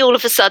wonderfully all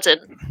of a sudden.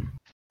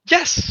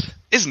 Yes,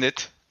 isn't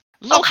it?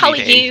 Lovely how are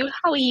day. you?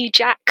 How are you,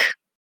 Jack?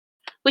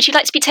 Would you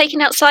like to be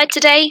taken outside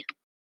today?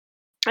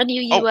 I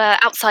knew you were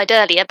outside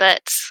earlier,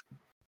 but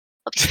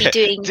obviously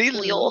doing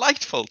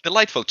delightful.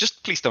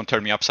 Just please don't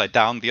turn me upside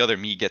down. The other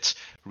me gets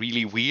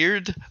really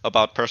weird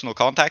about personal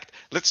contact.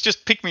 Let's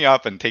just pick me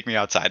up and take me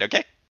outside,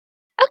 okay?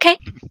 Okay.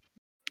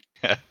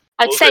 I'd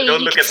Also, say don't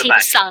you look can at the see back.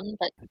 the sun,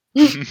 but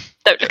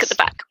don't look at the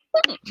back.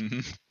 Mm-hmm.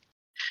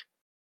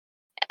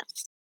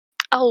 Yes.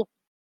 Oh,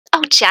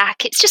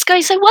 Jack, it's just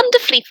going so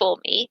wonderfully for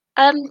me.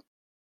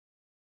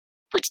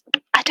 But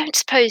I don't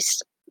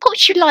suppose. What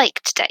would you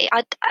like today?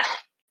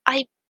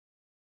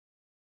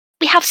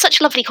 We have such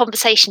lovely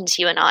conversations,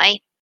 you and I.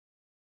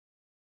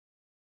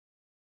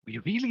 We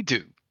really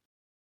do.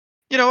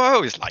 You know, I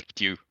always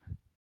liked you.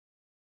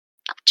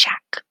 Oh,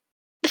 Jack,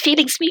 the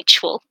feeling's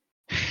mutual.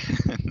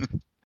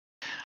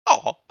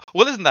 Oh,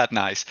 well, isn't that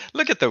nice?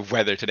 Look at the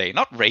weather today.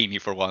 Not rainy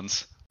for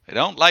once. I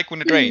don't like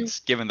when it rains,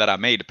 given that I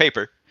made a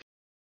paper.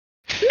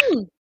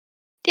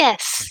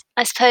 Yes,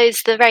 I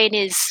suppose the rain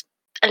is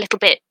a little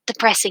bit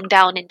depressing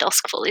down in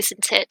Doskville,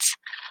 isn't it?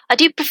 I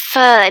do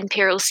prefer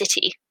Imperial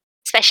City,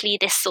 especially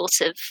this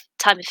sort of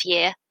time of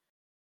year.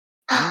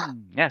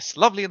 Yes,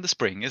 lovely in the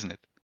spring, isn't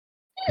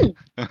it?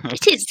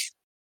 It is.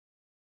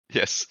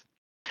 Yes.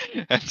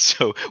 And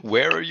so,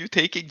 where are you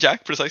taking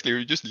Jack precisely? Are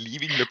you just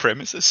leaving the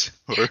premises?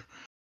 Or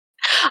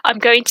I'm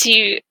going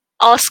to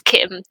ask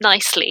him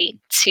nicely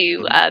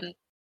to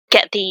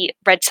get the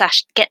red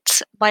sash,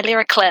 get my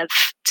Lyra Clev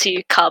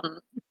to come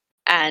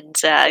and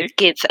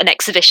give an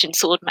exhibition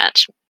sword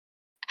match.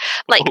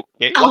 Like,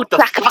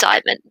 rack of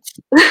diamonds.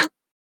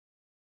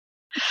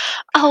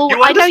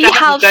 I know you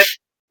have.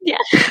 Yeah.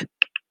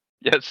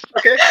 Yes.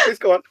 Okay, please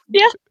go on.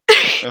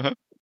 Yeah.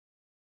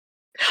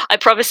 I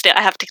promised it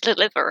I have to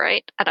deliver,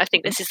 right? And I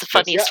think this is the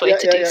funniest way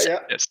to do so.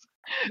 Yes.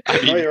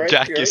 I mean,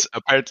 Jack is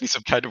apparently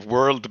some kind of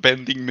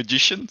world-bending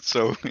magician,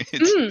 so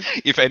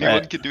if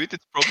anyone can do it,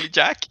 it's probably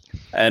Jack.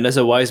 And as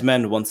a wise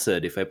man once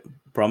said, if I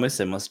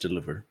promise, I must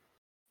deliver.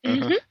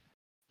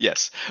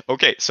 Yes.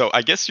 Okay, so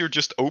I guess you're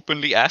just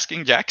openly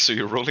asking Jack, so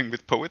you're rolling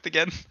with Poet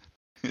again?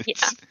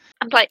 Yeah.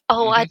 I'm like,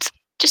 I'd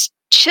just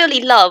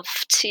surely love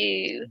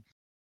to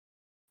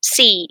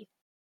see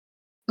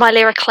my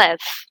Lyra Clev,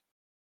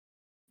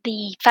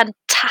 the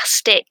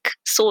fantastic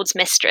swords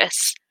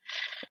mistress.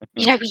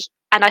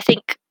 And I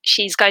think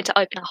she's going to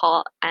open her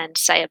heart and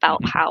say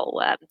about how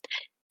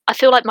I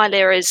feel like my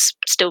Lyra is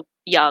still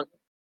young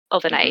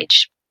of an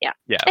age. Yeah.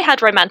 They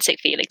had romantic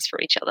feelings for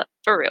each other,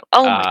 for real.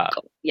 Oh my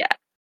god, yeah.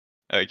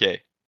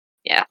 Okay.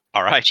 Yeah.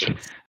 All right.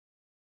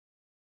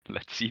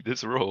 Let's see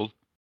this roll.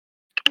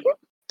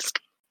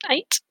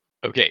 8.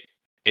 Okay,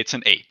 it's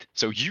an 8.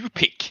 So you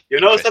pick. You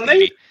know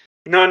something?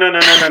 No. No,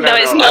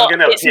 it's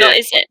not. It's not,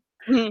 is it?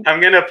 I'm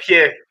gonna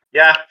peer.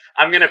 Yeah,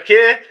 I'm gonna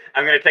peer.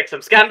 I'm gonna take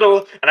some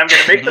scandal, and I'm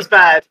gonna make this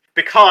bad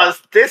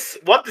because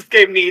what this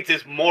game needs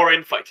is more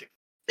infighting.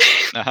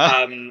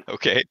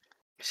 Okay.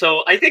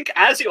 So I think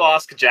as you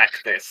ask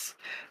Jack this,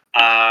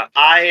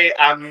 I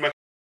am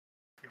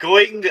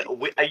going.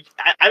 I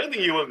don't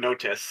think you will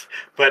notice,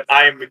 but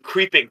I'm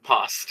creeping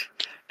past,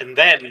 and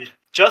then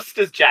just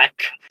as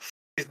Jack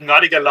is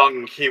nodding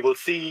along, he will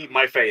see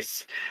my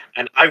face,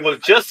 and I will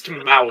just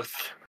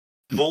mouth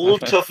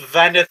Vault of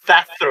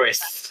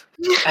Vanithathris.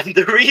 And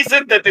the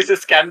reason that this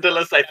is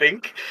scandalous, I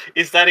think,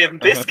 is that in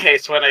this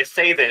case, when I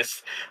say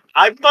this,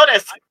 I'm not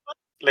as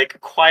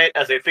quiet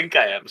as I think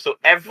I am, so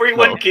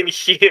everyone can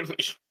hear me.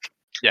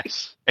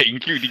 Yes,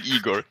 including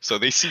Igor. So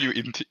they see you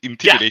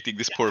intimidating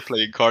this poor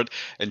playing card,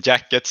 and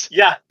Jack gets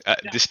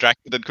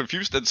distracted and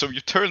confused, and so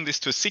you turn this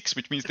to a 6,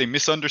 which means they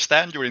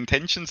misunderstand your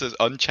intentions as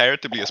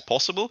uncharitably as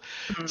possible.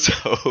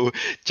 So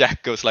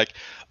Jack goes like,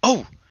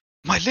 "Oh,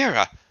 my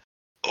Lyra,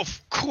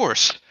 of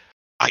course.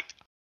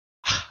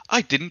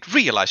 I didn't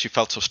realize you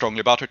felt so strongly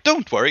about her.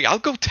 Don't worry, I'll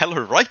go tell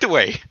her right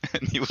away."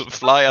 And he will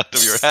fly out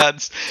of your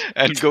hands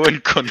and go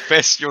and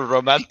confess your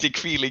romantic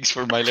feelings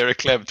for my Lyra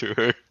Clev to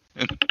her.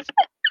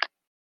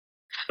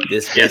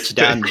 This gets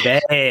done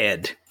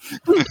bad.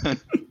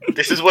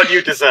 This is what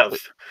you deserve.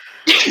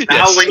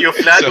 Now when you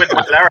flirt with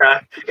my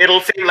Lyra,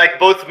 it'll seem like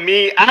both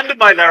me and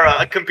my Lyra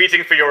are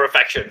competing for your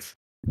affections.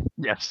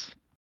 Yes,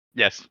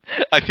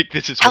 I think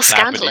this is what's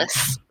happening.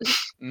 Scandalous.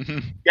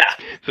 Yeah.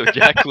 So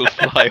Jack will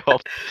fly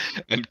off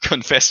and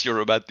confess your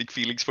romantic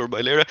feelings for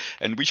my Lyra,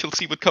 and we shall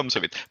see what comes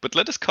of it. But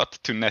let us cut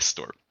to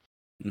Nestor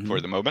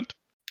for the moment.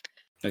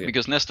 Okay.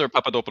 Because Nestor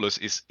Papadopoulos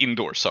is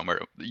indoors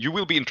somewhere. You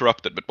will be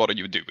interrupted, but what are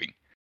you doing?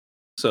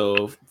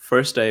 So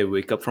first I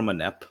wake up from a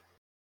nap.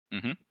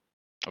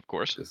 Of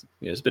course.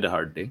 It's been a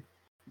hard day.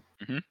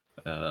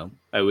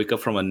 I wake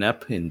up from a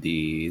nap in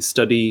the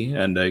study,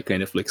 and I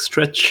kind of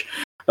stretch.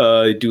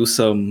 I do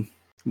some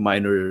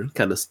minor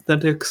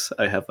calisthenics.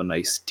 I have a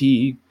nice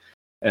tea,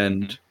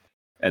 and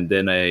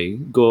then I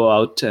go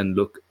out and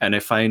look, and I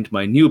find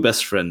my new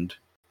best friend,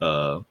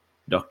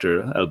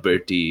 Dr.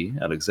 Alberti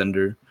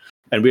Alexander,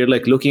 and we're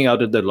looking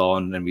out at the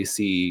lawn, and we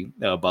see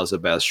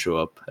Bazabaz show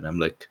up, and I'm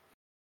like,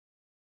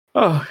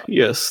 "Oh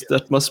yes,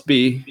 that must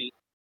be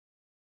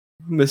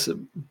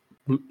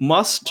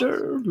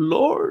Master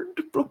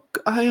Lord Brooke.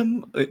 I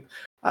am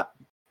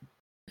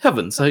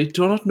heavens, I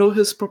do not know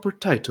his proper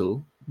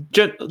title.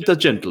 The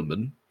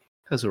gentleman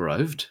has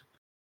arrived,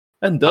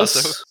 and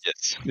thus,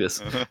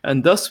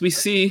 and thus we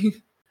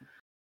see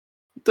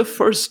the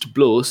first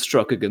blow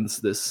struck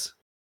against this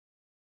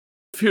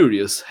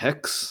furious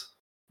hex,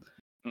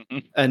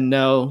 and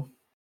now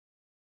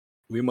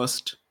we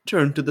must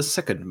turn to the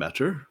second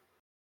matter,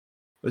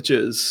 which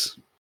is,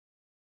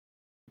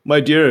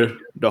 my dear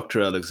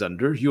Dr.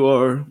 Alexander, you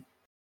are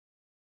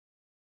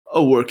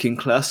a working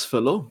class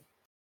fellow.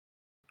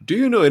 Do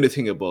you know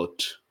anything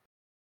about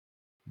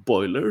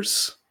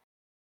boilers?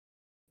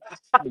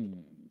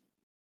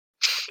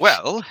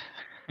 Well,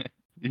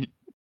 they're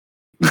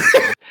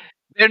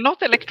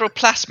not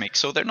electroplasmic,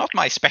 so they're not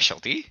my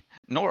specialty.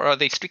 nor are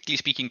they strictly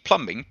speaking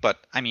plumbing,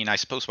 but I mean, I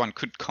suppose one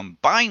could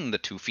combine the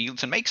two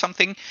fields and make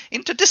something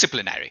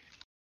interdisciplinary.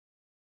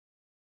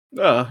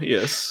 Ah,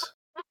 yes.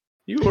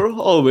 You were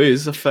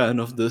always a fan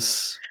of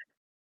this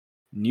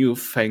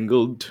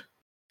newfangled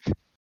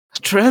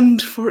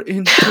trend for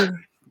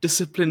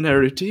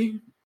interdisciplinarity.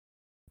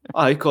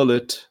 I call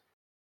it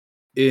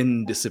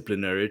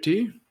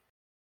indisciplinarity.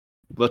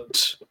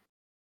 But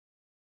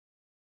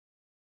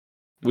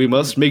we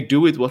must make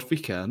do with what we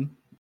can.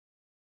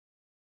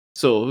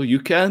 So you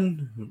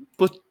can,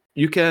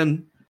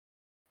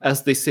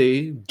 as they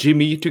say,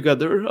 jimmy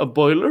together a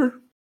boiler.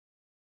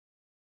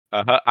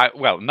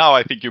 Well, now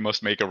I think you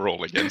must make a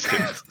roll against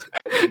him.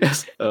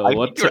 Yes. I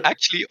think you're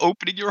actually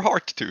opening your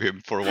heart to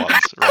him for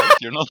once, right?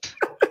 You're not.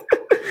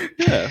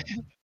 Yeah.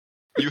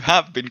 You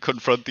have been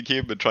confronting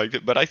him and trying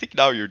to, but I think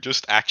now you're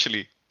just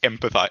actually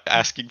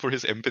asking for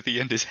his empathy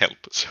and his help.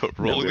 So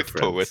roll with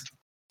poet.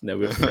 Now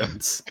we're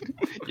friends.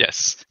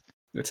 Yes.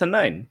 It's a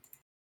 9.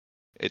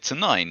 It's a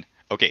 9.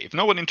 Okay, if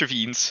no one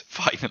intervenes,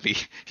 finally,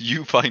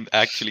 you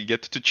actually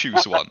get to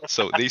choose one.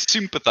 So they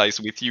sympathize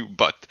with you,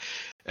 but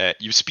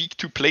you speak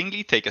too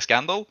plainly, take a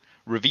scandal,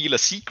 reveal a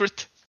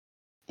secret,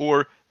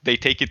 or they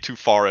take it too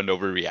far and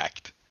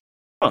overreact.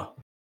 Huh.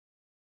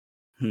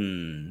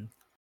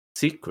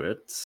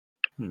 Secrets?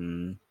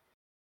 Maybe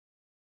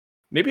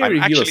I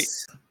reveal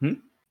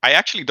I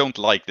actually don't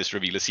like this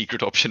reveal a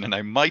secret option, and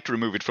I might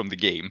remove it from the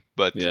game.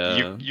 But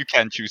you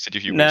can choose it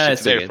if you wish.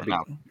 It's there for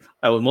now.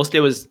 The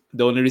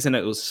only reason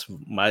I was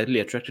mildly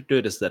attracted to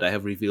it is that I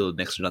have revealed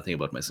next to nothing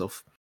about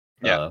myself.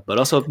 Yeah. But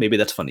also maybe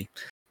that's funny.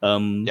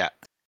 Yeah.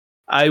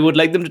 I would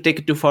like them to take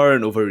it too far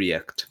and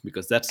overreact,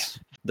 because that's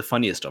the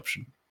funniest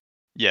option.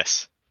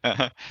 Yes.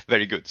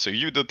 Very good. So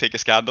you don't take a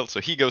scandal.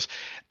 So he goes,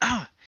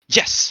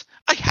 yes,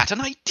 I had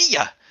an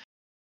idea.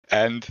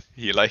 And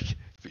he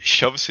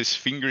shoves his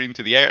finger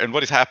into the air. And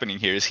what is happening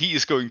here is he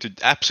is going to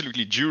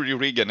absolutely jury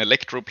rig an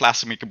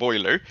electroplasmic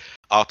boiler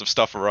out of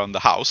stuff around the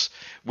house,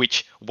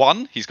 which,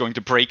 1, he's going to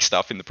break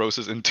stuff in the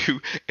process, and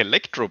 2,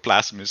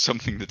 electroplasm is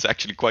something that's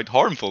actually quite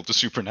harmful to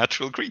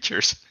supernatural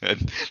creatures.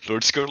 And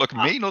Lord Skurlock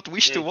may not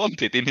wish to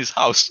want it in his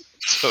house.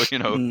 So,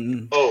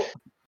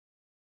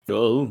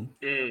 Oh.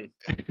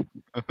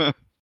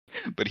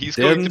 But he's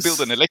going to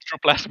build an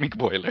electroplasmic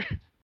boiler.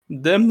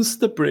 Them's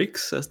the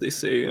breaks, as they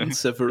say in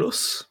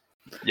Severus.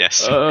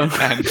 Yes. And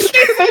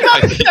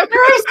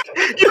Severus,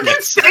 you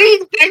can say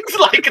things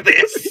like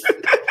this.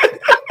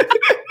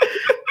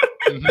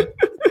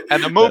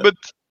 And a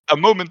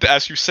moment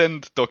as you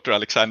send Dr.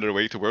 Alexander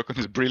away to work on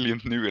his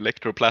brilliant new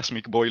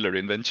electroplasmic boiler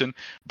invention,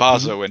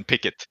 Bazo and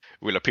Pickett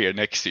will appear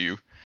next to you,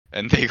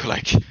 and they go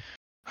like,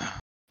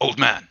 "Old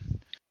man,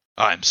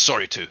 I'm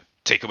sorry to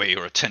take away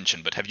your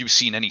attention, but have you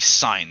seen any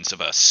signs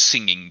of a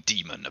singing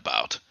demon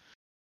about?"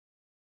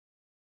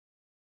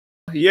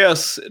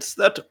 Yes, it's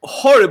that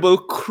horrible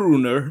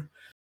crooner.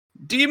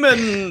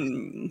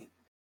 Demon...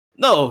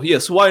 No,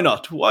 yes, why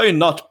not? Why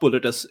not put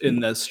it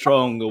in as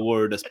strong a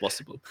word as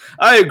possible?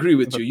 I agree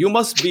with you. You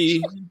must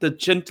be the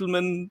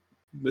gentleman,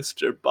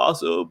 Mr.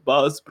 Bazo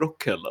Baz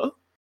Brokella.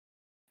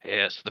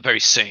 Yes, the very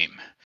same.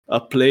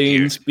 A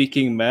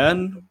plain-speaking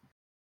man.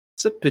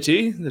 It's a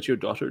pity that your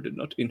daughter did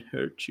not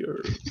inherit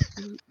your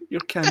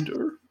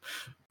candor.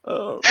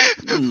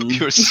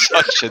 You're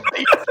such a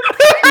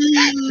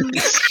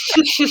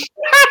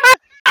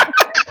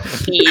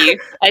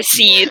I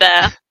see you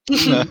there.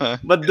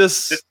 But the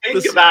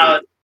thing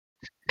about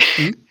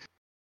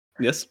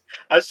yes,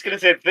 I was just gonna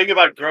say, the thing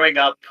about growing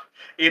up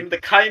in the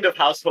kind of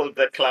household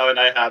that Clau and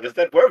I have is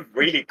that we're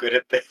really good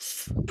at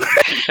this.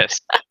 Yes.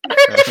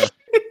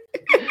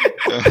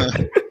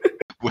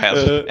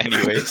 Well,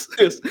 anyway,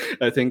 yes,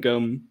 I think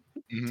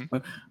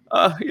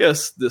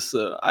yes, this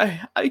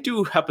I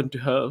do happen to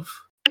have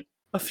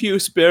a few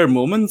spare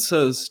moments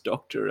as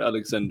Dr.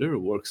 Alexander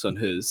works on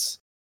his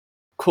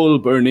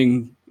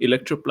coal-burning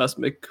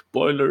electroplasmic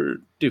boiler.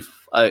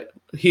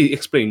 He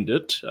explained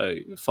it.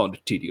 I found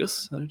it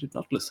tedious. I did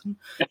not listen.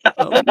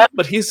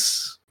 But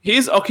he's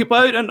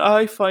occupied, and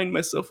I find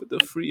myself with a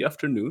free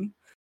afternoon.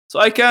 So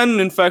I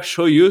can, in fact,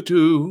 show you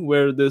to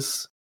where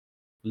this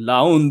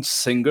lounge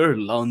singer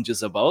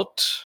lounges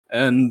about.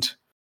 And,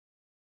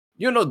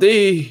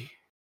 they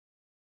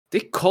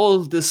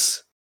call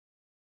this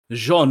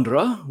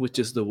genre, which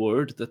is the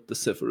word that the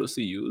Severus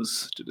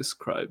use to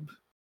describe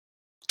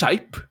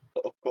type.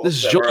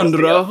 This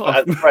genre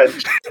of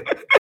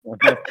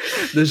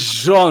the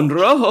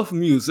genre of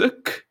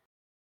music,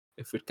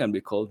 if it can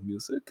be called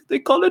music, they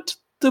call it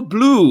the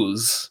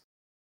blues.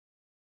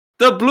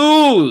 The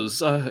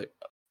blues.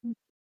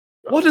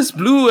 What is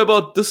blue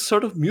about this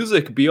sort of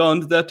music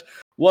beyond that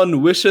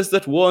one wishes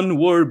that one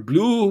were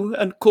blue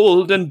and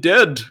cold and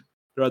dead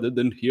rather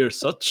than hear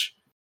such?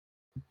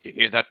 You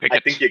hear that, Pickett? I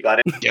think you got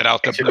it. Get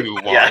out the blue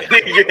wine. Yeah, I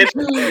think you hit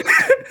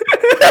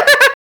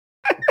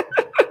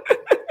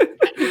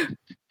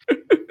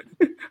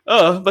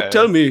but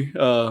tell me,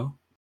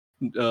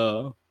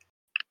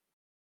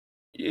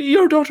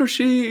 your daughter,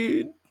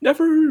 she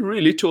never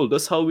really told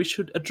us how we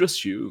should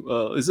address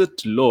you. Is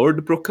it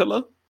Lord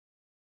Brokella?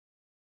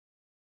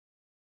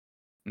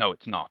 No,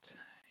 it's not.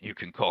 You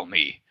can call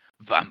me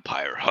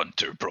Vampire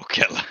Hunter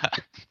Brokella.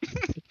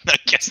 I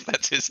guess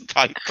that's his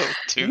title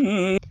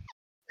too.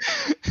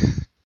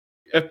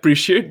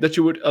 Appreciate that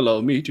you would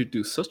allow me to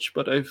do such,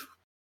 but I've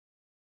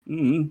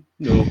no.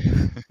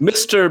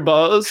 Mr.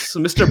 Buzz,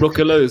 Mr.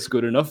 Brokella is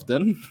good enough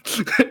then.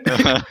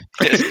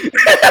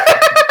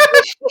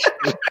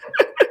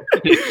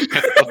 Yes.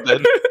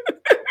 Then.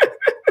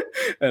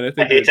 And I think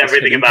I hate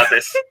everything about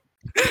this.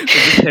 We're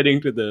just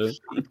heading to the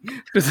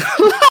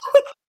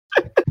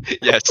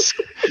Yes,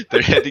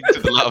 they're heading to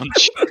the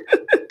lounge.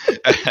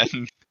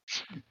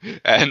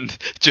 And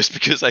just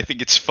because I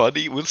think it's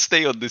funny, we'll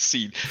stay on this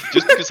scene.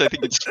 Just because I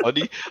think it's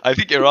funny, I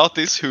think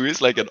Eratis, who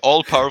is like an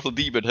all-powerful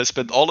demon, has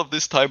spent all of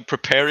this time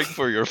preparing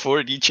for your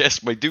 4D chess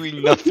by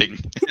doing nothing,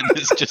 and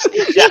is just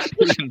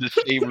in the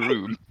same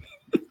room.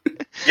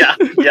 Yeah.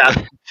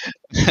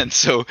 And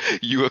so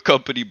you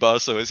accompany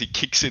Basso as he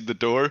kicks in the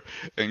door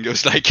and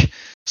goes like,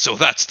 "So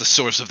that's the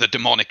source of the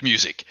demonic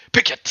music.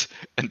 Pickett!"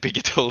 And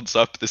Pickett holds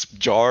up this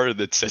jar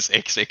that says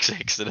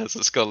XXX and has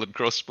a skull and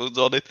crossbones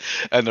on it.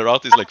 And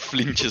Aratis like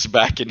flinches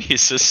back and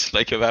hisses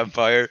like a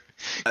vampire.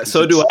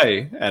 So do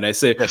I. And I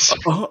say, Yes.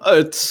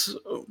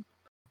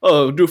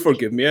 do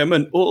forgive me. I'm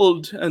an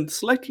old and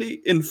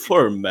slightly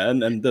infirm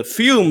man, and the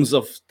fumes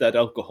of that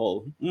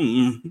alcohol.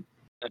 And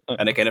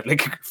I kind of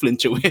like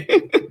flinch away.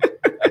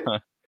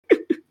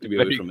 To be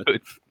away from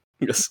it.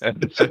 Yes.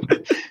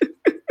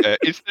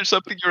 Is there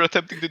something you're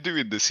attempting to do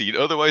in the scene?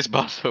 Otherwise,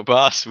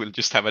 Bass will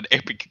just have an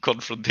epic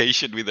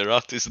confrontation with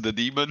Eratis the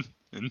demon.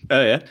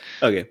 Oh, yeah?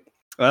 Okay.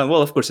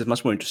 Well, of course, it's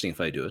much more interesting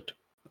if I do it.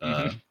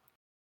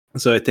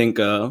 So I think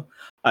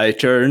I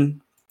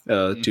turn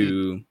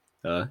to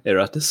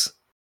Eratis,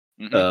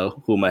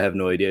 whom I have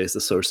no idea is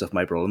the source of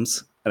my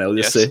problems. And I'll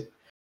just say,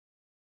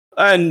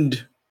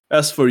 and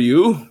as for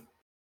you...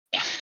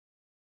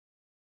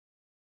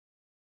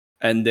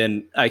 And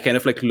then I kind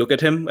of like look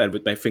at him and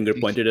with my finger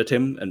pointed at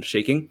him and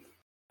shaking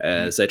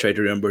as I try to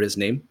remember his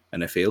name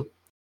and I fail.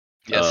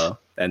 Yes.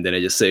 And then I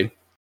just say,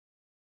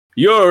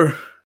 Your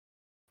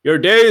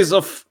days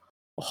of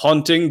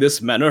haunting this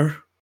manor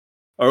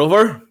are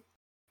over.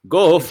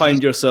 Go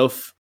find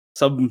yourself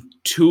some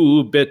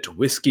 2-bit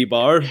whiskey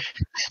bar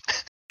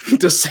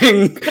to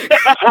sing.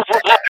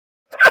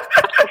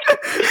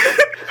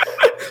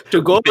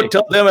 To go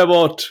tell them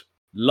about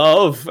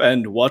love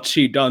and what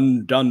she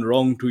done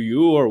wrong to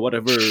you or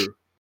whatever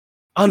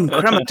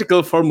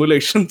ungrammatical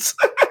formulations.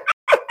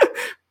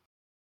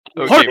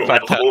 Okay,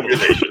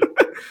 fantastic.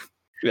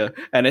 Yeah,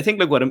 and I think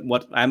like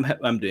what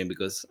I'm doing,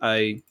 because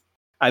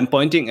I'm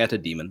pointing at a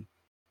demon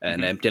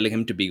and I'm telling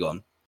him to be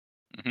gone.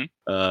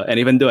 And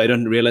even though I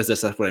don't realize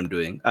that's what I'm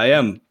doing, I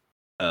am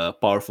a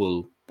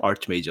powerful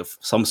archmage of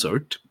some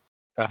sort.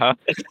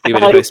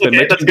 Even if I spend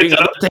my time doing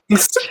other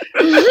things.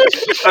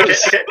 Okay.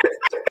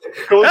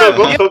 Cool.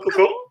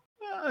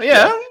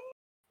 Yeah,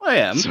 I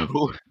am.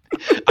 So,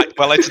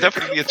 well, it's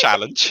definitely a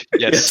challenge.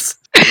 Yes.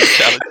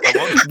 Challenge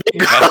someone.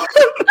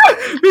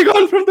 Be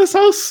gone from this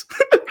house.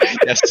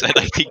 Yes, and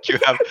I think you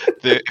have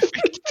the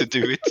effect to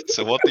do it.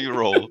 So what do you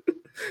roll?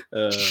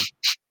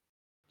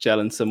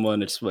 Challenge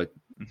someone. It's like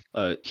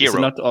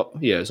hero.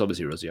 It's always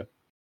heroes. Yeah.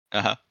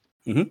 All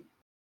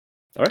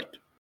right.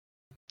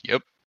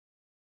 Yep.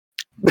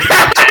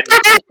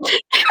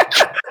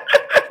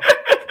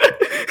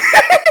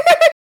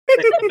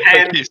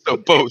 Okay, so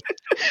both.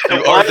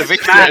 You are the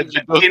victor and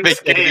you don't make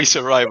enemies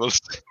or rivals.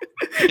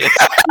 Yes.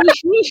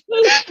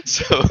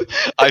 So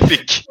I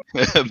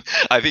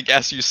think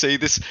as you say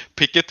this,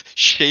 Pickett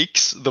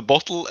shakes the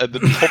bottle and the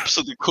tops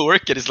of the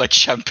cork, and it's like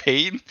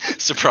champagne,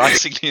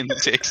 surprisingly, in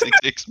this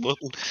XXX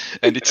bottle,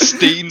 and it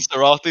stains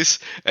Aratis,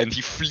 and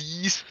he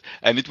flees,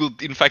 and it will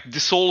in fact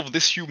dissolve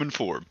this human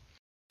form.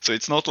 So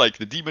it's not like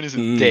the demon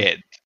isn't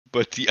dead,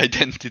 but the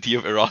identity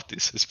of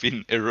Eratis has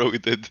been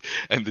eroded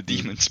and the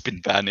demon's been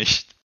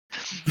banished.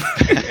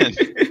 And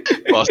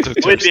Basso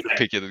turns to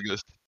Pickett and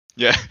goes,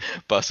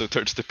 Basso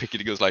turns to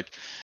Pickett and goes like,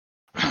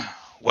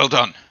 "Well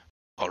done.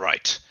 All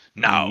right,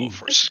 now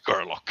for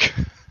Skurlock."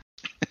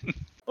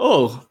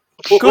 Oh,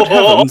 good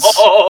heavens.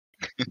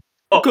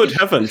 Good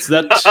heavens,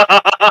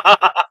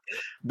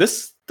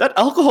 that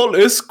alcohol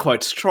is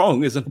quite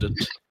strong, isn't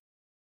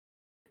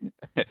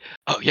it?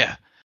 Oh yeah.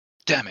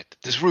 Damn it!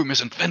 This room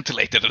isn't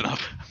ventilated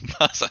enough.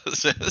 Basso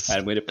says.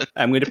 I'm going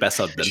to pass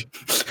out then.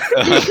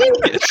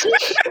 Yes.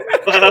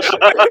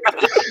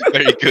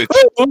 Very good.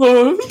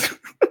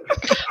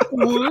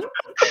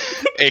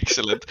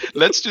 Excellent.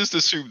 Let's just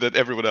assume that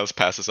everyone else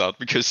passes out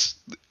because,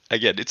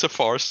 again, it's a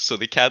farce, so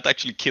they can't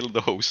actually kill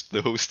the host.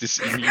 The host is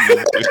immune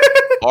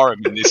to harm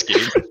in this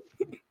game.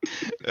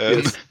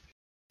 Yes.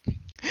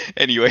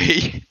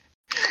 Anyway,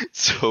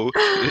 so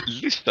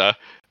Lista,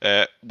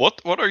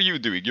 what are you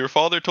doing? Your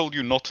father told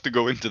you not to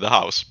go into the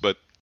house,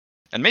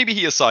 and maybe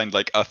he assigned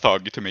like a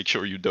thug to make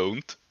sure you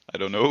don't. I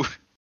don't know.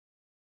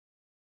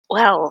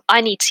 Well,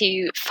 I need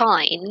to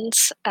find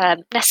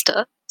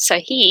Nestor so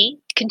he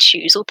can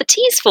choose all the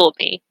teas for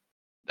me.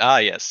 Ah,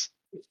 yes.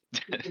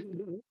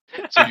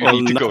 So you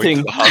need to go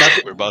into the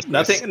house where Basso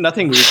is.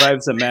 Nothing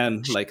revives a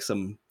man like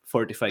some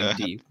fortifying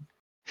tea.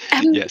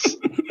 Yes.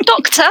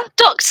 Doctor,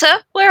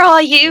 where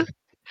are you?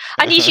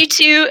 I need you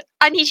to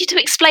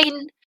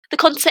explain the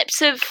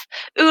concept of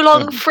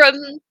oolong from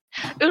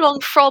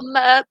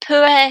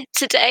Puer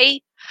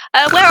today.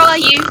 Where are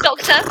you,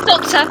 Doctor?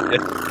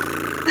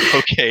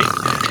 Okay.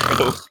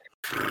 So,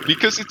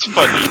 because it's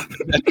funny,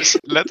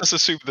 let us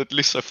assume that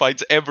Lissa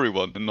finds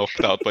everyone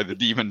knocked out by the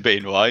Demon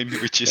Bane wine,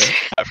 which is,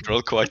 after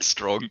all, quite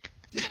strong.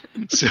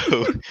 So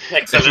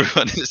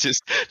everyone is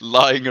just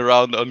lying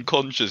around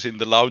unconscious in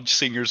the lounge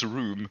singer's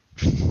room.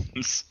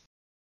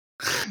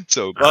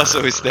 So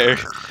Basso is there,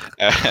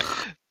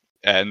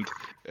 and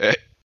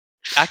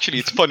actually,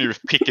 it's funnier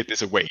if Pickett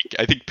is awake.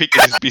 I think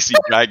Pickett is busy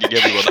dragging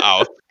everyone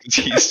out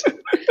because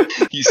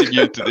he's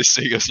immune to this.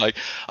 So he goes like,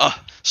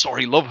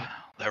 sorry, love,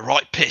 they're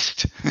right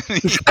pissed.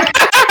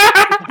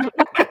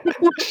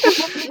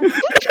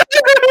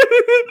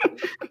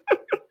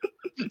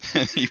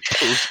 He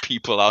pulls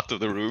people out of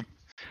the room.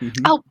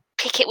 Oh,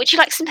 Pickett, would you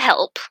like some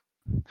help?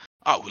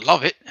 Oh,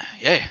 love it.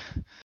 Yeah,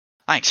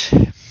 thanks.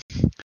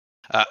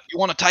 You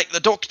want to take the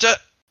doctor?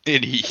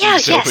 And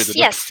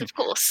Yes, of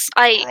course.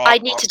 I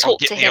need to talk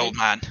to him. Old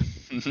man.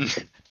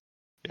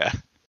 Yeah.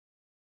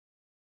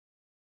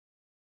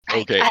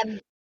 Okay.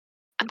 I'm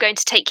going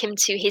to take him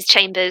to his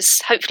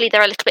chambers. Hopefully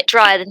they're a little bit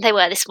drier than they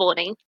were this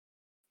morning.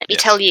 Let me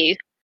tell you.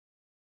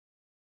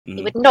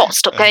 He would not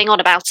stop going on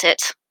about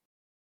it.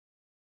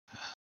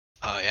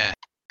 Oh, yeah.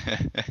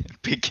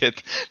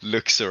 Pickett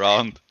looks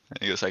around and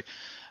he goes like,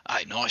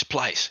 hey, nice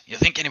place. You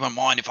think anyone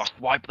mind if I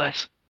swipe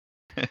this?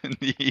 And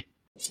he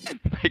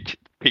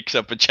picks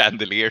up a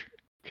chandelier.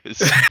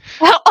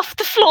 Off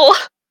the floor?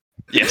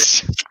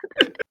 Yes.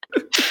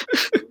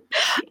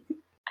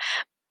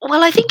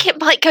 Well, I think it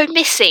might go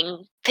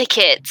missing,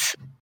 Pickett.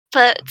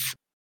 But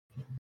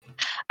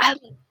I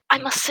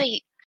must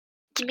say,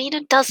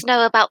 Demina does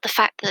know about the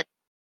fact that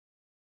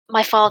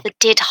my father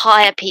did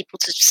hire people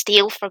to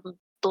steal from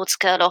Lord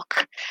Skurlock.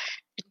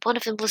 And one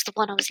of them was the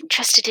one I was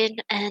interested in,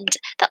 and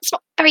that's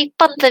not very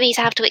fun for me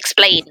to have to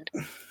explain.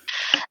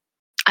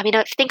 I mean,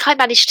 I think I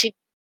managed to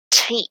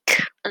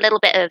take a little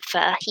bit of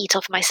heat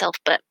off myself,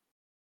 but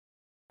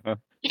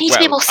you need to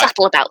be more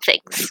subtle about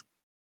things.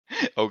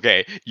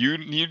 Okay, you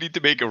need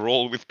to make a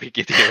roll with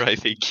Pickett here, I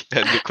think.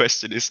 And the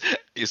question is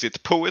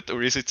it poet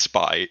or is it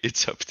spy?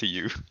 It's up to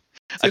you.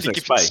 I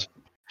think like spy.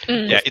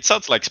 Yeah, it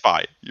sounds like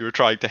spy. You're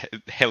trying to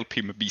help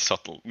him be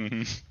subtle.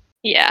 Mm-hmm.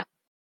 Yeah.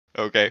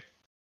 Okay.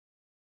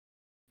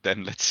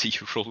 Then let's see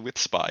you roll with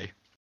spy.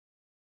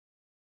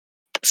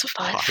 That's a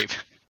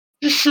 5.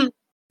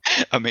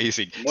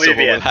 Amazing. So what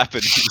will happen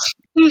is,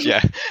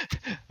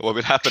 what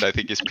will happen, I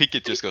think, is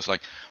Pickett just goes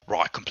like,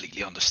 right, I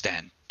completely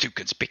understand. Too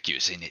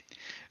conspicuous in it.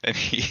 And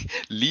he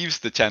leaves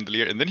the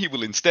chandelier, and then he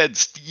will instead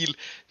steal.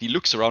 He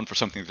looks around for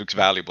something that looks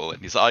valuable,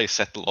 and his eyes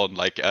settle on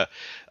like a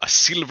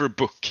silver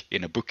book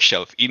in a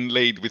bookshelf,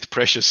 inlaid with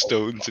precious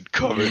stones and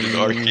covered in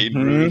arcane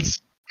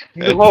runes.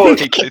 No,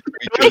 takes it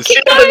because don't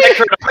steal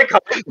the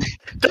Necronomicon.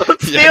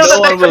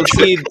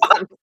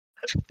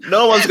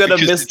 No one's gonna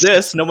miss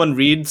this. No one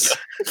reads.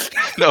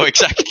 No,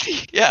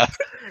 exactly. Yeah.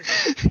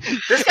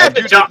 This guy's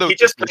a jock. He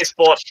just plays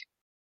sport.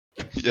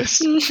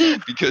 Yes,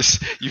 because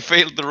you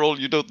failed the roll.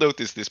 You don't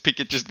notice this.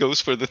 Pickett just goes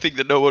for the thing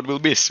that no one will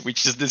miss,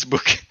 which is this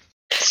book.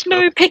 So...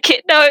 No,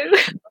 Pickett, no.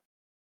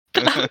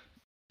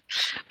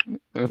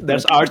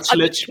 There's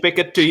Archlich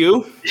Pickett to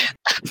you.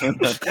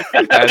 And I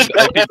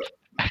think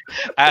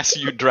as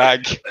you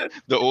drag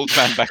the old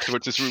man back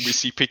towards his room, we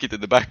see Pickett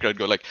in the background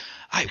go like,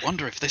 I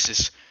wonder if this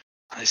is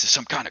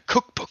some kind of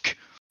cookbook.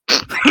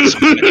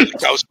 Something that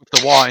goes with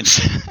the wines.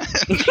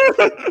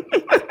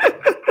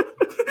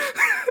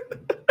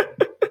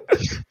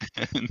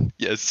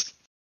 Yes.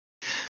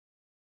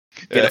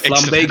 Get a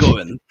flambe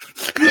going.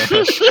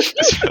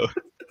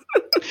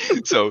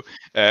 So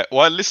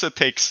while Lissa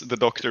takes the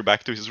doctor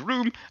back to his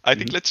room, I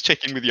think let's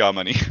check in with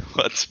Yamani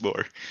once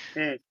more.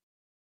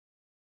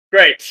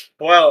 Great.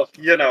 Well,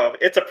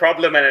 it's a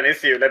problem and an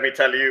issue, let me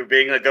tell you,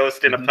 being a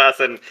ghost in a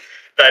person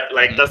that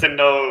doesn't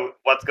know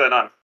what's going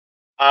on.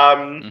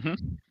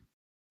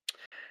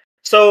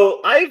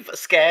 So I've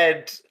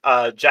scared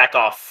Jack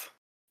off.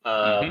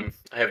 I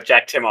have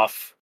jacked him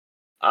off.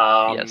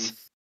 Yes.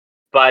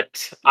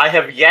 But I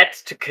have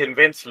yet to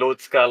convince Lord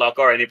Skurlock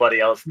or anybody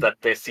else that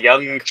this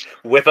young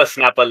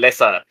whippersnapper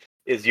Lissa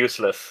is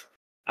useless.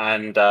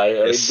 And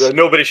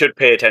nobody should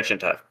pay attention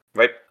to her,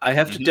 right? I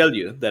have to tell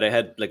you that I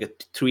had like a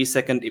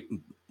 3-second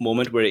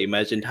moment where I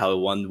imagined how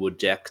one would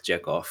jack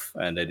off,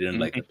 and I didn't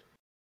like it.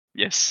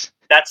 Yes.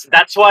 That's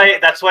why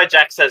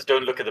Jack says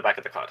don't look at the back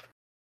of the card.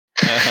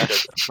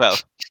 Well.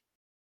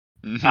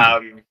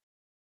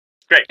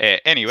 Great.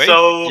 Anyway,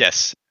 so,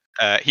 yes.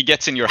 He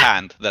gets in your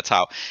hand. That's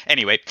how.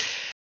 Anyway,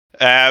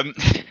 I'm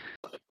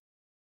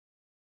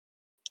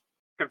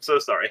so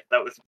sorry.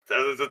 That was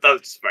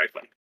just very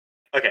funny.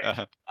 Okay.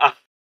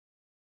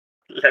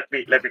 Let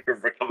me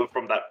recover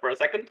from that for a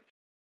second.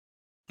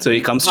 So he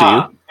comes to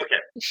you.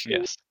 Okay.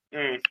 Yes.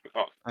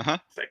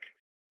 Sick.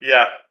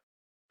 Yeah.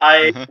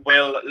 I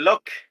will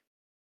look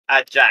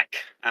at Jack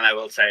and I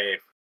will say,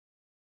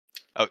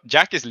 Oh,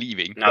 Jack is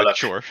leaving, Now but look.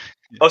 sure.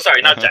 Oh,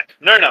 sorry, not Jack.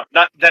 No,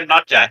 not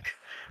Jack.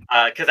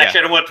 Because Yeah. actually,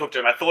 I don't want to talk to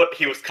him. I thought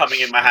he was coming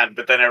in my hand,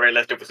 but then I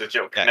realized it was a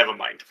joke. Yeah. Never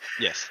mind.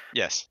 Yes.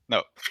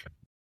 No.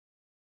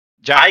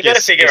 Jack I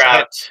gotta figure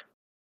out.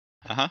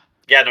 Uh-huh.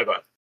 Yeah, no, go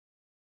on.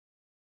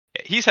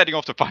 He's heading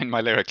off to find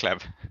my Lyra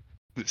Clev.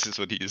 This is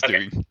what he is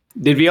doing.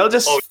 Did we all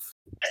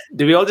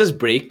just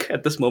break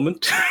at this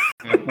moment?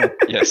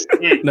 Yes.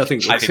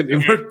 Nothing works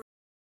anymore.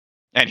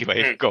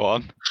 Anyway, go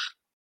on.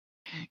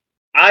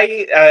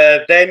 I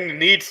then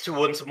need to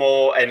once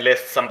more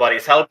enlist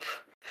somebody's help.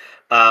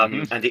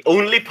 And the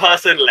only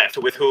person left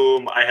with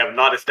whom I have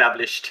not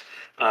established,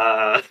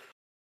 let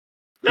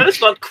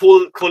us not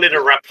call it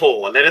a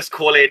rapport. Let us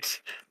call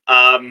it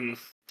an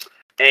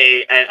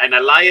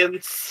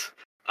alliance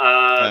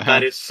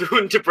that is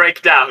soon to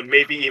break down,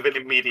 maybe even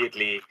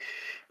immediately,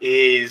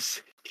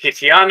 is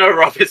Kitiana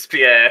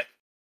Robespierre,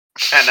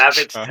 an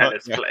avid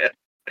tennis player.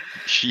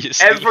 She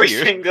is every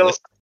single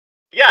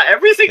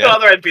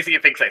other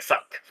NPC thinks I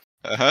suck.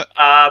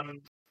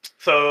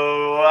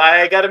 So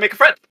I gotta make a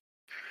friend.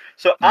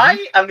 So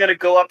I am gonna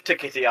go up to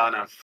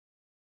Kitiana,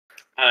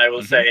 and I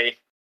will say,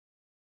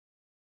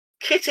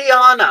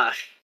 Kitiana,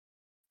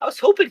 I was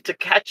hoping to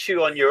catch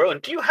you on your own.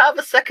 Do you have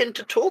a second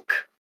to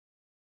talk?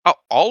 Oh,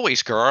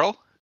 always,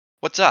 girl.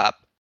 What's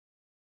up?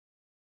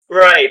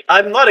 Right,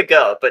 I'm not a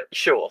girl, but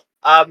sure.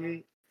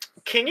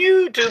 Can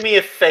you do me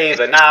a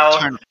favor now?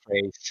 Turn of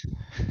phrase.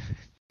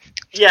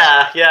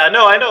 Yeah,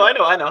 no, I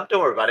know.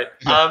 Don't worry about it.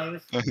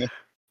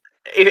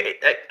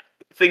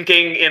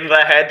 Thinking in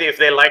their head, if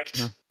they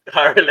liked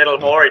her a little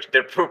more,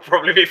 they'd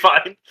probably be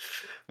fine.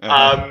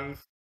 And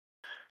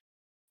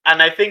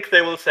I think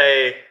they will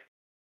say,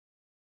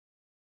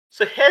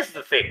 so here's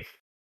the thing.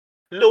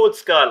 Lord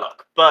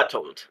Scarlock,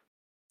 Bertold,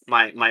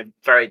 my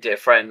very dear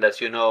friend, as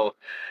you know,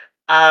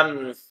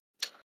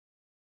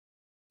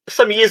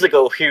 some years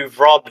ago he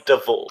robbed a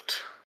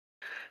vault.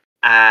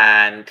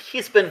 And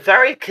he's been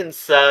very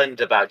concerned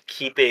about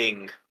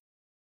keeping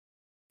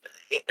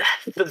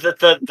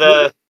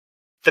the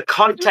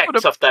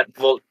context of that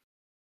vault.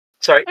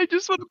 Sorry? I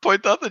just want to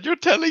point out that you're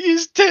telling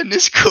his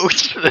tennis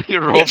coach that he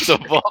robbed the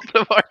vault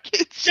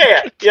market.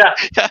 Yeah.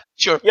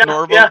 Sure,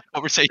 normal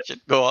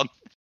conversation. Go on.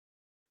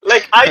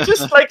 Like, I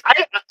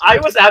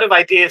was out of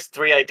ideas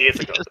 3 ideas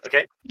ago,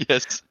 okay?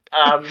 Yes.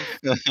 I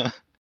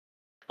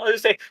was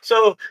just saying,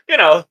 so,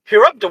 he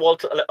robbed a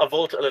vault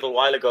a little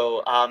while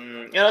ago,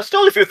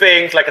 stole a few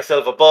things, like a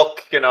silver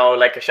book,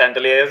 like a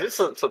chandelier,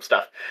 some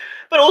stuff,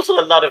 but also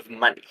a lot of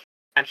money.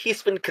 And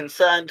he's been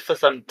concerned for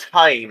some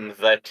time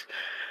that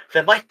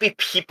there might be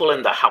people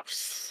in the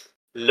house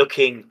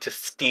looking to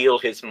steal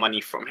his money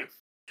from him.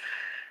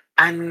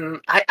 And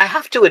I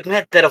have to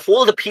admit that of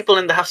all the people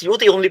in the house, you're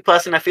the only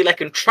person I feel I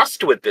can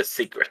trust with this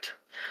secret.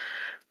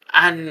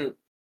 And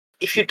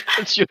if you're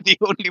the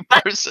only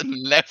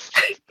person left.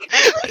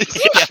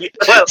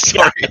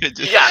 Sorry,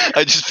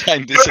 I just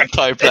find this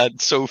entire plan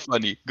so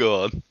funny.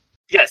 Go on.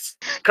 Yes,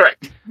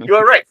 correct. You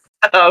are right.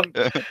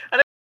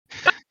 And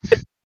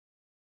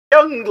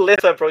young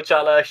Lisa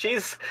Prochala,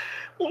 she's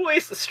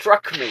always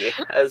struck me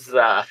as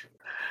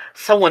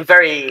someone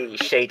very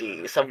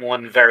shady,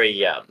 someone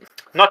very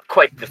not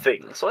quite the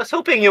thing. So I was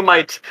hoping you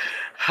might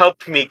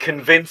help me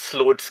convince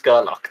Lord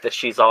Scarlock that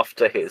she's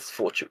after his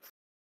fortune.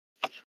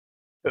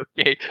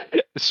 Okay,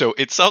 so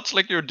it sounds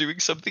like you're doing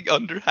something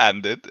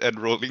underhanded and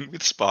rolling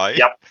with spy.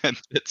 Yep.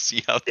 And let's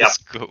see how this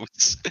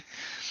goes.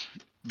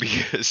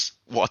 Because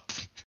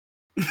what?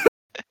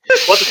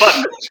 What the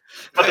fuck?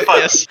 What the fuck?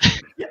 Yes.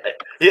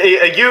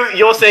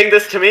 You're saying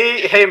this to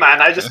me? Hey man,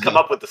 I just come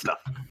up with the stuff.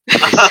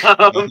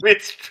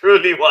 It's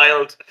truly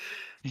wild.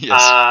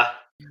 Yes.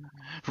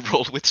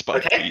 Roll with spy,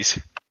 please.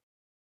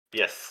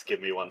 Yes,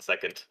 give me 1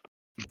 second.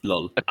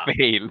 Lol. A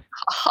fail.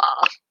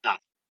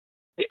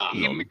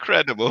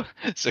 Incredible.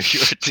 So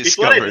you're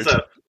discovered.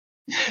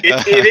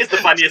 It is the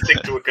funniest thing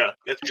to occur.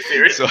 Let's be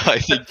serious. So I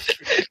think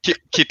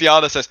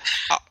Kitiana says,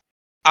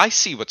 I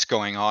see what's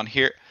going on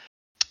here.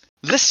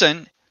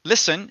 Listen.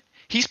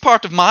 He's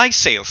part of my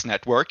sales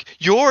network.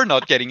 You're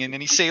not getting in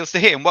any sales to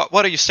him.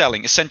 What are you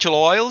selling? Essential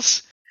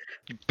oils?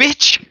 You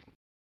bitch!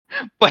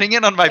 Butting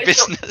in on my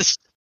business.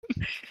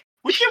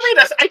 What do you mean?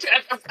 I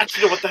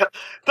don't know what the hell.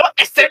 Not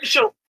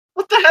essential.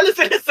 What the hell is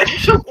an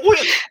essential oil?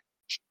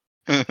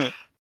 What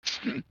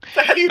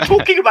the hell are you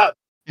talking about?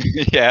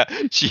 Yeah,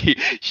 she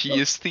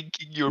is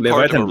thinking you're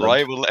part of a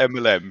rival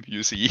MLM,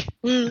 you see.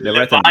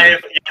 Yes,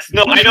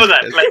 no, I know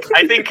that. Like,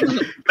 I think,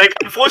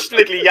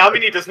 unfortunately,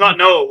 Yamini does not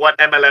know what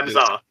MLMs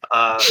are.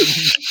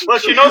 Well,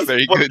 she knows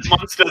what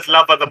monsters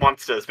love other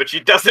monsters, but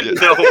she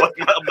doesn't know what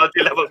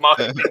multi-level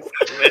marketing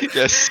is.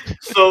 Yes.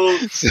 So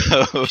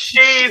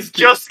she's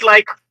just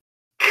like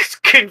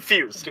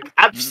confused,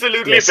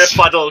 absolutely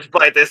befuddled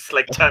by this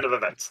turn of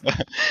events.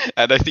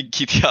 And I think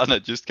Kitiana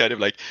just kind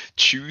of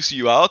chews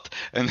you out,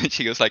 and then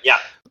she goes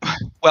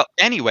well,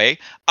 anyway,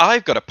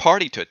 I've got a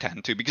party to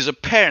attend to because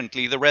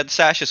apparently the red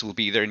sashes will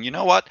be there, and you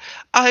know what?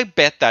 I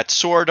bet that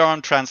sword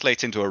arm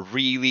translates into a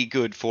really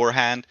good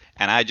forehand,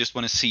 and I just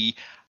want to see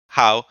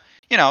how,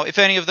 if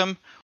any of them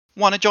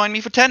want to join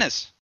me for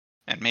tennis.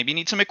 And maybe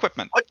need some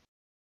equipment.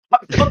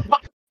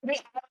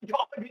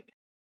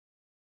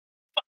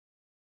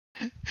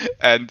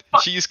 And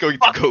she's going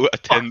to go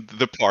attend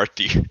the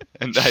party.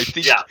 And I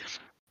think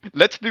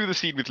let's do the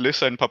scene with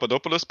Lyssa and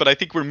Papadopoulos, but I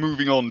think we're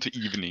moving on to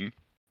evening,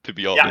 to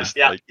be honest.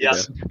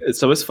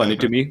 It's always funny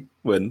to me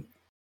when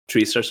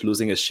Tree starts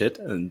losing his shit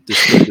and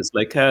this dude is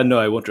like, no,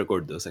 I won't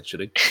record this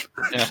actually.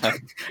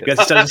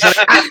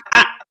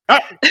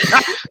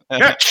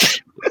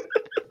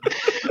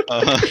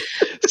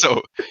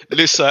 So,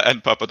 Lyssa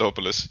and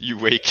Papadopoulos, you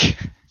wake.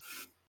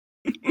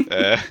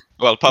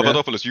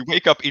 Papadopoulos, you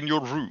wake up in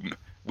your room.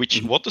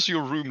 What does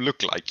your room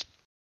look like?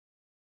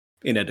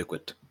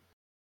 Inadequate.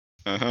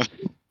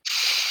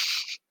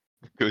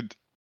 Good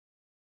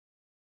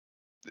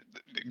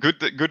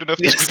enough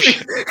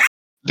description.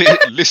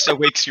 Lyssa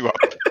wakes you up.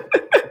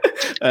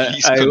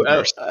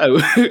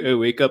 I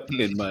wake up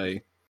in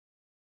my.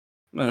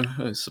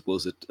 I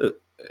suppose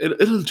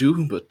it'll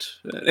do, but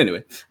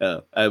anyway,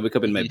 I wake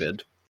up in my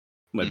bed,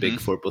 my big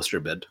 4-poster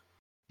bed.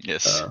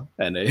 Yes.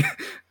 And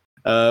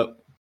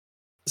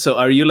so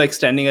are you like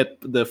standing at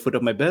the foot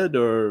of my bed,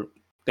 or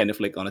kind of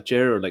like on a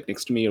chair, or like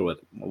next to me, or what?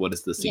 What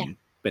is the scene?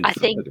 Yeah.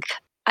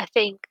 I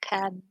think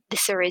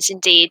Lyssa is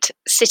indeed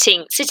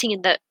sitting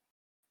in the.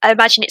 I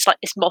imagine it's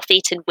like this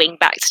moth-eaten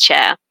wing-backed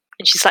chair,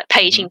 and she's like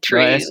paging through.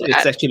 No,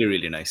 it's actually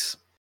really nice.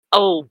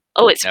 Oh,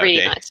 it's a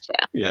really nice chair.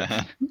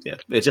 Yeah,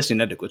 it's just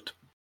inadequate.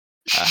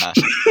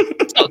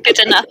 It's not good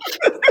enough.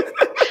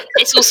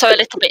 It's also a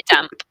little bit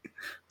damp,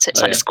 so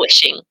it's like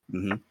squishing.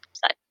 Mm-hmm.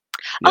 It's like,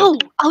 oh,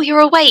 you're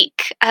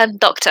awake,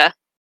 Doctor.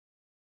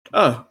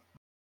 Oh,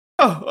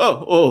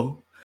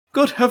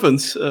 good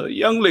heavens,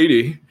 young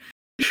lady,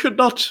 you should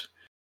not.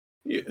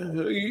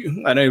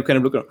 And I kind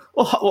of look around.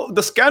 Oh,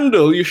 the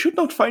scandal! You should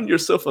not find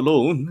yourself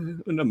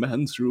alone in a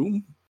man's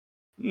room.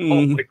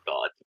 Oh my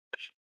god.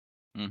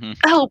 Mm-hmm.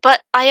 Oh,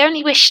 but I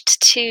only wished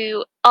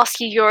to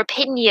ask you your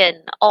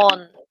opinion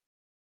on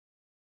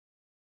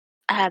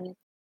the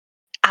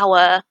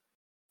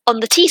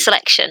tea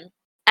selection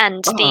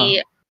and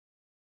the.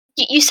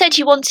 You said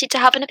you wanted to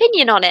have an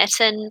opinion on it,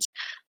 and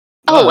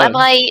am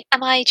I?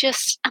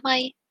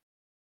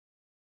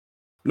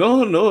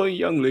 No,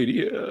 young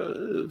lady.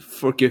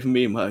 Forgive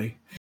me my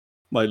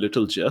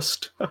little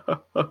jest.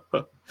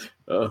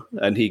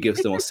 And he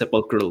gives them a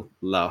sepulchral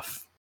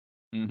laugh.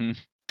 Mm-hmm.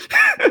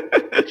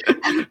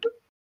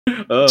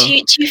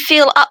 Do you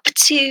feel up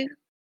to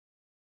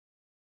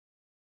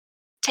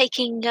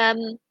taking a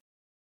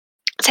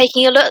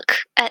look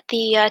at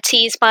the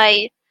teas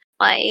my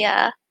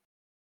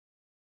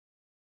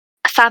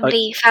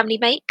family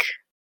make?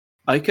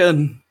 I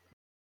can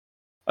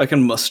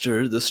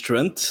muster the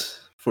strength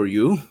for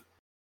you,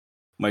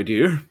 my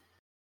dear.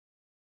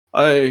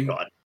 I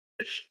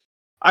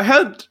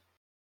had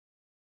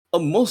a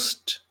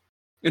most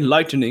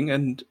enlightening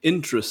and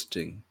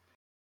interesting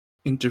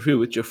interview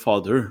with your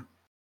father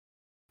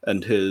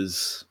and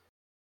his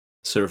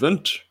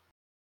servant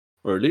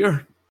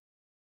earlier.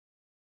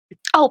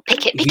 Oh,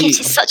 Pickett is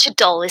such a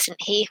doll,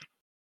 isn't he?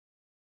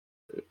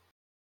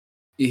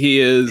 He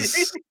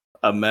is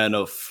a man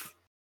of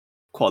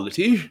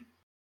quality.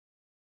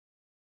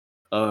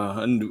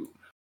 And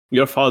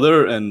your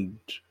father and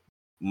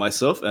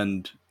myself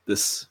and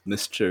this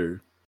Mr.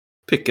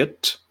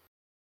 Pickett,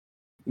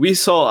 we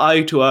saw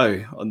eye to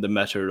eye on the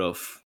matter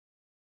of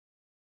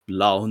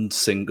lounge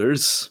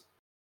singers.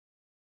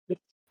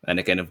 And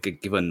I kind of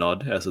give a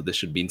nod as if this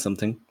should mean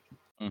something.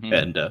 Mm-hmm.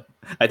 And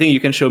I think you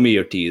can show me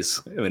your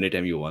teas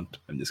anytime you want.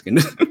 I'm just going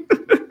to...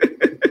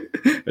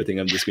 I think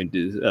I'm just going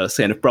to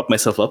kind of prop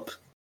myself up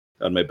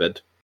on my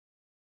bed.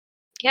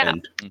 Yeah.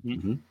 And,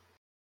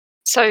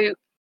 So,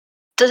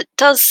 do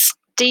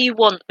you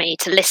want me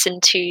to listen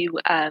to you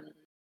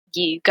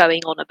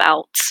going on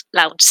about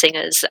lounge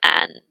singers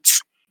and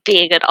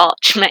being an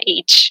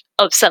archmage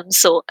of some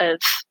sort of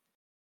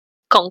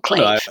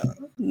conclave?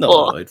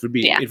 No, it would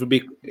be. Yeah. It would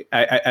be.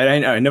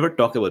 I never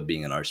talk about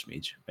being an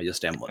archmage. I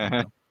just am one.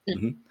 Uh-huh.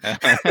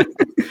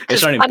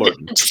 It's not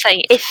important. I'm just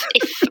saying,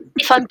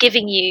 if I'm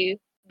giving you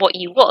what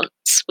you want,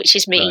 which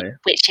is me,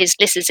 which is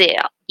Lyssa's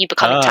ear, you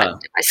become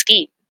entangled in my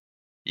scheme.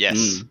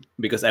 Yes,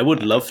 because I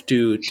would love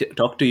to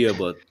talk to you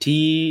about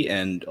tea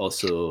and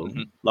also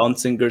lounge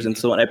singers and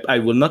so on. I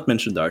will not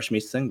mention the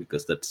archmage thing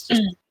because that's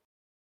just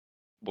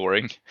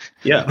boring.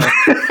 Yeah.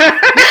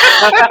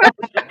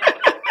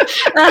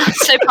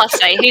 So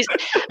passe.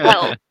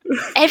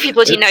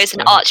 Everybody knows an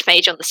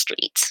archmage on the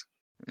street.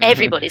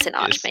 Everybody's an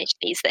archmage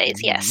these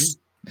days. Yes.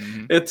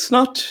 Mm-hmm. It's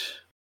not.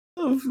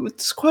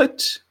 It's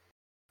quite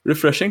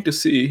refreshing to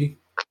see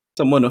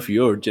someone of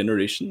your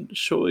generation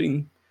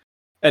showing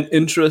an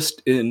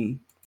interest in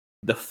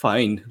the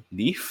fine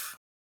leaf.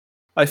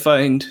 I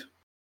find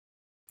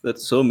that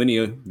so many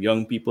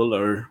young people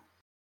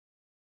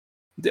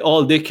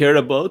all they care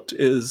about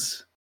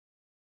is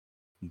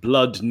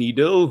blood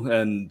needle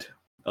and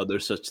other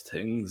such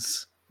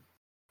things.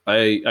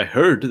 I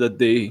heard that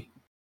they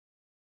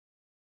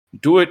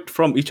do it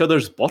from each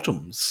other's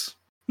bottoms.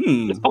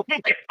 Oh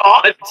my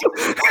god!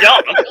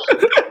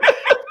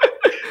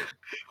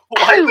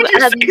 Why would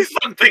you say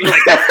something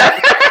like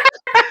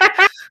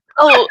that?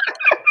 Oh,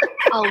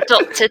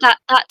 Doctor,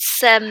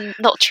 that's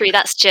not true.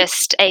 That's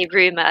just a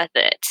rumor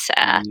that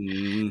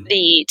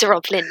the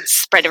Doroblins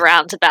spread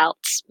around about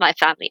my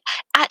family.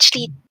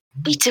 Actually,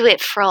 we do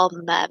it from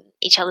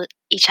each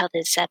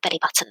other's belly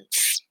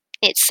buttons.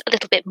 It's a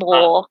little bit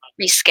more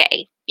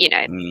risque, you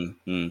know.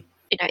 You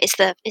know, it's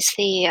the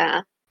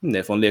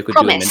If only I could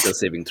promise. do a mental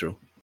saving throw.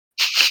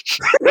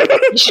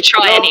 You should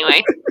try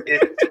anyway.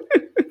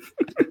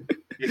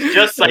 It's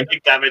just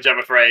psychic damage, I'm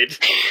afraid.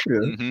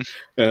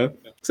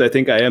 So I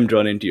think I am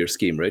drawn into your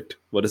scheme, right?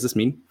 What does this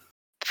mean?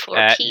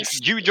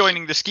 You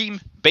joining the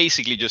scheme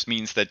basically just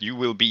means that you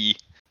will be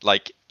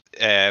like,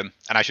 and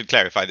I should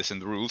clarify this in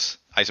the rules,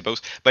 I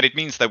suppose, but it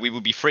means that we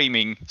will be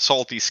framing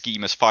Salty's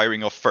scheme as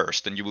firing off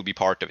first, and you will be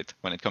part of it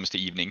when it comes to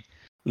evening.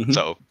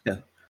 So,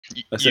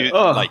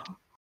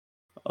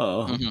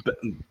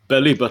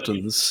 belly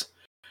buttons.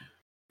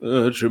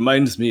 It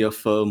reminds me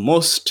of a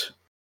most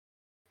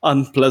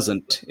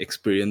unpleasant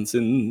experience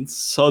in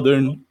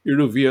southern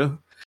Iruvia.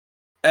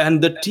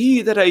 And the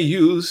tea that I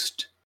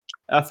used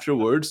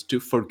afterwards to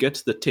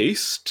forget the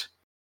taste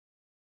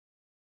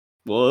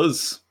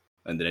was...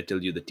 And then I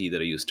tell you the tea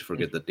that I used to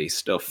forget the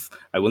taste of.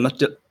 I will not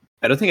tell...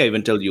 I don't think I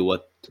even tell you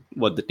what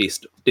the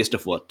taste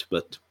of what,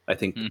 but I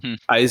think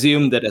I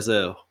assume that as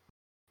a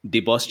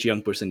debauched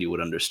young person you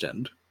would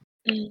understand.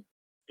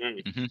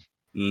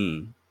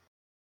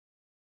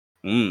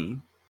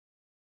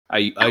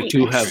 I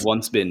too have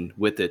once been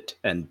with it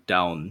and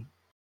down.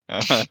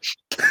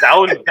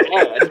 Down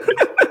bad.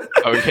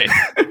 Okay.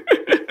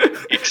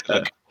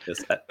 Excellent.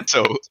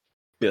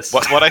 Yes.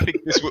 What I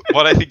think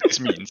this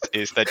means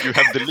is that you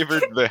have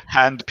delivered the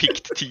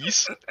hand-picked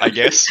teas, I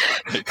guess.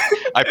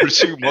 I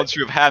presume once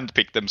you have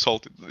hand-picked them,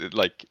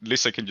 like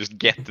Lissa can just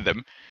get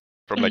them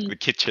from like the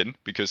kitchen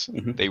because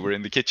they were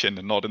in the kitchen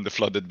and not in the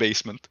flooded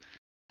basement.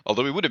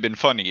 Although it would have been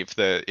funny if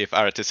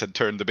Aratis had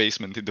turned the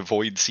basement into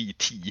Void Sea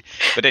tea.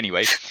 But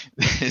anyway.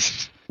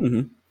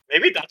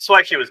 Maybe that's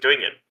why she was doing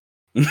it.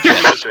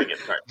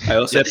 I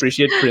also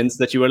appreciate, Prince,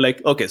 that you were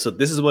like, okay, so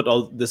this is what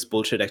all this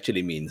bullshit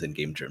actually means in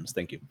game terms.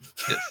 Thank you.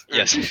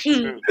 Yes.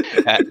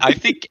 I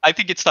think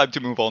it's time to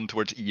move on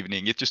towards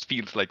evening. It just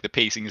feels like the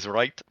pacing is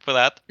right for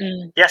that.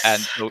 Yes,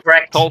 and so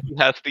correct. Salty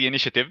has the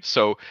initiative.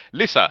 So,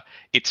 Lissa,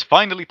 it's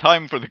finally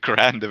time for the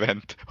grand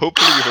event.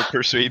 Hopefully you have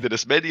persuaded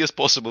as many as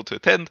possible to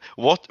attend.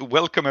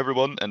 Welcome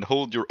everyone and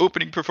hold your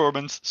opening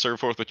performance, serve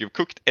forth what you've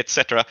cooked,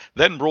 etc.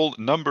 Then roll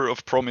number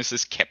of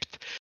promises kept.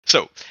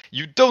 So,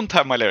 you don't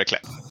have Mylera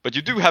Clem, but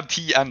you do have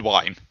tea and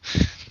wine.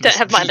 Don't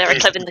have Mylera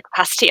Clem in the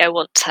capacity I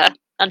want her,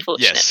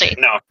 unfortunately. Yes.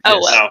 No.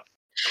 No.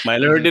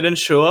 Mylera didn't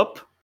show up?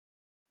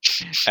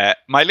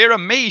 Mylera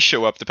may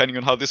show up depending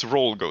on how this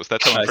roll goes.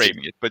 That's how I'm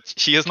framing it. But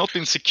she has not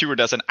been secured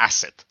as an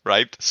asset,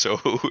 right? So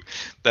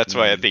that's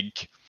why I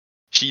think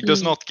she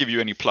does not give you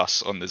any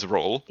plus on this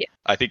roll. Yeah.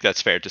 I think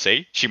that's fair to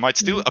say. She might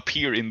still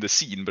appear in the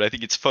scene, but I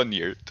think it's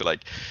funnier to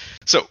like...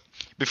 So,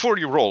 before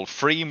you roll,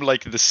 frame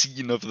like the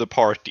scene of the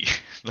party,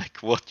 like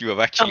what you have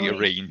actually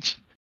arranged.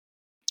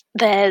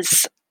 I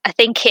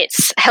think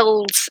it's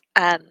held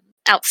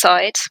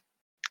outside,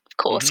 of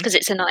course, because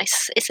it's a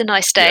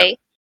nice day.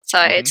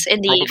 So it's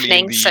in the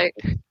evening.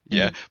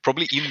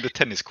 Probably in the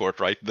tennis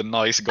court, right? The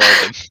nice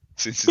garden,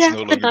 since it's no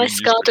longer being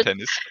used for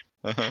tennis.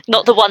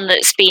 Not the one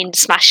that's been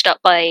smashed up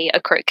by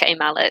a croquet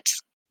mallet.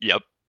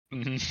 Yep.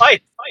 Hi.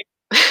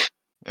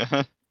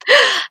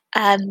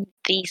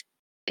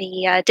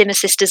 The dimmer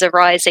sisters are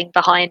rising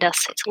behind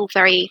us. It's all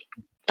very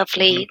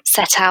lovely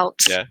set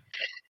out. Yeah.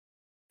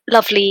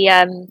 Lovely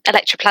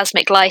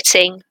electroplasmic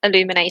lighting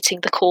illuminating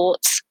the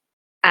court,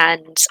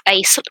 and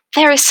a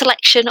various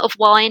selection of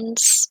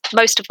wines,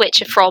 most of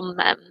which are from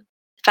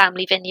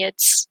family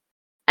vineyards,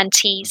 and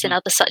teas and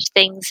other such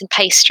things, and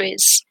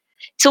pastries.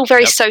 It's all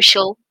very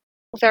social,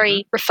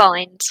 very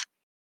refined.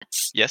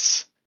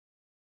 Yes.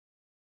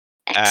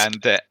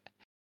 Excellent. And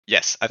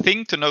yes, a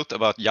thing to note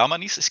about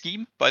Yamani's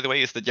scheme, by the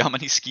way, is that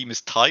Yamani's scheme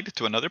is tied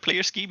to another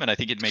player's scheme, and I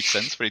think it makes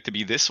sense for it to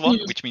be this one,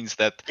 which means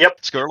that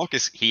Skurlock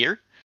is here.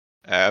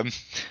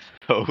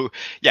 So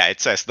yeah, it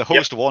says the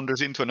host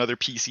wanders into another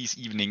PC's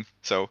evening.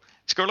 So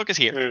Skurlock is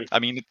here. I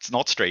mean, it's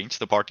not strange.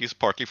 The party is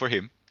partly for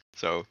him.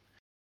 So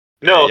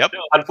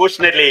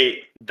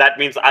unfortunately, that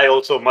means I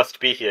also must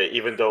be here,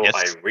 even though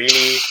I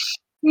really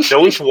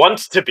don't want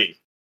to be.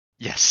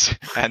 Yes,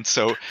 and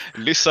so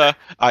Lissa,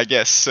 I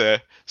guess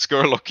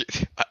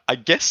Skurlock, I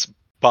guess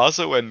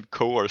Bazo and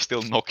Co are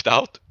still knocked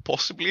out,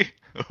 possibly,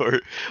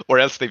 or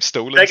else they've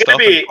stolen stuff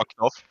and fucked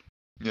off.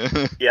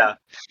 Yeah.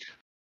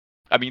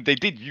 I mean, they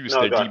did use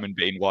their Demon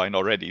Bane wine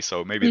already,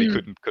 so maybe they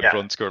couldn't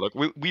confront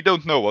Skurlock. We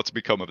don't know what's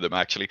become of them,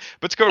 actually.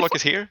 But Skurlock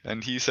is here,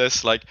 and he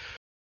says, like,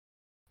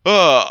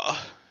 I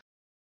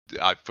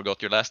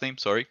forgot your last name,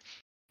 sorry.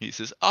 He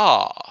says,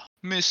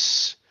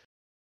 Miss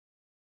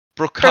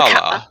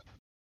Brocala.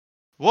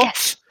 What?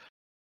 Yes.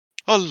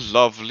 A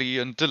lovely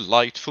and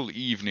delightful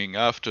evening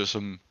after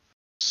some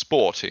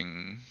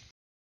sporting.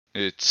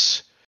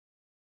 It's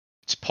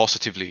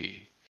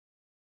positively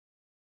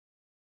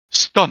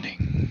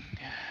stunning.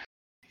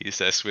 he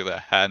says with a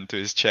hand to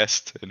his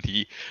chest, and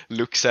he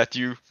looks at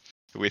you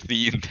with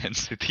the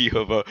intensity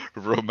of a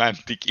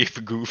romantic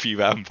if goofy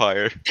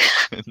vampire.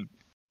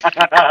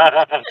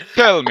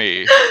 Tell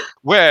me,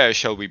 where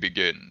shall we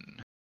begin?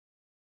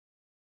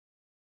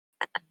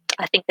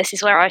 I think this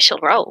is where I shall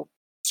roll.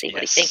 See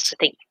what he thinks. I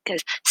think goes.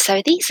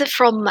 So these are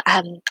from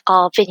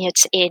our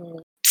vineyards in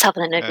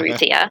southern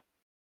Negruzia.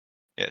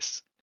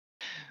 Yes.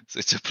 So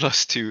it's a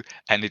 +2,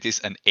 and it is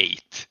an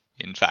 8,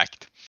 in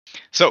fact.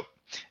 So,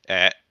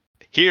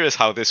 here is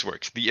how this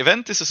works. The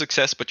event is a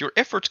success, but your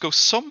efforts go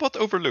somewhat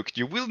overlooked.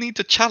 You will need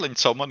to challenge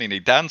someone in a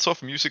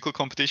dance-off, musical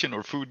competition,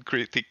 or food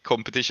critic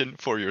competition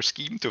for your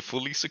scheme to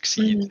fully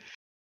succeed. Mm.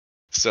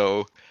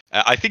 So,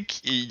 I think,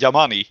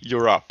 Yamani,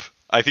 you're up.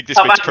 I think this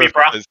makes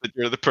perfect sense that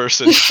you're the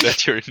person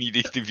that you're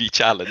needing to be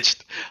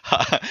challenged.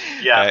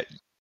 Yeah.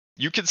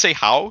 You can say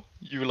how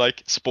you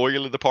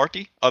spoil the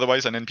party.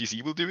 Otherwise, an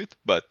NPC will do it.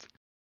 But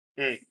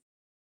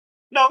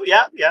no,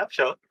 yeah,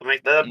 sure.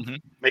 That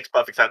makes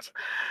perfect sense.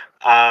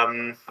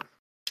 But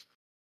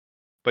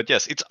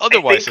yes, it's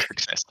otherwise a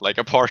success.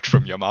 Apart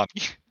from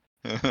Yamani.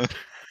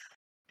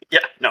 Yeah,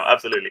 no,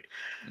 absolutely.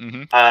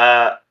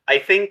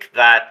 I think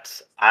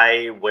that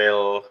I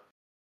will.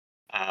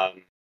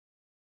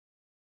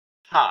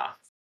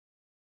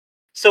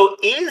 So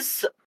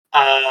is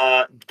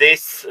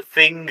this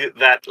thing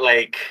that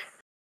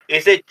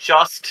is it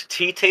just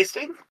tea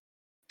tasting?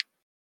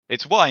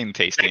 It's wine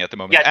tasting at the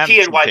moment. Yeah,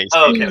 tea and wine.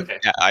 Oh, okay.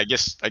 Yeah, I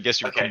guess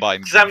you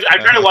combine. I'm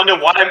trying to wonder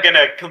what I'm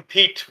gonna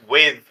compete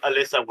with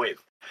Alyssa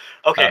with.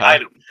 Okay,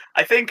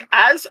 I think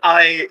as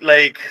I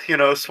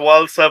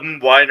swirl some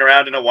wine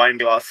around in a wine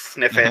glass,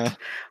 sniff it,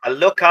 I'll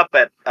look up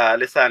at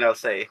Alyssa and I'll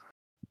say,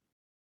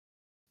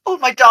 "Oh,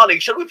 my darling,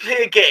 shall we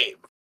play a game?"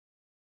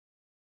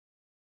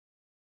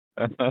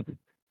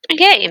 A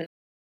game?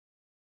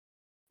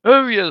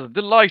 Oh yes,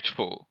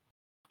 delightful.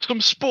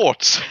 Some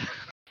sports.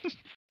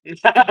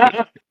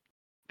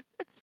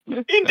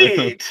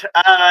 Indeed,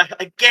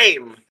 a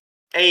game,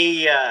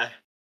 I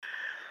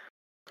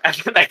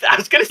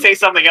was going to say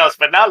something else,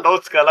 but now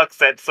Lord Skurlock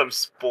said some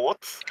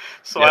sports,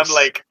 so yes. I'm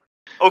like,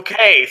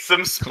 okay,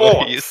 some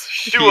sports,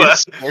 sure. He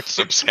is sports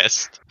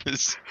obsessed.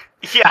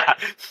 Yeah,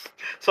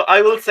 so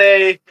I will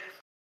say,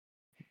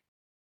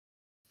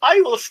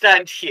 I will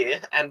stand here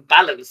and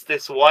balance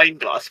this wine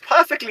glass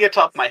perfectly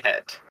atop my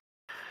head,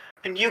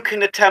 and you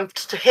can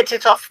attempt to hit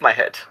it off my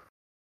head.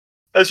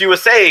 As you were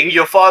saying,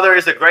 your father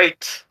is a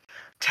great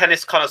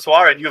tennis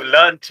connoisseur, and you've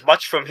learned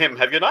much from him,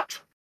 have you not?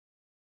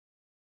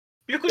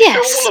 You could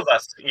show all of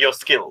us your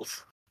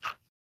skills.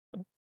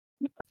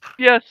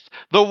 Yes,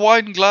 the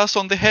wine glass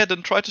on the head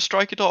and try to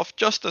strike it off,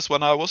 just as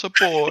when I was a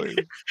boy.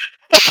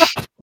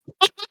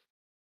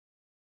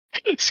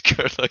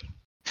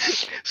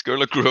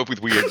 Skurlock grew up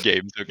with weird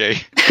games, okay?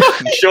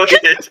 Sure he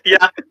did,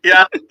 yeah.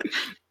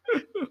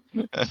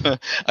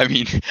 I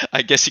mean,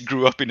 I guess he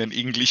grew up in an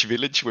English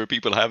village where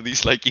people have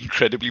these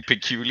incredibly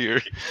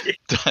peculiar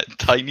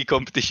tiny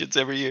competitions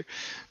every year.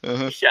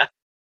 Yeah.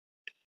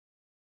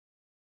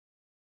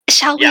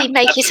 Shall we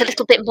make it a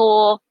little bit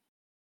more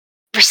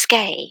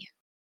risque?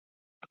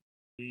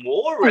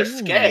 More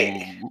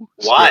risque?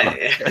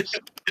 Why?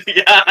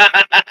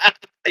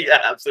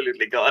 Yeah,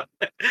 absolutely. Go on.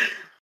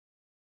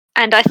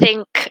 And I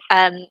think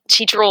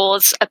she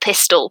draws a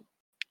pistol.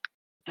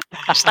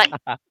 Just like,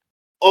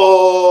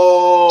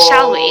 oh,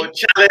 shall we?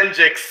 Challenge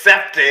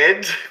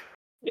accepted.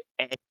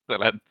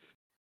 Excellent.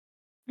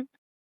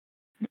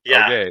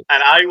 Yeah, okay.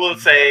 And I will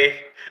say,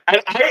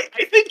 and I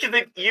think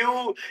that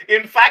you,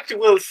 in fact,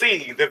 will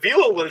see, the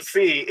viewer will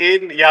see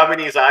in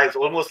Yamini's eyes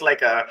almost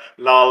like a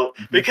lull,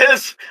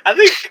 because I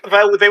think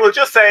they will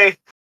just say,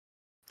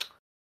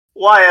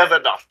 why ever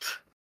not?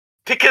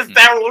 Because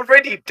they're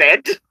already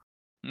dead.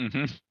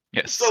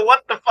 Yes. So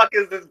what the fuck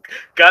is this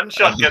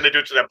gunshot gonna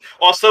do to them?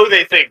 Or so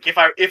they think.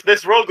 If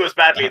this roll goes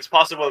badly, it's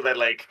possible that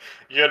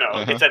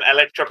it's an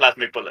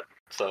electroplasmic bullet.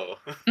 So.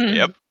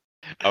 Yep.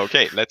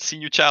 Okay, let's see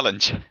you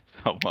challenge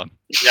someone.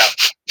 Yeah.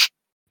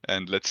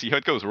 And let's see how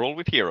it goes. Roll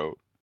with hero.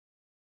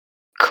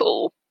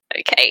 Cool.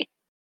 Okay.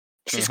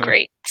 This is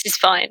great. This is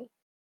fine.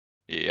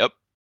 Yep.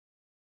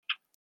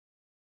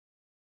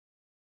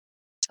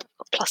 So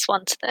I've got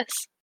 +1 to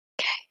this.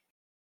 Okay.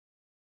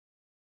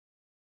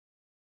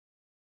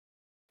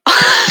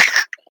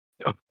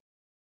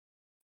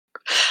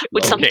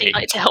 Would somebody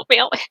like to help me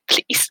out,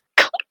 please?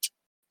 God.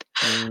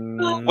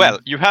 Well,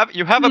 you have a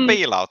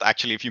bailout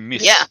actually if you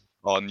miss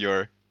on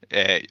your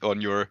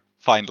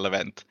final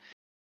event,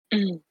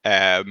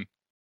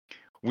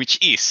 which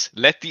is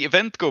let the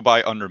event go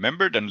by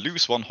unremembered and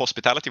lose 1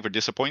 hospitality for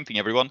disappointing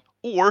everyone,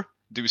 or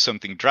do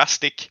something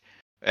drastic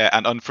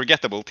and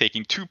unforgettable,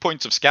 taking 2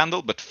 points of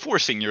scandal but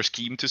forcing your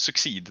scheme to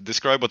succeed.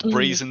 Describe what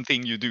brazen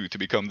thing you do to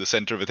become the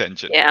center of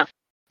attention. Yeah.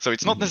 So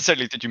it's not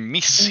necessarily that you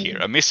miss here.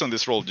 A miss on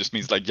this roll just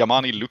means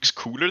Yamani looks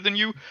cooler than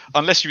you,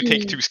 unless you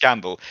take 2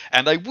 scandal.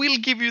 And I will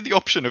give you the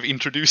option of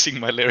introducing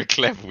my lyric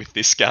Lev with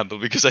this scandal,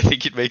 because I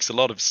think it makes a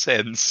lot of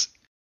sense.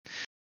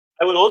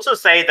 I will also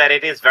say that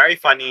it is very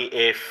funny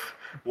if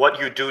what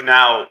you do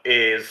now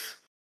is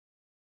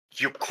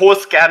you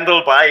cause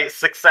scandal by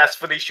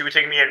successfully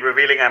shooting me and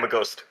revealing I'm a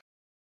ghost.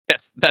 Yeah,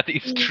 that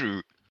is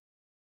true.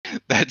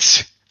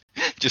 That's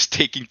just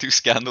taking to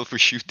scandal for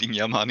shooting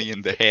Yamani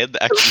in the head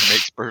actually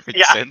makes perfect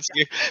sense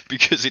here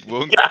because it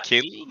won't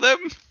kill them.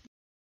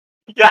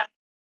 Yeah.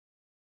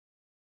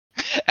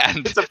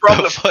 And it's a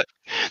problem.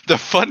 The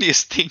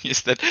funniest thing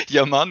is that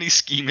Yamani's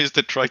scheme is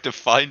to try to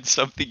find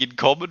something in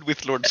common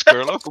with Lord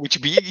Skurlock,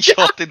 which being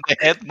shot in the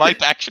head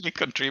might actually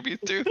contribute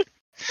to.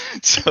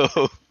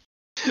 So,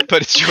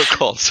 but it's your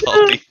call,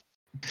 Salty.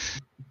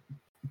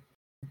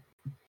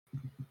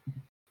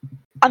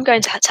 I'm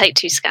going to take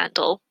 2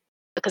 scandal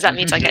because that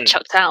means I get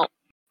chucked out,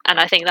 and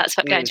I think that's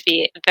going to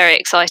be very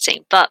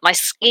exciting. But my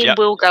scheme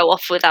will go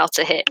off without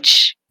a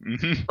hitch.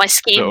 My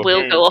scheme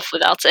will go off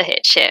without a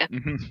hitch here.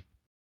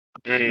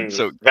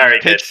 So very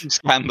you good. take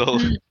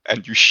scandal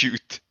and you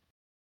shoot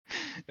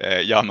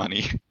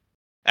Yamani,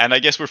 and I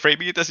guess we're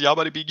framing it as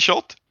Yamani being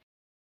shot.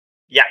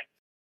 Yeah,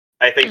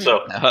 I think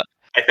so.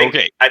 I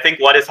think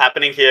what is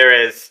happening here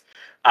is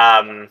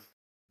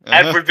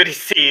everybody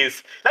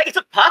sees it's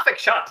a perfect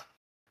shot.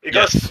 It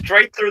goes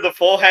straight through the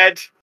forehead.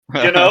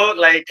 And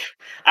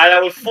I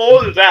will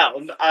fall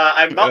down.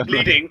 I'm not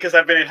bleeding because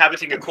I've been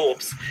inhabiting a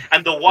corpse,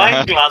 and the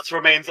wine glass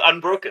remains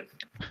unbroken.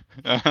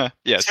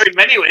 Yes. So in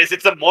many ways,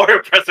 it's a more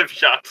impressive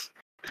shot.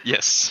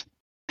 Yes.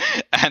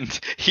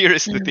 And here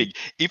is the thing.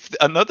 If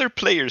another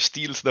player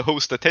steals the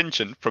host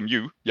attention from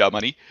you,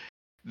 Yamani,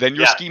 then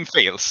your scheme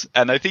fails.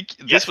 And I think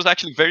this was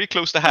actually very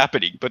close to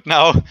happening. But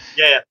now,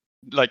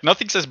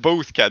 nothing says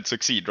both can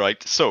succeed,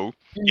 right? So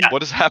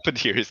what has happened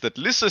here is that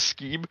Lissa's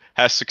scheme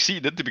has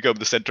succeeded to become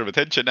the center of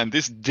attention, and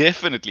this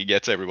definitely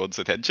gets everyone's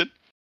attention.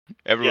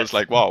 Everyone's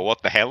like, wow,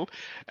 what the hell?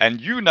 And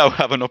you now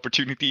have an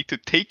opportunity to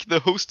take the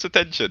host's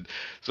attention.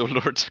 So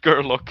Lord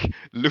Skurlock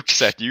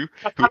looks at you,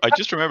 who I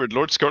just remembered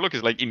Lord Skurlock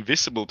is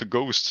invisible to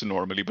ghosts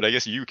normally, but I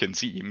guess you can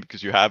see him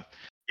because you have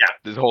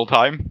this whole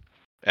time.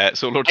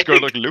 So Lord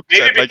Skurlock looks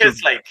at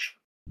because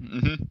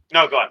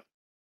No, go on.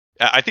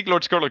 I think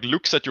Lord Skurlock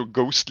looks at your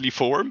ghostly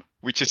form,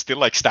 which is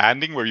still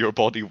standing where your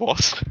body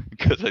was,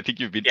 because I think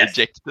you've been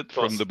ejected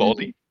from the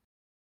body.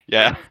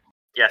 Yeah.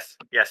 Yes.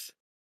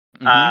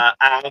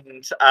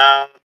 And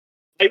I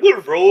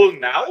will roll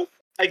now,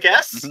 I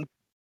guess.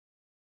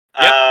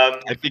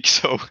 I think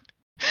so.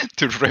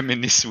 To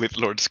reminisce with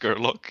Lord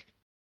Skurlock.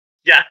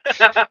 Yeah.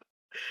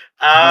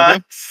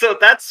 So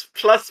that's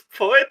plus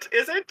poet,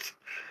 is it?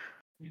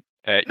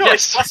 No,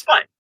 it's plus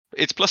spy.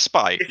 It's plus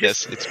spy.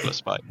 Yes, it's plus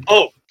spy.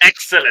 Oh,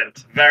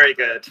 excellent. Very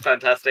good.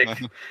 Fantastic.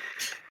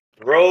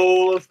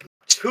 Roll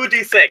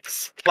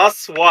 2d6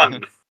 plus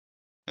 1.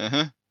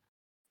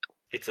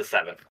 It's a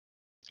 7.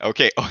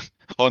 Okay,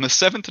 on a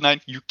 7 to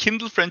 9, you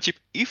kindle friendship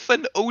if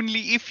and only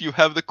if you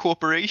have the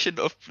cooperation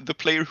of the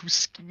player whose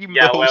scheme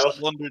the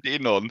host wandered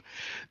in on.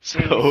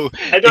 So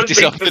I don't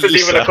think this is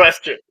even a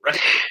question, right?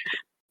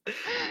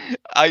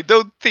 I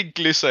don't think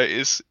Lissa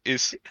is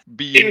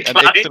being an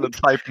excellent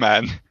hype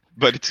man,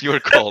 but it's your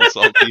call,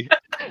 Salty.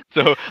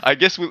 So I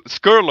guess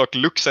Skurlock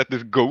looks at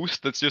this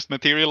ghost that's just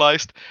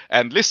materialized,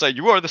 and Lissa,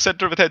 you are the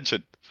center of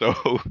attention.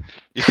 So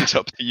it is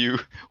up to you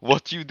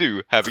what you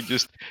do, having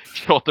just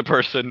shot the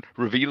person,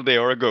 revealed they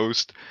are a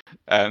ghost,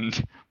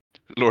 and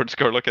Lord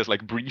Skurlock has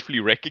briefly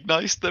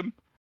recognized them.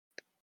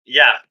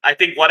 Yeah, I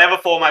think whatever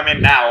form I'm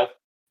in now,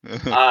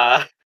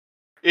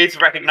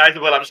 it's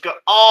recognizable. I'm just going,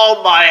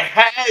 oh, my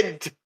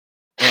head!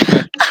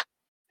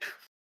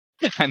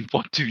 And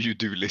what do you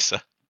do,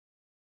 Lissa?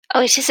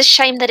 Oh, it is a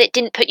shame that it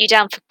didn't put you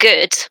down for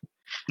good.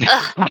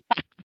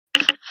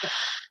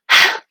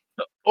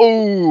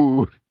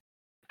 Oh,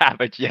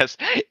 savage! Yes,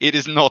 it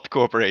is not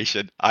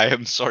cooperation. I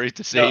am sorry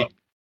to say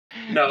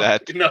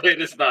that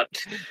it is not.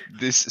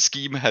 This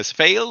scheme has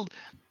failed,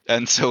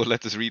 and so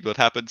let us read what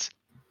happens.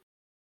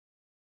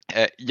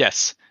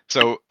 Yes.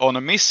 So on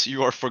a miss,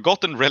 you are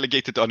forgotten,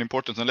 relegated to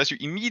unimportance, unless you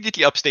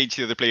immediately upstage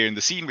the other player in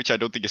the scene, which I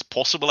don't think is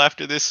possible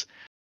after this.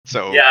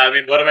 So yeah, I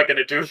mean, what am I going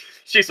to do?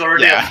 She's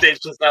already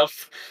upstaged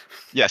herself.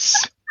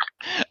 Yes.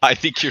 I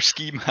think your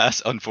scheme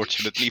has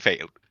unfortunately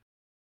failed.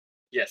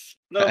 Yes.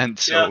 No. And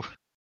so...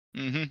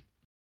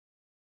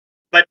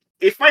 But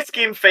if my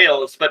scheme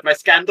fails, but my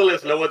scandal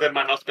is lower than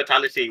my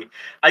hospitality,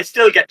 I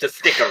still get to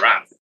stick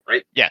around,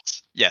 right?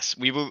 Yes.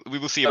 We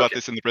will see about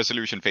this in the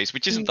resolution phase,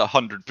 which isn't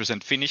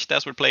 100% finished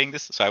as we're playing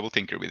this, so I will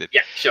tinker with it.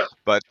 Yeah, sure.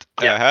 But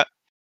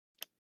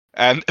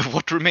and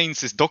what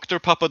remains is Dr.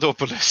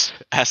 Papadopoulos,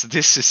 as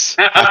this is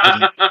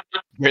happening.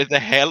 Where the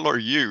hell are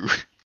you?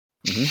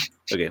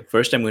 Okay,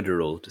 first I'm going to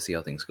roll to see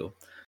how things go.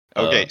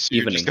 Okay, so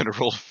you're just going to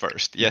roll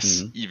first.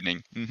 Yes,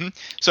 evening.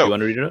 So, you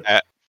want to read it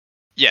out?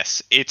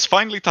 Yes, it's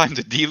finally time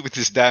to deal with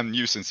this damn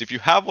nuisance. If you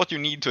have what you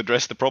need to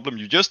address the problem,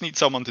 you just need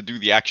someone to do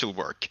the actual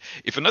work.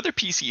 If another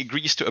PC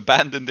agrees to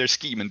abandon their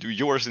scheme and do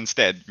yours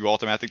instead, you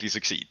automatically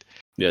succeed.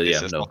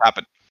 This has not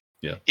happened.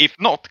 Yeah. If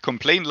not,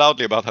 complain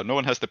loudly about how no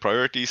one has the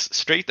priorities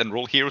straight and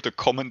roll hero to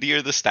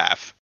commandeer the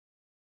staff.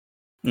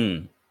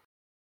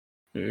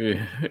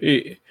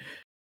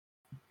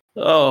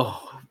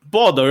 Oh,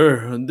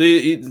 bother!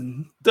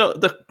 The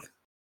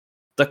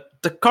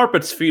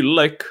carpets feel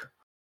like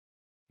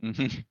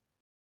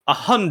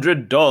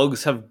 100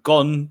 dogs have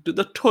gone to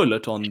the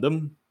toilet on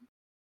them.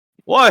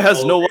 Why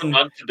has no one...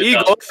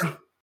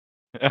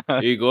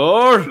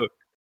 Igor?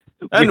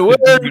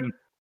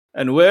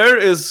 And where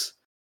is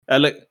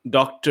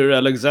Dr.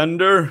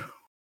 Alexander?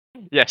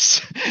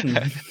 Yes.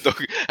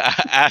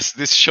 As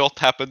this shot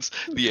happens,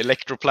 the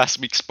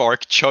electroplasmic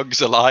spark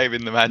chugs alive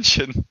in the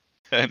mansion.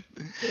 And,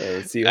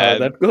 let's see how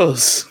that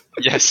goes.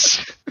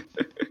 Yes.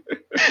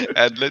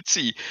 And let's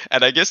see.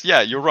 And I guess,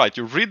 yeah, you're right.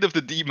 You're rid of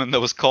the demon that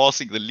was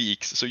causing the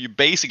leaks. So you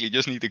basically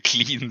just need to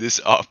clean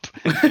this up.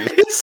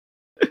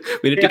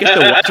 We need to get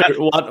the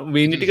water.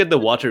 We need to get the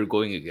water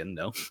going again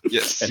now.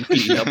 Yes. And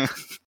clean up.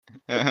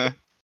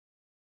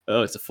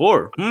 Oh, it's a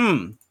 4.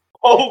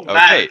 Oh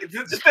man,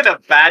 it's been a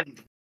bad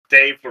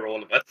day for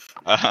all of us.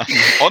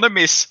 On a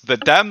miss, the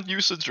damned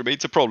nuisance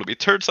remains a problem. It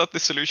turns out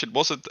this solution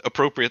wasn't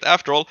appropriate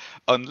after all,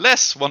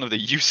 unless one of the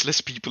useless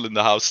people in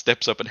the house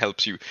steps up and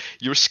helps you.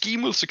 Your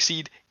scheme will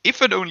succeed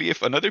if and only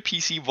if another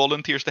PC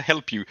volunteers to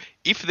help you.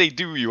 If they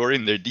do, you are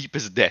in their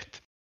deepest debt.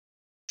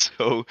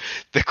 So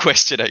the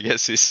question, I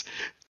guess, is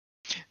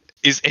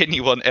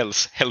anyone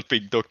else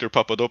helping Dr.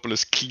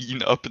 Papadopoulos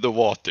clean up the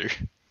water?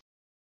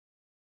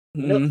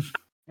 No.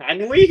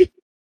 Can we?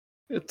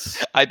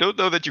 I don't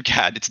know that you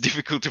can. It's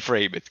difficult to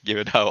frame it,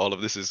 given how all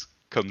of this has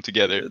come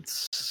together.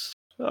 It's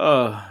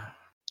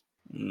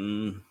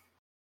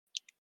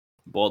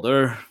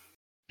bother.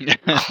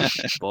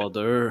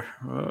 Bother.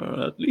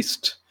 At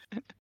least.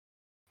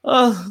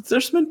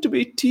 There's meant to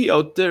be tea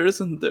out there,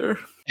 isn't there?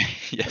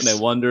 Yes. And I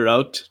wander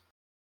out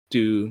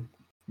to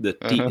the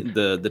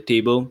the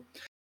table,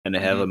 and I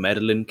have a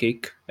Madeleine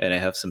cake, and I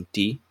have some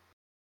tea.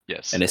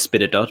 Yes. And I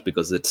spit it out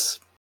because it's...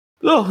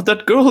 Oh,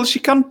 that girl, she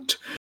can't...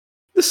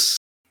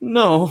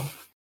 No.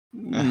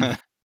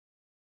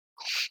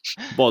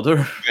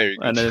 Bother. Very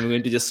good. And I'm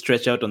going to just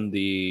stretch out on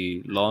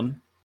the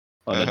lawn,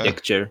 on a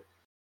deck chair,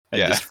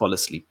 and just fall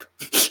asleep.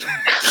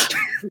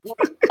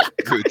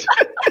 Good.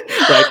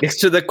 Right next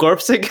to the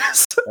corpse, I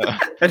guess.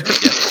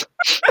 Yes.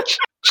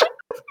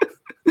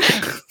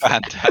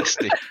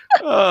 Fantastic.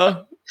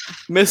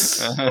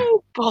 Miss...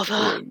 Oh,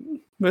 bother.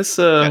 Miss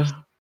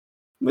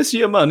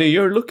Yamani,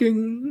 you're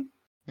looking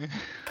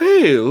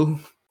pale.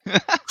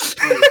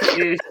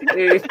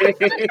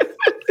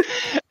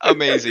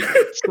 Amazing.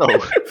 So,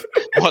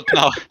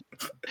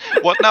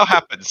 what now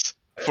happens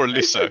for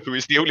Lissa, who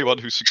is the only one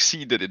who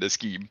succeeded in the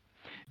scheme,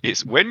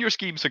 is when your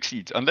scheme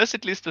succeeds, unless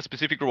it lists a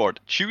specific reward,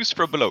 choose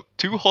from below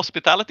 2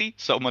 hospitality,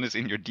 someone is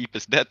in your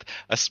deepest debt,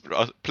 a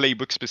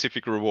playbook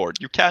specific reward.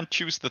 You can't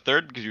choose the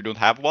third because you don't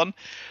have one.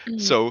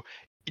 So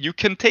you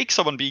can take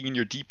someone being in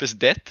your deepest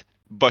debt,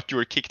 but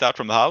you're kicked out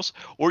from the house,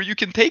 or you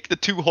can take the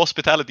 2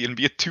 hospitality and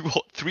be a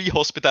 3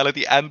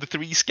 hospitality and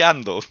 3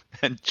 scandal,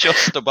 and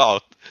just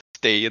about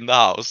stay in the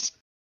house.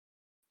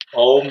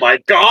 Oh my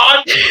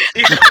god!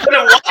 He's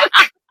gonna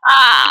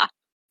walk!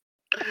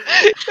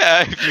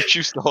 If you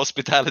choose the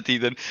hospitality,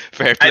 then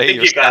fair play.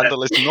 Your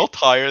scandal is not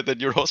higher than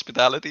your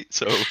hospitality,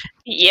 so...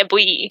 Yeah,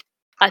 boy.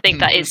 I think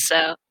that is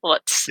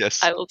what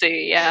I will do,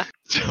 yeah.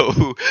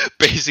 So,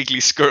 basically,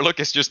 Skurlock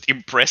is just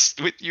impressed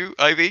with you,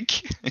 I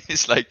think.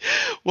 He's like,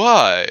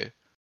 why?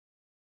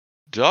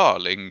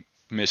 Darling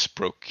Miss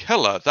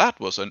Brokella,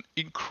 that was an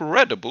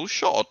incredible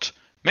shot.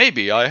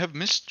 Maybe I have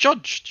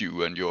misjudged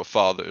you and your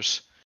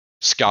fathers.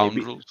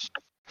 Scoundrels.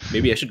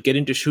 Maybe I should get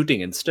into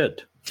shooting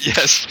instead.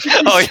 Yes.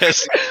 Oh,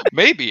 yes.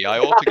 Maybe I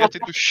ought to get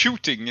into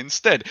shooting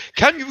instead.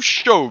 Can you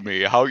show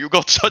me how you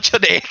got such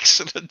an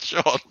excellent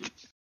shot?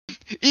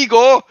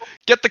 Igor,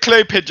 get the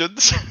clay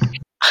pigeons.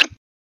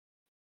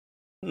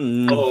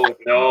 Oh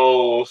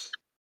no.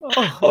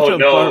 Oh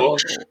no.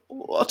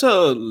 What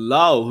a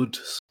loud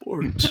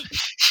sport.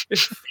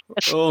 If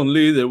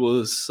only there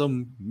was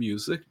some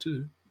music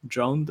to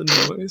drown the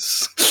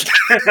noise.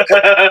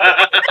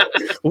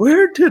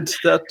 Where did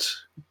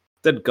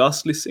that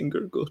ghastly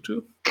singer go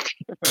to?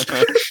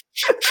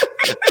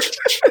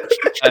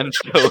 And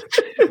so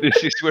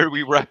this is where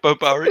we wrap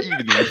up our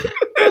evening.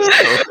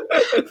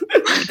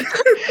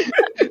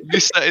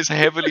 Lissa is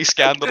heavily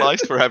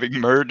scandalized for having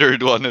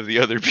murdered one of the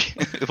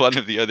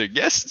other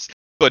guests,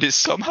 but is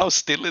somehow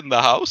still in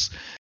the house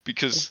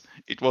because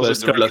it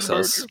wasn't the real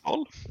house.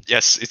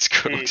 Yes, it's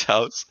Skurlock's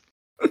house.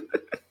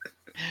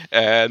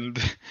 And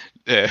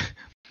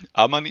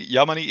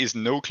Yamani is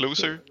no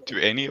closer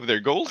to any of their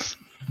goals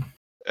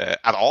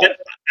at all.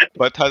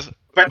 But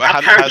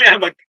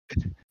apparently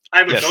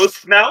I'm a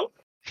ghost now.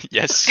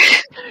 Yes,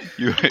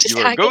 you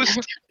are a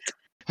ghost.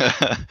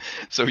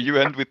 So you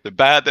end with the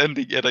bad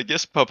ending, and I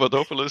guess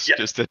Papadopoulos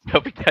just ended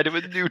up with kind of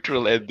a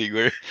neutral ending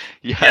where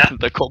he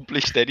hadn't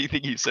accomplished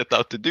anything he set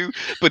out to do,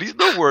 but he's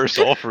no worse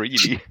off,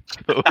 really.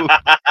 So...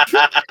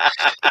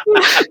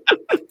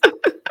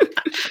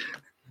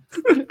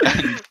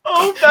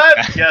 Oh,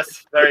 that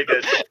yes, very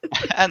good.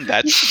 And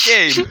that's the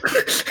game.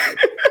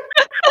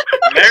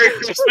 Merry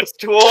Christmas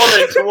to all,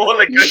 and to all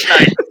a good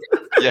night.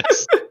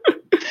 Yes.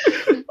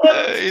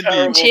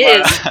 Indeed.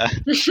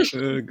 Cheers.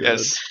 Oh,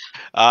 yes.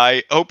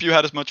 I hope you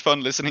had as much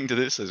fun listening to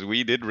this as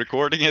we did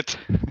recording it.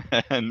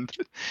 And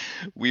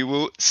we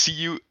will see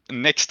you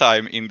next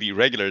time in the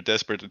regular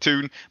Desperate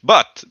Attune.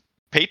 But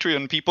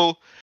Patreon people,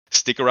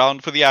 stick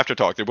around for the after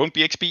talk. There won't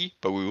be XP,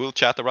 but we will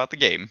chat about the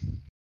game.